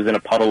out, and she was in a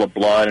puddle of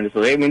blood. And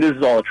so, this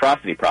is all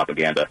atrocity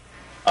propaganda.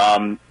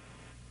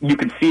 You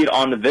can see it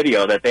on the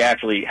video that they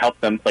actually help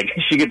them.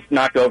 She gets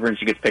knocked over and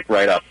she gets picked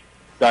right up.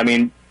 So,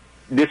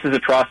 this is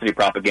atrocity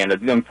propaganda.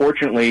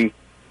 Unfortunately,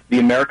 the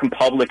American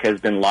public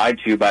has been lied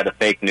to by the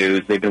fake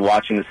news. They've been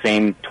watching the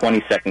same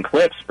 20-second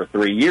clips for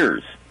 3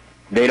 years.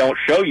 They don't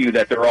show you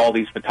that there are all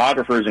these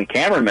photographers and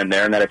cameramen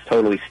there and that it's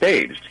totally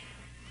staged,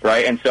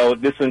 right? And so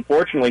this,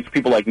 unfortunately, for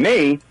people like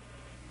me,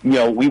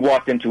 we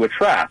walked into a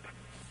trap.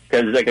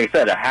 Because, like I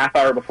said, a half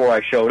hour before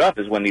I showed up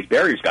is when these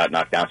barriers got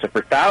knocked down. So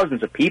for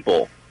thousands of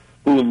people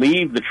who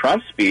leave the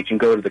Trump speech and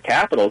go to the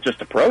Capitol just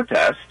to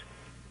protest,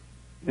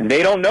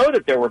 they don't know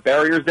that there were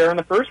barriers there in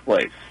the first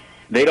place.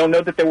 They don't know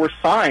that there were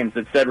signs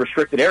that said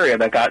restricted area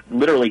that got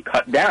literally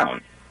cut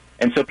down.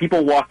 And so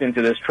people walked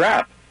into this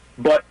trap.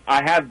 But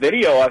I have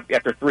video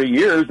after 3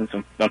 years, and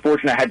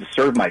unfortunately I had to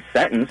serve my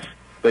sentence,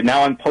 but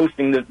now I'm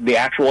posting the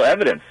actual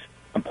evidence.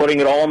 I'm putting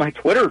it all on my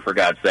Twitter, for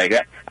God's sake.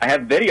 I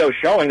have video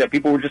showing that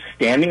people were just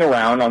standing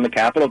around on the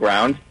Capitol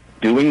grounds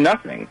doing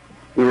nothing.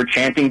 You were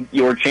chanting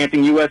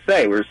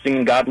USA. We were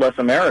singing God Bless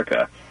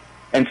America.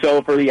 And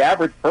so for the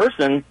average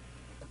person,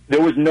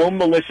 there was no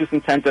malicious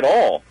intent at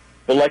all.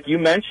 But like you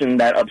mentioned,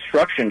 that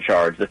obstruction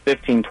charge, the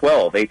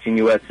 1512, 18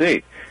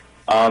 U.S.C.,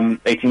 18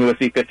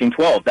 U.S.C.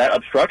 1512. That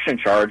obstruction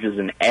charge is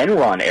an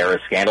Enron-era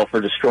scandal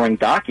for destroying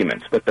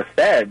documents, but the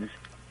feds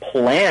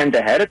planned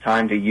ahead of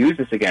time to use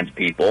this against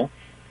people,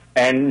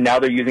 and now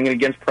they're using it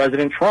against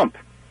President Trump.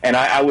 And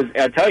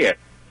I tell you,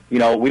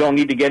 we don't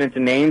need to get into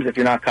names if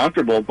you're not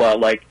comfortable, but,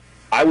 like,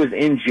 I was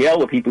in jail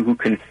with people who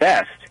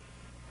confessed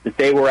that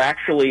they were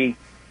actually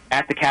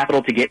at the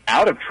Capitol to get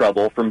out of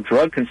trouble from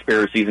drug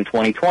conspiracies in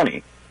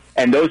 2020.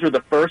 And those are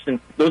the first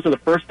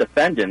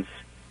defendants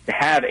to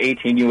have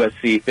 18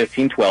 U.S.C.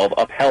 1512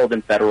 upheld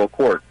in federal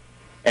court.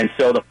 And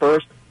so the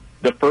first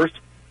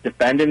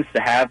defendants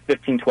to have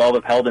 1512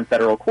 upheld in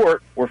federal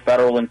court were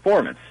federal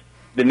informants.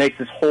 That makes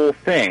this whole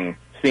thing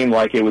seem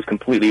like it was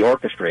completely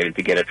orchestrated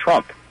to get at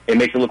Trump. It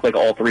makes it look like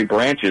all three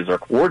branches are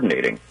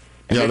coordinating.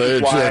 Yeah,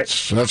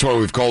 that's why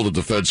we've called it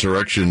the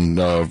Fedsurrection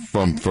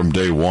from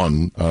day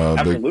one.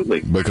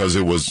 Absolutely. Because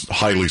it was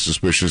highly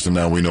suspicious, and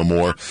now we know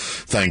more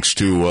thanks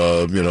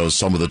to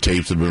some of the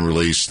tapes that have been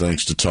released,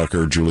 thanks to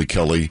Tucker, Julie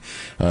Kelly,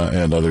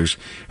 and others.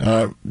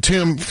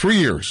 Tim, 3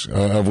 years,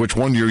 of which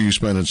 1 year you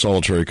spent in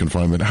solitary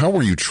confinement. How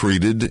were you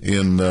treated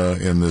in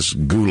this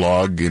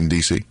gulag in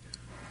D.C.?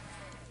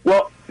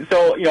 Well,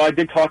 so I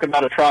did talk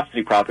about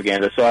atrocity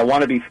propaganda, so I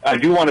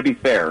do want to be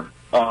fair.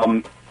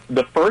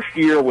 The first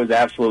year was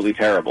absolutely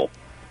terrible,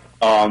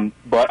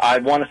 but I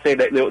want to say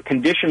that the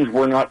conditions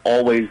were not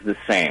always the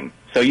same.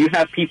 So you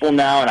have people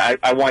now, and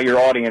I want your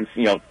audience,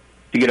 to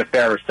get a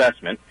fair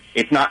assessment.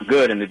 It's not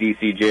good in the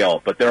D.C.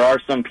 jail, but there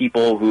are some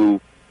people who,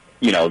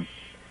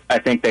 I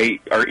think they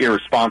are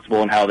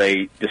irresponsible in how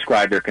they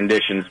describe their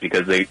conditions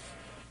because they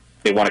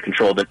want to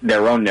control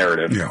their own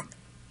narrative. Yeah.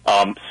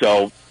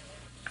 So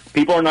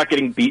people are not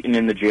getting beaten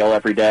in the jail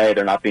every day.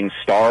 They're not being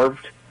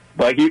starved.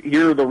 But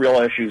here are the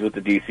real issues with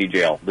the D.C.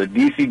 jail. The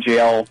D.C.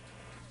 jail,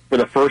 for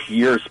the first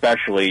year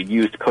especially,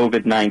 used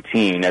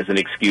COVID-19 as an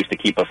excuse to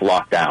keep us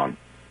locked down.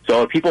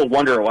 So if people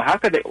wonder, well,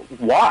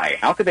 why?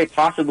 How could they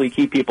possibly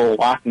keep people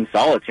locked in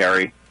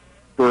solitary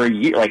for a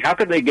year? Like, how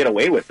could they get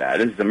away with that?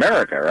 This is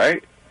America,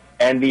 right?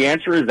 And the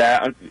answer is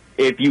that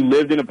if you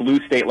lived in a blue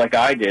state like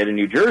I did in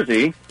New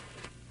Jersey,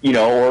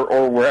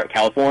 or where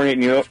California,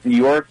 New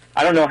York,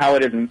 I don't know how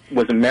it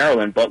was in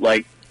Maryland, but,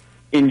 like,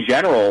 in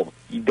general,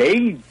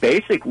 they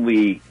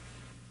basically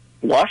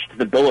flushed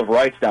the Bill of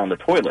Rights down the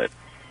toilet.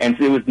 And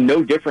so it was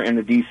no different in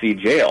the D.C.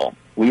 jail.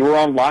 We were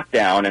on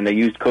lockdown, and they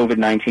used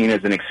COVID-19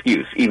 as an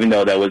excuse, even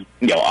though that was,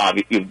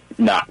 obviously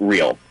not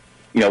real.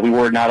 We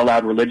were not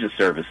allowed religious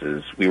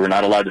services. We were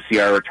not allowed to see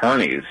our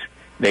attorneys.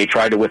 They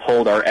tried to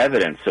withhold our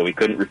evidence, so we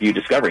couldn't review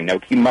discovery. Now,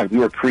 keep in mind, we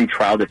were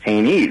pre-trial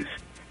detainees.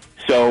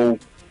 So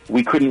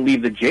we couldn't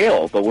leave the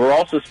jail, but we're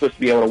also supposed to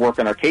be able to work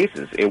on our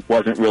cases. It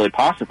wasn't really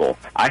possible.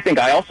 I think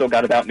I also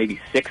got about maybe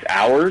 6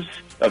 hours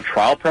of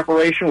trial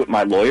preparation with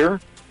my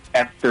lawyer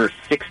after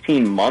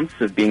 16 months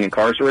of being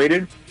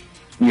incarcerated.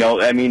 You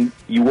weren't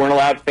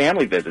allowed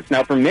family visits.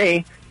 Now, for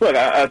me, look,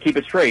 I'll keep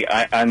it straight.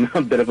 I'm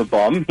a bit of a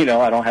bum. I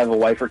don't have a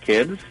wife or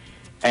kids.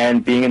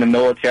 And being in the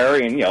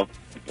military and,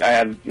 I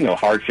have,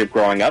 hardship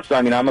growing up. So,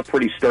 I'm a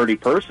pretty sturdy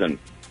person.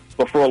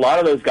 But for a lot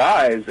of those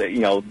guys,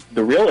 the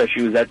real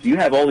issue is that you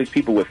have all these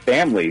people with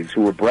families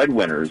who are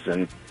breadwinners,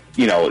 and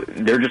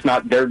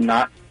they're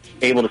not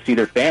able to see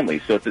their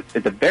families. So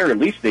at the very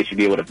least, they should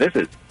be able to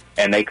visit,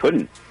 and they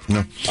couldn't.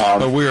 No.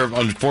 But we are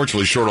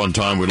unfortunately short on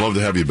time. We'd love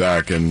to have you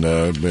back and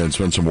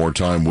spend some more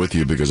time with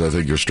you because I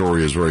think your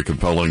story is very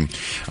compelling.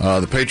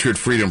 The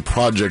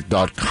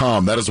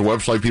PatriotFreedomProject.com, that is a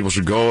website people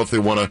should go if they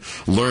want to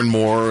learn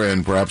more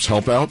and perhaps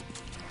help out.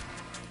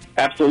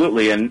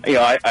 Absolutely, and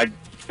I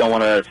don't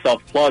want to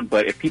self-plug,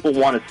 but if people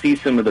want to see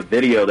some of the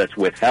video that's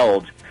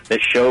withheld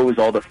that shows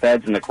all the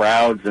feds and the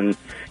crowds and,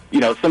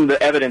 some of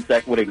the evidence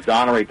that would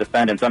exonerate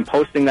defendants, I'm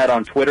posting that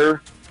on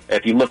Twitter.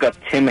 If you look up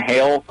Tim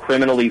Hale,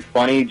 criminally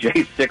funny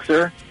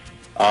J6er,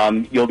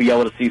 you'll be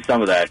able to see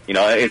some of that.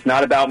 It's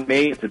not about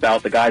me. It's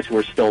about the guys who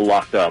are still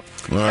locked up.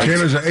 All right.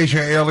 Tim, is it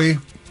H-A-L-E?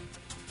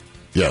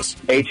 Yes.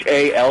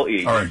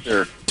 H-A-L-E. All right.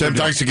 Sure. Tim,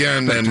 thanks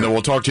again, and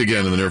we'll talk to you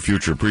again in the near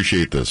future.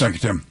 Appreciate this. Thank you,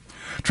 Tim.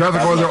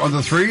 Traffic weather on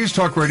the threes,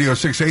 Talk Radio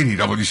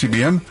 680,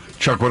 WCBM,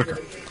 Chuck Whitaker.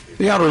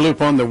 The outer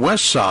loop on the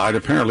west side,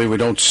 apparently we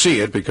don't see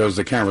it because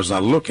the camera's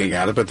not looking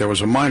at it, but there was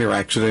a minor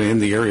accident in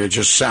the area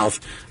just south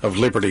of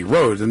Liberty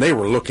Road, and they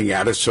were looking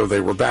at it, so they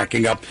were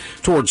backing up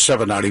towards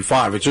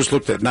 795. It just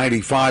looked at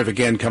 95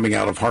 again coming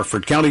out of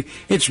Harford County.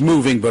 It's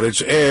moving, but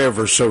it's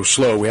ever so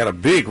slow. We had a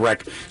big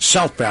wreck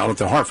southbound at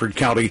the Harford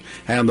County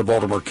and the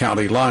Baltimore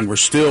County line. We're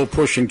still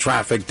pushing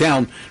traffic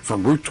down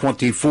from Route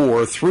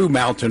 24 through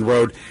Mountain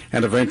Road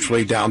and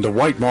eventually down to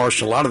White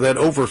Marsh. A lot of that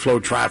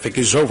overflow traffic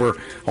is over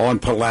on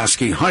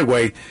Pulaski Highway,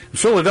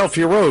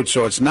 Philadelphia Road,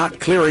 so it's not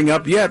clearing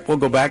up yet. We'll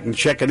go back and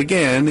check it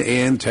again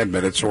in 10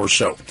 minutes or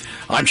so.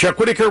 I'm Chuck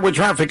Whitaker with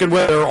traffic and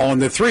weather on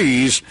the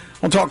threes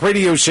on Talk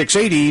Radio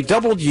 680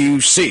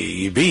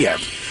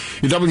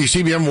 WCBM. Your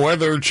WCBM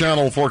Weather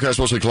Channel forecast,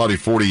 mostly cloudy,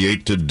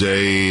 48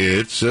 today.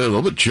 It's a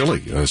little bit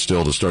chilly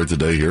still to start the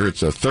day here.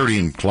 It's 30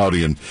 and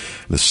cloudy in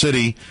the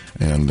city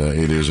And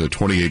it is a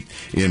 28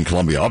 in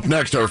Columbia. Up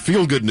next, our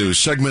feel-good news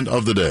segment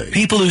of the day.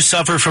 People who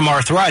suffer from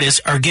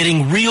arthritis are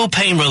getting real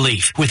pain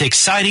relief with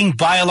exciting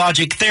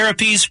biologic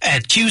therapies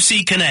at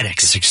QC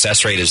Kinetics. The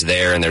success rate is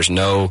there, and there's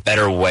no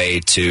better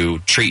way to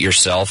treat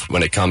yourself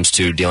when it comes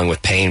to dealing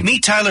with pain.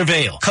 Meet Tyler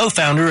Vale,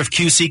 co-founder of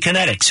QC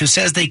Kinetics, who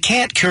says they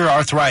can't cure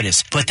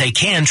arthritis, but they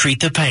can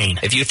treat the pain.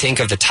 If you think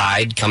of the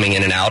tide coming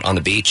in and out on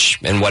the beach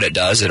and what it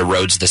does, it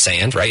erodes the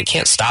sand, right? You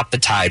can't stop the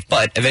tide,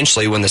 but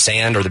eventually when the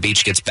sand or the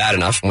beach gets bad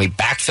enough, we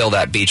backfill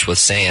that beach with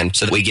sand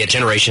so that we get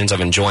generations of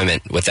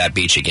enjoyment with that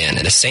beach again.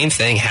 And the same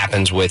thing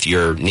happens with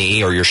your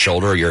knee or your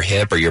shoulder or your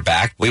hip or your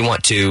back. We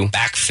want to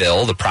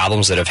backfill the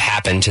problems that have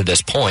happened to this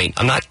point.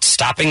 I'm not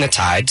stopping the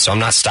tide, so I'm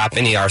not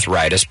stopping the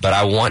arthritis, but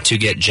I want to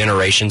get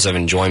generations of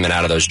enjoyment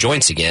out of those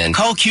joints again.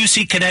 Call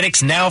QC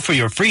Kinetics now for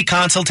your free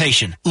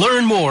consultation.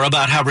 Learn more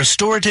about how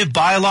restorative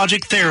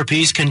biologic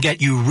therapies can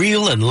get you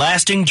real and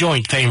lasting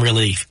joint pain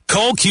relief.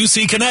 Call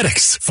QC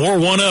Kinetics,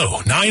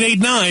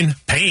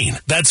 410-989-PAIN.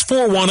 That's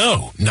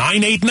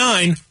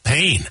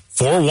 410-989-PAIN.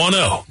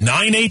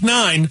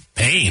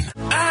 410-989-PAIN.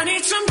 I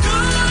need some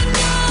good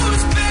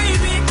news,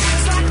 baby.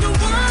 It's like the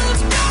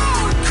world's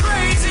gone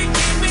crazy.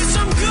 Give me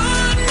some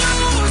good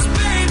news,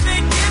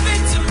 baby. Give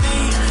it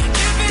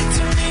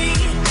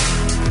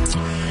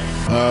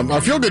to me.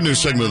 Our feel-good news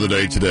segment of the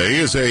day today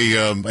is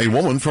a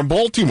woman from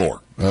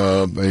Baltimore.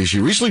 She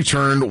recently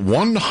turned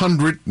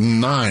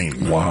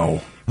 109.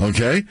 Wow.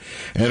 Okay?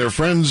 And her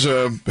friends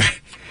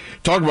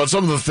talk about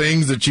some of the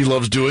things that she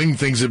loves doing,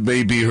 things that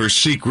may be her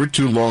secret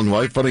to long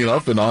life. Funny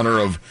enough, in honor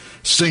of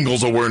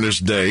Singles Awareness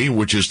Day,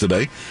 which is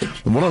today,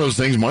 and one of those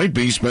things might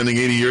be spending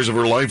 80 years of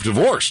her life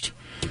divorced.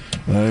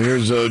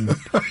 Here's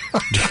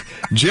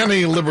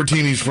Jenny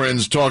Libertini's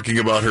friends talking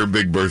about her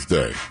big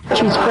birthday.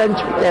 She's friends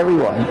with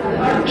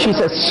everyone. She's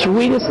the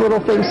sweetest little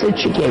thing since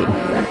she came.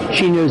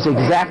 She knows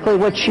exactly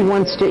what she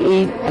wants to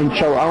eat, and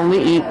she'll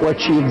only eat what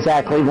she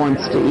exactly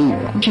wants to eat.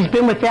 She's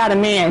been without a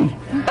man.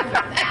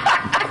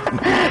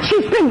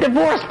 She's been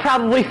divorced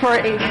probably for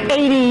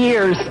 80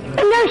 years. And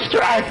no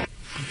stress.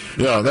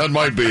 Yeah, that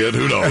might be it.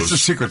 Who knows? That's the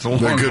secret to long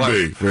That could life.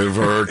 be for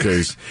her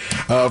case.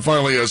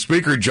 Finally,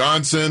 Speaker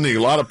Johnson, a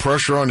lot of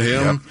pressure on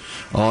him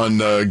on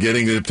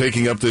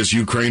taking up this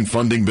Ukraine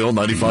funding bill,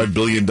 $95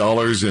 billion.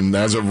 And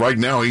as of right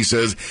now, he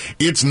says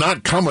it's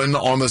not coming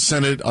on the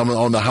Senate,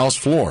 on the House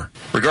floor.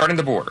 Regarding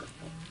the border,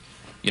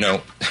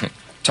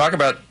 talk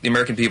about the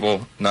American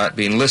people not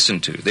being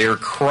listened to. They are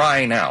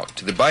crying out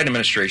to the Biden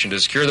administration to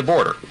secure the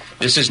border.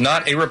 This is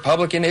not a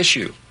Republican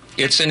issue.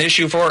 It's an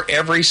issue for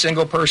every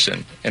single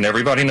person, and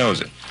everybody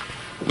knows it.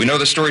 We know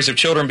the stories of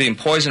children being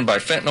poisoned by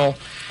fentanyl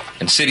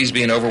and cities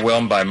being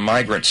overwhelmed by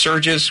migrant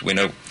surges. We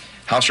know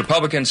House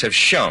Republicans have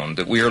shown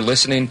that we are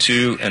listening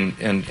to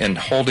and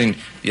holding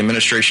the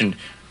administration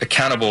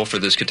accountable for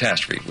this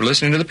catastrophe. We're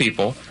listening to the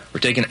people. We're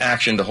taking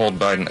action to hold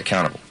Biden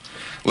accountable.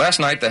 Last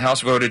night, the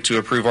House voted to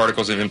approve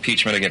articles of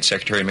impeachment against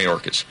Secretary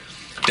Mayorkas.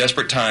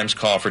 Desperate times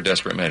call for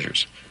desperate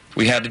measures.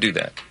 We had to do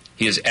that.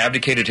 He has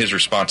abdicated his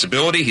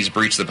responsibility, he's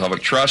breached the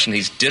public trust, and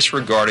he's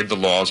disregarded the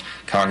laws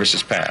Congress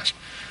has passed.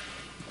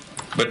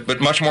 But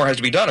much more has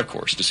to be done, of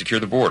course, to secure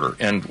the border.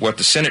 And what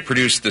the Senate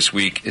produced this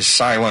week is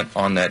silent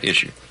on that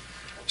issue.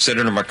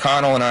 Senator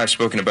McConnell and I have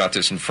spoken about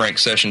this in frank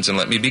sessions, and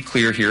let me be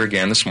clear here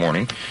again this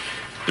morning.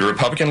 The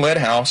Republican-led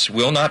House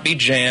will not be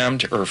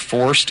jammed or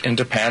forced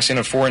into passing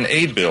a foreign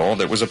aid bill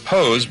that was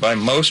opposed by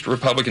most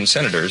Republican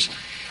senators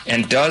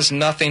and does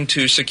nothing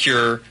to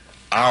secure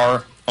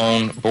our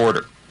own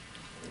border.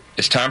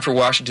 It's time for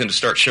Washington to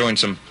start showing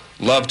some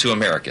love to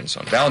Americans.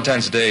 On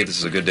Valentine's Day, this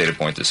is a good day to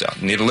point this out.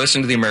 You need to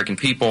listen to the American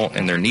people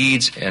and their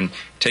needs and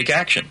take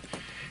action.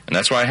 And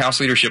that's why House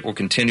leadership will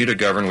continue to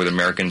govern with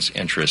Americans'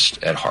 interests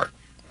at heart.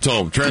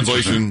 So,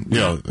 translation,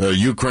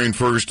 Ukraine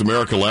first,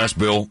 America last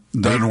bill.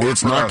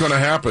 It's not going to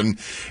happen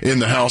in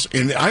the House.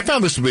 And I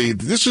found this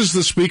is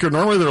the Speaker.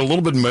 Normally they're a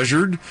little bit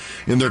measured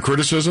in their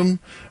criticism.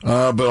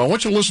 But I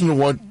want you to listen to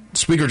what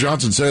Speaker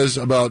Johnson says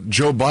about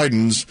Joe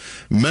Biden's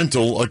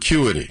mental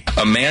acuity.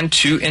 A man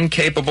too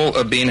incapable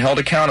of being held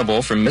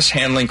accountable for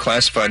mishandling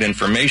classified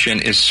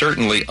information is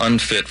certainly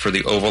unfit for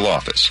the Oval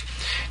Office.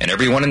 And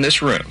everyone in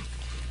this room,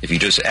 if you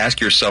just ask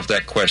yourself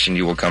that question,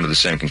 you will come to the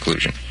same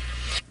conclusion.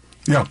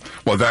 Yeah,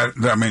 well,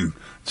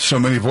 so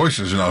many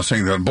voices are now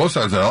saying that on both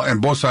sides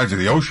and both sides of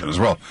the ocean as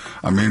well.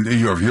 I mean,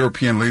 you have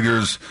European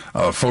leaders,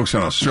 folks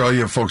in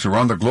Australia, folks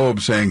around the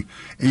globe saying,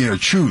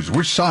 choose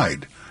which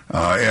side.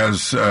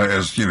 As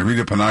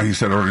Rita Panahi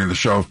said earlier in the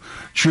show,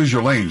 choose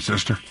your lane,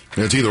 sister.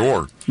 It's either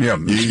or. Yeah,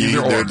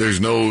 either or. There's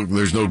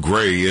no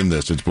gray in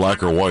this. It's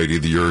black or white.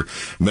 Either you're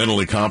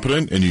mentally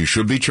competent and you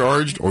should be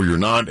charged, or you're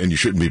not and you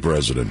shouldn't be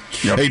president.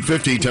 Yep.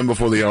 8:50, 10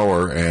 before the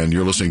hour, and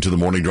you're listening to The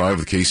Morning Drive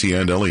with Casey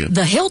and Elliott.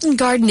 The Hilton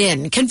Garden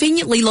Inn,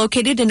 conveniently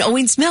located in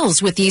Owings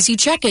Mills with easy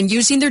check-in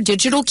using their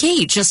digital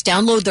key. Just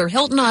download their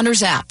Hilton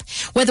Honors app.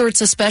 Whether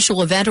it's a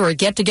special event or a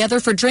get-together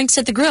for drinks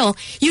at the grill,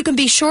 you can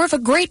be sure of a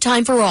great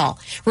time for all.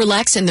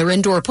 Relax in their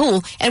indoor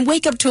pool and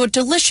wake up to a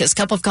delicious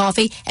cup of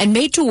coffee and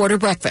made-to-order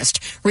breakfast. Harvest.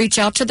 Reach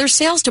out to their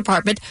sales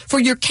department for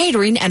your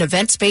catering and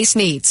event space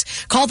needs.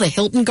 Call the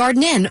Hilton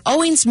Garden Inn,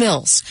 Owings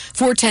Mills,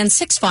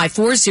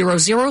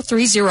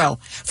 410-654-0030,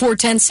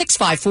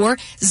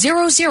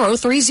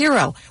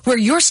 410-654-0030, where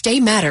your stay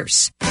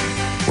matters.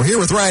 We're here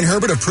with Ryan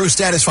Herbert of Pro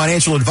Status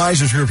Financial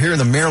Advisors Group here in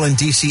the Maryland,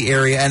 D.C.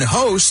 area and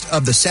host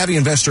of the Savvy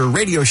Investor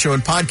radio show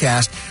and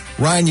podcast.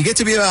 Ryan, you get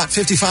to be about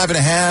 55 and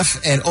a half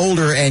and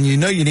older, and you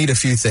know you need a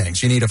few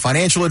things. You need a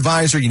financial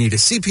advisor, you need a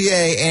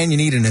CPA, and you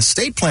need an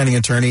estate planning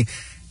attorney,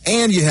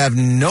 and you have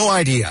no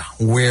idea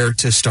where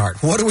to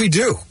start. What do we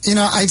do? You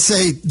know, I'd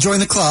say join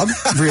the club,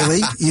 really.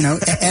 You know,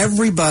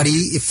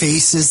 everybody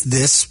faces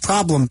this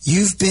problem.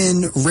 You've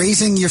been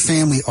raising your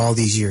family all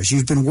these years.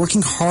 You've been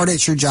working hard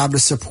at your job to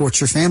support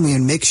your family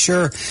and make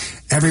sure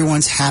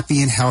everyone's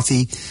happy and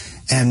healthy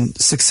and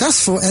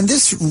successful. And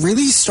this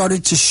really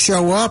started to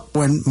show up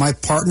when my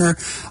partner,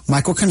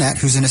 Michael Connett,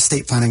 who's an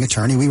estate planning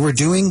attorney, we were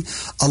doing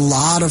a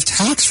lot of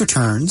tax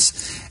returns,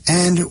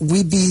 and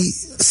we'd be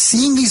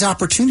seeing these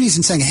opportunities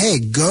and saying, hey,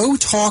 go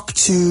talk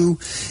to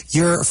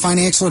your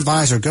financial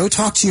advisor, go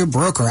talk to your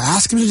broker,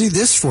 ask him to do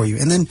this for you.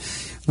 And then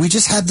we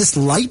just had this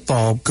light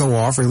bulb go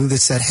off really that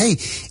said, hey,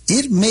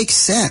 it makes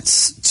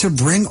sense to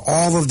bring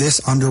all of this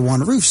under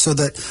one roof so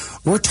that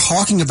we're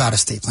talking about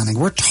estate planning,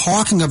 we're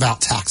talking about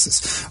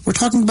taxes, we're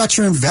talking about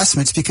your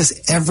investments, because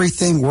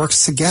everything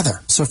works together.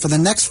 So for the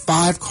next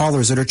 5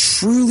 callers that are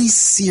truly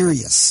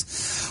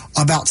serious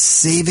about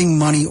saving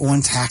money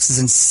on taxes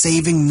and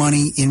saving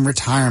money in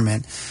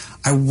retirement,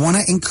 I want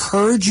to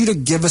encourage you to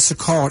give us a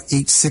call at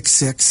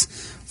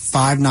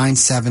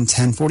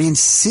 866-597-1040 and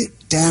sit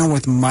down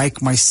with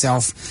Mike,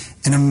 myself,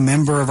 and a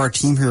member of our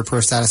team here at Pro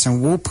Status,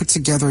 and we'll put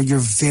together your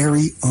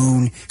very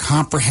own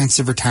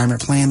comprehensive retirement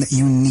plan that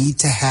you need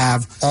to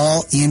have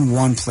all in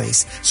one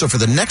place. So for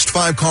the next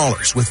 5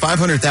 callers with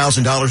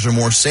 $500,000 or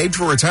more saved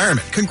for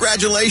retirement,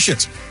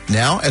 congratulations.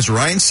 Now, as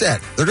Ryan said,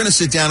 they're going to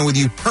sit down with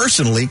you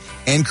personally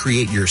and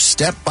create your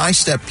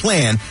step-by-step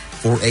plan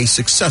for a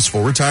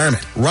successful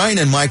retirement. Ryan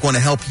and Mike want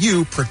to help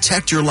you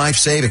protect your life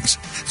savings.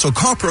 So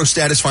call Pro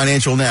Status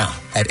Financial now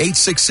at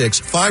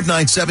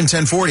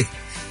 866-597-1040.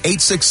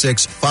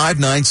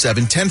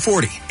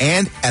 866-597-1040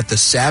 and at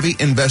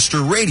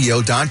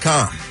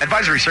thesavvyinvestorradio.com.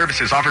 Advisory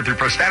services offered through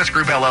Pro Status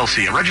Group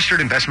LLC, a registered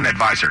investment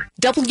advisor.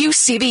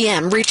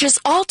 WCBM reaches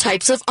all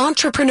types of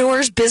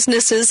entrepreneurs,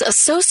 businesses,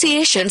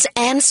 associations,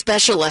 and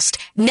specialists.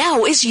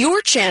 Now is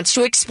your chance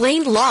to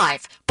explain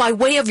live by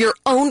way of your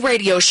own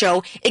radio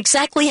show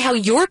exactly how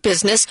your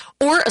business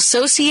or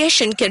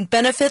association can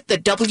benefit the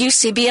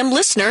WCBM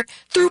listener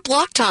through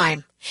block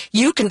time.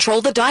 You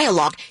control the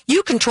dialogue.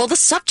 You control the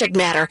subject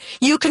matter.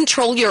 You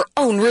control your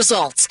own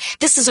results.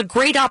 This is a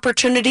great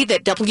opportunity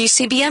that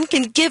WCBM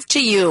can give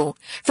to you.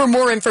 For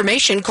more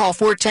information, call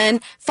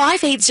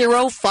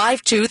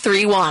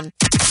 410-580-5231.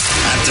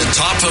 At the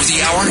top of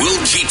the hour,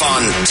 we'll keep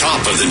on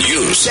top of the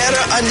news. Better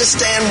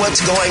understand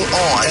what's going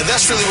on. And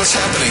that's really what's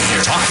happening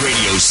here. Talk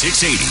Radio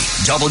 680,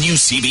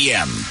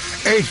 WCBM.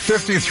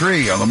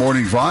 8:53 on the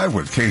Morning Drive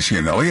with Casey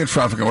and Elliott.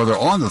 Traffic and weather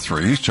on the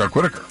 3s. Chuck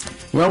Whitaker.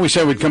 Well, we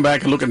said we'd come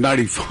back and look at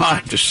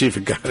 95 to see if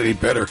it got any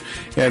better,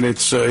 and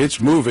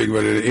it's moving,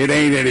 but it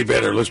ain't any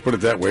better. Let's put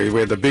it that way. We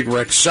had the big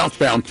wreck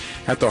southbound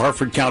at the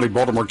Harford County,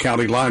 Baltimore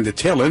County line. The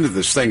tail end of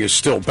this thing is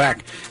still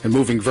back and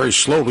moving very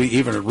slowly,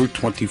 even at Route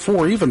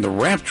 24. Even the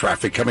ramp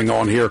traffic coming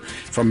on here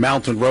from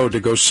Mountain Road to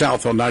go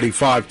south on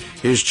 95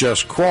 is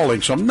just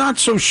crawling. So I'm not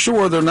so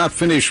sure they're not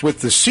finished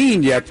with the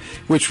scene yet,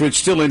 which would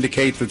still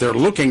indicate that they're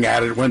looking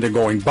at it when they're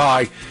going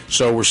by.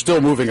 So we're still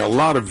moving a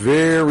lot of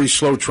very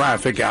slow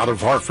traffic out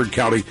of Harford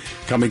County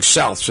coming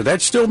south. So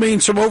that still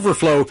means some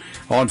overflow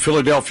on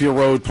Philadelphia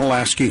Road,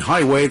 Pulaski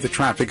Highway. The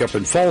traffic up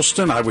in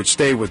Falston, I would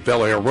stay with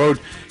Bel Air Road.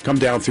 Come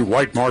down through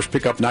White Marsh,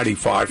 pick up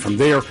 95 from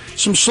there.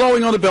 Some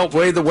slowing on the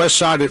Beltway, the west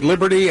side at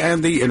Liberty,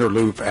 and the inner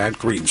loop at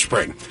Green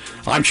Spring.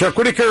 I'm Chuck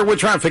Whitaker with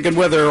traffic and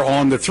weather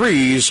on the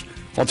 3s.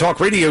 On Talk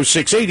Radio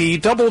 680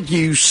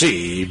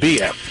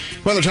 WCBM.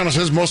 Weather Channel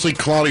says mostly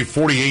cloudy,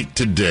 48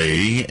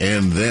 today,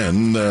 and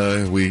then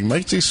we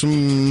might see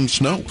some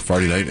snow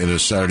Friday night and a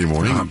Saturday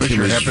morning. I bet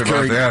you're happy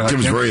about that.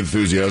 Kim's very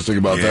enthusiastic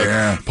about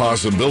that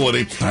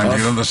possibility. I'm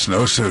feeling the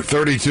snowsuit.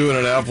 32 in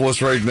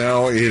Annapolis right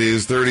now. It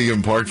is 30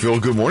 in Parkville.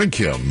 Good morning,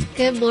 Kim.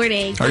 Good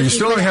morning. Are you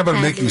still in the habit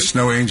of making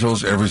snow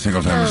angels every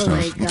single time it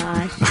snows? Oh, my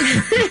gosh.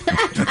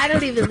 I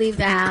don't even leave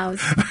the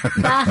house.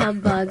 Bah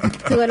humbug.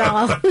 Do it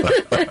all.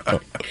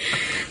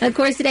 Of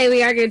course, today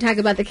we are going to talk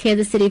about the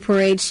Kansas City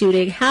parade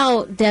shooting.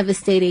 How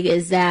devastating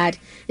is that?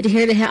 And to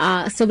hear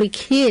so many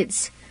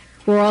kids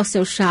were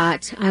also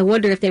shot. I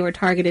wonder if they were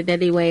targeted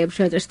anyway. I'm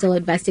sure they're still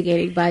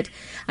investigating. But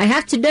I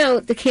have to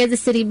note the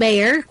Kansas City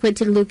mayor,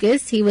 Quentin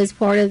Lucas, he was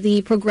part of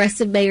the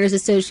Progressive Mayors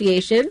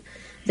Association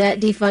that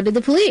defunded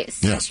the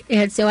police. Yes.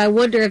 And so I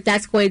wonder if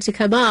that's going to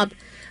come up.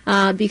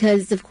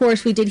 Because, of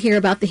course, we did hear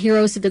about the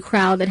heroes of the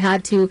crowd that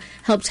had to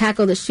help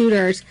tackle the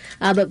shooters.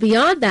 But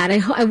beyond that,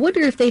 I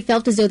wonder if they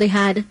felt as though they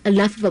had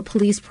enough of a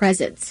police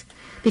presence.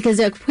 Because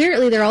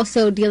apparently they're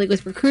also dealing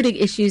with recruiting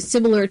issues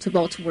similar to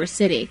Baltimore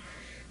City.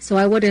 So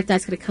I wonder if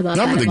that's going to come up.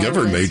 I don't think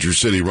every major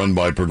city run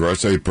by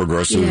progressive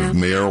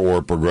mayor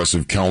or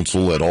progressive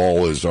council at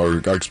all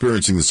are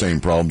experiencing the same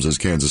problems as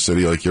Kansas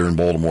City, like here in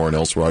Baltimore and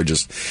elsewhere.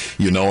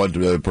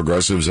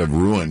 Progressives have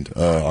ruined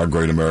our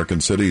great American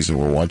cities, and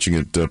we're watching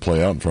it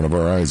play out in front of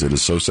our eyes. It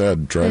is so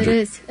sad, tragic. It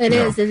is, and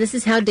this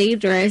is how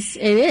dangerous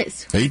it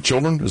is. 8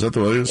 children? Is that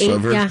the way it is?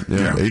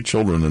 8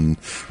 children, and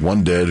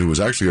one dead who was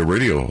actually a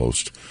radio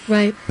host.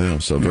 Right. Yeah,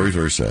 so very,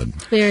 very sad.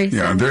 Very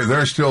sad. Yeah,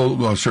 they're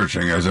still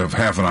searching as of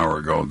half an hour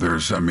ago.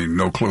 There's,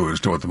 no clue as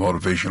to what the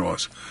motivation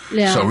was.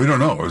 Yeah. So we don't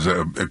know.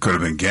 It could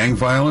have been gang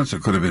violence.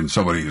 It could have been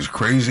somebody who's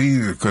crazy.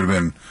 It could have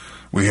been,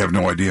 we have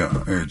no idea.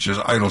 It's just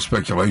idle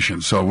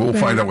speculation. So we'll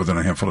find out within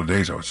a handful of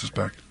days, I would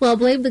suspect. Well,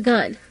 blame the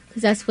gun.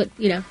 Because that's what,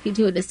 you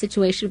do in this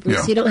situation, Bruce.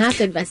 Yeah. You don't have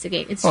to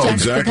investigate. It's just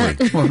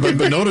exactly.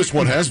 But notice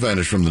what has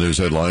vanished from the news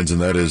headlines,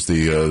 and that is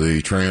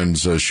the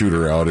trans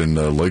shooter out in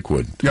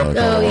Lakewood. Yep.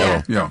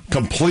 Yeah.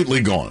 Completely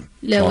gone.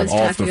 No one's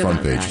off the talking front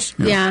about pages.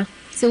 That. Yeah.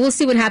 So we'll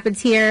see what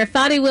happens here.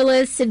 Fani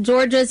Willis in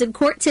Georgia's in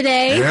court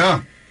today.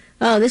 Yeah.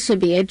 Oh, this should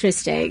be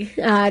interesting.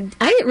 I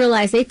didn't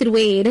realize Nathan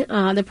Wade,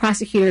 the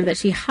prosecutor that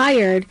she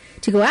hired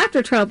to go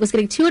after Trump, was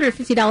getting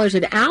 $250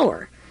 an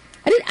hour.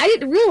 I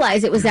didn't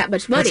realize it was that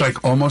much money. It's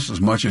like almost as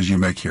much as you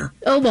make here.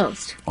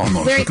 Almost.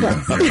 Very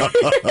close.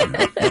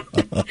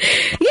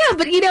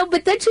 Yeah,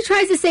 but then she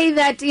tries to say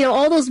that,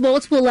 all those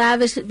multiple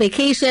lavish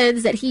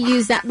vacations that he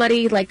used that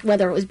money, like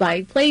whether it was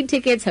buying plane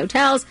tickets,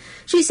 hotels,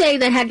 she's saying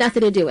that had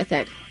nothing to do with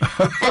it.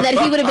 And that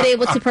he would have been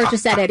able to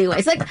purchase that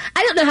anyways. Like,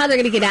 I don't know how they're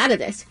going to get out of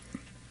this.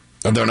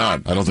 They're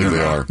not. I don't think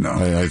they are. No.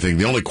 I think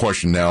the only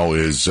question now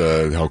is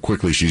how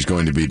quickly she's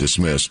going to be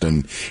dismissed,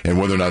 and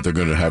whether or not they're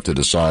going to have to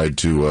decide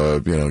to,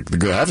 they're going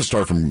to have to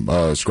start from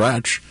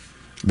scratch,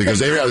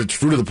 because it's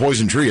fruit of the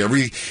poison tree.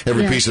 Every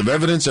piece of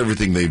evidence,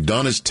 everything they've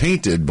done is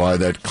tainted by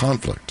that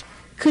conflict.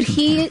 Could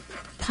he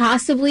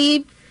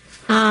possibly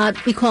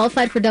be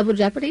qualified for double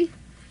jeopardy?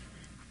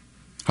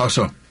 How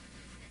so?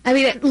 I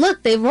mean,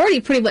 look, they've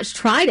already pretty much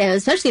tried it,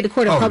 especially in the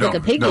court of public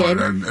opinion.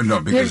 No,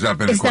 because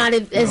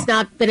it's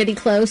not been any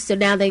close, so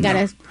now they got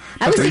to...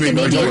 I was thinking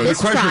maybe in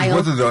this trial... The question is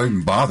whether they'll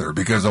even bother,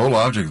 because the whole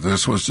object of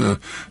this was to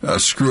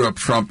screw up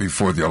Trump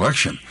before the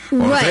election.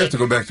 Well, if they have to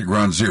go back to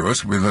ground zero,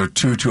 it's going to be another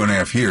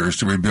 2.5 years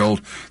to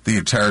rebuild the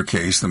entire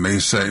case. They may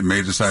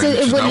decide... So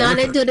it would not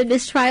have done a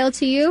mistrial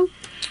to you?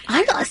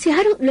 I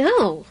don't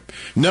know.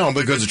 No,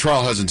 because the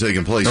trial hasn't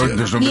taken place yet.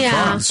 There's no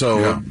trial.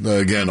 So,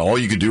 again, all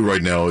you could do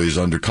right now is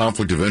under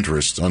conflict of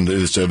interest, under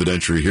this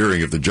evidentiary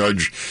hearing, if the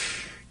judge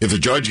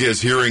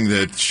gets hearing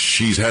that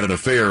she's had an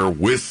affair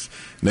with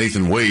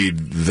Nathan Wade,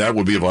 that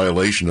would be a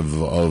violation of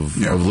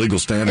legal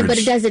standards. But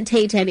it doesn't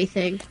taint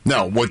anything.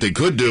 Now, what they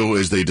could do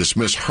is they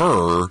dismiss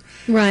her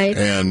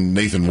and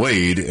Nathan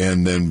Wade,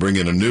 and then bring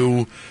in a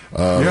new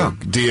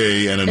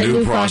DA and a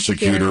new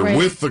prosecutor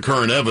with the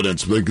current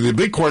evidence. The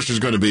big question is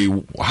going to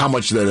be how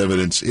much of that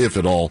evidence, if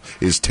at all,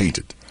 is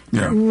tainted.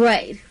 Yeah.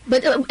 Right.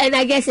 But and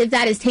I guess if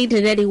that is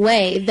tainted in any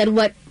way, then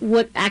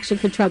what action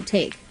could Trump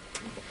take?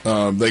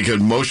 They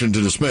could motion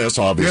to dismiss,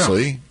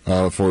 obviously,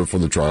 for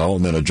the trial,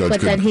 and then a judge. But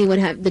then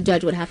the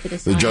judge would have to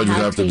decide. The judge would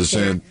have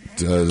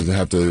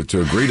to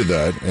to agree to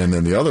that, and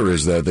then the other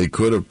is that they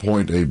could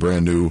appoint a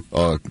brand new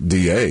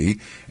DA,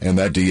 and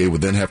that DA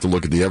would then have to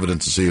look at the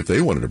evidence to see if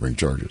they wanted to bring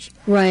charges.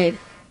 Right.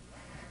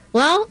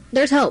 Well,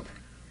 there's hope.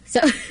 So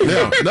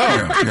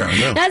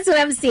that's what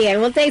I'm seeing.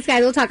 Well, thanks,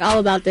 guys. We'll talk all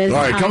about this. All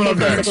right, coming up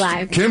next,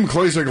 Live. Kim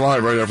Klacik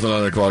Live right after the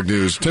 9 o'clock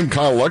news. Tim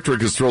Kyle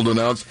Electric is thrilled to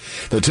announce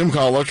that Tim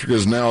Kyle Electric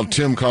is now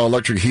Tim Kyle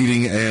Electric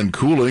Heating and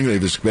Cooling.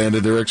 They've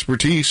expanded their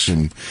expertise,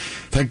 and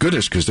thank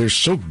goodness, because they're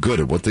so good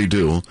at what they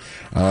do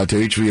to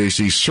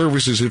HVAC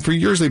services. And for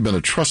years, they've been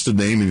a trusted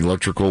name in the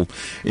electrical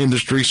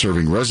industry,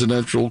 serving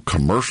residential,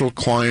 commercial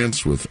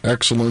clients with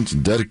excellence,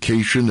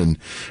 dedication, and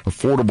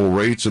affordable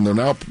rates. And they're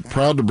now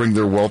proud to bring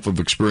their wealth of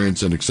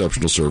experience and exceptional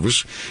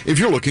service if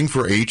you're looking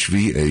for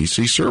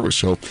HVAC service.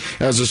 So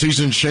as the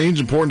seasons change,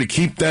 important to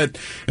keep that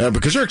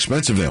because they're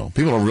expensive now.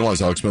 People don't realize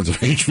how expensive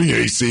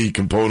HVAC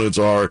components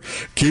are.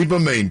 Keep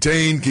them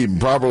maintained, keep them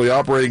properly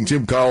operating.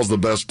 Tim Kyle's the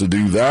best to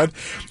do that,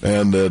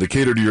 and to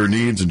cater to your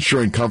needs,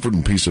 ensuring comfort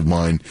and peace of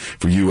mind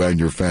for you and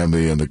your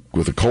family. And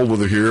with the cold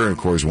weather here, and of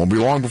course it won't be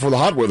long before the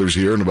hot weather's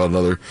here in about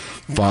another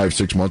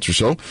 5-6 months or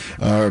so.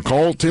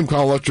 Call Tim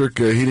Kyle Electric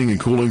Heating and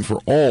Cooling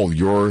for all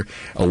your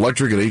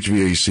electric and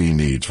HVAC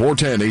needs.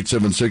 410-876-9404,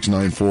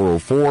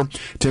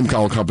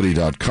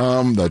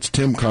 TimKyleCompany.com. That's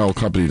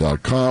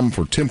TimKyleCompany.com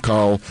for Tim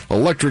Kyle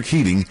Electric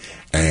Heating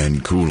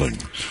and Cooling.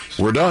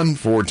 We're done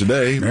for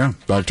today. Yeah.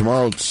 Back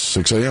tomorrow at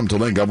 6 a.m. Till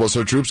then, God bless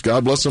our troops.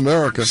 God bless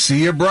America.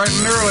 See you bright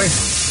and early.